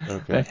need to...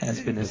 Okay. That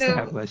has been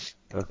established.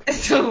 Okay.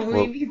 So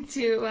we need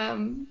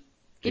to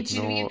get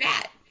you to be a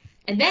bat.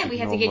 And then we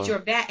have to get your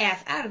bat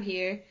ass out of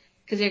here,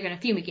 because they're going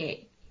to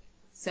fumigate.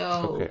 So...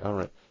 Okay,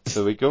 alright.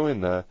 So we go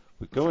in there.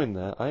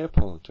 I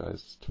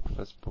apologise to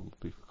Professor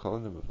Bumblebee for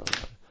calling him a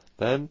vampire.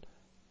 Then...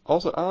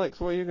 Also, Alex,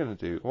 what are you going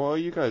to do? What are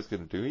you guys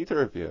going to do?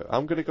 Either of you.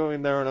 I'm going to go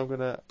in there and I'm going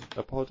to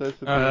apologise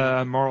for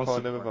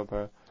calling him a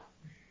vampire.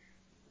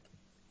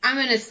 I'm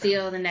going to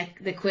steal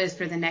the quiz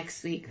for the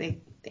next week, the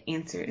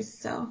answers,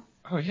 so...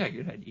 Oh, yeah,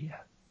 good idea.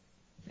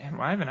 Man,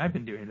 why haven't I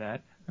been doing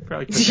that? I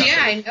probably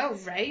I know,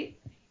 right?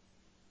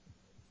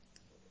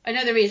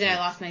 Another reason I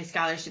lost my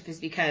scholarship is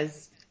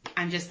because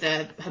I'm just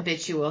a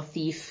habitual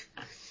thief.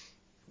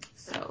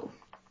 So,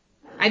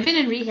 I've been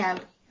in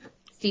rehab.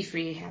 Thief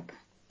rehab.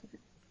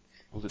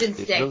 Well,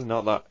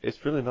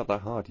 it's really not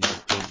that hard. You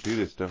just don't do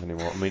this stuff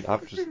anymore. I mean,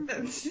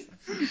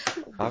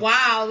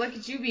 Wow, look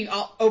at you being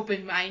all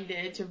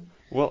open-minded to...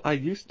 Well, I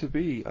used to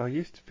be like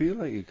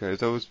you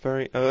guys. I was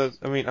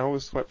I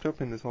was swept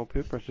up in this whole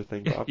peer pressure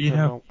thing, but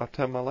I've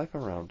turned my life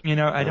around.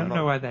 I don't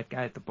know why that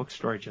guy at the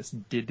bookstore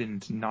just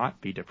didn't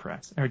not be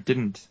depressed, or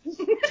didn't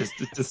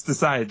just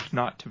decide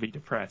not to be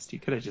depressed. He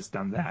could have just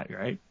done that,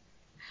 right?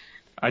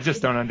 I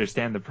just don't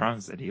understand the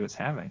problems that he was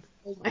having.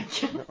 Oh my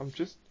God. No,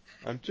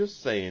 I'm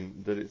just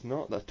saying that it's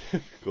not that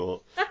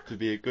difficult to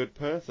be a good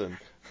person,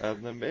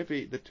 and then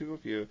maybe the two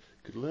of you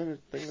could learn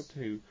a thing or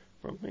two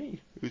from me,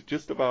 who's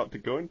just about to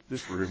go into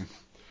this room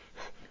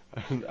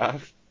and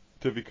ask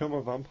to become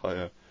a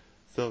vampire,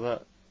 so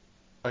that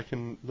I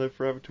can live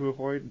forever to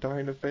avoid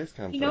dying of face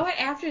cancer. You know what?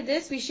 After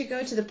this, we should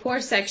go to the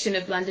poor section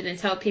of London and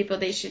tell people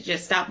they should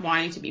just stop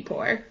wanting to be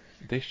poor.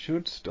 They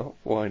should stop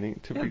whining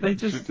to be. They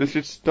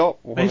should stop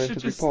wanting to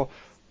be poor.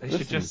 They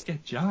should just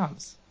get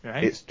jobs,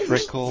 right? It's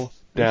trickle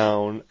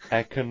down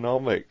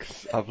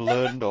economics. I've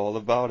learned all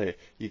about it.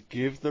 You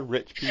give the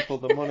rich people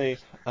the money,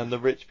 and the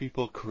rich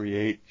people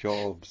create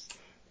jobs,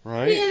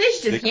 right? Yeah, they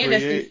should just hand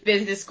us these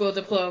business school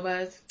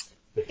diplomas.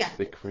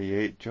 They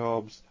create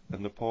jobs,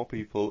 and the poor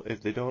people,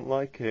 if they don't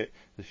like it,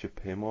 they should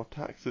pay more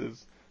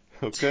taxes.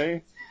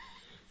 Okay?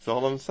 That's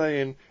all I'm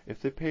saying.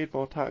 If they paid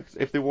more tax,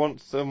 if they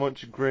want so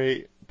much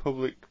great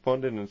public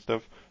funding and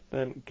stuff,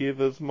 then give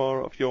us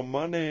more of your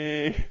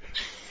money.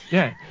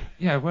 Yeah.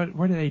 What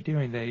are they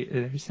doing?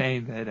 They're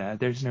saying that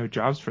there's no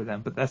jobs for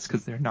them, but that's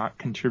because they're not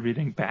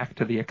contributing back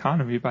to the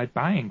economy by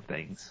buying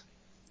things.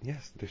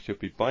 Yes, they should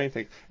be buying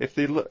things. If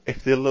they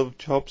love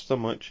jobs so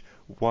much,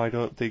 why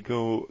don't they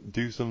go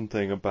do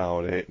something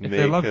about it? If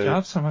they love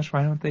jobs so much,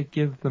 why don't they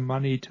give the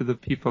money to the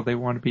people they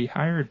want to be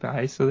hired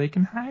by so they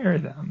can hire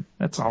them?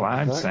 That's all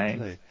I'm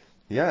saying.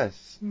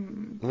 Yes.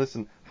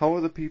 Listen, how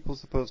are the people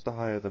supposed to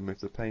hire them if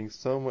they're paying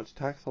so much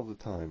tax all the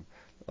time?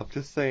 I'm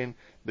just saying,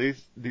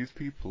 these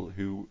people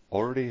who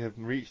already have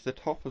reached the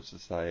top of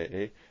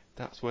society,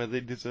 that's where they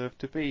deserve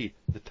to be,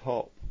 the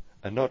top.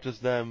 And not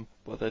just them,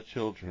 but their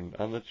children,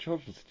 and their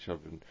children's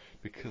children,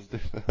 because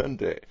they've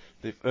earned it.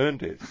 They've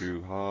earned it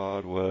through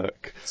hard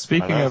work.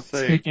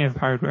 Speaking of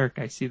hard work,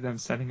 I see them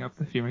setting up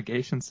the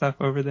fumigation stuff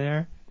over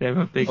there. They have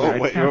a big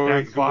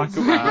countdown clock.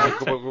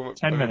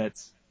 10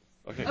 minutes.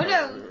 Okay. Oh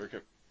no!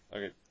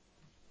 Okay.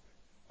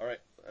 Alright,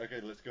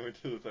 okay, let's go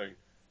into the thing.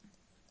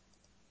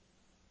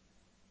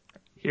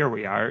 Here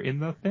we are in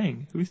the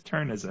thing. Whose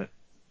turn is it?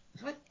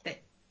 What the...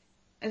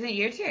 Is it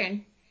your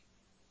turn?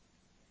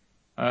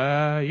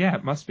 Yeah,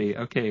 it must be.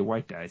 Okay,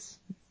 white dice.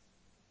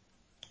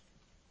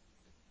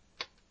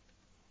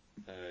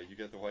 You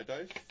get the white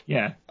dice?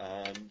 Yeah.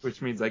 And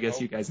which means I guess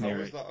you guys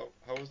narrate.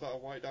 How was that a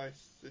white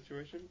dice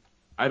situation?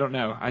 I don't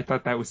know. I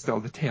thought that was still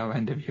the tail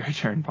end of your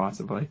turn,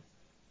 possibly.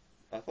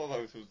 I thought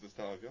that was the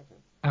start of your turn.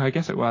 Oh, I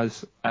guess it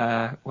was.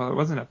 Well, it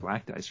wasn't a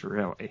black dice,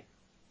 really.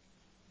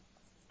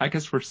 I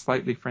guess we're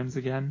slightly friends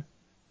again.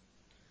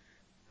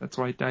 That's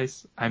white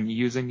dice. I'm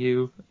using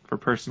you for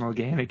personal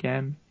gain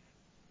again.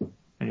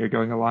 And you're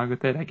going along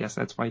with it. I guess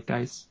that's white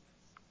dice.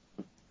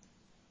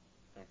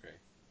 Okay.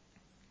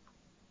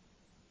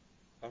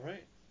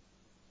 Alright.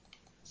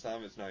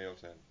 Sam, it's now your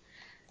turn.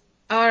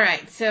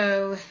 Alright,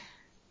 so...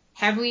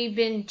 Have we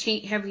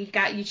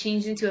got you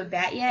changed into a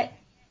bat yet?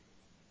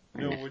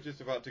 No, we're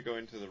just about to go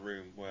into the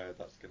room where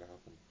that's going to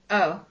happen.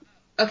 Oh,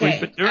 okay.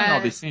 We've been doing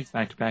all these things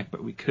back to back,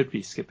 but we could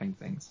be skipping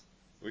things.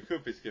 We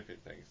could be skipping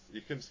things.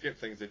 You can skip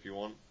things if you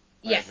want.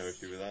 Yes. I have no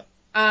issue with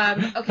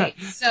that. Okay,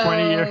 so...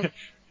 20 years...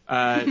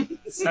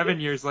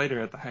 7 years later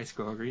at the high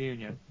school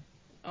reunion.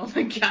 Oh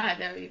my god,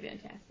 that would be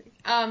fantastic.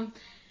 A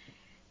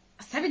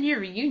 7-year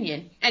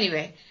reunion.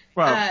 Anyway.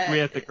 Well, we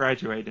have to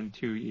graduate in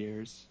 2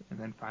 years, and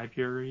then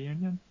 5-year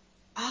reunion.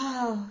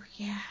 Oh,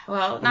 yeah.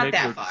 Well, not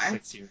that far.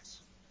 6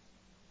 years.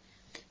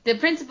 The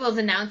principal's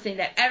announcing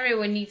that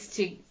everyone needs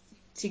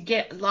to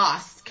get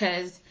lost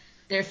because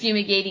they're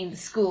fumigating the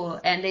school,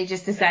 and they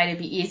just decided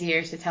it'd be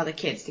easier to tell the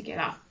kids to get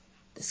off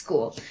the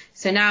school.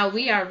 So now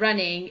we are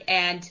running,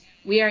 and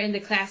we are in the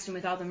classroom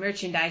with all the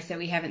merchandise that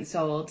we haven't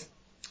sold,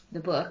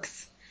 the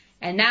books.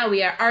 And now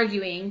we are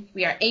arguing,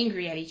 we are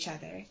angry at each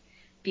other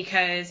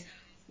because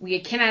we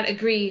cannot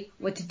agree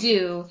what to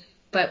do,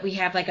 but we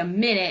have like a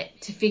minute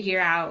to figure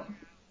out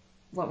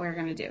what we're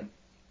going to do.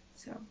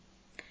 So,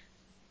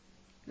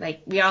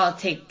 like, we all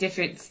take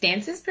different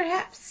stances,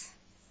 perhaps?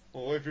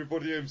 Oh,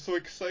 everybody, I'm so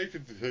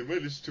excited that I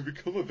managed to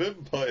become a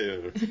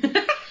vampire.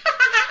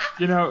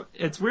 You know,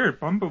 it's weird.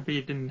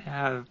 Bumblebee didn't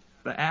have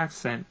the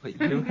accent, but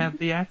you have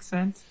the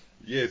accent.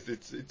 Yes,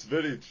 it's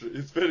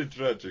very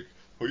tragic.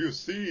 For you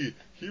see,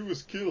 he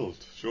was killed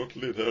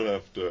shortly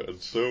thereafter,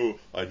 and so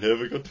I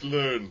never got to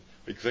learn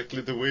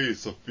exactly the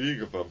ways of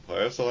being a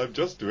vampire, so I'm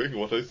just doing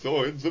what I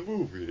saw in the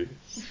movies.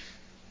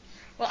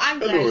 Well, I'm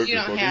glad you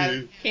don't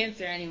have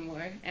cancer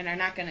anymore and are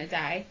not going to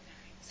die.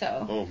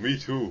 So. Oh, me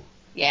too.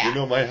 Yeah. You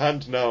know, my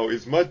hand now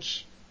is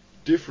much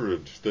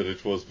different than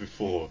it was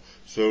before,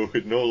 so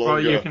it no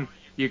longer... Well,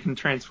 you can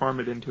transform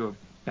it into a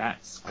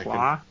bat's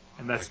claw,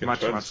 and that's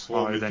much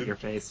smaller than your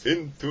face.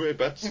 Into a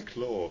bat's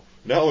claw.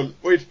 Now,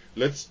 wait,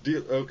 let's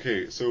deal...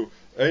 Okay, so,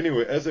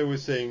 anyway, as I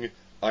was saying,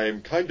 I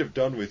am kind of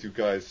done with you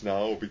guys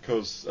now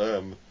because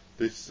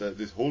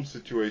this whole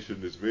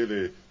situation is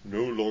really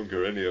no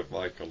longer any of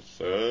my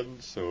concern.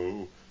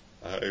 So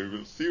I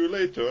will see you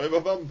later. I'm a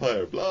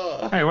vampire.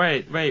 Blah. Hey,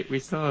 wait. I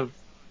still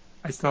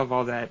have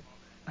all that,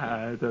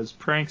 those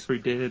pranks we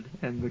did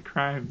and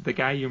the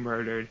guy you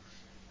murdered.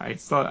 I'm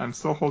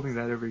still holding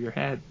that over your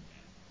head.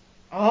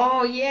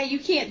 Oh, yeah, you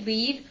can't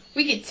leave.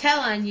 We could tell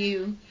on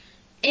you.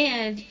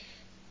 And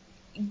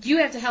you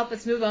have to help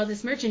us move all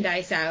this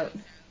merchandise out.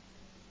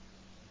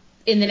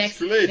 In the next It's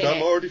too late. minute.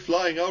 I'm already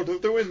flying out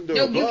of the window.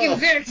 No, Blah. you can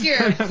very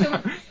here.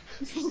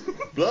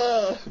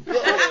 Blah,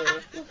 blah.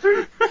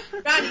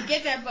 Rodney,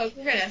 get that book.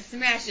 We're gonna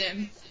smash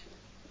him.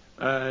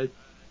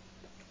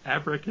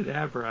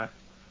 Abracadabra.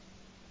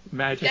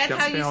 Magic, That's don't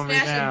how you fail me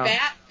smash now. a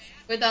bat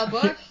with a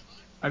book?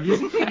 I'm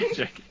using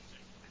magic.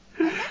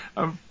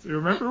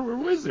 Remember, we're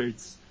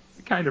wizards.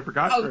 I kind of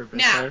forgot for a bit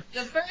now, there.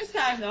 the first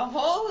time the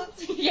whole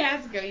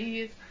fiasco you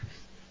used...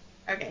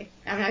 Okay,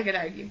 I'm not gonna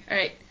argue.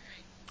 Alright.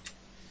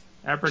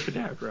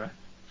 Abracadabra.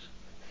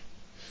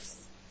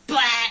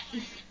 Splat!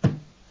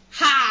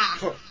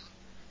 Ha!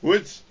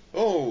 What?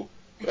 Oh,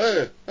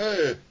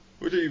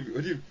 what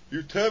are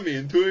you turn me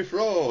into a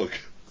frog.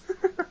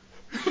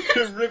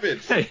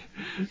 Ribbit. Hey,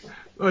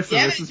 listen,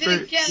 Yeah, this is for...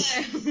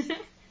 together.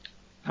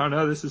 Oh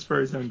no, this is for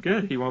his own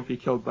good. He won't be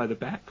killed by the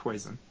bat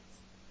poison.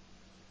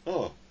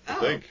 Oh,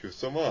 thank you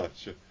so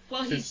much.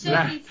 Well, he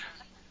still needs...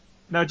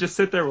 No, just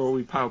sit there while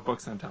we pile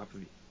books on top of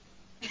you.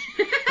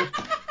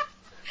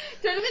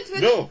 Turn him into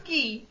a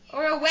monkey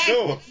or a wagon.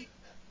 No,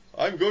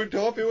 I'm going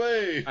to hop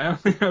away. I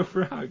only know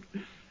frog.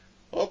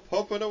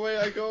 Hop and away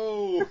I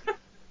go.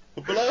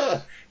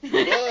 Blah,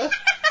 blah,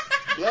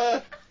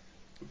 blah,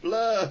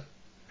 blah,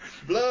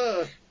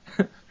 blah.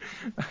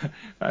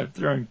 I'm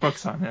throwing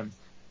books on him,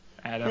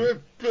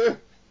 Adam. Blah,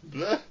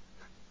 blah.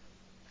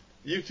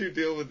 You two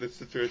deal with this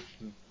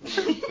situation.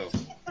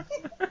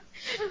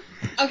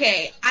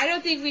 Okay, I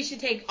don't think we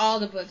should take all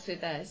the books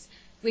with us.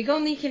 We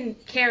only can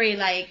carry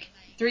like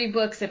 3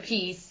 books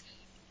apiece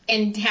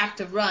and have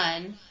to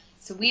run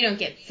so we don't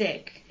get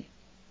sick.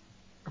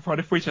 What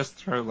if we just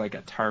throw like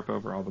a tarp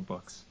over all the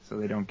books so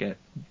they don't get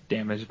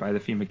damaged by the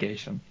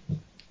fumigation?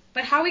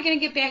 But how are we going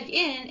to get back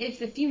in if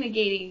the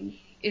fumigating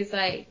is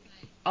like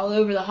all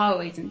over the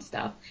hallways and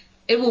stuff?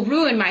 It will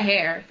ruin my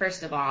hair,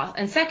 first of all.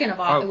 And second of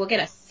all, it will get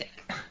us sick.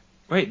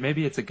 Wait,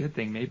 maybe it's a good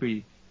thing.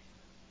 Maybe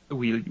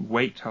we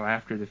wait till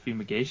after the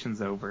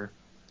fumigation's over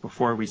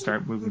before we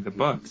start moving the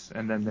books,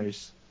 and then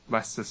there's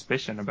less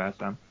suspicion about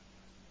them.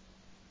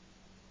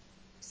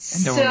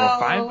 And no one will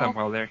find them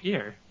while they're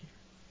here.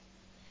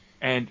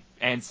 And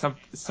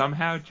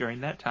somehow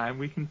during that time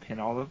we can pin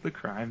all of the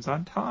crimes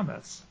on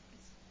Thomas.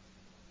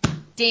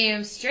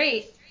 Damn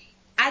straight.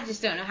 I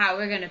just don't know how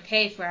we're going to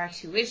pay for our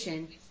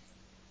tuition.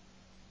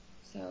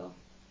 So.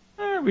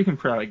 We can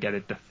probably get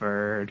it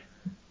deferred.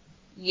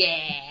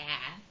 Yeah,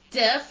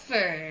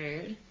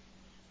 deferred.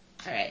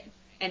 Alright,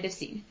 end of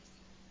scene.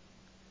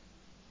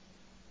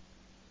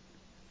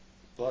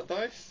 Blood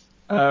dice?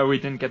 We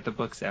didn't get the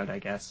books out, I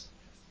guess.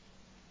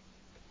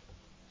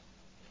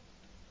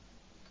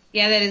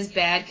 Yeah, that is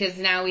bad, because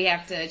now we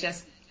have to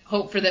just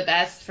hope for the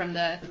best from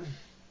the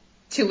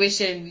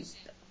tuition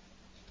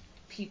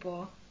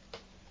people.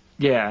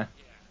 Yeah.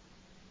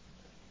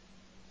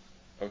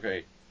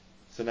 Okay,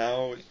 so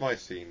now it's my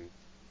scene,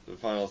 the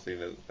final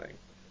scene of the thing.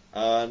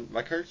 And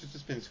my character's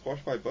just been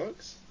squashed by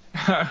bugs.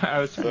 I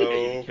was trying to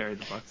get you to carry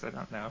the books, I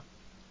don't know.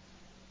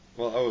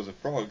 Well, I was a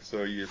frog,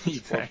 so you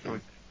Exactly.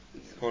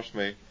 squashed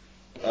me.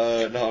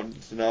 Now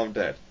I'm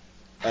dead.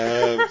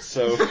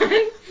 So...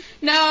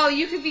 No,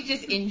 you could be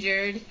just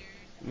injured.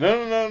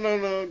 No,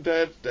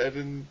 dead,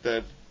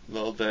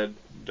 no,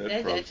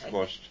 dead frog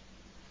squashed.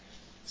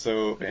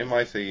 So, in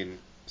my scene,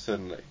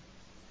 suddenly,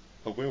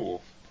 a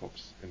werewolf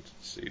pops into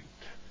the scene.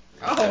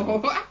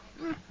 Oh.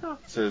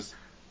 Says,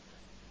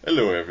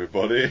 "Hello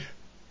everybody,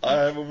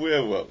 I am a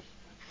werewolf.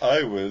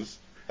 I was,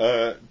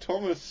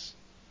 Thomas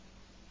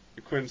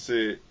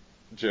Quincy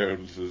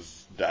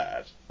Jones's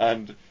dad,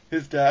 and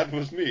his dad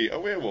was me, a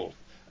werewolf.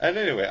 And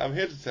anyway, I'm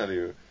here to tell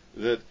you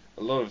that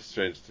a lot of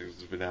strange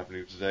things have been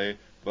happening today,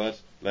 but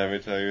let me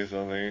tell you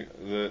something,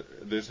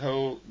 this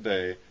whole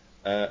day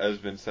has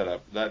been set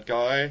up. That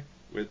guy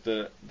with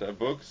the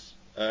books,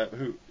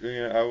 who,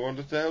 I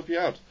wanted to help you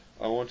out.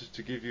 I wanted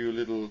to give you a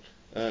little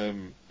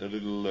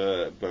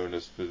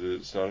bonus for the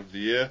start of the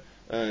year.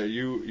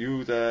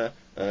 You there,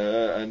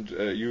 and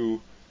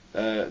you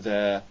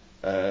there,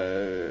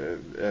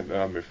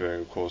 I'm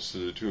referring, of course, to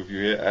the two of you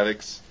here,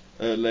 Alex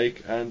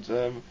Lake and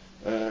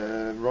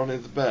Ronnie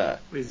the Bear.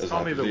 Please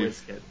call me the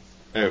Whiz Kid.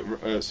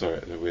 Sorry,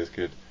 the Whiz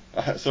Kid.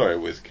 Sorry,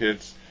 Whiz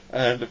Kids.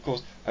 And of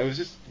course, I was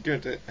just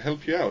going to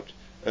help you out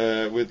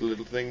with the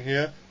little thing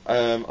here.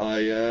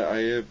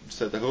 I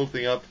set the whole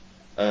thing up.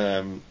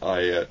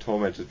 I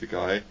tormented the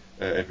guy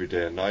every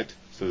day and night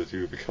so that he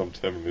would become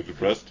terminally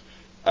depressed.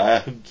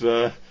 And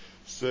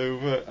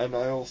and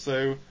I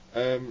also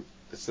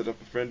set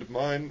up a friend of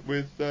mine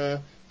with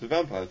the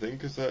vampire thing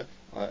because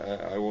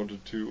I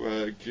wanted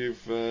to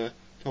give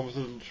Thomas a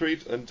little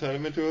treat and turn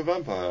him into a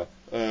vampire,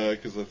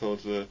 because I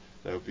thought that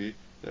would be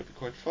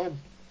quite fun.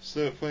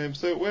 So for him,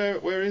 so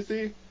where is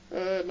he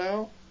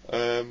now?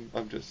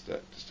 I'm just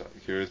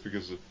curious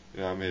because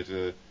I'm here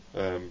to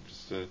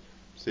just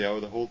see how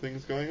the whole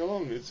thing's going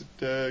along. Is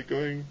it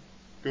going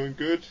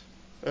good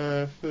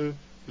for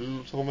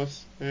little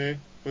Thomas? Hey,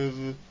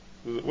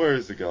 where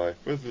is the guy?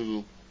 Where's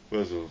little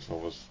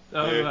Thomas?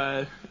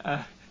 Oh,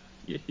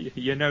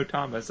 you know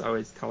Thomas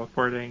always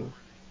teleporting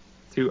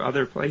to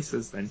other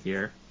places than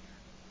here.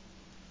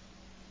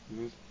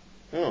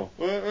 Oh,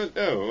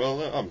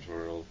 well, I'm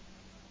sure it'll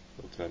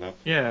turn up.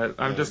 Yeah,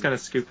 I'm just gonna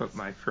scoop up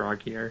my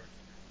frog here.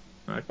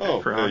 My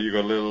pet frog. You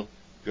got a little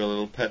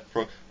pet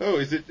frog. Oh,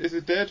 is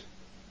it dead?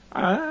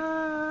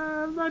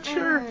 I'm not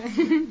sure.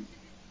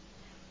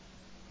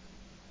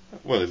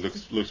 Well, it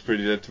looks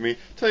pretty dead to me.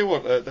 Tell you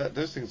what,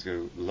 those things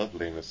go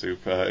lovely in a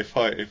soup.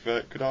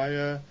 Could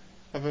I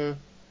have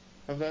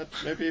that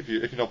maybe if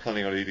you're not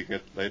planning on eating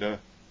it later?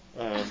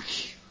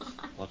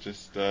 I'll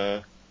just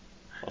I'll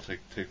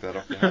take that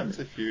off your hands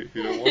if you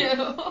don't want it.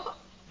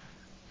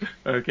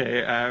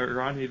 Okay,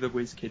 Ronnie the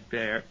Whiz Kid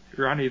the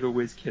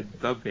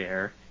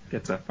bear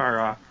gets a far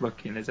off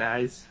look in his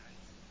eyes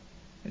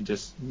and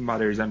just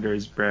mutters under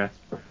his breath,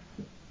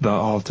 "The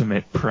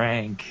ultimate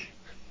prank."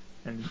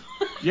 And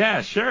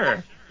yeah,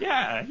 sure.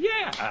 Yeah,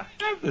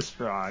 have this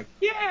frog.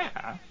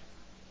 Yeah.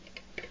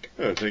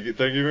 Oh, thank you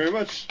very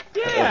much.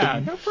 Yeah,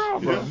 no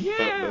problem.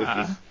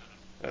 Yeah.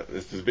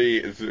 This is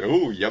me.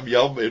 Yum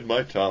yum in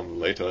my tongue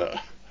later.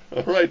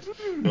 All right.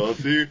 Well, I'll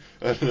see you.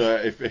 And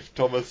if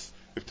Thomas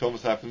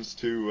happens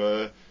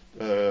to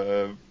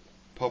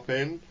pop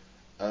in,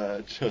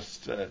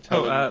 just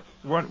tell him.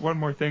 One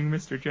more thing,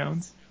 Mr.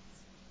 Jones.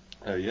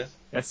 Yes.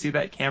 I see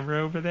that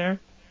camera over there.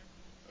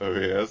 Oh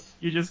yes.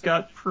 You just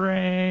got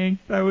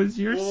pranked. That was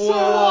your son.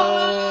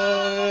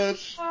 What?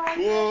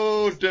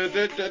 Whoa! Da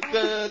da da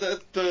da da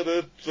da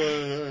da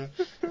da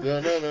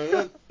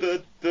da da da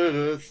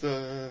da.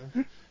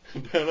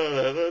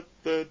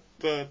 The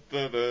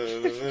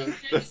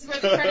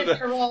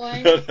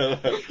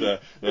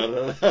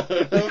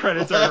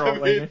credits are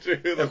rolling.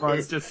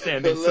 Everyone's just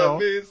standing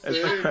still as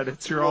the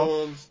credits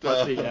roll.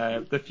 But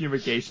the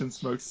fumigation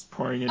smoke's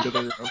pouring into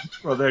the room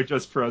while they're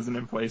just frozen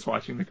in place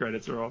watching the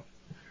credits roll.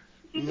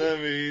 Let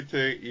me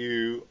take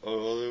you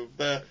all of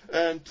that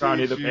and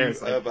Ronnie teach the you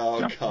Bear's like,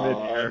 about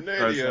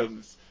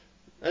carnelians.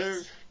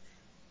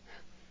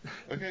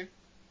 Okay.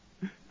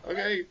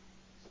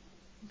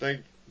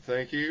 Thank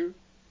you.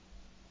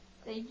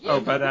 Thank you.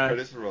 Oh,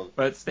 Credits are rolling.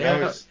 but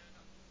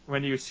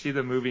when you see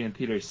the movie in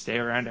theaters, stay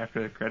around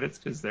after the credits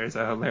because there's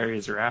a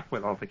hilarious rap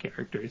with all the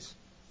characters.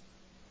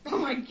 Oh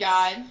my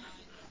god.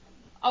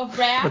 A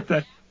rap?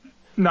 But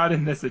not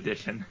in this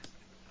edition.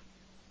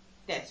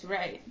 That's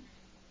right.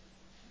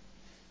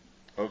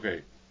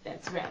 Okay.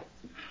 That's right.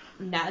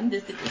 Not in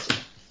this edition.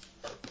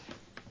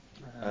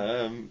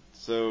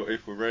 So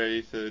if we're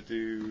ready to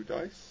do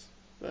dice,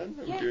 then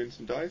are we doing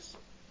some dice?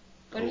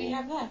 What do we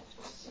have left?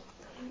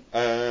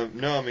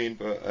 No, I mean,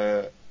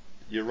 but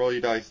you roll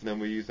your dice and then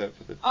we use that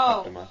for the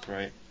aftermath,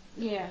 right?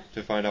 Yeah.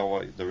 To find out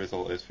what the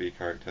result is for your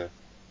character.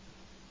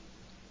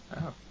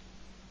 Oh.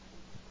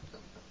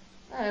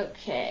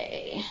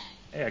 Okay.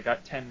 Hey, I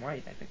got 10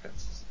 white.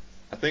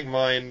 I think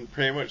mine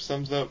pretty much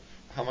sums up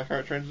how my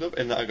character ended up,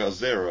 in that I got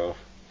 0,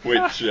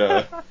 which,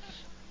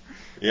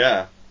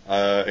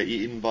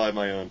 eaten by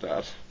my own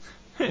dad.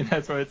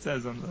 That's what it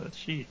says on the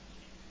sheet.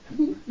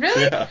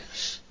 Really? Yeah.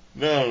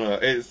 No,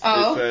 it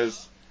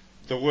says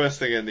the worst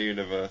thing in the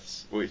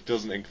universe, which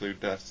doesn't include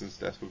death, since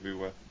death would be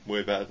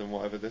way better than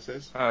whatever this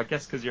is. I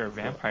guess because you're a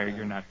vampire,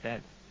 you're not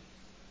dead.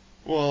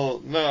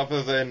 Well, no,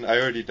 but then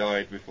I already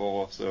died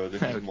before, so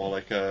this is more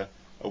like a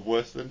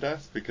worse than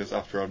death, because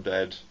after I'm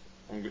dead,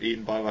 I'm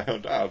eaten by my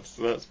own dad,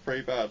 so that's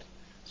pretty bad.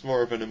 It's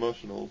more of an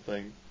emotional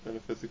thing than a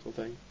physical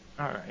thing.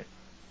 Alright.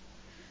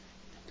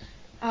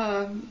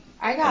 And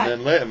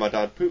then later my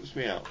dad poops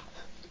me out.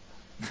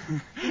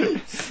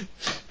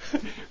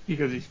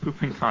 Because he's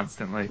pooping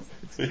constantly.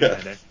 It's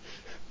genetic.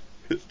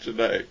 It's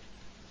genetic.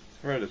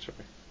 It's hereditary.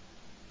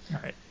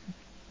 Alright.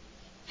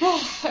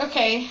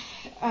 Okay.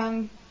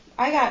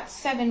 I got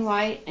 7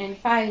 white and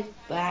 5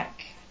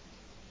 black.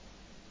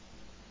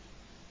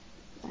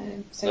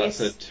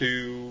 That's a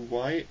 2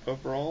 white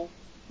overall?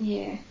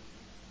 Yeah.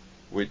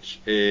 Which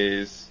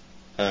is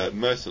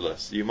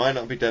merciless. You might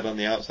not be dead on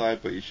the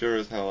outside, but you sure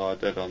as hell are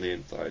dead on the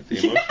inside.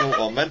 The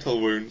emotional or mental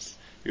wounds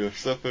you have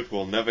suffered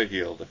will never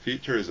heal. The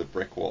future is a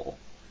brick wall.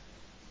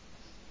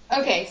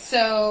 Okay,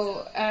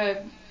 so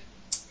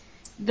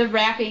the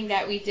rapping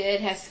that we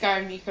did has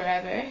scarred me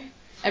forever.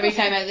 Every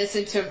time I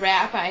listen to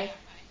rap, I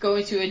go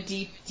into a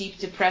deep, deep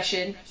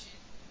depression,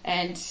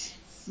 and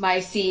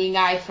my seeing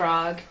eye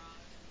frog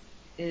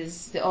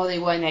is the only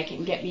one that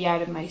can get me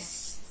out of my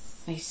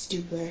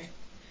stupor.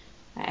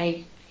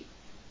 I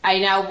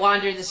now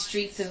wander the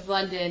streets of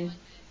London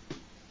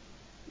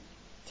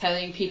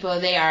telling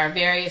people they are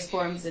various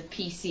forms of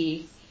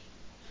PC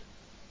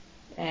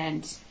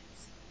and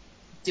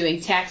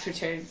doing tax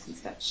returns and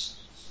such.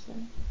 So.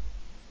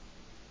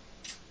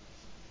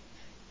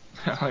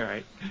 All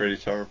right. Pretty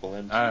terrible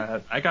ending.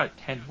 I got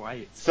 10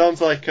 whites.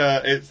 Sounds like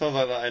that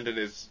ending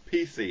is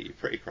PC.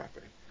 Pretty crappy.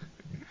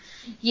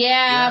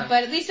 Yeah,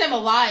 but at least I'm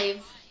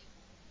alive.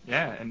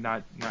 Yeah, and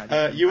not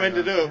you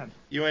ended up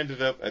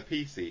a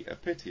PC, a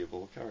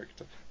pitiable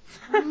character.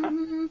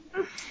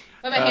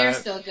 But my hair's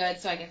still good,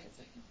 so I guess it's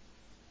okay.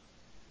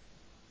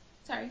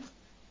 Sorry.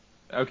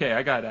 Okay,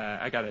 I got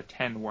a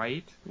 10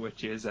 white,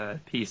 which is a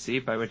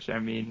PC, by which I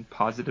mean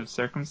positive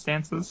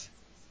circumstances.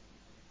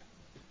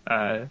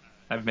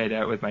 I've made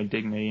out with my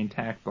dignity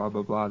intact, blah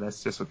blah blah.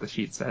 That's just what the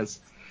sheet says.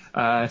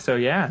 So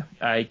yeah,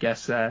 I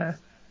guess I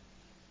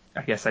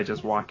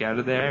just walk out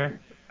of there.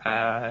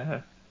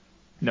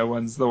 No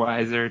one's the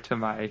wiser to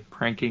my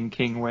prank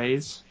king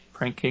ways.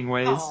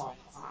 Aww.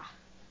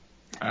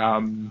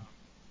 I'm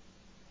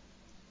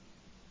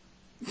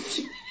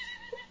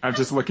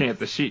just looking at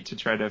the sheet to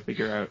try to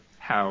figure out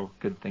how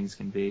good things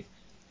can be.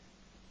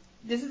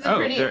 This is a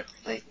pretty...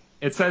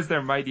 It says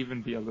there might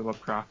even be a little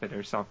profit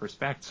or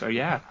self-respect. So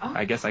yeah,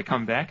 I guess I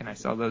come back and I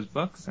sell those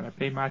books and I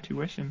pay my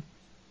tuition.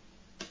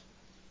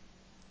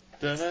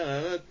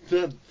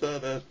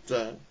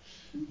 Da-da-da-da-da-da-da.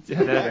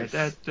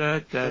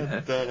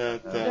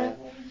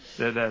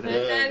 Let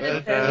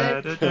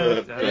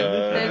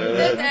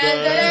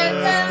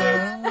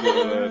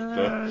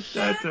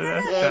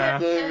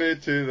me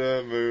to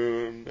the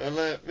moon and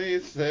let me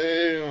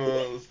say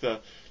all the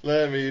stuff.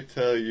 Let me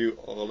tell you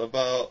all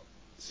about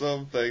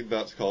something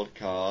that's called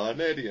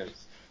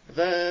Canadians.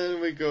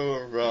 Then we go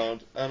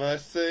around and I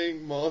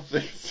sing more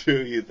things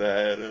to you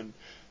then, and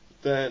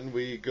then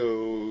we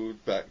go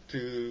back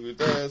to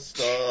the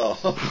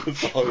start of the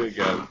song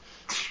again.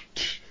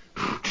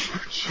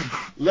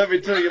 Let me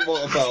tell you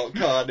more about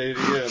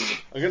Canadian.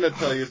 I'm going to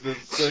tell you the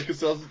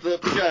circumstances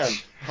that began,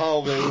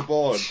 how they were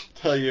born,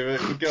 tell you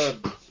it began,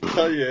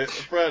 tell you it,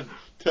 friend,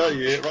 tell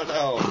you it right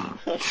now.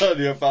 I'll tell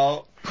you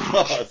about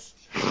us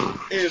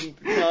in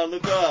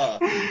Canada.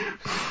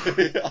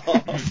 Having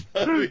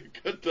a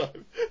good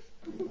time.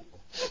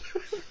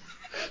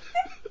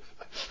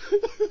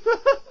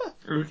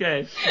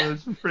 Okay, that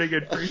was a pretty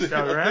good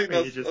freestyle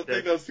rapping you just did. I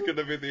think that's going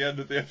to be the end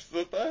of the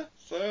episode there.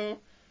 So,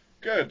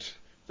 good.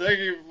 Thank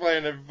you for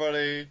playing,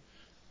 everybody.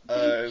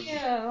 Thank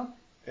you.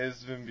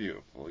 It's been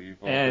beautiful.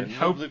 You've all been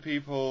lovely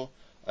people.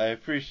 I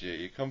appreciate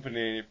your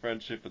company and your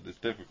friendship at this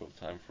difficult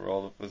time for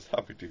all of us.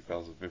 Happy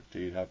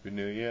 2015. Happy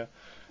New Year.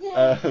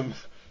 Yeah.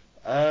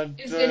 And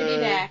It's good to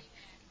be back.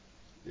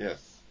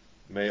 Yes.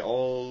 May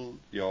all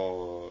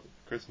your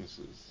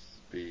Christmases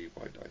be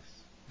white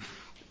dice.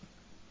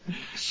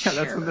 Yeah,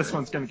 that's when this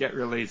one's going to get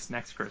released,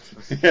 next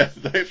Christmas. Yes,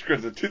 next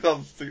Christmas,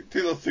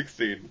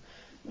 2016.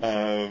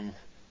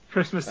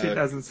 Christmas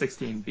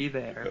 2016, be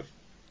there.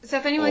 So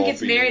if anyone gets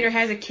married or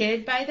has a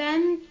kid by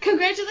then,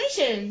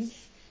 congratulations!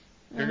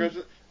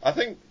 I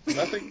think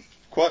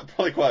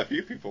probably quite a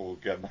few people will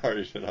get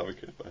married and have a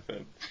kid by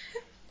then.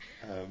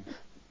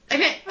 I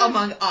meant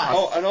among us.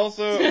 Oh, and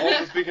also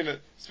speaking of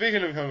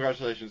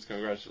congratulations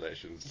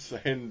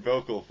in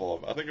vocal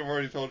form. I think I've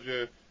already told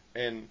you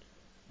in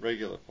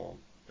regular form,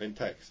 in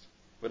text.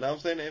 But now I'm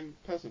saying it in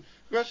person.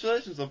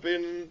 Congratulations on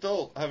being an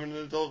adult, having an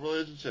adult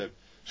relationship.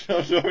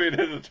 I'm not being in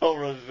an adult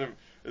relationship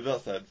in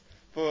that sense.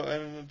 But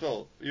an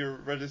adult, you're a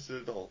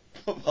registered adult.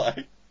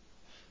 Bye.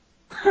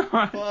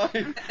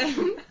 Bye.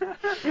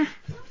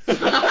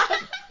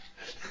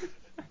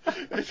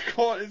 It's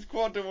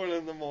 1:15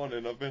 in the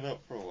morning. I've been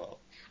up for a while.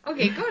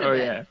 Okay, go to bed. Oh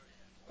yeah.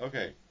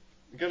 Okay.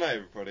 Good night,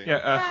 everybody.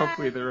 Yeah.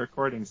 Hopefully the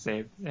recording's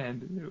saved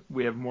and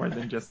we have more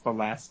than just the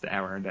last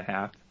hour and a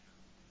half.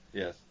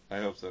 Yes, I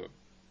hope so.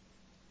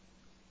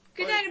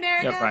 Good night,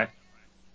 America. Yeah. Bye.